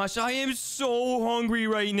gosh, I am so hungry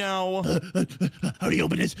right now. How do you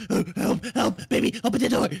open this? Help, baby, open the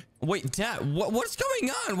door. Wait, Dad, what's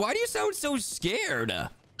going on? Why do you sound so scared?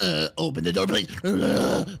 Open the door, please.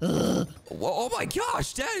 Oh my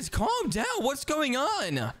gosh, Dad, calm down. What's going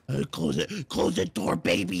on? Close it. Close the door,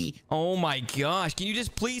 baby. Oh my gosh, can you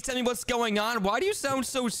just please tell me what's going on? Why do you sound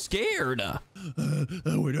so scared?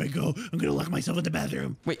 Where do I go? I'm gonna lock myself in the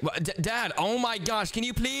bathroom. Wait, Dad, oh my gosh, can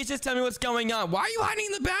you please just tell me what's going on? Why are you hiding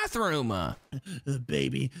in the bathroom?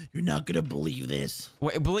 Baby, you're not gonna believe this.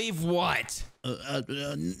 Wait, believe what?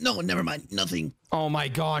 No, never mind. Nothing. Oh my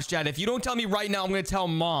gosh, Dad, if you don't tell me right now, I'm gonna tell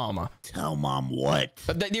Mom. Tell Mom what?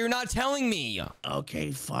 That you're not telling me.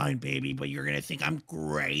 Okay, fine, baby, but you're gonna think I'm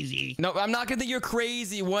crazy. No, I'm not gonna think you're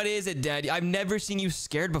crazy. What is it, Dad? I've never seen you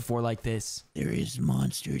scared before like this. There is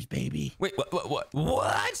monsters, baby. Wait,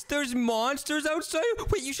 what? There's monsters outside?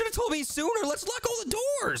 Wait, you should have told me sooner. Let's lock all the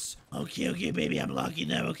doors. Okay, baby, I'm locking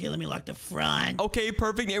them. Okay, let me lock the front. Okay,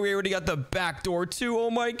 perfect. We already got the back door, too. Oh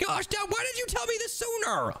my gosh, Dad, why did you tell me this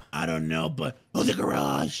sooner? I don't know, but... Oh, the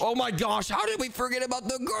garage. Oh my gosh, how did we forget about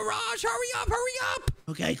the garage? Hurry up.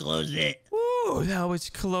 Okay, close it. Ooh, that was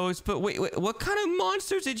close. But wait, what kind of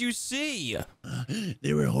monsters did you see?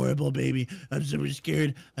 They were horrible, baby. I'm super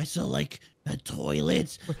scared. I saw, like, the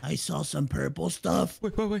toilets. I saw some purple stuff.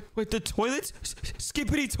 Wait, the toilets?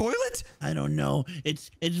 Skippity toilet? I don't know. It's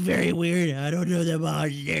very weird. I don't know the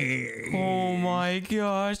monster. Oh my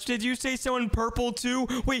gosh. Did you say someone purple too?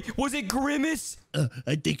 Wait, was it Grimace?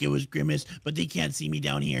 I think it was Grimace, but they can't see me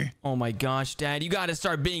down here. Oh my gosh, Dad, you gotta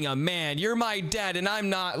start being a man. You're my dad, and I'm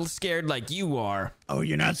not scared like you are. Oh,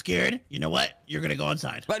 you're not scared? You know what? You're gonna go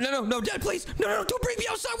outside. But no, Dad, please. No, don't bring me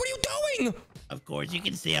outside. What are you doing? Of course, you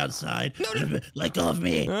can stay outside. No. Let go of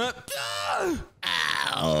me. Ow.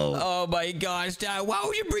 Oh my gosh, Dad, why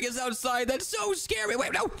would you bring us outside? That's so scary.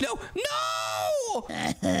 Wait, no.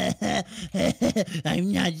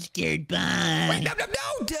 I'm not scared. Bye. Wait, no,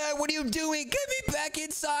 Dad, what are you doing? Get me back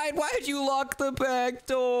inside. Why did you lock the back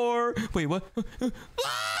door? Wait, what? Wait,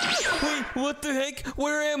 what the heck?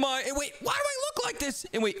 Where am I? And wait, why do I look like this?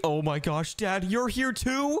 And wait, oh my gosh, Dad, you're here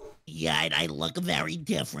too? Yeah, I look very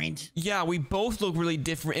different. Yeah, we both look really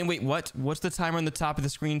different. And wait, what? What's the timer on the top of the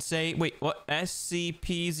screen say? Wait, what?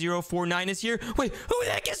 SCP-049 is here? Wait, who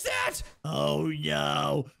the heck is that? Oh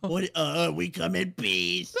no. What? We come in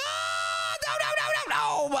peace. No.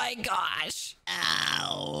 Oh my gosh.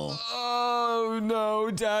 Ow. Oh no,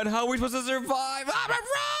 Dad. How are we supposed to survive? Run!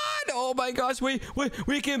 Oh my gosh, wait,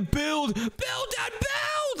 we can build! Build, Dad,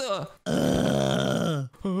 build! I'm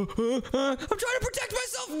trying to protect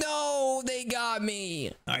myself. No, they got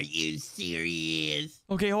me. Are you serious?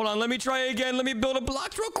 Okay, hold on. Let me try again. Let me build a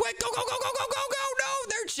block real quick. Go. No,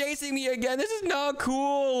 they're chasing me again. This is not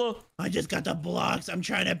cool. I just got the blocks. I'm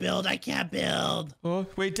trying to build. I can't build. Oh,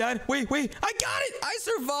 wait, Dad. Wait. I got it. I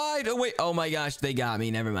survived. Oh, wait. Oh my gosh, they got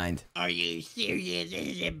me. Never mind. Are you serious? This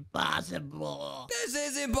is impossible. This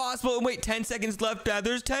is impossible. Wait, 10 seconds left, Dad.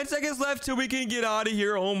 There's 10 seconds left till we can get out of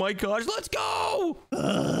here. Oh my gosh, let's go.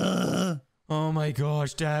 Oh my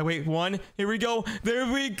gosh, Dad. Wait, one. Here we go.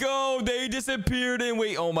 There we go. They disappeared. And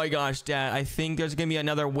wait, oh my gosh, Dad. I think there's going to be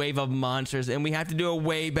another wave of monsters. And we have to do a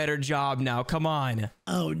way better job now. Come on.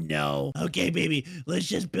 Oh no. Okay, baby. Let's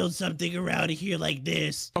just build something around here like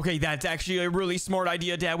this. Okay, that's actually a really smart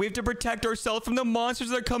idea, Dad. We have to protect ourselves from the monsters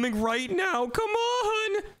that are coming right now. Come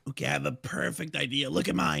on. Okay, I have a perfect idea. Look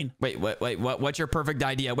at mine. Wait, what's your perfect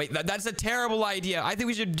idea? Wait, that's a terrible idea. I think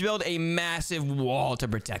we should build a massive wall to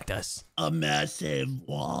protect us. A massive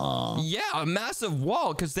wall. Yeah, a massive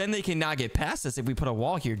wall, because then they cannot get past us if we put a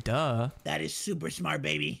wall here. Duh. That is super smart,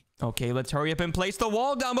 baby. Okay, let's hurry up and place the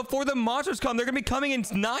wall down before the monsters come. They're going to be coming in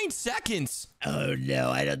 9 seconds. Oh,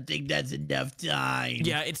 no. I don't think that's enough time.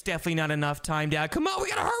 Yeah, it's definitely not enough time, Dad. Come on, we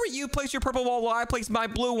got to hurry. You place your purple wall while I place my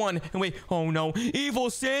blue one. And wait, oh, no.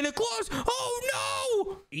 Evil Santa Claus. Oh,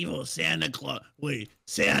 no. Evil Santa Claus. Wait,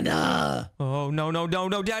 Santa. Oh, no,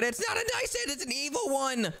 Dad. It's not a nice Santa. It's an evil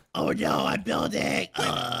one. Oh, no. I'm building. Wait,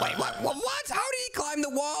 what? How did he climb the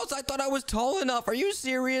walls? I thought I was tall enough. Are you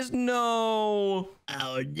serious? No.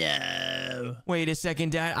 Oh, no. Wait a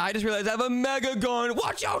second, Dad. I just realized I have a mega gun.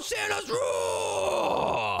 Watch out, Santa's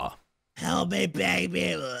roar! Help me,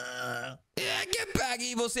 baby. Yeah, get back,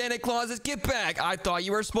 evil Santa Clauses. Get back. I thought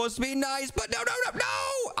you were supposed to be nice, but no.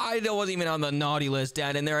 I wasn't even on the naughty list,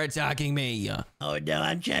 Dad, and they're attacking me. Oh, no.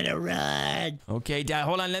 I'm trying to run. Okay, Dad,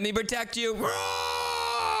 hold on. Let me protect you.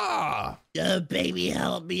 Roar! Baby,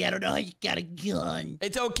 help me. I don't know how you got a gun.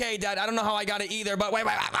 It's okay, Dad. I don't know how I got it either, but wait.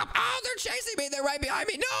 Oh, they're chasing me. They're right behind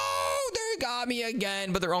me. No, they got me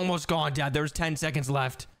again, but they're almost gone, Dad. There's 10 seconds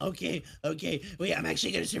left. Okay. Wait, I'm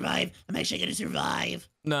actually going to survive.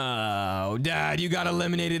 No, Dad, you got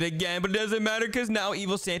eliminated again, but it doesn't matter because now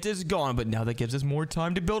evil Santa's gone. But now that gives us more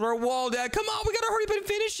time to build our wall, Dad. Come on, we got to hurry up and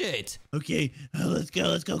finish it. Okay, let's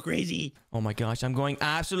go crazy. Oh my gosh, I'm going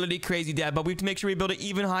absolutely crazy, Dad, but we have to make sure we build it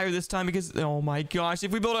even higher this time because, oh my gosh,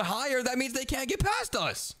 if we build it higher, that means they can't get past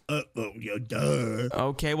us. Yeah, duh.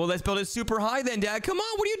 Okay, well, let's build it super high then, Dad. Come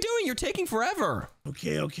on, what are you doing? You're taking forever.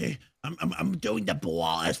 Okay. I'm doing the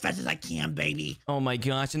wall as fast as I can, baby. Oh my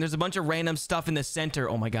gosh, and there's a bunch of random stuff in the center.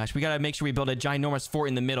 Oh my gosh, we gotta make sure we build a ginormous fort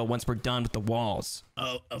in the middle once we're done with the walls.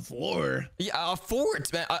 A fort? Yeah, a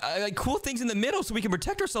fort, man. Like cool things in the middle so we can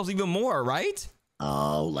protect ourselves even more, right?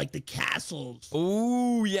 Oh, like the castles.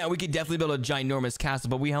 Oh, yeah, we could definitely build a ginormous castle,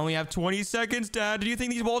 but we only have 20 seconds, Dad. Do you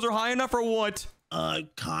think these walls are high enough or what?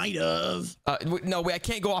 Kind of. No, wait, I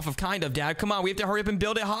can't go off of kind of, Dad. Come on, we have to hurry up and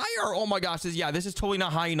build it higher. Oh my gosh, this is totally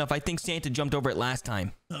not high enough. I think Santa jumped over it last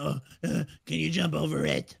time. Can you jump over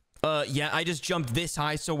it? Yeah, I just jumped this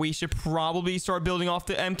high, so we should probably start building off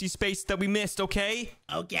the empty space that we missed, okay?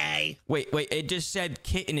 Okay. Wait, it just said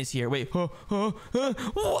kitten is here. Wait, what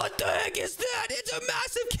the heck is that? It's a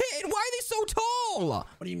massive kitten. Why are they so tall?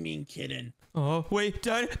 What do you mean, kitten? Oh, wait,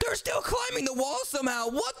 Dad, they're still climbing the wall somehow.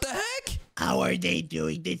 What the heck? How are they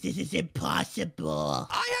doing this? This is impossible.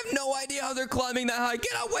 I have no idea how they're climbing that high.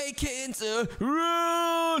 Get away, kittens.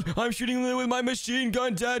 Run! I'm shooting them with my machine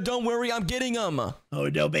gun, Dad. Don't worry, I'm getting them. Oh,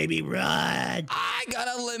 no, baby, run. I got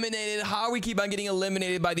eliminated. How we keep on getting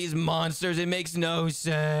eliminated by these monsters? It makes no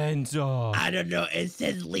sense. Oh. I don't know. It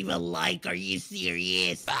says leave a like. Are you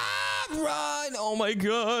serious? Run! Oh my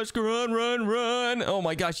gosh, run! Oh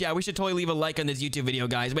my gosh, yeah, we should totally leave a like on this YouTube video,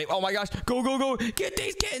 guys. Wait, oh my gosh, go! Get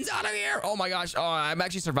these kittens out of here! Oh my gosh, I'm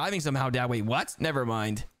actually surviving somehow, Dad. Wait, what? Never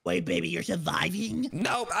mind. Wait, baby, you're surviving?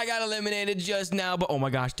 Nope, I got eliminated just now. But oh my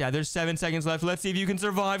gosh, Dad, there's 7 seconds left. Let's see if you can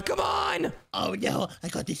survive. Come on. Oh, no. I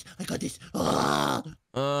got this. Ah!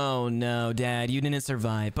 Oh no, Dad, you didn't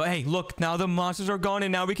survive. But hey, look, now the monsters are gone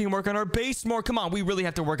and now we can work on our base more. Come on, we really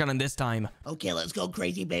have to work on it this time. Okay, let's go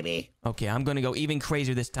crazy, baby. Okay, I'm gonna go even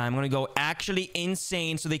crazier this time. I'm gonna go actually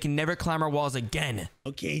insane so they can never climb our walls again.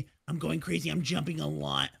 Okay, I'm going crazy. I'm jumping a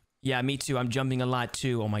lot. Yeah, me too. I'm jumping a lot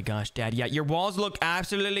too. Oh my gosh, Dad. Yeah, your walls look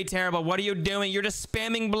absolutely terrible. What are you doing? You're just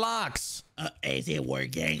spamming blocks. Is it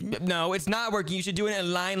working? No, it's not working. You should do it in a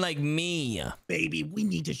line like me. Baby, we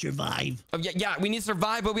need to survive. Oh, yeah, we need to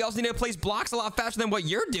survive, but we also need to place blocks a lot faster than what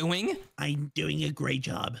you're doing. I'm doing a great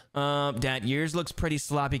job. Dad, yours looks pretty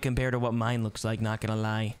sloppy compared to what mine looks like, not gonna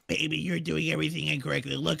lie. Baby, you're doing everything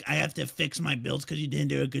incorrectly. Look, I have to fix my builds because you didn't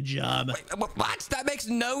do a good job. Wait, what? That makes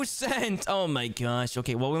no sense. Oh my gosh.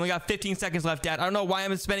 Okay, well, we only got 15 seconds left, Dad. I don't know why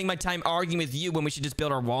I'm spending my time arguing with you when we should just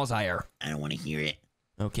build our walls higher. I don't want to hear it.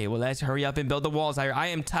 Okay, well, let's hurry up and build the walls higher. I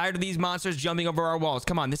am tired of these monsters jumping over our walls.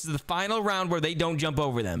 Come on, this is the final round where they don't jump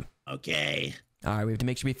over them. Okay. All right, we have to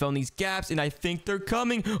make sure we fill in these gaps, and I think they're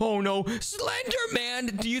coming. Oh, no. Slender Man!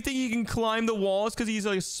 Do you think he can climb the walls because he's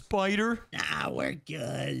like a spider? Nah, we're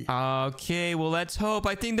good. Okay, well, let's hope.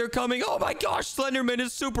 I think they're coming. Oh, my gosh, Slender Man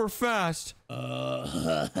is super fast.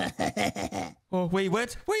 Oh, wait,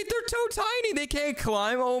 what? Wait, they're too tiny. They can't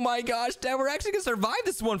climb. Oh, my gosh, Dad, we're actually going to survive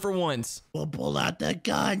this one for once. We'll pull out the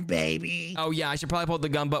gun, baby. Oh, yeah, I should probably pull the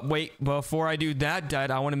gun, but wait, before I do that,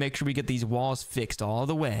 Dad, I want to make sure we get these walls fixed all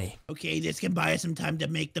the way. Okay, this can buy us some time to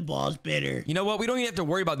make the balls better. You know what? We don't even have to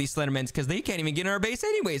worry about these Slendermans because they can't even get in our base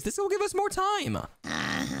anyways. This will give us more time.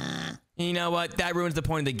 Uh-huh. You know what? That ruins the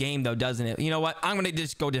point of the game, though, doesn't it? You know what? I'm going to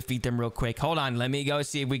just go defeat them real quick. Hold on. Let me go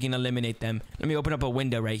see if we can eliminate them. Let me open up a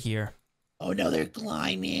window right here. Oh, no, they're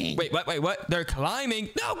climbing. Wait, what? They're climbing?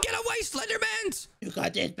 No, get away, Slendermans! You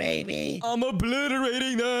got this, baby. I'm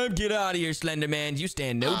obliterating them. Get out of here, Slendermans. You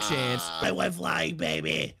stand no chance. I went flying,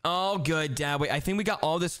 baby. Oh, good, Dad. Wait, I think we got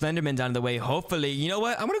all the Slendermans out of the way. Hopefully. You know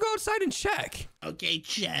what? I'm going to go outside and check. Okay,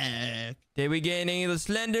 check. Did we get any of the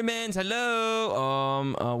Slendermans?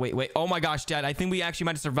 Hello? Wait. Oh my gosh, Dad. I think we actually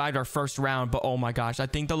might have survived our first round, but oh my gosh. I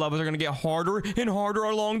think the levels are going to get harder and harder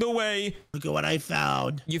along the way. Look at what I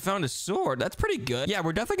found. You found a sword. That's pretty good. Yeah,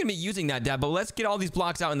 we're definitely going to be using that, Dad, but let's get all these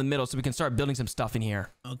blocks out in the middle so we can start building some stuff in here.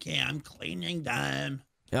 Okay, I'm cleaning them.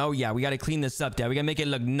 Oh, yeah, we got to clean this up, Dad. We got to make it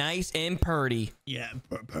look nice and pretty. Yeah,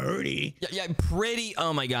 pretty. Yeah, pretty.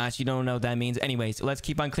 Oh, my gosh. You don't know what that means. Anyways, let's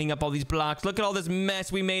keep on cleaning up all these blocks. Look at all this mess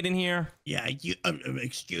we made in here. Yeah, you,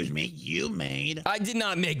 excuse me, you made. I did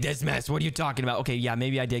not make this mess. What are you talking about? Okay, yeah,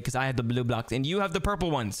 maybe I did because I had the blue blocks and you have the purple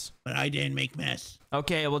ones. But I didn't make mess.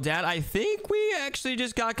 Okay, well, Dad, I think we actually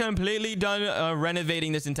just got completely done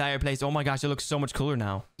renovating this entire place. Oh, my gosh, it looks so much cooler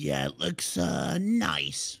now. Yeah, it looks,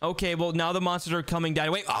 nice. Okay, well, now the monsters are coming, Dad.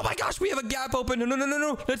 Wait, oh, my gosh, we have a gap open.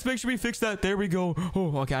 No. Let's make sure we fix that. There we go.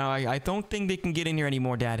 Oh, okay, I don't think they can get in here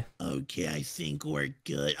anymore, Dad. Okay, I think we're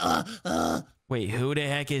good. Wait, who the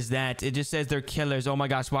heck is that? It just says they're killers. Oh, my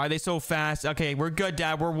gosh, why are they so fast? Okay, we're good,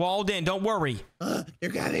 Dad. We're walled in. Don't worry.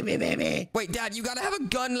 You're grabbing me, baby. Wait, Dad, you gotta have a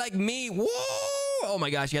gun like me. Whoa! Oh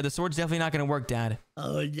my gosh, yeah, the sword's definitely not gonna work, Dad.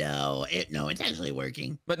 Oh no, it's actually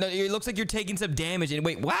working. But no, it looks like you're taking some damage. And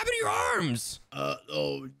wait, what happened to your arms?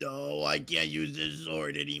 Oh no, I can't use this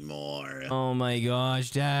sword anymore. Oh my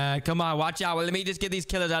gosh, Dad, come on, watch out. Let me just get these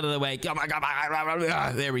killers out of the way. Oh my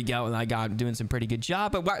god, there we go. I got doing some pretty good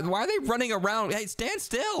job. But why are they running around? Hey, stand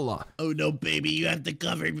still. Oh no, baby, you have to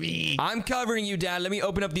cover me. I'm covering you, Dad. Let me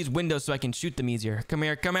open up these windows so I can shoot them easier. Come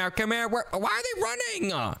here. Why are they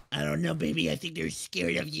running? I don't know, baby. I think they're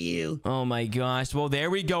scared of you. Oh my gosh. Well, there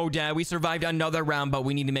we go, Dad. We survived another round, but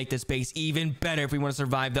we need to make this base even better if we want to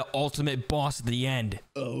survive the ultimate boss at the end.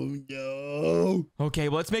 Oh no. Okay,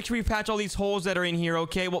 well, let's make sure we patch all these holes that are in here,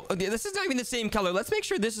 okay? Well, this is not even the same color. Let's make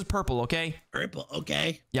sure this is purple, okay? Purple,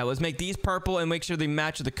 okay. Yeah, let's make these purple and make sure they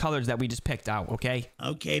match the colors that we just picked out, okay?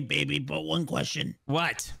 Okay, baby, but one question.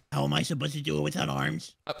 What? How am I supposed to do it without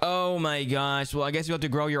arms? Oh my gosh. Well, I guess you have to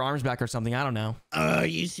grow your arms back or something. I don't know. Are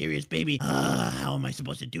you serious, baby? How am I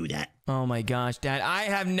supposed to do that? Oh my gosh, Dad. I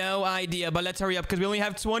have no idea, but let's hurry up because we only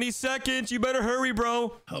have 20 seconds. You better hurry,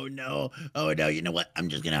 bro. Oh no. You know what? I'm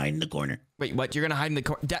just gonna hide in the corner. Wait, what? You're gonna hide in the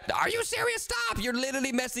corner? Dad, are you serious? Stop! You're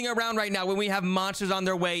literally messing around right now when we have monsters on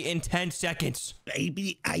their way in 10 seconds.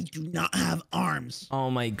 Baby, I do not have arms. Oh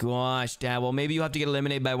my gosh, Dad. Well, maybe you have to get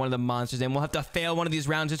eliminated by one of the monsters and we'll have to fail one of these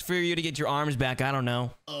rounds just for you to get your arms back. I don't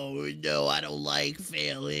know. Oh no, I don't like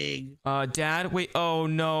failing. Dad, wait. Oh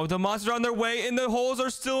no, the monsters are on their way and the holes are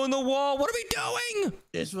still in the wall. What are we doing?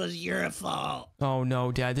 This was your fault. Oh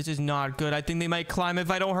no, Dad, this is not good. I think they might climb if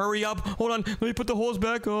I don't hurry up. Hold on, let me put the holes walls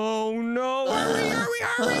back. Oh, no.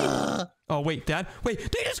 Hurry. Oh, wait, Dad. Wait,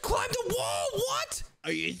 they just climbed the wall. What?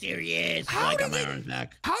 Are you serious? How I got did my they- arms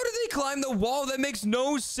back. How did they climb the wall? That makes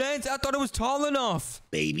no sense. I thought it was tall enough.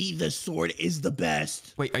 Baby, the sword is the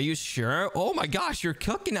best. Wait, are you sure? Oh my gosh, you're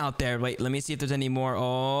cooking out there. Wait, let me see if there's any more.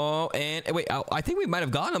 Oh, and wait, I think we might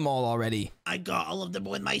have gotten them all already. I got all of them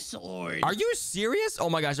with my sword. Are you serious? Oh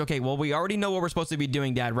my gosh. Okay, well, we already know what we're supposed to be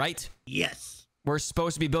doing, Dad, right? Yes. We're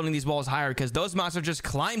supposed to be building these walls higher because those monsters just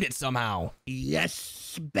climbed it somehow.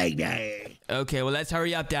 Yes, baby. Okay, well, let's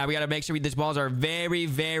hurry up, Dad. We got to make sure these walls are very,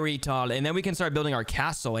 very tall, and then we can start building our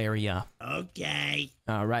castle area. Okay.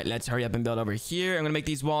 All right, let's hurry up and build over here. I'm going to make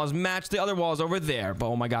these walls match the other walls over there. But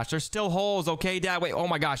oh my gosh, there's still holes. Okay, Dad. Wait, oh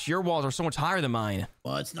my gosh, your walls are so much higher than mine.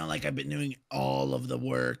 Well, it's not like I've been doing all of the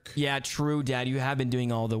work. Yeah, true, Dad. You have been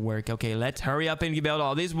doing all the work. Okay, let's hurry up and build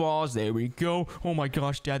all these walls. There we go. Oh my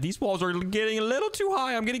gosh, Dad. These walls are getting a little too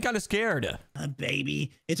high. I'm getting kind of scared.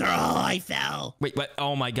 Baby, it's I fell. Wait, what?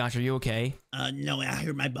 Oh my gosh, are you okay? No, I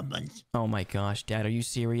hurt my bum buns. Oh my gosh, Dad, are you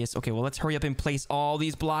serious? Okay, well, let's hurry up and place all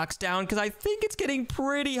these blocks down because I think it's getting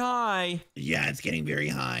pretty high. Yeah, it's getting very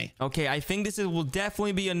high. Okay, I think will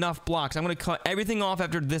definitely be enough blocks. I'm going to cut everything off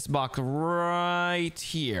after this block right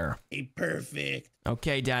here. Hey, perfect.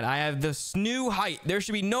 Okay, Dad, I have this new height. There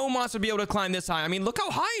should be no monster be able to climb this high. I mean, look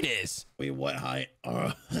how high it is. Wait, what height?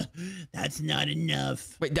 Oh, that's not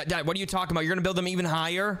enough. Wait, Dad, what are you talking about? You're going to build them even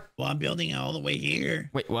higher? Well, I'm building it all the way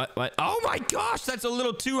here. Wait, what? Oh my gosh, that's a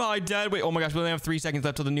little too high, Dad. Wait, oh my gosh, we only have 3 seconds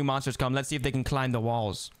left till the new monsters come. Let's see if they can climb the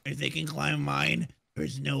walls. If they can climb mine,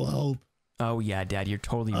 there's no hope. Oh yeah, Dad, you're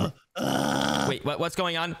totally Wait, what's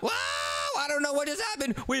going on? Whoa! I don't know what just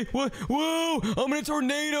happened. Wait, what? Whoa! I'm in a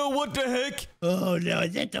tornado. What the heck? Oh no,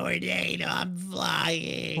 it's a tornado. I'm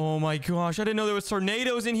flying. Oh my gosh, I didn't know there was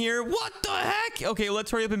tornadoes in here. What the heck? Okay, let's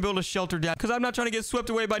hurry up and build a shelter, Dad, because I'm not trying to get swept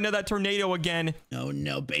away by another tornado again. Oh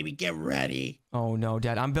no, baby, get ready. Oh no,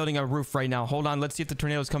 Dad, I'm building a roof right now. Hold on, let's see if the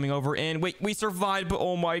tornado's coming over. And wait, we survived, but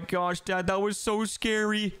oh my gosh, Dad, that was so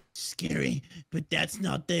scary. Scary, but that's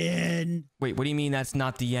not the end. Wait, what do you mean that's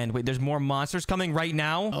not the end? Wait, there's more monsters coming right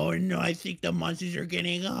now? Oh no, I think the monsters are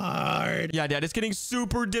getting hard. Yeah, Dad, it's getting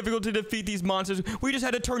super difficult to defeat these monsters. We just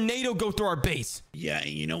had a tornado go through our base. Yeah, and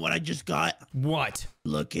you know what I just got? What?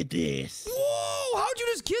 Look at this. Whoa, how'd you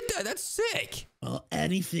just get that? That's sick. Well,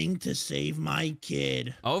 anything to save my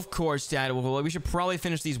kid. Of course, Dad. Well, we should probably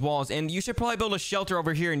finish these walls, and you should probably build a shelter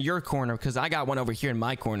over here in your corner, because I got one over here in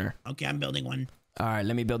my corner. Okay, I'm building one. All right,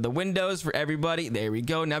 let me build the windows for everybody. There we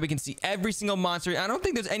go. Now we can see every single monster. I don't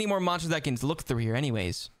think there's any more monsters that can look through here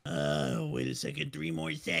anyways. Wait a second. 3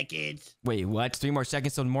 more seconds. Wait, what? 3 more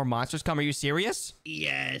seconds till more monsters come? Are you serious?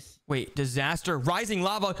 Yes. Wait, disaster, rising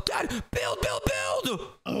lava. Dad, build!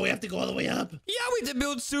 Oh, we have to go all the way up. Yeah, we have to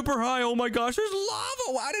build super high. Oh my gosh, there's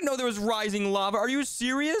lava. I didn't know there was rising lava. Are you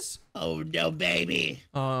serious? Oh no, baby.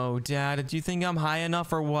 Oh, Dad, do you think I'm high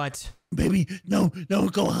enough or what? Baby, no,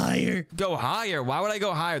 go higher. Go higher? Why would I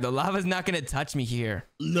go higher? The lava's not gonna touch me here.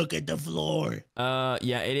 Look at the floor.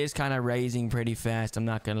 Yeah, it is kind of raising pretty fast. I'm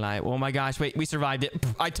not gonna lie. Oh my gosh, wait, we survived it.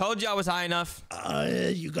 I told you I was high enough.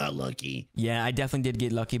 You got lucky. Yeah, I definitely did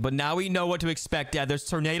get lucky, but now we know what to expect, Dad. There's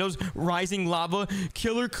tornadoes, rising lava,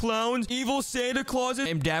 killer clowns, evil Santa Clauses.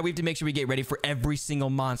 And Dad, we have to make sure we get ready for every single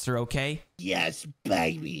monster, okay? Yes,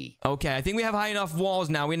 baby. Okay, I think we have high enough walls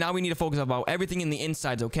now. We need to focus about everything in the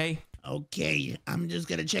insides, okay? Okay, I'm just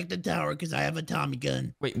gonna check the tower because I have a Tommy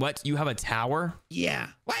gun. Wait, what? You have a tower? Yeah.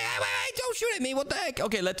 Wait, don't shoot at me. What the heck?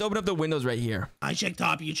 Okay, let's open up the windows right here. I check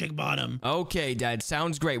top, you check bottom. Okay, Dad,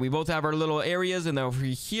 sounds great. We both have our little areas, and over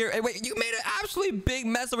here. Hey, wait, you made an absolutely big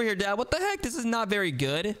mess over here, Dad. What the heck? This is not very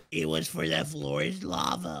good. It was for the floor is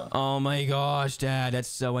lava. Oh my gosh, Dad, that's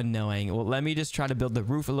so annoying. Well, let me just try to build the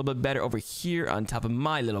roof a little bit better over here on top of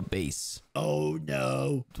my little base. Oh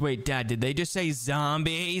no. Wait, Dad, did they just say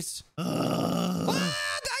zombies? What?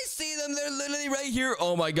 I see them. They're literally right here.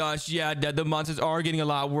 Oh my gosh. Yeah, Dad, the monsters are getting a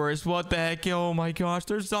lot worse. What the heck? Oh my gosh.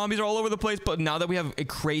 There's zombies all over the place. But now that we have a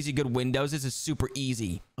crazy good windows, this is super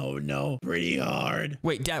easy. Oh no. Pretty hard.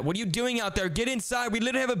 Wait, Dad, what are you doing out there? Get inside. We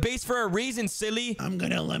literally have a base for a reason, silly. I'm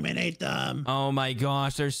gonna eliminate them. Oh my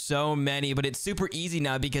gosh. There's so many. But it's super easy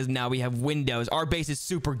now because now we have windows. Our base is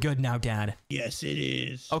super good now, Dad. Yes, it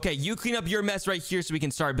is. Okay, you clean up your mess right here so we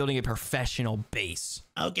can start building a professional base.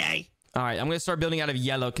 Okay. All right, I'm going to start building out of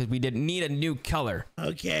yellow because we didn't need a new color.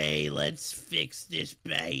 Okay, let's fix this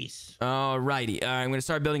base. All righty. I'm going to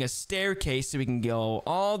start building a staircase so we can go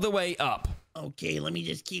all the way up. Okay, let me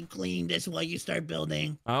just keep cleaning this while you start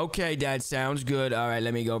building. Okay, Dad, sounds good. All right,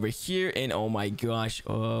 let me go over here. And oh my gosh.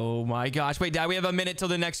 Oh my gosh. Wait, Dad, we have a minute till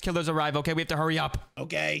the next killers arrive. Okay, we have to hurry up.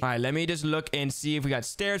 Okay. All right, let me just look and see if we got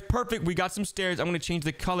stairs. Perfect. We got some stairs. I'm going to change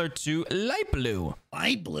the color to light blue.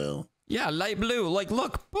 Light blue? Yeah, light blue. Like,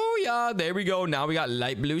 look. Booyah. There we go. Now we got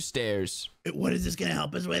light blue stairs. What is this going to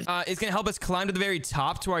help us with? It's going to help us climb to the very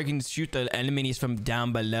top to where I can shoot the enemies from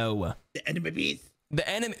down below. The enemy beast? The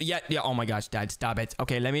enemy, yeah, oh my gosh, Dad, stop it.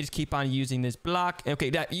 Okay, let me just keep on using this block. Okay,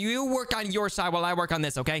 Dad, you work on your side while I work on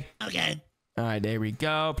this, okay? Okay. All right, there we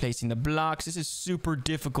go. Placing the blocks. This is super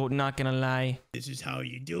difficult, not gonna lie. This is how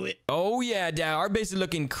you do it? Oh yeah, Dad, our base is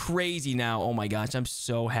looking crazy now. Oh my gosh, I'm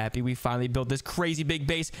so happy we finally built this crazy big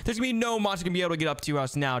base. There's gonna be no monster gonna be able to get up to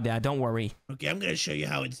us now, Dad, don't worry. Okay, I'm going to show you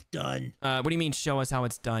how it's done. What do you mean, show us how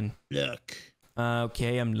it's done? Look.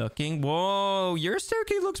 Okay, I'm looking. Whoa, your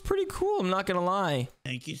staircase looks pretty cool, I'm not gonna lie.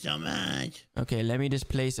 Thank you so much. Okay, let me just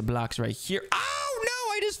place the blocks right here. Oh,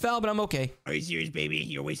 no, I just fell, but I'm okay. Are you serious, baby?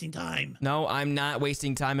 You're wasting time. No, I'm not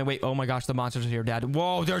wasting time. And wait, oh my gosh, the monsters are here, Dad.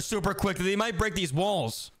 Whoa, they're super quick. They might break these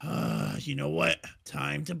walls. You know what?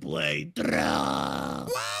 Time to play. Whoa,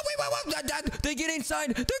 wait, Dad, they get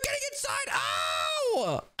inside. They're getting inside.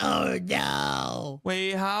 Ow! Oh, no.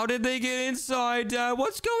 Wait, how did they get inside, Dad?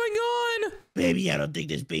 What's going on? Baby, I don't think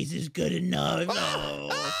this base is good enough. No.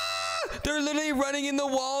 They're literally running in the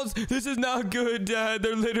walls. This is not good, Dad.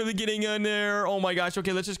 They're literally getting in there. Oh my gosh.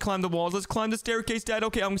 Okay, let's just climb the walls. Let's climb the staircase, Dad.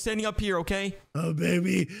 Okay, I'm standing up here, okay? Oh,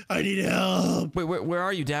 baby, I need help. Wait, where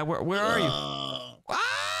are you, Dad? Where are you?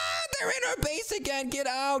 They're in our base again. Get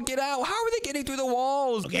out, get out. How are they getting through the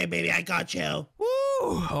walls? Okay, baby, I got you. Woo!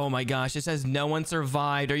 Oh my gosh, it says no one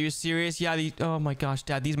survived. Are you serious? Yeah, oh my gosh,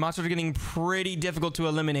 Dad, these monsters are getting pretty difficult to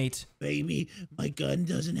eliminate. Baby, my gun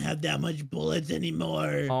doesn't have that much bullets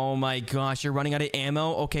anymore. Oh my gosh, you're running out of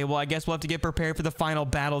ammo? Okay, well, I guess we'll have to get prepared for the final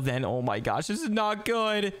battle then. Oh my gosh, this is not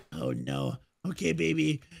good. Oh no. Okay,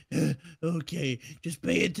 baby. Okay, just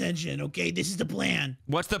pay attention, okay? This is the plan.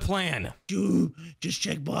 What's the plan? You just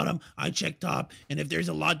check bottom, I check top, and if there's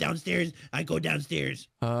a lot downstairs, I go downstairs.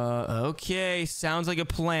 Okay, sounds like a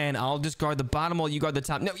plan. I'll just guard the bottom while you guard the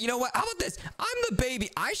top. No, you know what? How about this? I'm the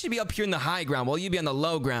baby. I should be up here in the high ground while you be on the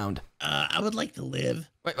low ground. I would like to live.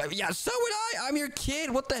 Wait, yeah, so would I. I'm your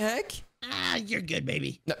kid. What the heck? You're good,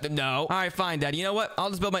 baby. No. All right, fine, Dad. You know what? I'll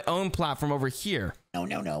just build my own platform over here.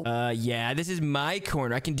 No. Yeah, this is my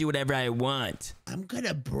corner. I can do whatever I want. I'm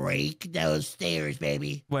gonna break those stairs,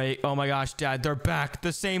 baby. Wait, oh my gosh, Dad, they're back.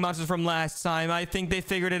 The same monsters from last time. I think they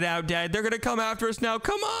figured it out, Dad. They're gonna come after us now.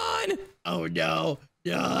 Come on! Oh, no.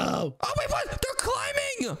 Oh, wait, what? They're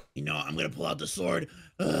climbing! You know, I'm gonna pull out the sword.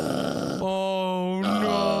 Oh,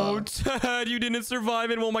 no, Dad, you didn't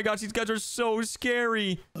survive it. Oh my gosh, these guys are so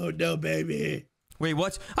scary. Oh, no, baby. Wait,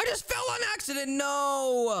 what? I just fell on accident.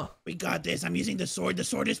 No. We got this. I'm using the sword. The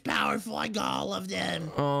sword is powerful. I got all of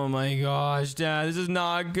them. Oh my gosh, Dad. This is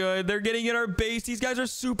not good. They're getting in our base. These guys are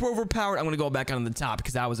super overpowered. I'm going to go back on the top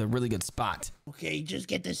because that was a really good spot. Okay, just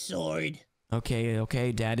get the sword.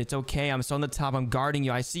 Okay, Dad. It's okay. I'm still on the top. I'm guarding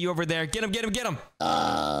you. I see you over there. Get him.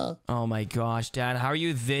 Oh my gosh, Dad. How are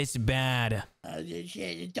you this bad?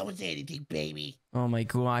 Don't say anything, baby. Oh my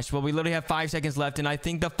gosh. Well, we literally have 5 seconds left, and I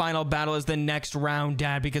think the final battle is the next round,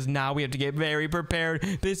 Dad, because now we have to get very prepared.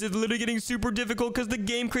 This is literally getting super difficult because the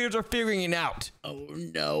game creators are figuring it out. Oh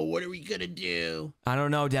no, what are we gonna do? I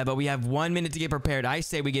don't know, Dad, but we have 1 minute to get prepared. I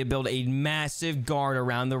say we get build a massive guard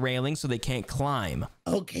around the railing so they can't climb.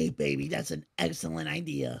 Okay, baby, that's an excellent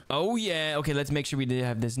idea. Oh yeah. Okay, let's make sure we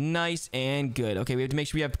have this nice and good. Okay, we have to make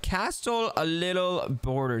sure we have castle a little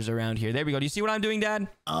borders around here. There we go. Do you see what I'm doing, Dad?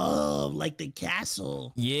 Oh, like the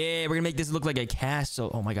castle. Yeah, we're gonna make this look like a castle.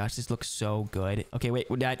 Oh my gosh, this looks so good. Okay, wait,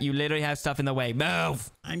 Dad, you literally have stuff in the way.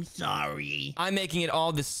 Move! I'm sorry. I'm making it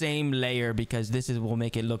all the same layer because this will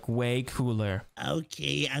make it look way cooler.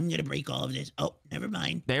 Okay, I'm gonna break all of this. Oh, never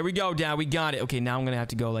mind. There we go, Dad. We got it. Okay, now I'm gonna have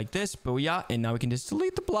to go like this. Booyah. And now we can just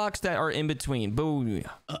delete the blocks that are in between. Booyah.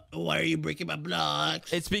 Why are you breaking my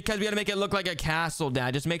blocks? It's because we gotta make it look like a castle,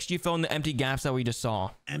 Dad. Just make sure you fill in the empty gaps that we just saw.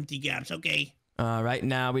 Empty gaps, okay. Right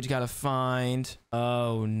now we just gotta find...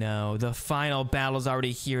 Oh no, the final battle's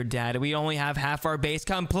already here, Dad. We only have half our base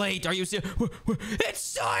complete. Are you serious? It's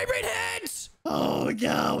Siren Heads! Oh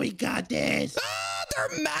no, we got this.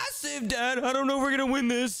 They're massive, Dad. I don't know if we're gonna win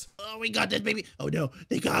this. Oh, we got this, baby. Oh no,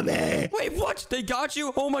 they got me. Wait, what? They got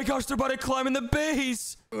you? Oh my gosh, they're about to climb in the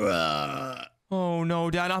base. Oh no,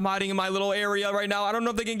 Dad, I'm hiding in my little area right now. I don't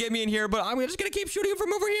know if they can get me in here, but I'm just gonna keep shooting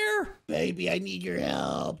from over here. Baby, I need your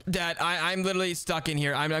help. Dad, I'm literally stuck in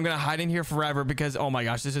here. I'm gonna hide in here forever because, oh my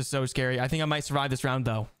gosh, this is so scary. I think I might survive this round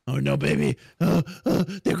though. Oh no, baby.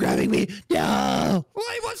 They're grabbing me. No.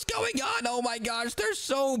 Wait, what's going on? Oh my gosh, they're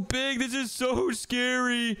so big. This is so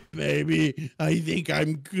scary. Baby, I think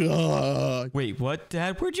I'm gone. Wait, what,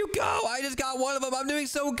 Dad? Where'd you go? I just got one of them. I'm doing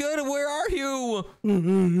so good. Where are you?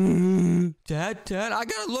 Dad, I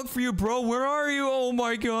gotta look for you, bro. Where are you? Oh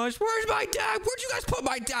my gosh. Where's my dad? Where'd you guys put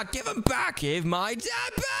my dad? Give him back. Give my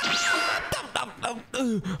dad back.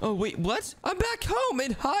 Oh, wait, what? I'm back home.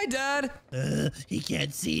 And hi, Dad. He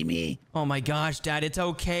can't see me. Oh my gosh, Dad, it's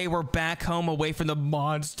okay. We're back home away from the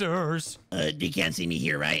monsters. They can't see me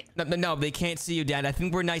here, right? No, they can't see you, Dad. I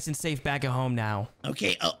think we're nice and safe back at home now.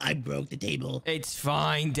 Okay. Oh, I broke the table. It's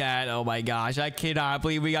fine, Dad. Oh my gosh, I cannot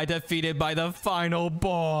believe we got defeated by the final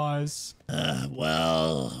boss.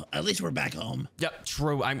 Well, at least we're back home. Yep,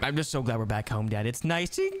 true. I'm just so glad we're back home, Dad. It's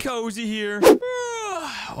nice and cozy here.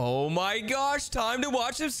 Oh my gosh, time to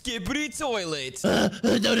watch some Skippity Toilet.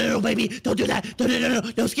 No, baby. Don't do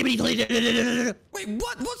that. No, Skippity Toilet. No. Wait,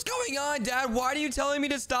 what's going on, Dad? Why are you telling me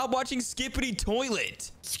to stop watching Skippity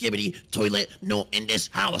Toilet? Skippity Toilet, no in this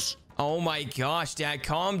house. Oh my gosh, Dad,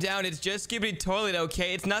 calm down. It's just Skippity Toilet,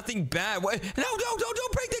 okay? It's nothing bad. What? No,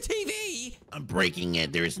 don't break the TV. I'm breaking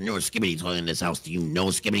it. There is no Skippity Toilet in this house. Do you know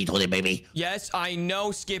Skippity Toilet, baby? Yes, I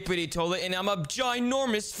know Skippity Toilet, and I'm a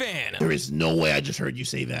ginormous fan. There is no way I just heard you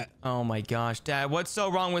say that. Oh my gosh, Dad, what's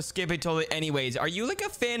so wrong with Skippity Toilet anyways? Are you like a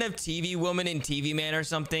fan of TV Woman and TV Man or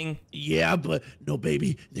something? Yeah, but no,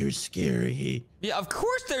 baby. They're scary. Yeah, of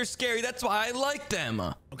course they're scary. That's why I like them.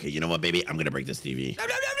 Okay, you know what, baby? I'm gonna break this TV. No.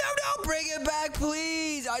 Bring it back,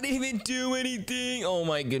 please. I didn't even do anything. Oh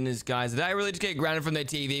my goodness, guys. Did I really just get grounded from the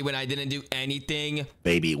TV when I didn't do anything?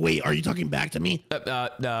 Baby, wait, are you talking back to me?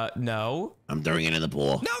 No. I'm throwing it in the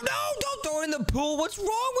pool. No, don't throw it in the pool. What's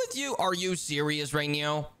wrong with you? Are you serious right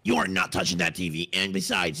now? You are not touching that TV, and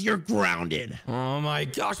besides, you're grounded. Oh my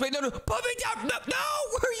gosh, wait, no, put me down. No,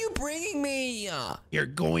 where are you bringing me? You're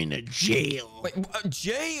going to jail. Wait,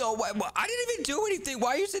 jail? What? I didn't even do anything.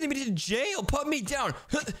 Why are you sending me to jail? Put me down.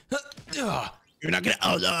 You're not gonna.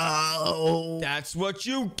 Oh no! That's what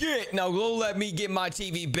you get. Now go let me get my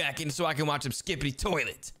TV back in so I can watch some Skippity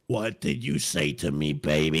Toilet. What did you say to me,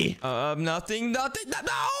 baby? Nothing. No,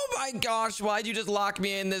 oh my gosh, why'd you just lock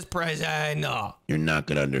me in this prison? You're not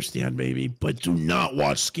gonna understand, baby. But do not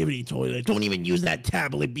watch Skippity Toilet. Don't even use that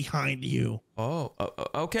tablet behind you. Oh,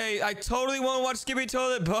 okay. I totally won't watch Skippity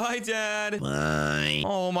Toilet. Bye, Dad. Bye.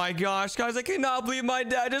 Oh my gosh, guys, I cannot believe my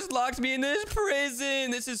dad just locked me in this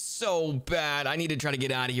prison. This is so bad. I need to try to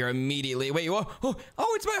get out of here immediately. Wait, oh,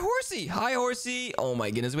 it's my horsey. Hi, horsey. Oh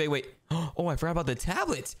my goodness. Wait. Oh, I forgot about the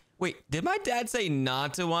tablet. Wait, did my dad say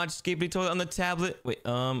not to watch Skippity Toilet on the tablet? Wait,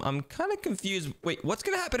 I'm kind of confused. Wait, what's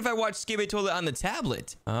gonna happen if I watch Skippity Toilet on the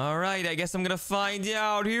tablet? All right, I guess I'm gonna find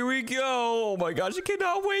out. Here we go. Oh my gosh, I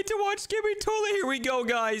cannot wait to watch Skippity Toilet. Here we go,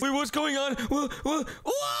 guys. Wait, what's going on?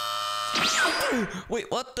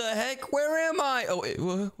 Wait, what the heck? Where am I? Oh, wait.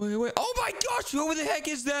 Oh my gosh, who the heck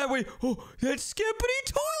is that? Wait, that's Skippity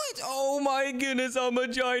Toilet. Oh my goodness, I'm a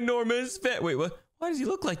ginormous fan. Wait, what? Why does he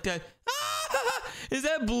look like that? Is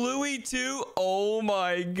that Bluey too? Oh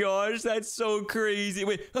my gosh, that's so crazy.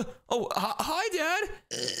 Wait, hi, Dad.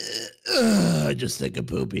 I just think of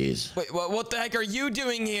poopies. Wait, what the heck are you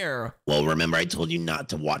doing here? Well, remember I told you not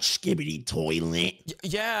to watch Skippity Toilet?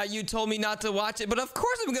 Yeah, you told me not to watch it, but of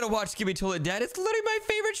course I'm gonna watch Skippity Toilet, Dad. It's literally my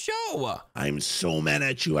favorite show. I'm so mad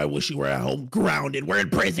at you. I wish you were at home grounded. We're in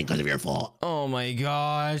prison because of your fault. Oh my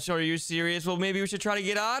gosh, are you serious? Well, maybe we should try to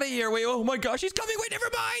get out of here. Wait, oh my gosh, he's coming. Wait, never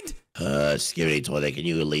mind. Skippity Toilet, can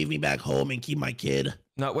you leave me back home and keep my kid?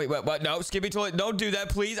 No, wait, what? No, Skippity Toilet, don't do that,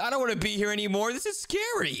 please. I don't want to be here anymore. This is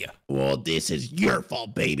scary. Well, this is your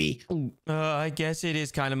fault, baby. I guess it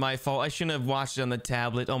is kind of my fault. I shouldn't have watched it on the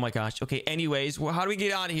tablet. Oh my gosh. Okay, anyways, well, how do we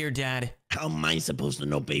get out of here, Dad? How am I supposed to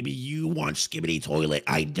know, baby? You watch Skippity Toilet.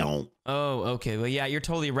 I don't. Oh, okay. Well, yeah, you're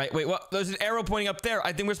totally right. Wait, what? There's an arrow pointing up there.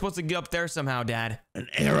 I think we're supposed to get up there somehow, Dad. An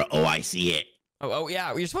arrow? Oh, I see it. Oh,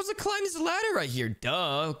 yeah. You're supposed to climb this ladder right here.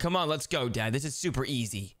 Duh. Come on, let's go, Dad. This is super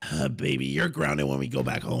easy. Baby, you're grounded when we go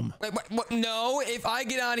back home. Wait, what? No, if I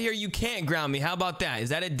get out of here, you can't ground me. How about that? Is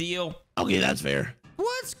that a deal? Okay, that's fair.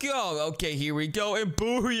 Let's go. Okay, here we go. And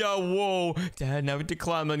booyah. Whoa. Dad, now we have to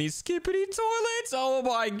climb on these Skippity Toilets. Oh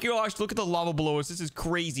my gosh. Look at the lava below us. This is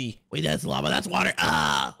crazy. Wait, that's lava. That's water.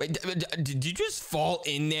 Wait, did you just fall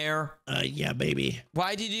in there? Yeah, baby.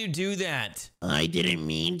 Why did you do that? I didn't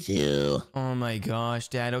mean to. Oh my gosh,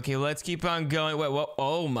 Dad. Okay, let's keep on going. Wait, what?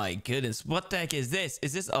 Oh my goodness. What the heck is this?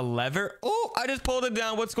 Is this a lever? Oh, I just pulled it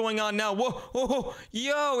down. What's going on now? Whoa.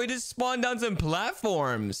 Yo, it just spawned down some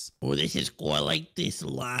platforms. Oh, this is cool. I like this. nice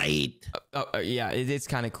light. Yeah, it's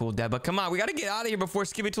kind of cool, Dad. But come on, we got to get out of here before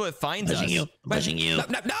Skippy Toilet finds us. Pushing you. No,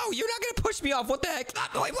 you're not going to push me off. What the heck?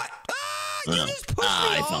 Wait, what? You just pushed me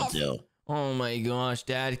I off. fell too. Oh my gosh,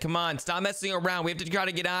 Dad. Come on, stop messing around. We have to try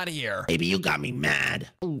to get out of here. Baby, you got me mad.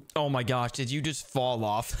 Oh my gosh, did you just fall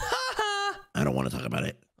off? I don't want to talk about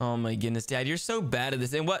it. Oh my goodness, Dad, you're so bad at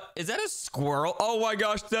this. And what? Is that a squirrel? Oh my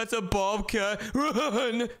gosh, that's a bobcat.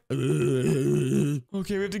 Run!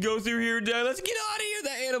 Okay, we have to go through here, Dad. Let's get out of here.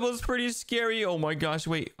 That animal's pretty scary. Oh my gosh,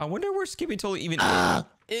 wait. I wonder where Skippy Toilet even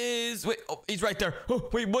is. Wait, oh, he's right there. Oh,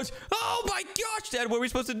 wait, what? Oh my gosh, Dad, what are we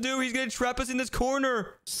supposed to do? He's gonna trap us in this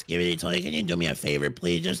corner. Skippy Toilet, can you do me a favor,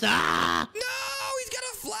 please? Just No, he's got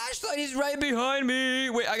a flashlight. He's right behind me.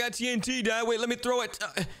 Wait, I got TNT, Dad. Wait, let me throw it.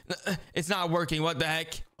 It's not working. What the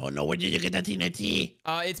heck? Oh no, where did you get that TNT?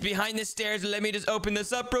 It's behind the stairs. Let me just open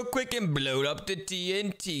this up real quick and blow up the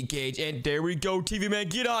TNT cage. And there we go, TV man.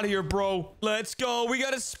 Get out of here, bro. Let's go. We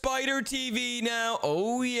got a spider TV now.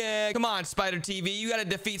 Oh, yeah. Come on, spider TV. You got to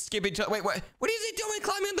defeat Skippy. Wait, what is he doing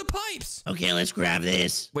climbing on the pipes? Okay, let's grab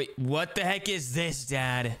this. Wait, what the heck is this,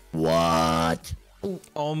 Dad? What?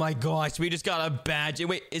 Oh my gosh, we just got a badge.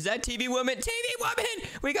 Wait, is that TV woman? TV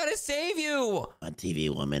woman, we gotta save you. A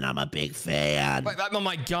TV woman, I'm a big fan. Wait, oh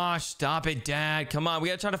my gosh, stop it, Dad. Come on, we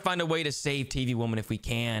gotta try to find a way to save TV woman if we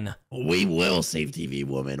can. We will save TV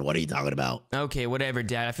woman. What are you talking about? Okay, whatever,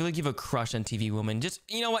 Dad. I feel like you have a crush on TV woman. Just,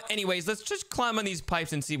 you know what? Anyways, let's just climb on these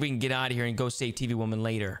pipes and see if we can get out of here and go save TV woman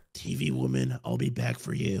later. TV woman, I'll be back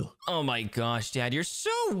for you. Oh my gosh, Dad, you're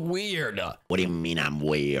so weird. What do you mean I'm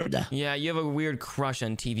weird? Yeah, you have a weird crush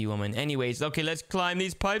on TV woman. Anyways, okay, let's climb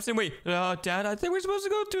these pipes and wait. Dad, I think we're supposed to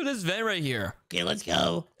go through this vent right here. Okay, let's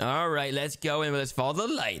go. All right, let's go and let's follow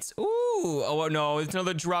the lights. Ooh, oh no, it's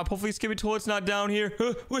another drop. Hopefully Skippy Toilet's not down here.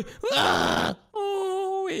 Wait.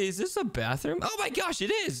 Oh, is this a bathroom? Oh my gosh,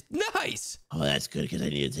 it is. Nice. Oh, that's good because I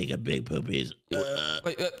need to take a big poopies.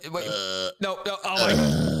 Wait. No.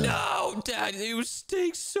 Oh, no, Dad, you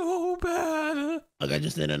stink so bad. Look, I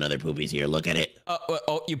just did another poopies here. Look at it.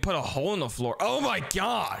 Oh, you put a hole in the floor. Oh my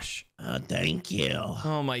gosh. Thank you.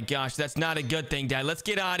 Oh my gosh, that's not a good thing, Dad. Let's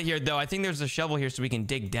get out of here, though. I think there's a shovel here so we can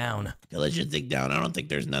dig down. Okay, let's just dig down. I don't think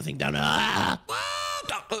there's nothing down.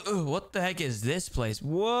 What the heck is this place?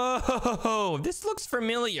 Whoa, this looks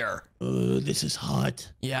familiar. This is hot.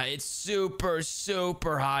 Yeah, it's super,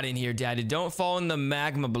 super hot in here, Daddy. Don't fall in the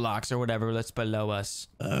magma blocks or whatever that's below us.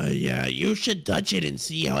 Yeah, you should touch it and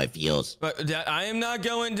see how it feels. But Dad, I am not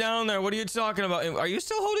going down there. What are you talking about? Are you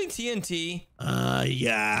still holding TNT?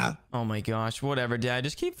 Yeah. Oh my gosh, whatever, Dad.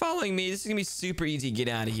 Just keep following me. This is gonna be super easy to get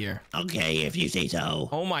out of here. Okay, if you say so.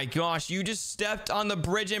 Oh my gosh, you just stepped on the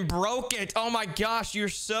bridge and broke it. Oh my gosh, you're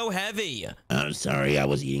so heavy. I'm sorry, I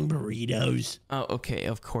was eating burritos. Oh, okay,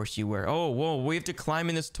 of course you were. Oh, whoa, we have to climb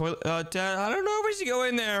in this toilet. Dad, I don't know if we should go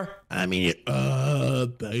in there. I mean,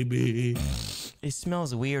 baby. It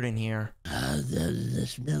smells weird in here.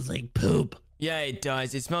 This smells like poop. Yeah, it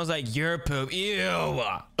does. It smells like your poop. Ew.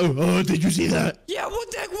 Oh, did you see that? Yeah,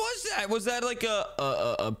 what the heck was that? Was that like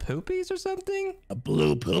a poopies or something? A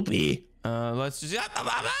blue poopy. Let's just...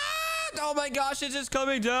 Oh my gosh, it's just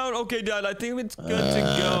coming down. Okay, Dad, I think it's good to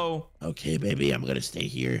go. Okay, baby, I'm gonna stay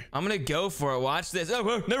here. I'm gonna go for it. Watch this.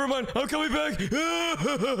 Oh, never mind. I'm coming back.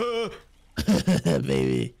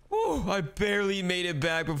 Baby. Oh, I barely made it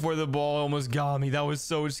back before the ball almost got me. That was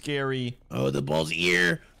so scary. Oh, the ball's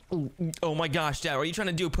here. Oh my gosh, Dad, what are you trying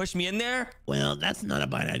to do? Push me in there? Well, that's not a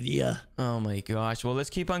bad idea. Oh my gosh. Well, let's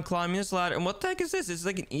keep on climbing this ladder. And what the heck is this? Is it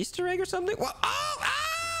like an Easter egg or something? What?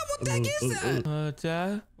 What the heck is that?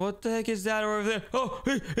 Dad? What the heck is that over there? Oh,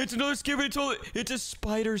 hey, it's another skippity toilet. It's a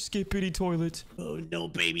spider skippity toilet. Oh, no,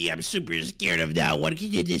 baby. I'm super scared of that one.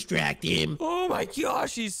 Can you distract him? Oh, my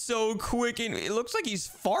gosh. He's so quick. And it looks like he's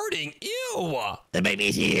farting. Ew. The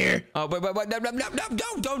baby's here. Oh, wait. No,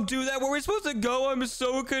 don't do that. Where are we supposed to go? I'm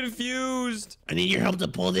so confused. I need your help to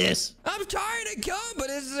pull this. I'm trying to come, but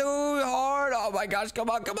it's so hard. Oh, my gosh. Come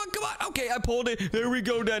on. Okay, I pulled it. There we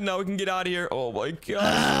go, Dad. Now we can get out of here. Oh, my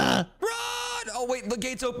gosh. Run! Oh, wait. The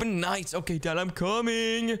gate's open. Nice. Okay, Dad, I'm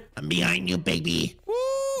coming. I'm behind you, baby. Woo!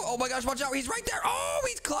 Oh, my gosh. Watch out. He's right there. Oh,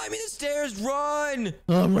 he's climbing the stairs. Run.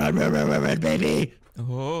 Oh, run, baby.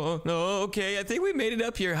 Oh, no. Okay, I think we made it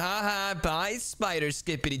up here. Ha. Bye, spider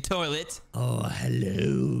skippity toilet. Oh,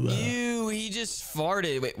 hello. Ew, he just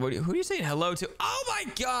farted. Wait, who are you saying hello to? Oh,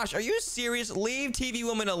 my gosh. Are you serious? Leave TV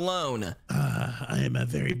woman alone. I am a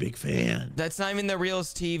very big fan. That's not even the real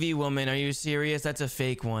TV woman. Are you serious? That's a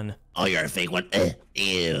fake one. Oh, you're a fake one.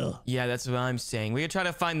 Ew. Yeah, that's what I'm saying. We could try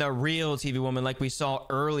to find the real TV woman like we saw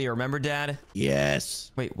earlier. Remember, Dad?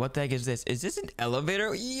 Yes. Wait, what the heck is this? Is this an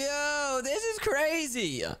elevator? Yo, this is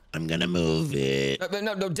crazy. I'm gonna move it.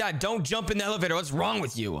 No, Dad, don't jump in the elevator. What's wrong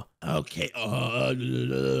with you? Okay.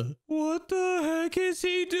 What the heck is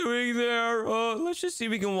he doing there? Let's just see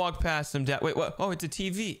if we can walk past him, Dad. Wait, what? Oh, it's a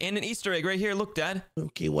TV and an Easter egg right here. Look, Dad.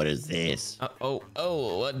 Okay, what is this? Oh,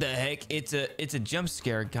 what the heck? It's a jump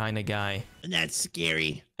scare kind of guy. That's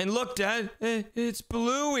scary. And look, Dad, it's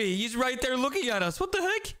Bluey. He's right there looking at us. What the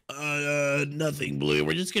heck? Nothing, Blue.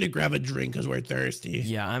 We're just gonna grab a drink because we're thirsty.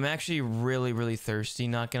 Yeah, I'm actually really, really thirsty.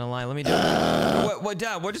 Not gonna lie. Let me do it. What,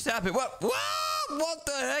 Dad? What just happened? What? What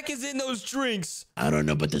the heck is in those drinks? I don't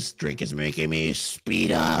know, but this drink is making me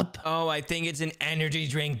speed up. Oh, I think it's an energy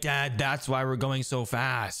drink, Dad. That's why we're going so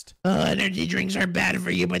fast. Energy drinks are bad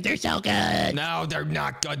for you, but they're so good. No, they're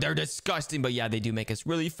not good. They're disgusting. But yeah, they do make us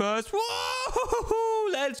really fast.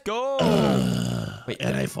 Whoa! Let's go. Wait,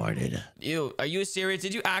 and I farted. Ew, are you serious?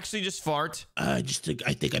 Did you actually just fart? I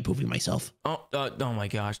think I'm pooping myself. Oh my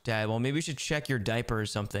gosh, Dad. Well, maybe we should check your diaper or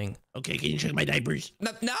something. Okay, can you check my diapers?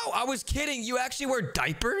 No, I was kidding. You actually wear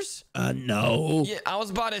diapers? No. Yeah, I was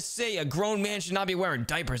about to say a grown man should not be wearing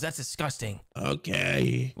diapers. That's disgusting.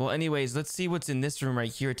 Okay. Well, anyways, let's see what's in this room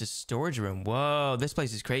right here. It's a storage room. Whoa, this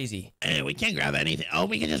place is crazy. We can't grab anything. Oh,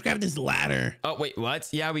 we can just grab this ladder. Oh, wait, what?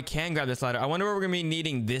 Yeah, we can grab this ladder. I wonder what we're going to be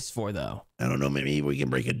needing this for, though. I don't know. Maybe we can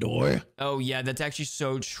break a door. Oh, yeah, that's actually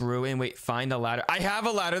so true. And wait, find a ladder. I have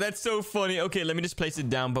a ladder. That's so funny. Okay, let me just place it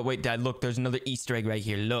down. But wait, Dad, look, there's another Easter egg right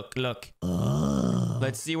here. Look.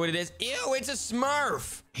 Let's see what it is. Ew, it's a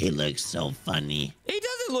Smurf. He looks so funny. He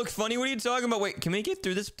doesn't look funny. What are you talking about? Wait, can we get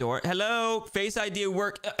through this door? Hello? Face ID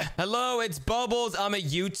work. Hello, it's Bubbles. I'm a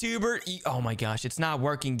YouTuber. Oh my gosh, it's not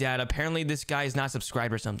working, Dad. Apparently this guy is not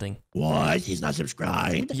subscribed or something. What? He's not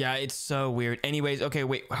subscribed? Yeah, it's so weird. Anyways, okay,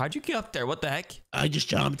 wait. How'd you get up there? What the heck? I just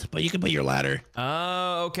jumped, but you can put your ladder.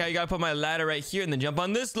 Oh, okay. I gotta put my ladder right here and then jump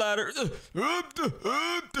on this ladder.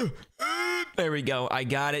 There we go. I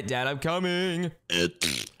got it, Dad. I'm coming. Hey,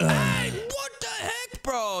 what the heck,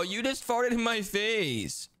 bro? You just farted in my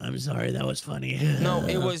face. I'm sorry, that was funny. No,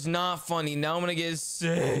 it was not funny. Now I'm gonna get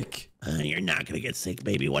sick. You're not gonna get sick,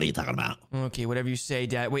 baby. What are you talking about? Okay, whatever you say,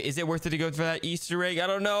 Dad. Wait, is it worth it to go for that Easter egg? I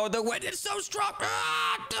don't know. The wind is so strong.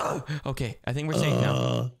 Okay, I think we're safe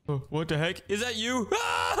now. What the heck? Is that you?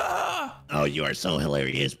 Oh, you are so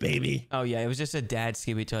hilarious, baby. Oh, yeah, it was just a dad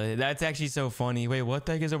Scooby toilet. That's actually so funny. Wait, what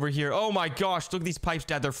the heck is over here? Oh, my gosh. Look at these pipes,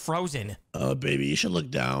 Dad. They're frozen. Oh, baby, you should look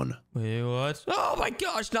down. Wait, what? Oh, my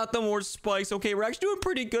gosh. Not the more spikes. Okay, we're actually doing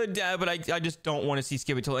pretty good, Dad, but I just don't want to see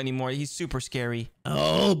Scooby toilet anymore. He's super scary.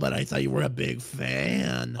 Oh, but I thought you were a big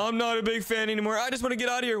fan. I'm not a big fan anymore. I just want to get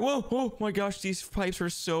out of here. Whoa, oh my gosh, these pipes are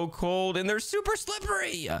so cold and they're super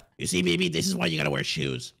slippery. You see, baby, this is why you gotta wear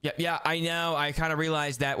shoes. Yeah, I know. I kind of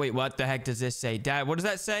realized that. Wait, what the heck does this say? Dad, what does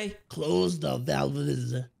that say? Close the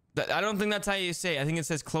valves. I don't think that's how you say it. I think it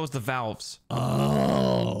says close the valves.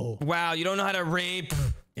 Oh. Wow, you don't know how to rape.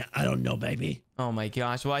 Yeah, I don't know, baby. Oh my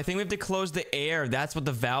gosh. Well, I think we have to close the air. That's what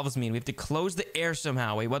the valves mean. We have to close the air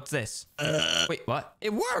somehow. Wait, what's this? Wait, what?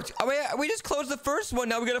 It worked. Oh, wait, we just closed the first one.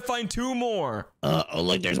 Now we gotta find 2 more. Oh,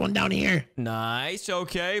 look, there's one down here. Nice.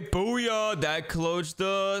 Okay. Booyah. That closed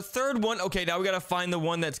the 3rd one. Okay, now we gotta find the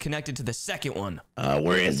one that's connected to the 2nd one.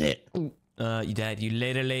 Where is it? Dad, you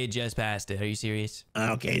literally just passed it. Are you serious?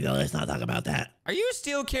 Okay, though, let's not talk about that. Are you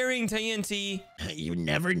still carrying TNT? You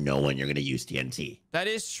never know when you're gonna use TNT. That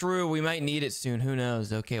is true. We might need it soon. Who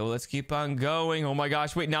knows? Okay, well, let's keep on going. Oh my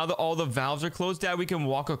gosh. Wait, now that all the valves are closed, Dad, we can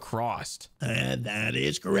walk across. That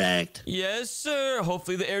is correct. Yes, sir.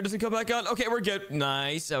 Hopefully the air doesn't come back on. Okay, we're good.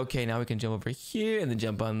 Nice. Okay, now we can jump over here and then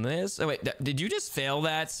jump on this. Oh, wait, did you just fail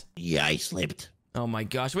that? Yeah, I slipped. Oh my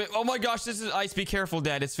gosh. Wait, oh my gosh, this is ice. Be careful,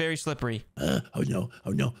 Dad. It's very slippery. Oh no.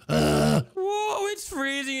 Whoa, it's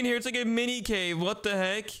freezing in here. It's like a mini cave. What the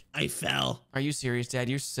heck? I fell. Are you serious, Dad?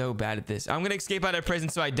 You're so bad at this. I'm gonna escape out of prison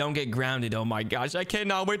so I don't get grounded. Oh my gosh, I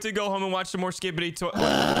cannot wait to go home and watch some more Skibbity Toy.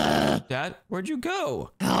 Dad, where'd you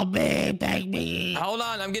go? Help me, beg me. Hold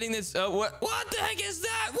on, I'm getting this. What the heck is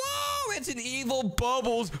that? Whoa, it's an evil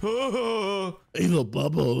Bubbles. Evil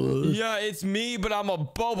Bubbles. Yeah, it's me, but I'm a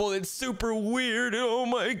bubble. It's super weird. Oh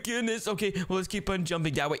my goodness. Okay, well, let's keep on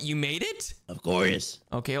jumping down. Wait, you made it? Of course.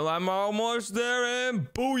 Okay, well, I'm almost there,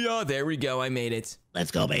 and booyah. There we go. I made it. Let's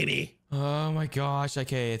go, baby. Oh my gosh.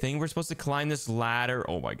 Okay, I think we're supposed to climb this ladder.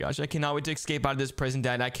 Oh my gosh, I cannot wait to escape out of this prison,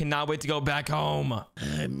 Dad. I cannot wait to go back home.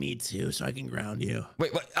 Me too, so I can ground you.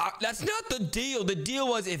 Wait, what? That's not the deal. The deal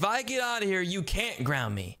was if I get out of here, you can't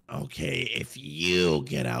ground me. Okay, if you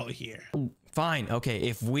get out here. Fine. Okay,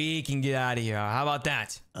 if we can get out of here, how about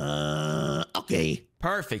that? Okay.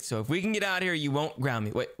 Perfect. So if we can get out of here, you won't ground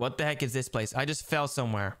me. Wait, what the heck is this place? I just fell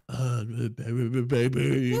somewhere.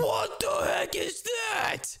 Baby. What the heck is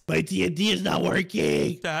that? My TNT is not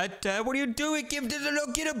working. Dad, what are you doing? Get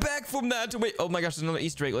it back from that. Wait, oh my gosh, there's another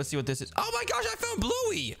Easter egg. Let's see what this is. Oh my gosh, I found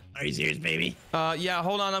Bluey. Are you serious, baby? Yeah,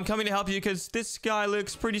 hold on. I'm coming to help you because this guy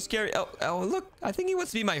looks pretty scary. Oh, look. I think he wants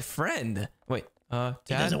to be my friend. Wait, Dad?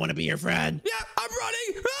 He doesn't want to be your friend. Yeah, I'm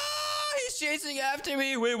running. He's chasing after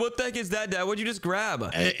me. Wait, what the heck is that, Dad? What'd you just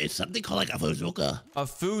grab? It's something called like a bazooka. A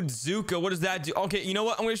food-zooka. What does that do? Okay, you know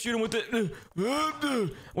what? I'm gonna shoot him with it.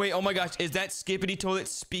 Wait, oh my gosh. Is that Skippity Toilet,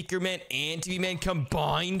 Speaker Man, and TV Man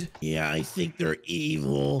combined? Yeah, I think they're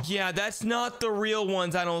evil. Yeah, that's not the real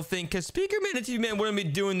ones, I don't think. Because Speaker Man and TV Man wouldn't be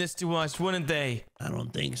doing this to us, wouldn't they? I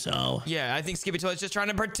don't think so. Yeah, I think Skippy Toilet's just trying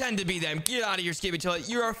to pretend to be them. Get out of here, Skippy Toilet.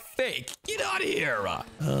 You're a fake. Get out of here.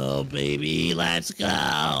 Oh, baby, let's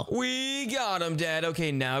go. We got him, Dad.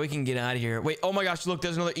 Okay, now we can get out of here. Wait, oh my gosh, look,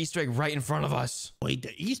 there's another Easter egg right in front of us. Wait,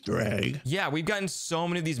 the Easter egg? Yeah, we've gotten so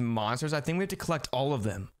many of these monsters. I think we have to collect all of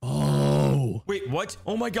them. Oh. Wait, what?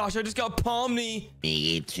 Oh my gosh, I just got Pomni.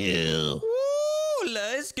 Me too. Woo,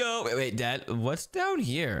 let's go. Wait, Dad, what's down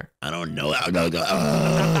here? I don't know.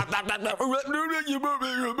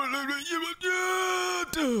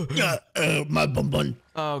 My bum bun.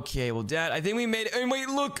 Okay, well, Dad, I think we made it. And wait,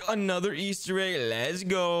 look, another Easter egg. Let's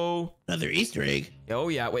go. Another Easter egg? Oh,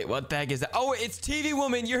 yeah. Wait, what the heck is that? Oh, it's TV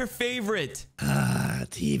Woman, your favorite.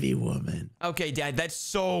 TV Woman. Okay, Dad, that's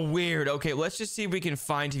so weird. Okay, let's just see if we can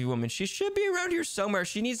find TV Woman. She should be around here somewhere.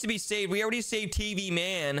 She needs to be saved. We already saved TV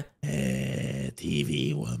Man.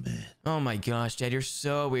 TV Woman. Oh my gosh, Dad, you're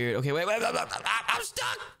so weird. Okay, wait, I'm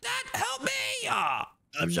stuck. Dad, help me.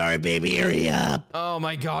 I'm sorry, baby. Hurry up. Oh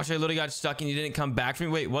my gosh, I literally got stuck and you didn't come back for me.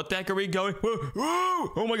 Wait, what the heck are we going?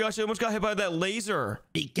 Whoa, oh my gosh, I almost got hit by that laser.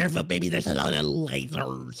 Be careful, baby. There's a lot of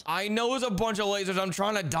lasers. I know there's a bunch of lasers. I'm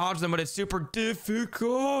trying to dodge them, but it's super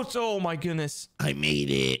difficult. Oh my goodness. I made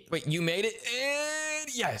it. Wait, you made it?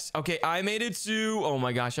 And yes. Okay, I made it too. Oh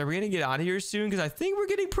my gosh, are we gonna get out of here soon? Because I think we're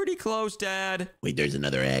getting pretty close, Dad. Wait, there's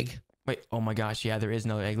another egg. Wait, oh my gosh, yeah, there is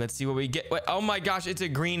another egg. Let's see what we get. Wait, oh my gosh, it's a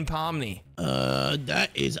green Pomni. That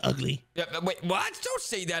is ugly. Yeah, wait, what? Don't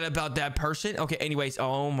say that about that person. Okay, anyways,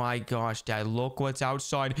 oh my gosh, Dad, look what's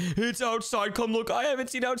outside. It's outside. Come look. I haven't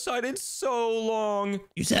seen outside in so long.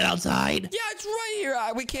 You said outside? Yeah, it's right here.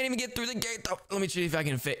 We can't even get through the gate, though. Let me see if I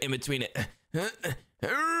can fit in between it.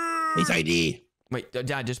 Face ID. Wait,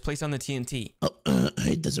 Dad, just place on the TNT. Oh,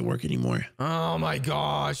 it doesn't work anymore. Oh my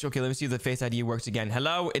gosh. Okay, let me see if the Face ID works again.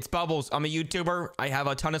 Hello, it's Bubbles. I'm a YouTuber. I have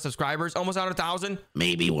a ton of subscribers, almost 100,000.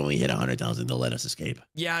 Maybe when we hit 100,000, they'll let us escape.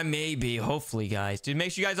 Yeah, maybe. Hopefully, guys. Dude,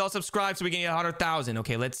 make sure you guys all subscribe so we can get 100,000.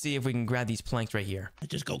 Okay, let's see if we can grab these planks right here.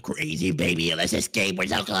 Let's just go crazy, baby. Let's escape. We're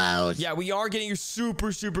so close. Yeah, we are getting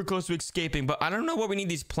super close to escaping, but I don't know what we need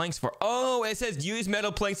these planks for. Oh, it says use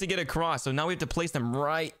metal planks to get across. So now we have to place them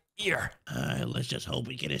right here. Let's just hope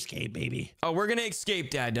we can escape, baby. Oh, we're gonna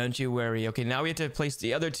escape, Dad. Don't you worry. Okay, now we have to place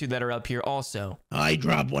the other two that are up here also. I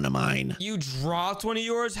dropped one of mine. You dropped one of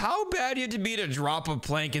yours? How bad do you have to be to drop a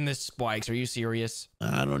plank in the spikes? Are you serious?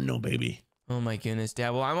 I don't know, baby. Oh my goodness, Dad.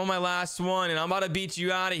 Well, I'm on my last one, and I'm about to beat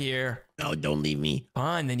you out of here. No, don't leave me.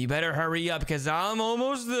 Fine, then you better hurry up, because I'm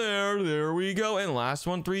almost there. There we go. And last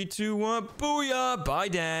one, 3, 2, 1. Booyah. Bye,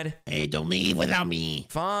 Dad. Hey, don't leave without me.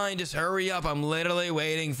 Fine, just hurry up. I'm literally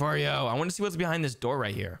waiting for you. I want to see what's behind this door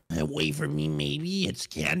right here. Wait for me, maybe. It's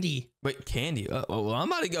candy. Wait, candy? Well, I'm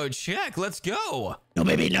about to go check. Let's go. No,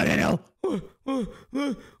 baby. No.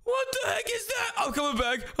 What the heck is that? I'm coming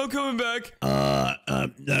back. I'm coming back.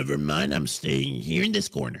 Never mind. I'm staying here in this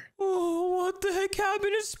corner. Oh, what the heck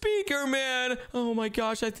happened to Speaker Man? Oh my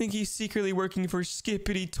gosh, I think he's secretly working for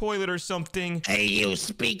Skippity Toilet or something. Hey, you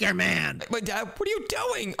Speaker Man. Wait, Dad, what are you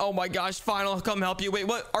doing? Oh my gosh, fine, I'll come help you. Wait,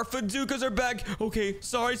 what? Our Fazookas are back. Okay,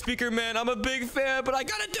 sorry, Speaker Man. I'm a big fan, but I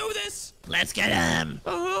gotta do this. Let's get him.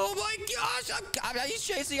 Oh my gosh, he's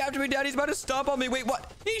chasing after me, Dad. He's about to stomp on me. Wait,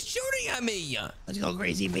 what? He's shooting at me. Let's go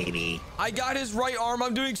crazy, baby. I got his right arm.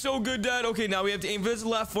 I'm doing so good, Dad. Okay, now we have to aim for this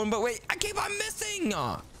left one, but wait, I keep on missing.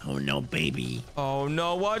 Oh no, baby. Oh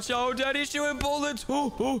no, watch out, Daddy's shooting bullets.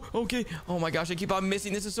 Oh, okay. Oh my gosh, I keep on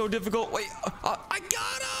missing. This is so difficult. Wait, I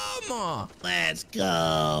got him. Let's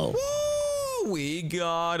go. Woo, we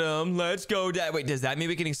got him. Let's go, Dad. Wait, does that mean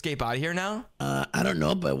we can escape out of here now? I don't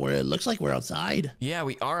know, but it looks like we're outside. Yeah,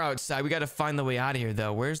 we are outside. We got to find the way out of here,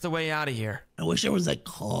 though. Where's the way out of here? I wish there was a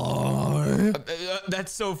car.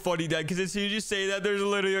 That's so funny, Dad, because as soon as you say that, there's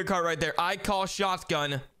literally a car right there. I call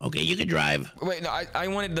shotgun. Okay, you can drive. Wait, no, I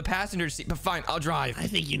wanted the passenger seat, but fine, I'll drive. I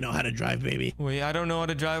think you know how to drive, baby. Wait, I don't know how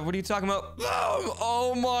to drive. What are you talking about?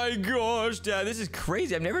 Oh my gosh, Dad, this is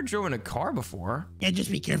crazy. I've never driven a car before. Yeah,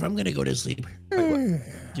 just be careful. I'm gonna go to sleep.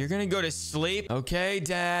 You're gonna go to sleep? Okay,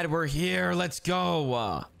 Dad, we're here. Let's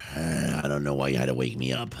go. I don't know why you had to wake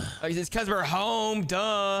me up. It's because we're home,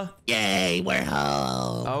 duh. Yay, we're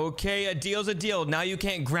home. Okay, a deal's a deal. Now you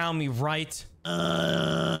can't ground me, right?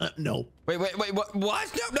 No. Wait, what?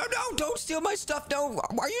 No, don't steal my stuff. No,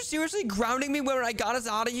 are you seriously grounding me when I got us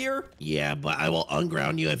out of here? Yeah, but I will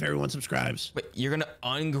unground you if everyone subscribes. Wait, you're gonna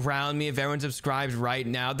unground me if everyone subscribes right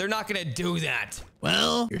now? They're not gonna do that.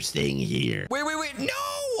 Well, you're staying here. Wait,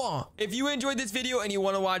 no! If you enjoyed this video and you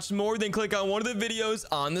want to watch more, then click on one of the videos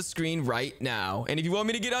on the screen right now. And if you want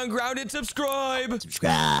me to get ungrounded, subscribe.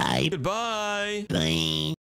 Subscribe. Goodbye. Bye.